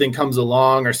something comes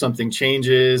along or something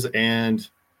changes, and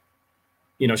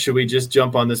should we just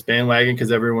jump on this bandwagon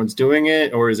because everyone's doing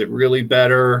it, or is it really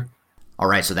better? All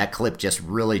right, so that clip just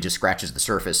scratches the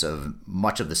surface of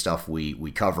much of the stuff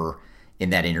we cover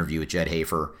in that interview with Jed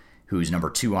Hafer, who's number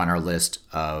 2 on our list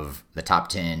of the top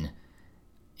 10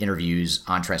 interviews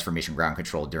on transformation ground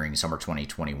control during summer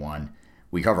 2021.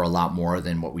 We cover a lot more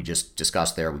than what we just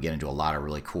discussed there. We get into a lot of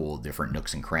really cool different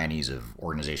nooks and crannies of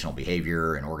organizational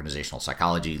behavior and organizational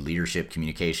psychology, leadership,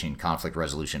 communication, conflict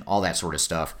resolution, all that sort of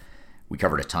stuff. We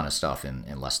covered a ton of stuff in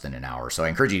less than an hour. So I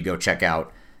encourage you to go check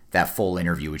out that full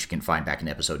interview, which you can find back in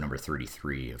episode number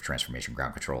 33 of Transformation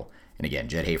Ground Control. And again,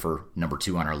 Jed Hafer, number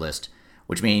 2 on our list,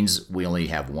 which means we only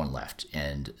have one left.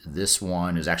 And this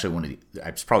one is actually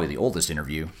it's probably the oldest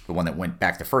interview, the one that went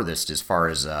back the furthest as far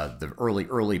as the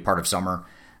early part of summer.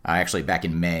 Actually, back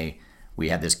in May, we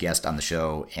had this guest on the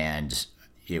show, and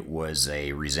it was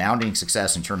a resounding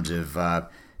success in terms of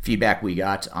feedback we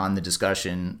got on the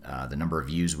discussion, the number of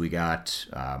views we got.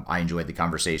 I enjoyed the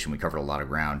conversation. We covered a lot of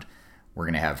ground. We're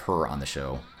going to have her on the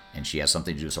show, and she has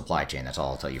something to do with supply chain. That's all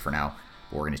I'll tell you for now.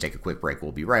 But we're going to take a quick break.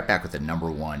 We'll be right back with the number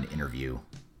 1 interview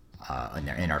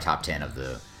in our top 10 of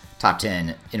the top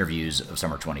 10 interviews of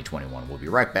summer 2021. We'll be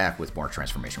right back with more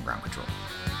Transformation Ground Control.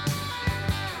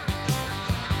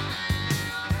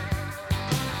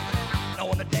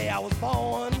 On the day I was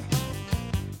born.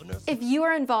 If you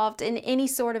are involved in any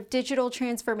sort of digital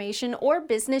transformation or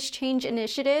business change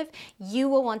initiative, you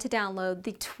will want to download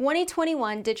the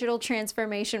 2021 Digital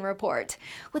Transformation Report.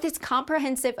 With its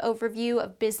comprehensive overview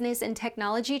of business and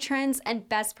technology trends and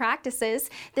best practices,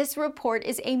 this report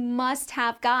is a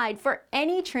must-have guide for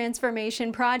any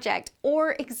transformation project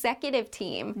or executive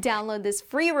team. Download this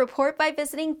free report by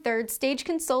visiting Third Stage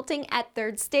Consulting at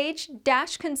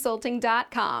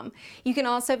thirdstage-consulting.com. You can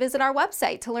also visit our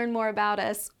website to learn more about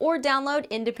us, or download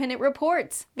independent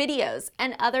reports, videos,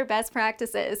 and other best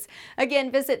practices.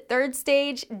 Again, visit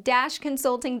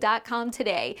thirdstage-consulting.com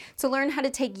today to learn how to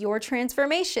take your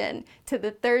transformation to the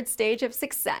third stage of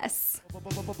success.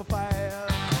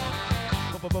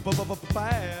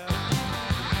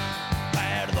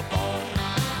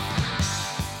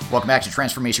 Welcome back to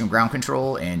Transformation Ground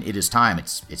Control, and it is time.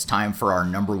 It's time for our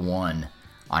number 1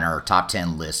 on our top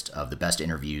 10 list of the best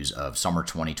interviews of summer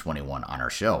 2021 on our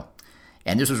show.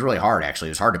 And this was really hard, actually.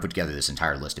 It was hard to put together this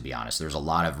entire list, to be honest. There's a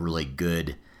lot of really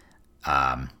good,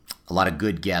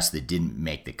 guests that didn't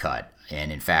make the cut.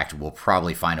 And in fact, we'll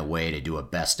probably find a way to do a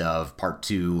best of part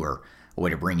 2, or a way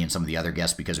to bring in some of the other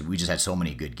guests, because we just had so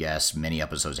many good guests. Many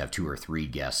episodes have 2 or 3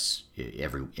 guests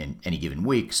in any given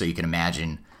week. So you can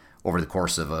imagine over the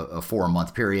course of a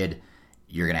 4-month period,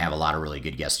 you're going to have a lot of really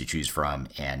good guests to choose from.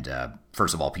 And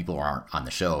first of all, people aren't on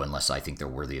the show unless I think they're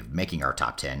worthy of making our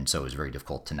top 10. So it was very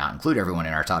difficult to not include everyone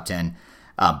in our top 10.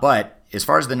 But as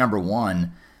far as the number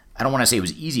 1, I don't want to say it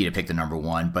was easy to pick the number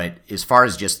 1, but as far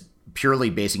as just purely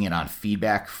basing it on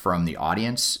feedback from the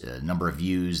audience, number of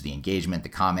views, the engagement, the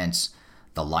comments,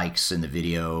 the likes in the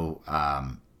video,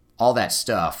 all that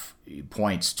stuff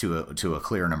points to a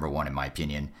clear number 1, in my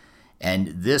opinion. And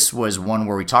this was one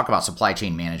where we talk about supply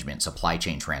chain management, supply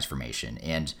chain transformation.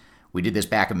 And we did this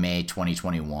back in May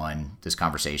 2021, this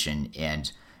conversation.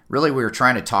 And really we were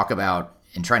trying to talk about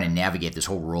and trying to navigate this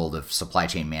whole world of supply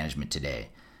chain management today.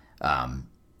 And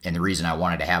the reason I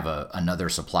wanted to have another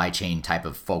supply chain type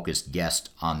of focused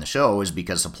guest on the show is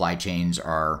because supply chain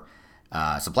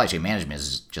management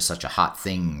is just such a hot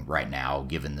thing right now,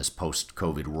 given this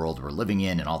post-COVID world we're living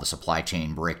in and all the supply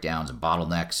chain breakdowns and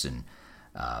bottlenecks and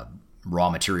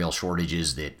raw material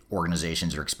shortages that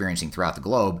organizations are experiencing throughout the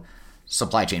globe.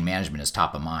 Supply chain management is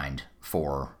top of mind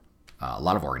for a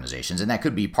lot of organizations, and that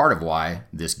could be part of why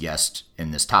this guest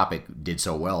in this topic did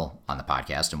so well on the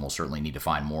podcast, and we'll certainly need to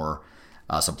find more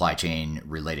supply chain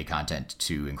related content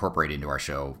to incorporate into our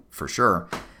show for sure.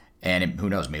 And who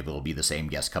knows, maybe it'll be the same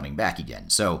guest coming back again.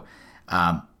 So,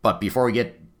 but before we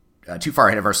get too far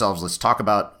ahead of ourselves, let's talk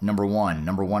about number 1.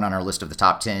 Number 1 on our list of the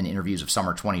top 10 interviews of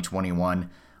summer 2021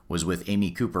 was with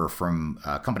Amy Cooper from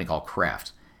a company called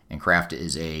Craft. And Craft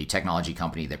is a technology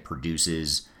company that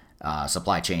produces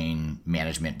supply chain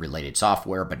management related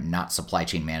software, but not supply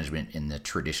chain management in the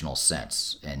traditional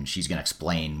sense. And she's going to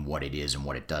explain what it is and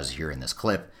what it does here in this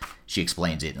clip. She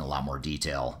explains it in a lot more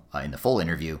detail in the full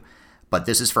interview. But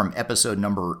this is from episode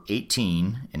number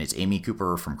 18, and it's Amy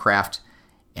Cooper from Craft.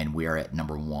 And we are at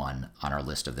number 1 on our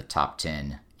list of the top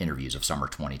 10 interviews of summer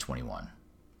 2021.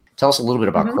 Tell us a little bit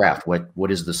about Mhm. Craft.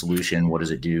 What is the solution? What does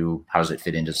it do? How does it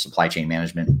fit into supply chain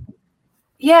management?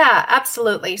 Yeah,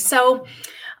 absolutely. So,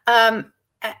 at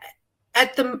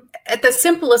the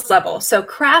simplest level, so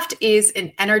Craft is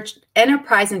an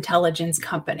enterprise intelligence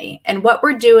company, and what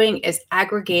we're doing is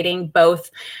aggregating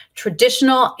both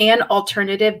traditional and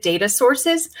alternative data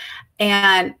sources.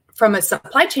 And from a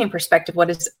supply chain perspective, what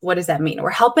does that mean? We're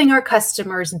helping our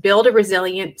customers build a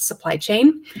resilient supply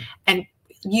chain and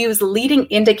use leading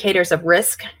indicators of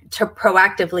risk to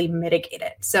proactively mitigate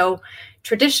it. So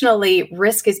traditionally,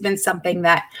 risk has been something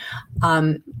that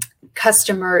there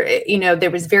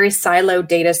was very siloed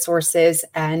data sources,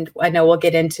 and I know we'll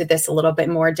get into this a little bit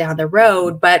more down the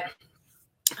road, but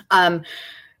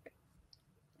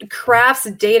Craft's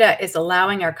data is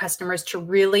allowing our customers to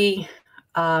really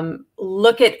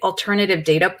look at alternative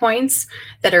data points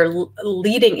that are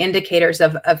leading indicators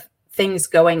of things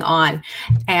going on,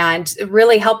 and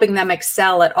really helping them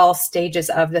excel at all stages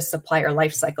of the supplier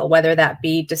lifecycle, whether that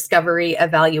be discovery,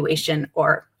 evaluation,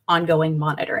 or ongoing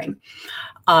monitoring.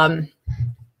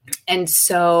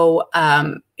 So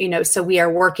we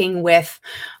are working with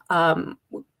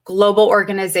global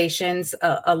organizations,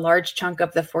 a large chunk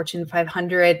of the Fortune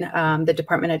 500, the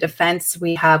Department of Defense.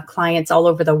 We have clients all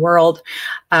over the world,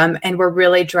 and we're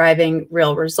really driving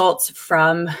real results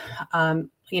from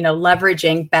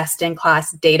leveraging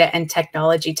best-in-class data and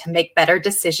technology to make better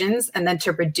decisions and then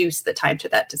to reduce the time to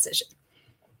that decision.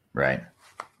 Right.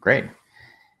 Great.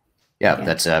 Yeah,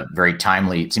 that's a very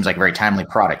timely, it seems like a very timely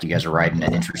product. You guys are riding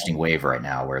an interesting wave right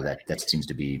now where that seems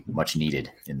to be much needed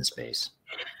in the space.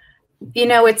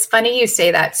 It's funny you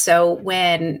say that. So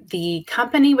when the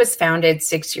company was founded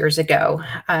 6 years ago,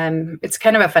 it's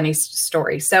kind of a funny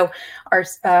story. So our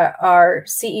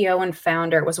CEO and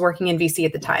founder was working in VC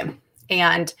at the time,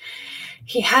 and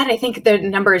he had, I think the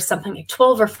number is something like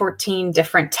 12 or 14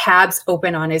 different tabs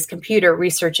open on his computer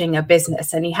researching a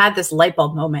business. And he had this light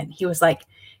bulb moment. He was like,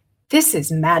 this is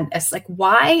madness. Like,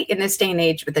 why in this day and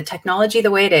age, with the technology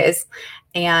the way it is,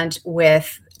 and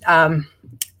with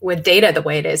data the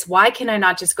way it is, why can I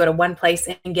not just go to one place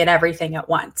and get everything at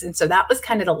once? And so that was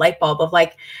kind of the light bulb of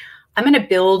like, I'm going to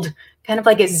build kind of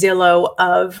like a Zillow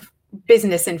of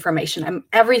business information. I'm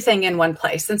everything in one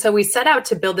place. And so we set out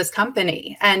to build this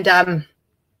company, and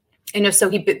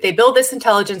they build this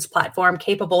intelligence platform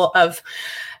capable of,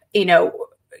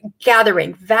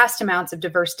 gathering vast amounts of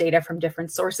diverse data from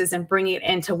different sources and bringing it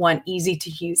into one easy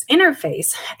to use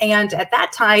interface. And at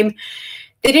that time,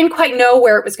 they didn't quite know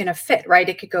where it was going to fit, right?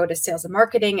 It could go to sales and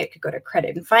marketing. It could go to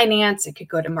credit and finance. It could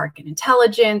go to market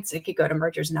intelligence. It could go to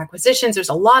mergers and acquisitions. There's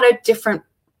a lot of different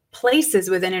places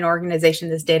within an organization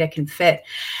this data can fit.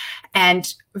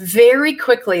 And very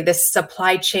quickly, this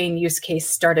supply chain use case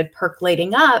started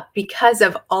percolating up because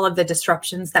of all of the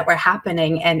disruptions that were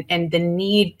happening and the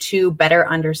need to better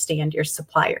understand your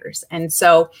suppliers. And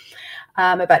so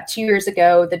about 2 years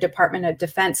ago, the Department of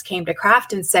Defense came to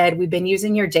Craft and said, we've been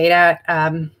using your data.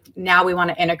 Now we want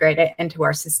to integrate it into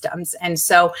our systems. And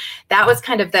so that was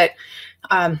kind of the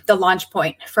launch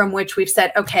point from which we've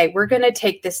said, okay, we're going to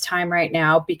take this time right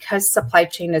now because supply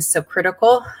chain is so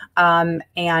critical,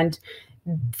 and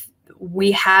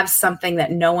we have something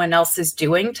that no one else is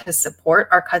doing to support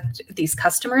these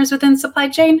customers within supply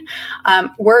chain.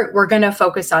 We're going to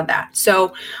focus on that.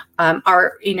 So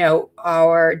our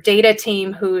data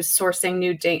team who's sourcing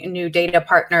new data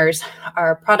partners,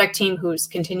 our product team who's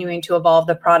continuing to evolve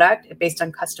the product based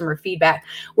on customer feedback,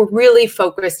 we're really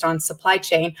focused on supply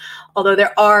chain.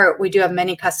 Although we do have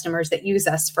many customers that use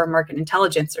us for market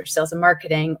intelligence or sales and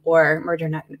marketing or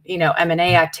merger,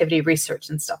 M&A activity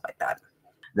research and stuff like that.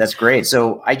 That's great.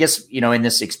 So I guess, in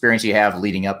this experience you have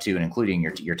leading up to and including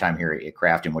your time here at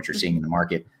Craft and what you're seeing in the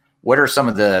market, what are some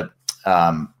of the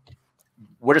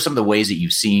ways that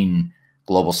you've seen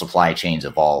global supply chains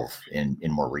evolve in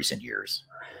more recent years?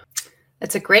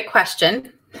 That's a great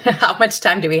question. How much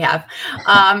time do we have?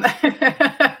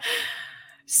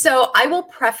 So I will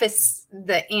preface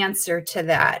the answer to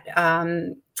that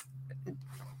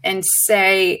and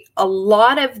say a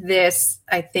lot of this,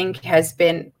 I think, has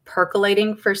been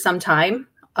percolating for some time.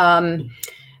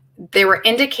 There were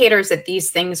indicators that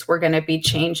these things were going to be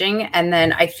changing. And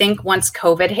then I think once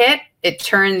COVID hit, it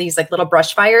turned these like little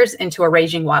brush fires into a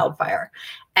raging wildfire.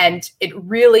 And it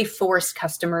really forced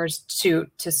customers to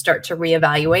start to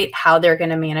reevaluate how they're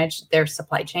going to manage their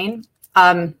supply chain.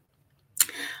 I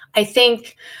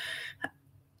think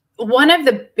one of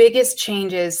the biggest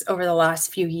changes over the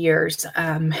last few years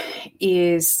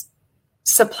is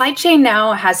supply chain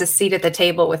now has a seat at the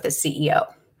table with the CEO.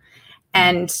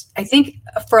 And I think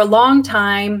for a long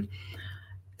time,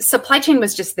 supply chain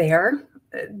was just there.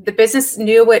 the business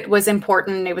knew it was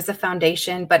important. It was a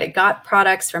foundation, but it got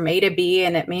products from A to B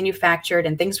and it manufactured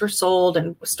and things were sold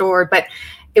and stored, but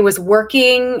it was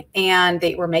working and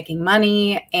they were making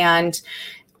money, and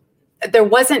there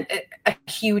wasn't a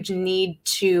huge need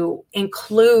to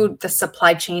include the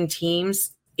supply chain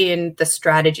teams in the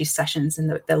strategy sessions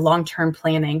and the long-term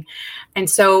planning. And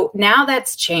so now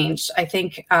that's changed. I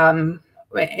think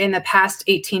in the past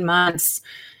 18 months,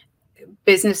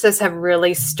 businesses have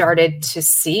really started to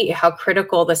see how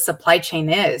critical the supply chain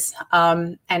is,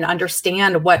 and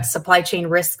understand what supply chain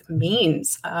risk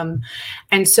means.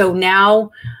 And so now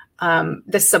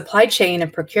the supply chain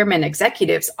and procurement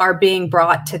executives are being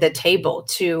brought to the table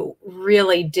to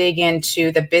really dig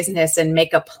into the business and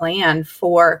make a plan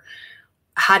for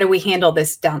how do we handle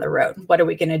this down the road? What are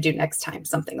we going to do next time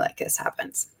something like this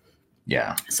happens?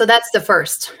 Yeah. So that's the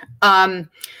first.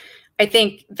 I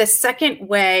think the second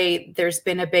way there's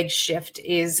been a big shift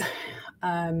is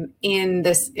in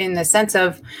the sense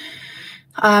of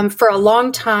for a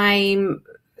long time,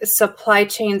 supply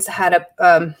chains had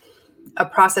a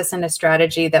process and a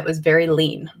strategy that was very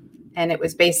lean, and it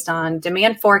was based on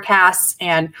demand forecasts,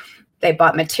 and they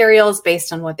bought materials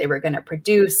based on what they were going to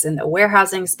produce, and the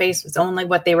warehousing space was only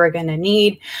what they were going to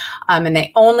need. And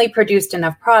they only produced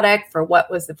enough product for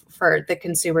what was for the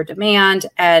consumer demand.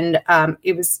 And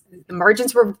the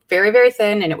margins were very, very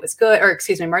thin, and it was good, or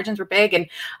excuse me, margins were big, and,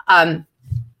 and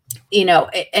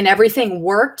everything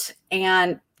worked.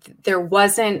 And there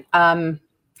wasn't a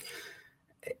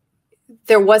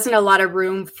lot of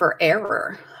room for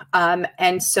error.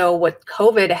 And so what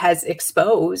COVID has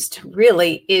exposed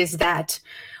really is that,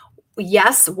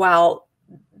 yes, while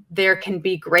there can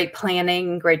be great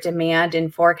planning, great demand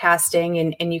and forecasting,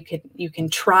 and you can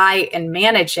try and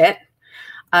manage it,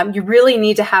 you really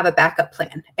need to have a backup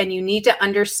plan, and you need to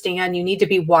understand, you need to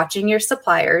be watching your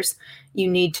suppliers. You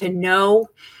need to know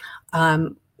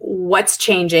what's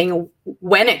changing,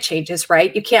 when it changes,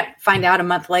 right? You can't find out a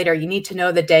month later. You need to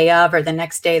know the day of or the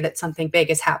next day that something big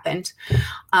has happened.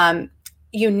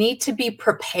 You need to be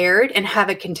prepared and have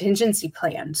a contingency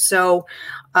plan. So,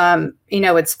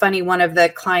 it's funny. One of the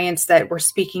clients that we're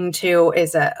speaking to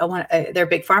is they're a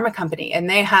big pharma company, and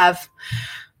they have,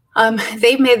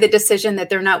 they've made the decision that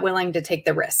they're not willing to take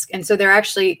the risk. And so they're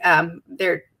actually,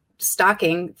 they're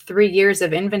stocking 3 years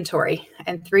of inventory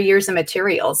and 3 years of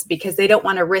materials because they don't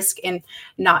want to risk in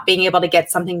not being able to get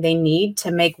something they need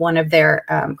to make one of their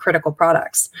critical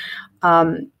products.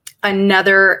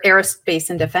 Another aerospace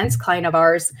and defense client of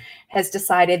ours has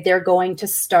decided they're going to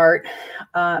start,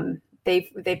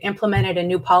 they've implemented a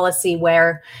new policy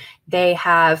where they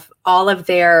have all of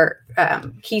their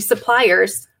key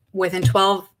suppliers within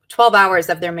 12 hours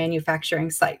of their manufacturing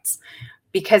sites,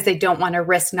 because they don't want to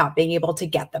risk not being able to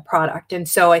get the product. And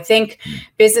so I think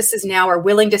businesses now are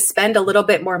willing to spend a little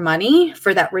bit more money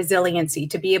for that resiliency,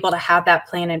 to be able to have that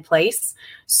plan in place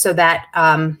so that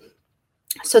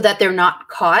they're not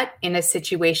caught in a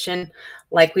situation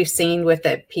like we've seen with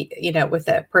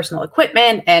the personal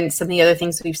equipment and some of the other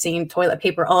things we've seen, toilet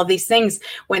paper, all of these things,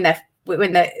 when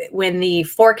the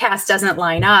forecast doesn't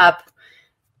line up,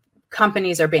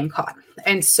 companies are being caught.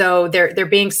 And so they're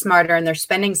being smarter, and they're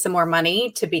spending some more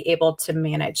money to be able to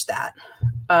manage that.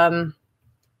 I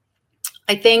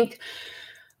think,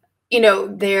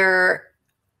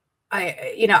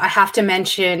 I have to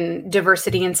mention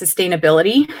diversity and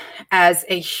sustainability as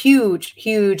a huge,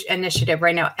 huge initiative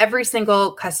right now. Every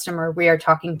single customer we are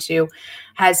talking to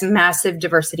has massive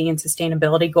diversity and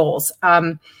sustainability goals.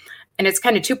 And it's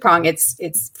kind of two-pronged.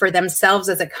 It's for themselves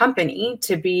as a company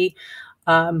to be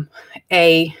an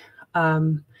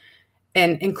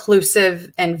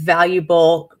inclusive and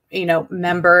valuable,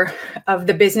 member of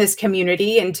the business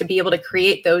community, and to be able to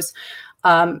create those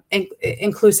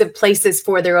inclusive places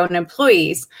for their own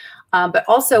employees. But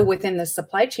also within the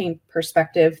supply chain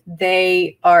perspective,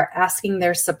 they are asking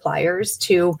their suppliers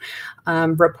to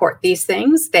report these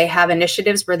things. They have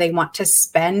initiatives where they want to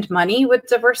spend money with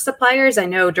diverse suppliers. I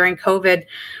know during COVID,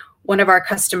 one of our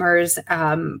customers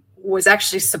was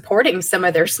actually supporting some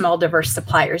of their small diverse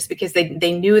suppliers because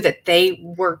they knew that they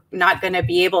were not going to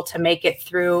be able to make it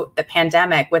through the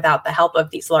pandemic without the help of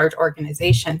these large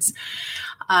organizations.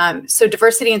 So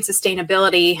diversity and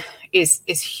sustainability is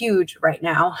huge right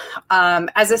now.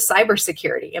 As a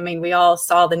cybersecurity, I mean, we all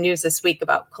saw the news this week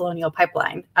about Colonial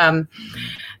Pipeline.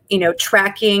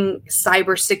 Tracking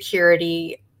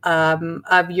cybersecurity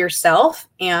of yourself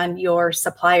and your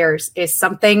suppliers is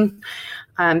something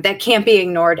that can't be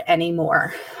ignored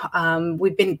anymore.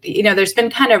 There's been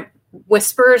kind of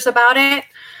whispers about it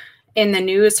in the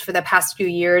news for the past few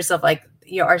years of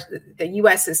the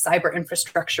U.S.'s cyber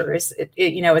infrastructure is at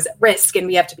risk, and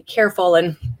we have to be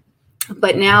careful.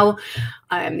 But now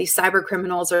these cyber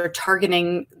criminals are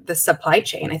targeting the supply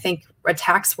chain. I think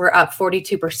attacks were up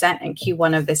 42% in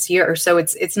Q1 of this year. So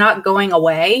it's not going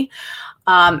away.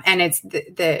 And it's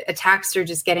the attacks are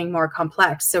just getting more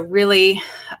complex. So really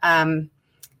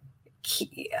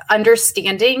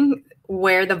understanding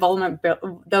where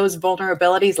those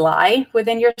vulnerabilities lie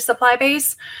within your supply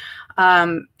base,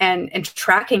 and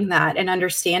tracking that and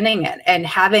understanding it and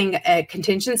having a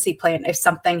contingency plan if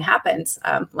something happens,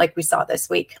 like we saw this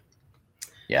week.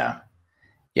 Yeah.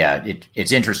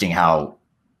 It's interesting how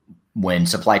when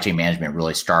supply chain management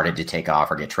really started to take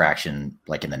off or get traction,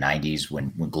 like in the 90s,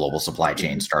 when global supply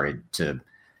chains started to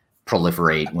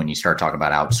proliferate, when you start talking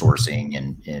about outsourcing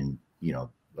and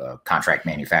contract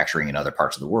manufacturing in other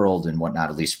parts of the world and whatnot,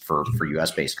 at least for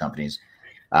US based companies,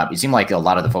 it seemed like a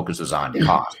lot of the focus was on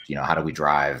cost. How do we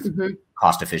drive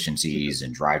cost efficiencies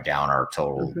and drive down our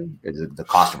total, the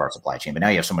cost of our supply chain? But now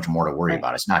you have so much more to worry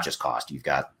about. It's not just cost. You've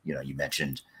got, you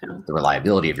mentioned the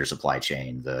reliability of your supply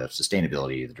chain, the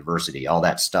sustainability, the diversity, all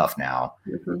that stuff now.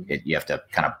 You have to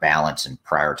kind of balance and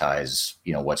prioritize,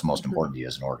 what's most important to you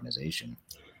as an organization.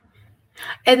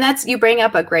 And you bring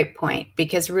up a great point,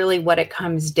 because really what it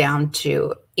comes down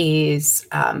to is,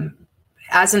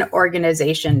 as an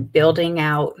organization, building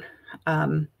out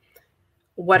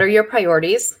what are your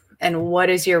priorities and what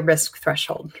is your risk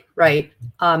threshold, right?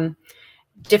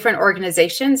 Different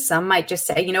organizations, some might just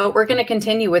say, we're going to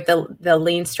continue with the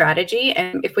lean strategy,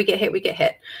 and if we get hit, we get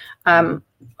hit.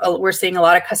 We're seeing a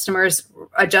lot of customers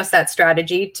adjust that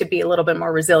strategy to be a little bit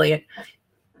more resilient.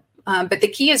 But the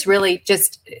key is really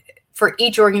just for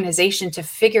each organization to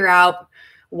figure out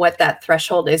what that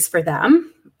threshold is for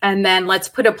them. And then let's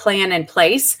put a plan in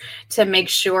place to make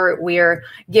sure we're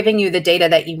giving you the data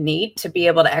that you need to be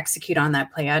able to execute on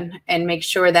that plan, and make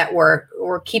sure that we're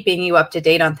keeping you up to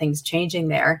date on things changing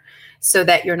there, so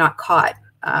that you're not caught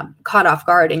off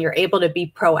guard, and you're able to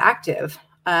be proactive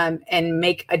and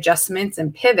make adjustments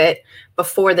and pivot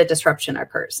before the disruption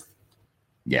occurs.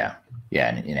 Yeah.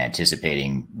 And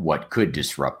anticipating what could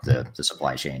disrupt the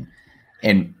supply chain.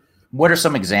 And what are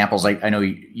some examples? I know,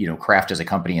 Craft as a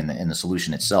company and the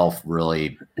solution itself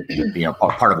really,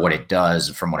 part of what it does,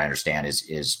 from what I understand,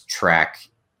 is track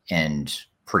and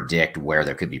predict where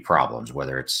there could be problems,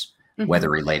 whether it's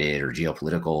weather related or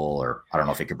geopolitical, or I don't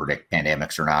know if it could predict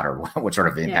pandemics or not, or what sort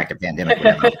of impact a pandemic would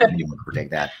have. Anyone could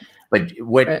predict that. But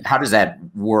how does that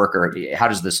work, or how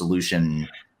does the solution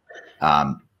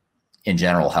in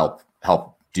general help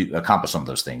accomplish some of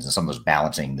those things and some of those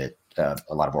balancing that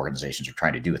a lot of organizations are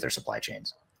trying to do with their supply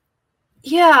chains?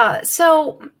 Yeah.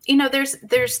 So,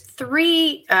 there's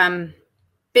three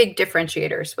big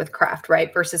differentiators with Craft,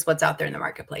 right, versus what's out there in the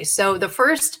marketplace. So the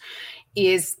first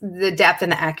is the depth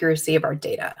and the accuracy of our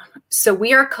data. So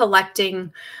we are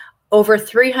collecting over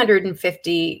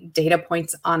 350 data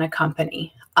points on a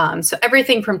company. So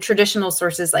everything from traditional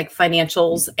sources like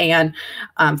financials and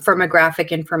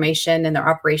firmographic information and their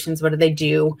operations. What do they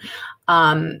do?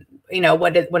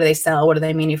 What do they sell? What do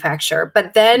they manufacture?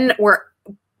 But then we're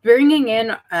bringing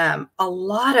in a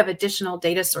lot of additional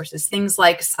data sources, things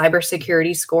like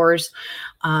cybersecurity scores,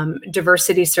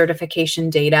 diversity certification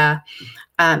data,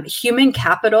 human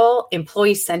capital,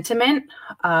 employee sentiment,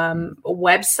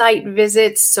 website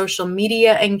visits, social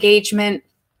media engagement,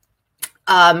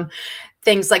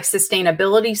 things like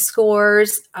sustainability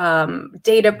scores,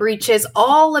 data breaches,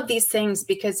 all of these things,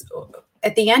 because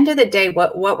at the end of the day,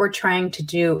 what we're trying to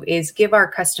do is give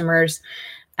our customers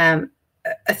a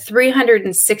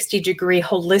 360-degree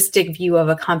holistic view of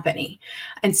a company.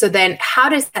 And so then how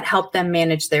does that help them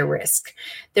manage their risk?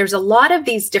 There's a lot of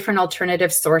these different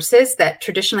alternative sources that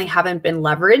traditionally haven't been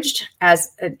leveraged as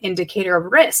an indicator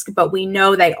of risk, but we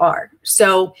know they are.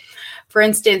 So for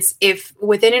instance, if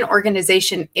within an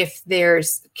organization, if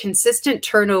there's consistent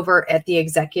turnover at the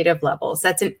executive levels,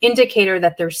 that's an indicator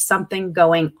that there's something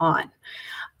going on.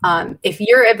 If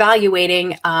you're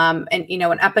evaluating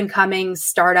an up and coming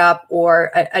startup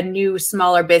or a new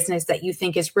smaller business that you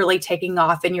think is really taking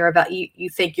off, and you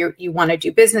think you want to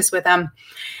do business with them,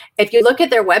 if you look at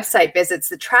their website visits,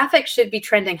 the traffic should be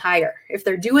trending higher. If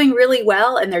they're doing really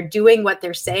well and they're doing what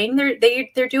they're saying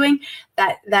they're doing,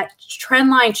 that trend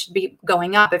line should be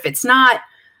going up. If it's not,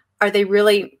 are they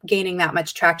really gaining that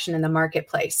much traction in the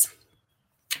marketplace?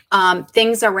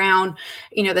 Things around,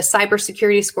 the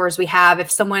cybersecurity scores we have. If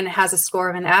someone has a score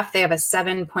of an F, they have a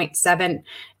 7.7x,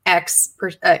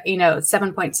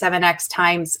 7.7x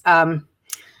times,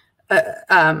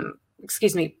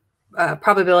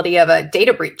 probability of a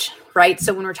data breach, right?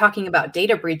 So when we're talking about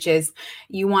data breaches,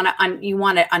 you want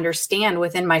to understand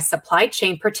within my supply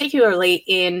chain, particularly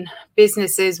in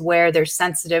businesses where there's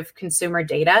sensitive consumer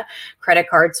data, credit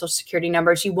cards, social security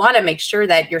numbers, you want to make sure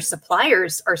that your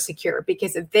suppliers are secure,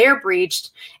 because if they're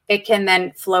breached, it can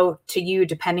then flow to you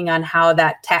depending on how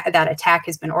that attack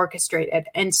has been orchestrated.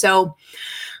 And so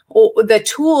the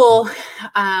tool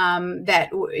that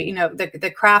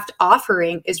the Craft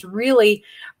offering is really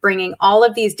bringing all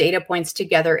of these data points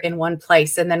together in one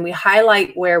place, and then we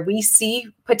highlight where we see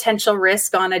potential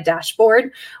risk on a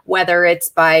dashboard, whether it's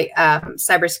by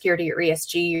cybersecurity or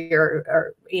ESG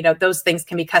or those things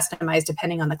can be customized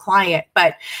depending on the client.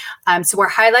 But so we're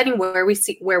highlighting where we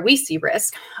see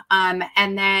risk,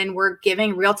 and then we're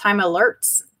giving real-time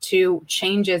alerts to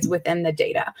changes within the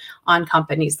data on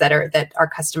companies that our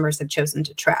customers have chosen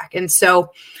to track. And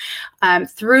so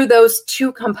through those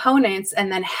two components,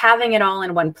 and then having it all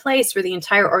in one place where the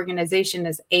entire organization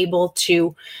is able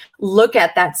to look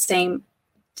at that same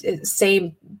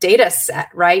data set,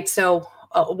 right? So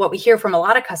what we hear from a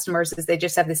lot of customers is they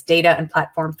just have this data and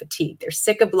platform fatigue. They're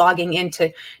sick of logging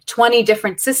into 20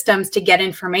 different systems to get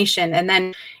information, and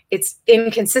then it's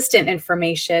inconsistent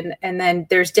information, and then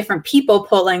there's different people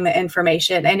pulling the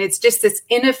information, and it's just this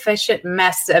inefficient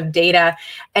mess of data,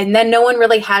 and then no one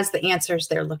really has the answers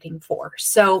they're looking for.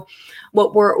 So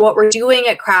what we're doing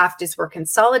at Craft is we're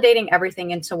consolidating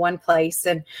everything into one place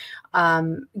and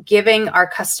giving our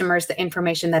customers the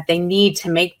information that they need to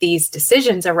make these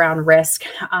decisions around risk,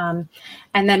 and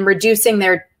then reducing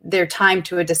their time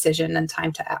to a decision and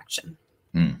time to action.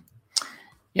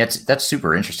 Yeah, that's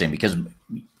super interesting, because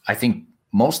I think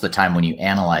most of the time when you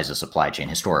analyze a supply chain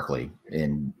historically,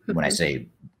 and when I say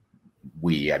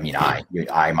we, I mean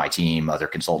I, my team, other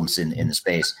consultants in the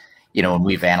space, when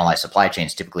we've analyzed supply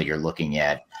chains, typically you're looking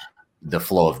at the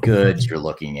flow of goods, you're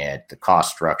looking at the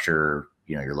cost structure,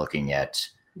 you're looking at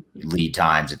lead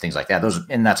times and things like that.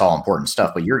 And that's all important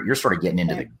stuff, but you're sort of getting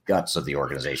into the guts of the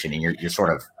organization, and you're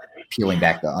sort of peeling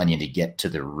back the onion to get to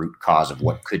the root cause of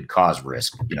what could cause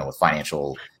risk, with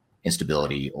financial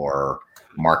instability or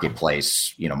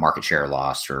marketplace, market share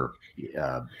loss or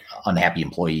unhappy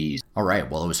employees. All right.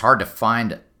 Well, it was hard to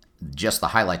find just the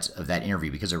highlights of that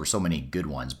interview because there were so many good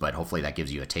ones, but hopefully that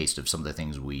gives you a taste of some of the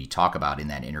things we talk about in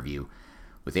that interview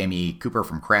with Amy Cooper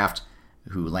from Craft,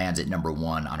 who lands at number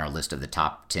 1 on our list of the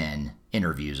top 10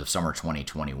 interviews of summer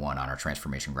 2021 on our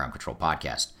Transformation Ground Control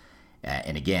podcast.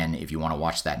 And again, if you want to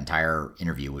watch that entire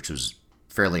interview, which was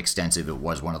fairly extensive, it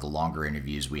was one of the longer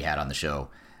interviews we had on the show.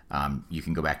 You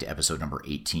can go back to episode number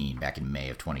 18 back in May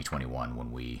of 2021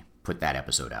 when we put that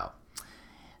episode out.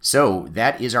 So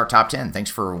that is our top 10.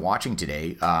 Thanks for watching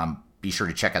today. Be sure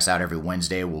to check us out every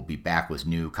Wednesday. We'll be back with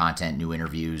new content, new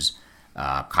interviews.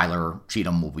 Kyler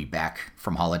Cheatham will be back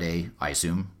from holiday, I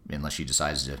assume, unless she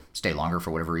decides to stay longer for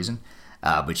whatever reason.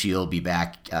 But she'll be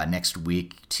back next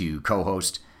week to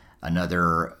co-host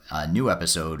another new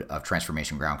episode of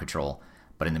Transformation Ground Control.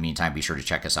 But in the meantime, be sure to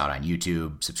check us out on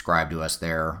YouTube, subscribe to us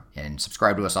there, and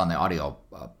subscribe to us on the audio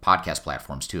podcast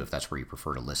platforms too, if that's where you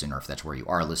prefer to listen or if that's where you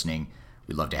are listening.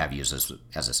 We'd love to have you as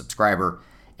a subscriber.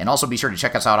 And also be sure to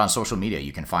check us out on social media.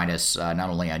 You can find us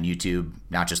not only on YouTube,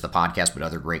 not just the podcast, but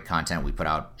other great content we put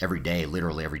out every day.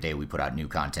 Literally every day we put out new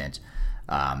content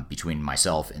between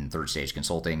myself and Third Stage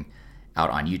Consulting out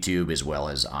on YouTube, as well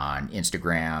as on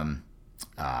Instagram,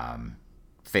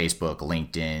 Facebook,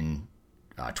 LinkedIn,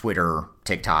 Twitter,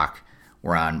 TikTok.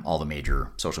 We're on all the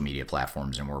major social media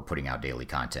platforms, and we're putting out daily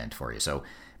content for you. So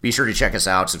be sure to check us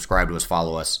out, subscribe to us,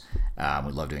 follow us.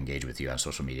 We'd love to engage with you on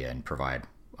social media and provide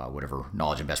whatever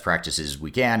knowledge and best practices we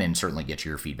can, and certainly get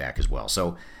your feedback as well.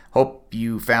 So hope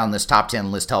you found this top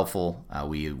 10 list helpful.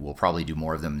 We will probably do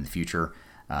more of them in the future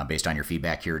based on your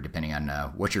feedback here, depending on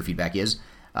what your feedback is.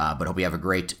 But hope you have a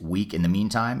great week in the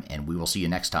meantime, and we will see you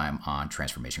next time on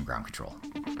Transformation Ground Control.